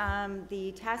night,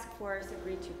 the task force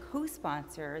agreed to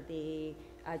co-sponsor the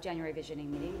January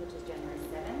visioning meeting, which is January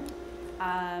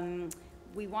 7th.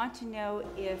 We want to know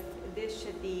if this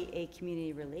should be a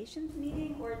community relations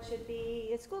meeting or it should be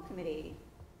a school committee.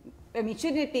 I mean,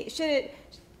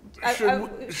 I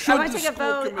want to take a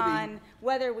vote on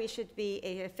whether we should be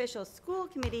an official school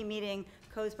committee meeting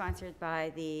co-sponsored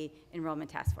by the enrollment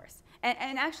task force.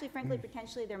 And actually, frankly,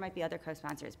 potentially there might be other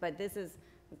co-sponsors, but this is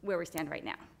where we stand right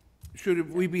now.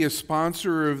 Should we be a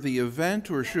sponsor of the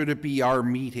event, or should it be our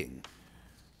meeting?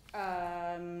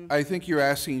 I think you're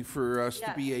asking for us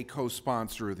to be a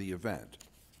co-sponsor of the event.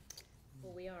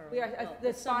 Well, we are. We are well,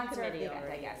 the sponsor of subcommittee the event, I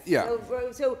already. guess. Yeah.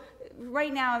 So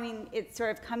right now, I mean, it's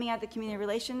sort of coming out of the community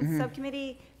relations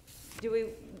subcommittee. Do we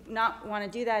not want to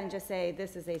do that and just say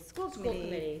this is a school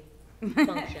committee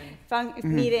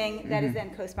Function. meeting that is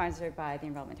then co-sponsored by the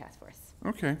enrollment task force?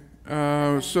 Okay.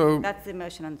 So That's the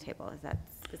motion on the table. Is that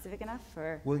specific enough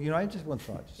or? Well, I just one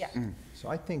thought. Yeah. So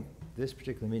I think this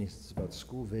particular meeting, since it's about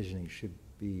school visioning, should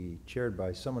be chaired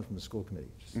by someone from the school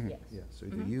committee. Yes. Yeah, so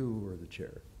either you or the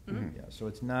chair. Yeah, so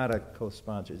it's not a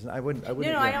co-sponsor. I wouldn't.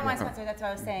 No, I don't want sponsor. That's what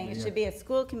I was saying. It should be a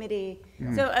school committee.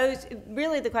 So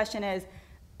really the question is,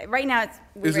 right now it's.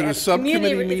 Is it a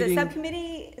subcommittee meeting? Is it a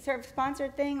subcommittee sort of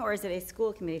sponsored thing or is it a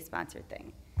school committee sponsored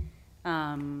thing?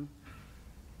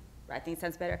 I think it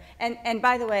sounds better. And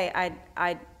by the way,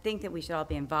 I think that we should all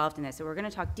be involved in this. So we're going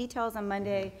to talk details on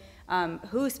Monday,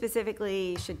 who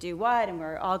specifically should do what, and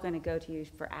we're all going to go to you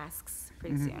for asks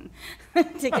pretty soon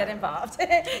to get involved,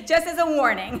 just as a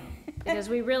warning. Because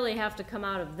we really have to come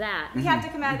out of that. We have to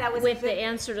come out of that with the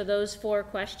answer to those 4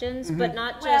 questions, but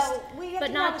not just,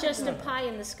 a pie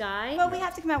in the sky. Well, we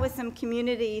have to come out with some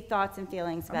community thoughts and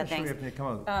feelings about things. I'm not sure we have to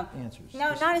come up with answers. No,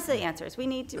 not necessarily answers. We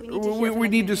need to. We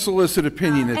need to solicit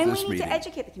opinion at this meeting. And we need to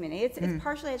educate the community. It's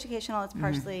partially educational. It's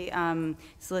partially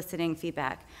soliciting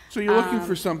feedback. So you're looking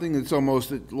for something that's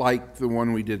almost like the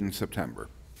one we did in September.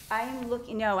 I'm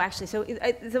looking, no, actually, so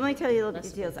let me tell you a little bit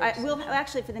of details.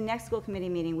 Actually, for the next school committee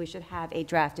meeting, we should have a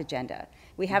draft agenda.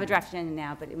 We have a draft agenda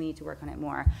now, but we need to work on it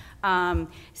more.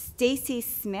 Stacy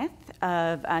Smith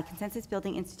of Consensus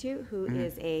Building Institute, who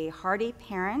is a hardy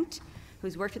parent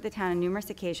who's worked with the town on numerous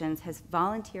occasions, has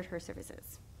volunteered her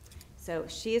services. So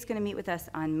she is going to meet with us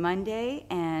on Monday,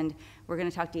 and we're going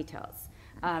to talk details.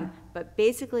 But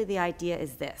basically, the idea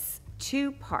is this: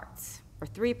 2 parts, or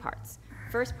 3 parts.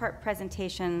 First part,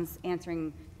 presentations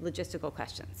answering logistical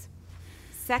questions.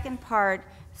 Second part,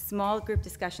 small group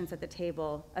discussions at the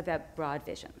table about broad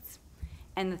visions.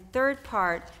 And the third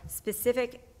part,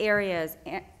 specific areas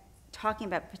talking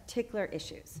about particular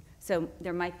issues. So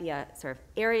there might be a sort of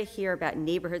area here about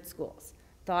neighborhood schools,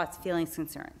 thoughts, feelings,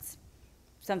 concerns.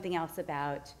 Something else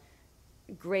about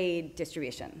grade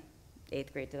distribution,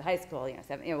 8th grade to the high school,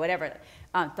 7th, whatever,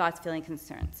 thoughts, feelings,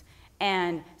 concerns.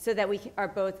 And so that we are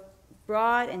both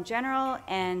broad and general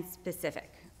and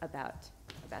specific about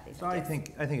these So ideas.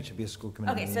 I think it should be a school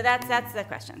committee Okay, meeting. so that's the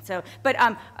question. So, but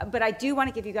I do want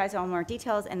to give you guys all more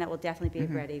details, and that will definitely be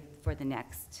ready for the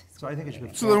next. So I think it should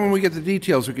be. So then when we get the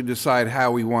details, we can decide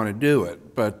how we want to do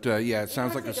it. But yeah, it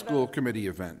sounds like a school committee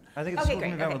event. I think it's a school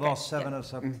committee event with all 7 of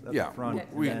us up at the front.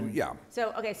 Yeah.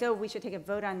 So, okay, so we should take a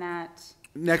vote on that.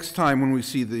 Next time when we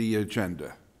see the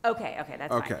agenda. Okay,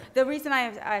 that's fine. The reason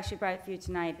I actually brought it for you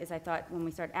tonight is I thought when we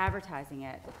start advertising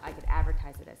it, I could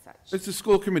advertise it as such. It's a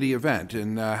school committee event,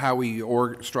 and how we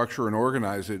structure and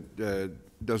organize it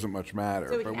doesn't much matter.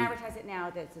 So we can advertise it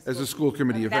now that it's as a school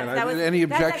committee event. Any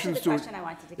objections to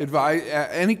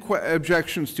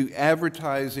objections to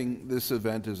advertising this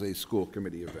event as a school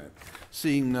committee event?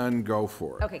 Seeing none, go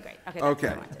for it. Okay, great. Okay,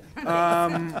 that's what I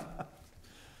wanted.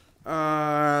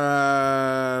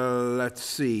 Let's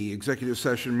see, executive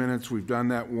session minutes, we've done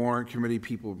that. Warrant committee,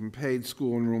 people have been paid.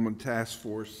 School enrollment task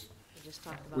force,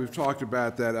 we've talked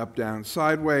about that. Up, down,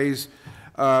 sideways.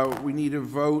 We need a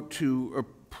vote to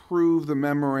approve the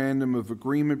memorandum of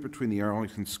agreement between the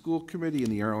Arlington School Committee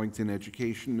and the Arlington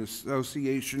Education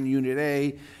Association, Unit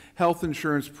A, health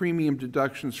insurance premium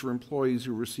deductions for employees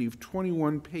who receive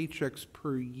 21 paychecks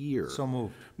per year. So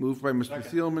moved. Moved by Mr.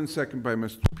 Thielman, second by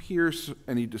Mr. Pierce.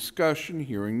 Any discussion?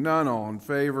 Hearing none. All in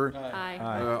favor? Aye.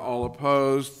 All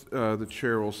opposed? The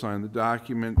chair will sign the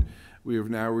document. We have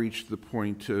now reached the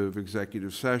point of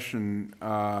executive session.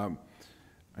 I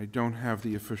don't have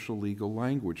the official legal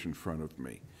language in front of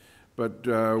me, but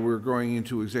we're going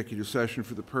into executive session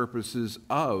for the purposes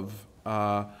of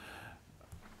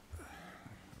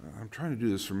I'm trying to do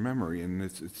this from memory, and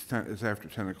it's after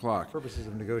 10 o'clock. Purposes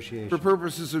of negotiation. For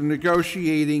purposes of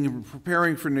negotiating and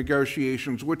preparing for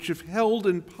negotiations, which if held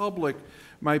in public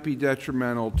might be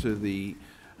detrimental to the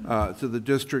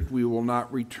district. We will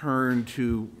not return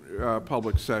to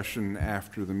public session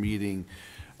after the meeting.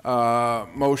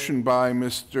 Motion by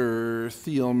Mr.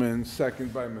 Thielman,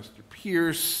 second by Mr.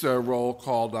 Pierce. Roll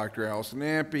call, Dr. Allison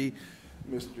Ampe.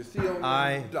 Mr. Thielman.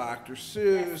 Aye. Dr.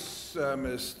 Seuss.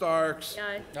 Ms. Starks.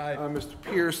 Aye. Mr.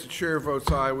 Pierce, the chair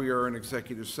votes aye. We are in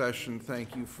executive session.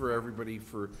 Thank you for everybody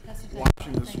for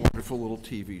watching this wonderful little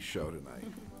TV show tonight.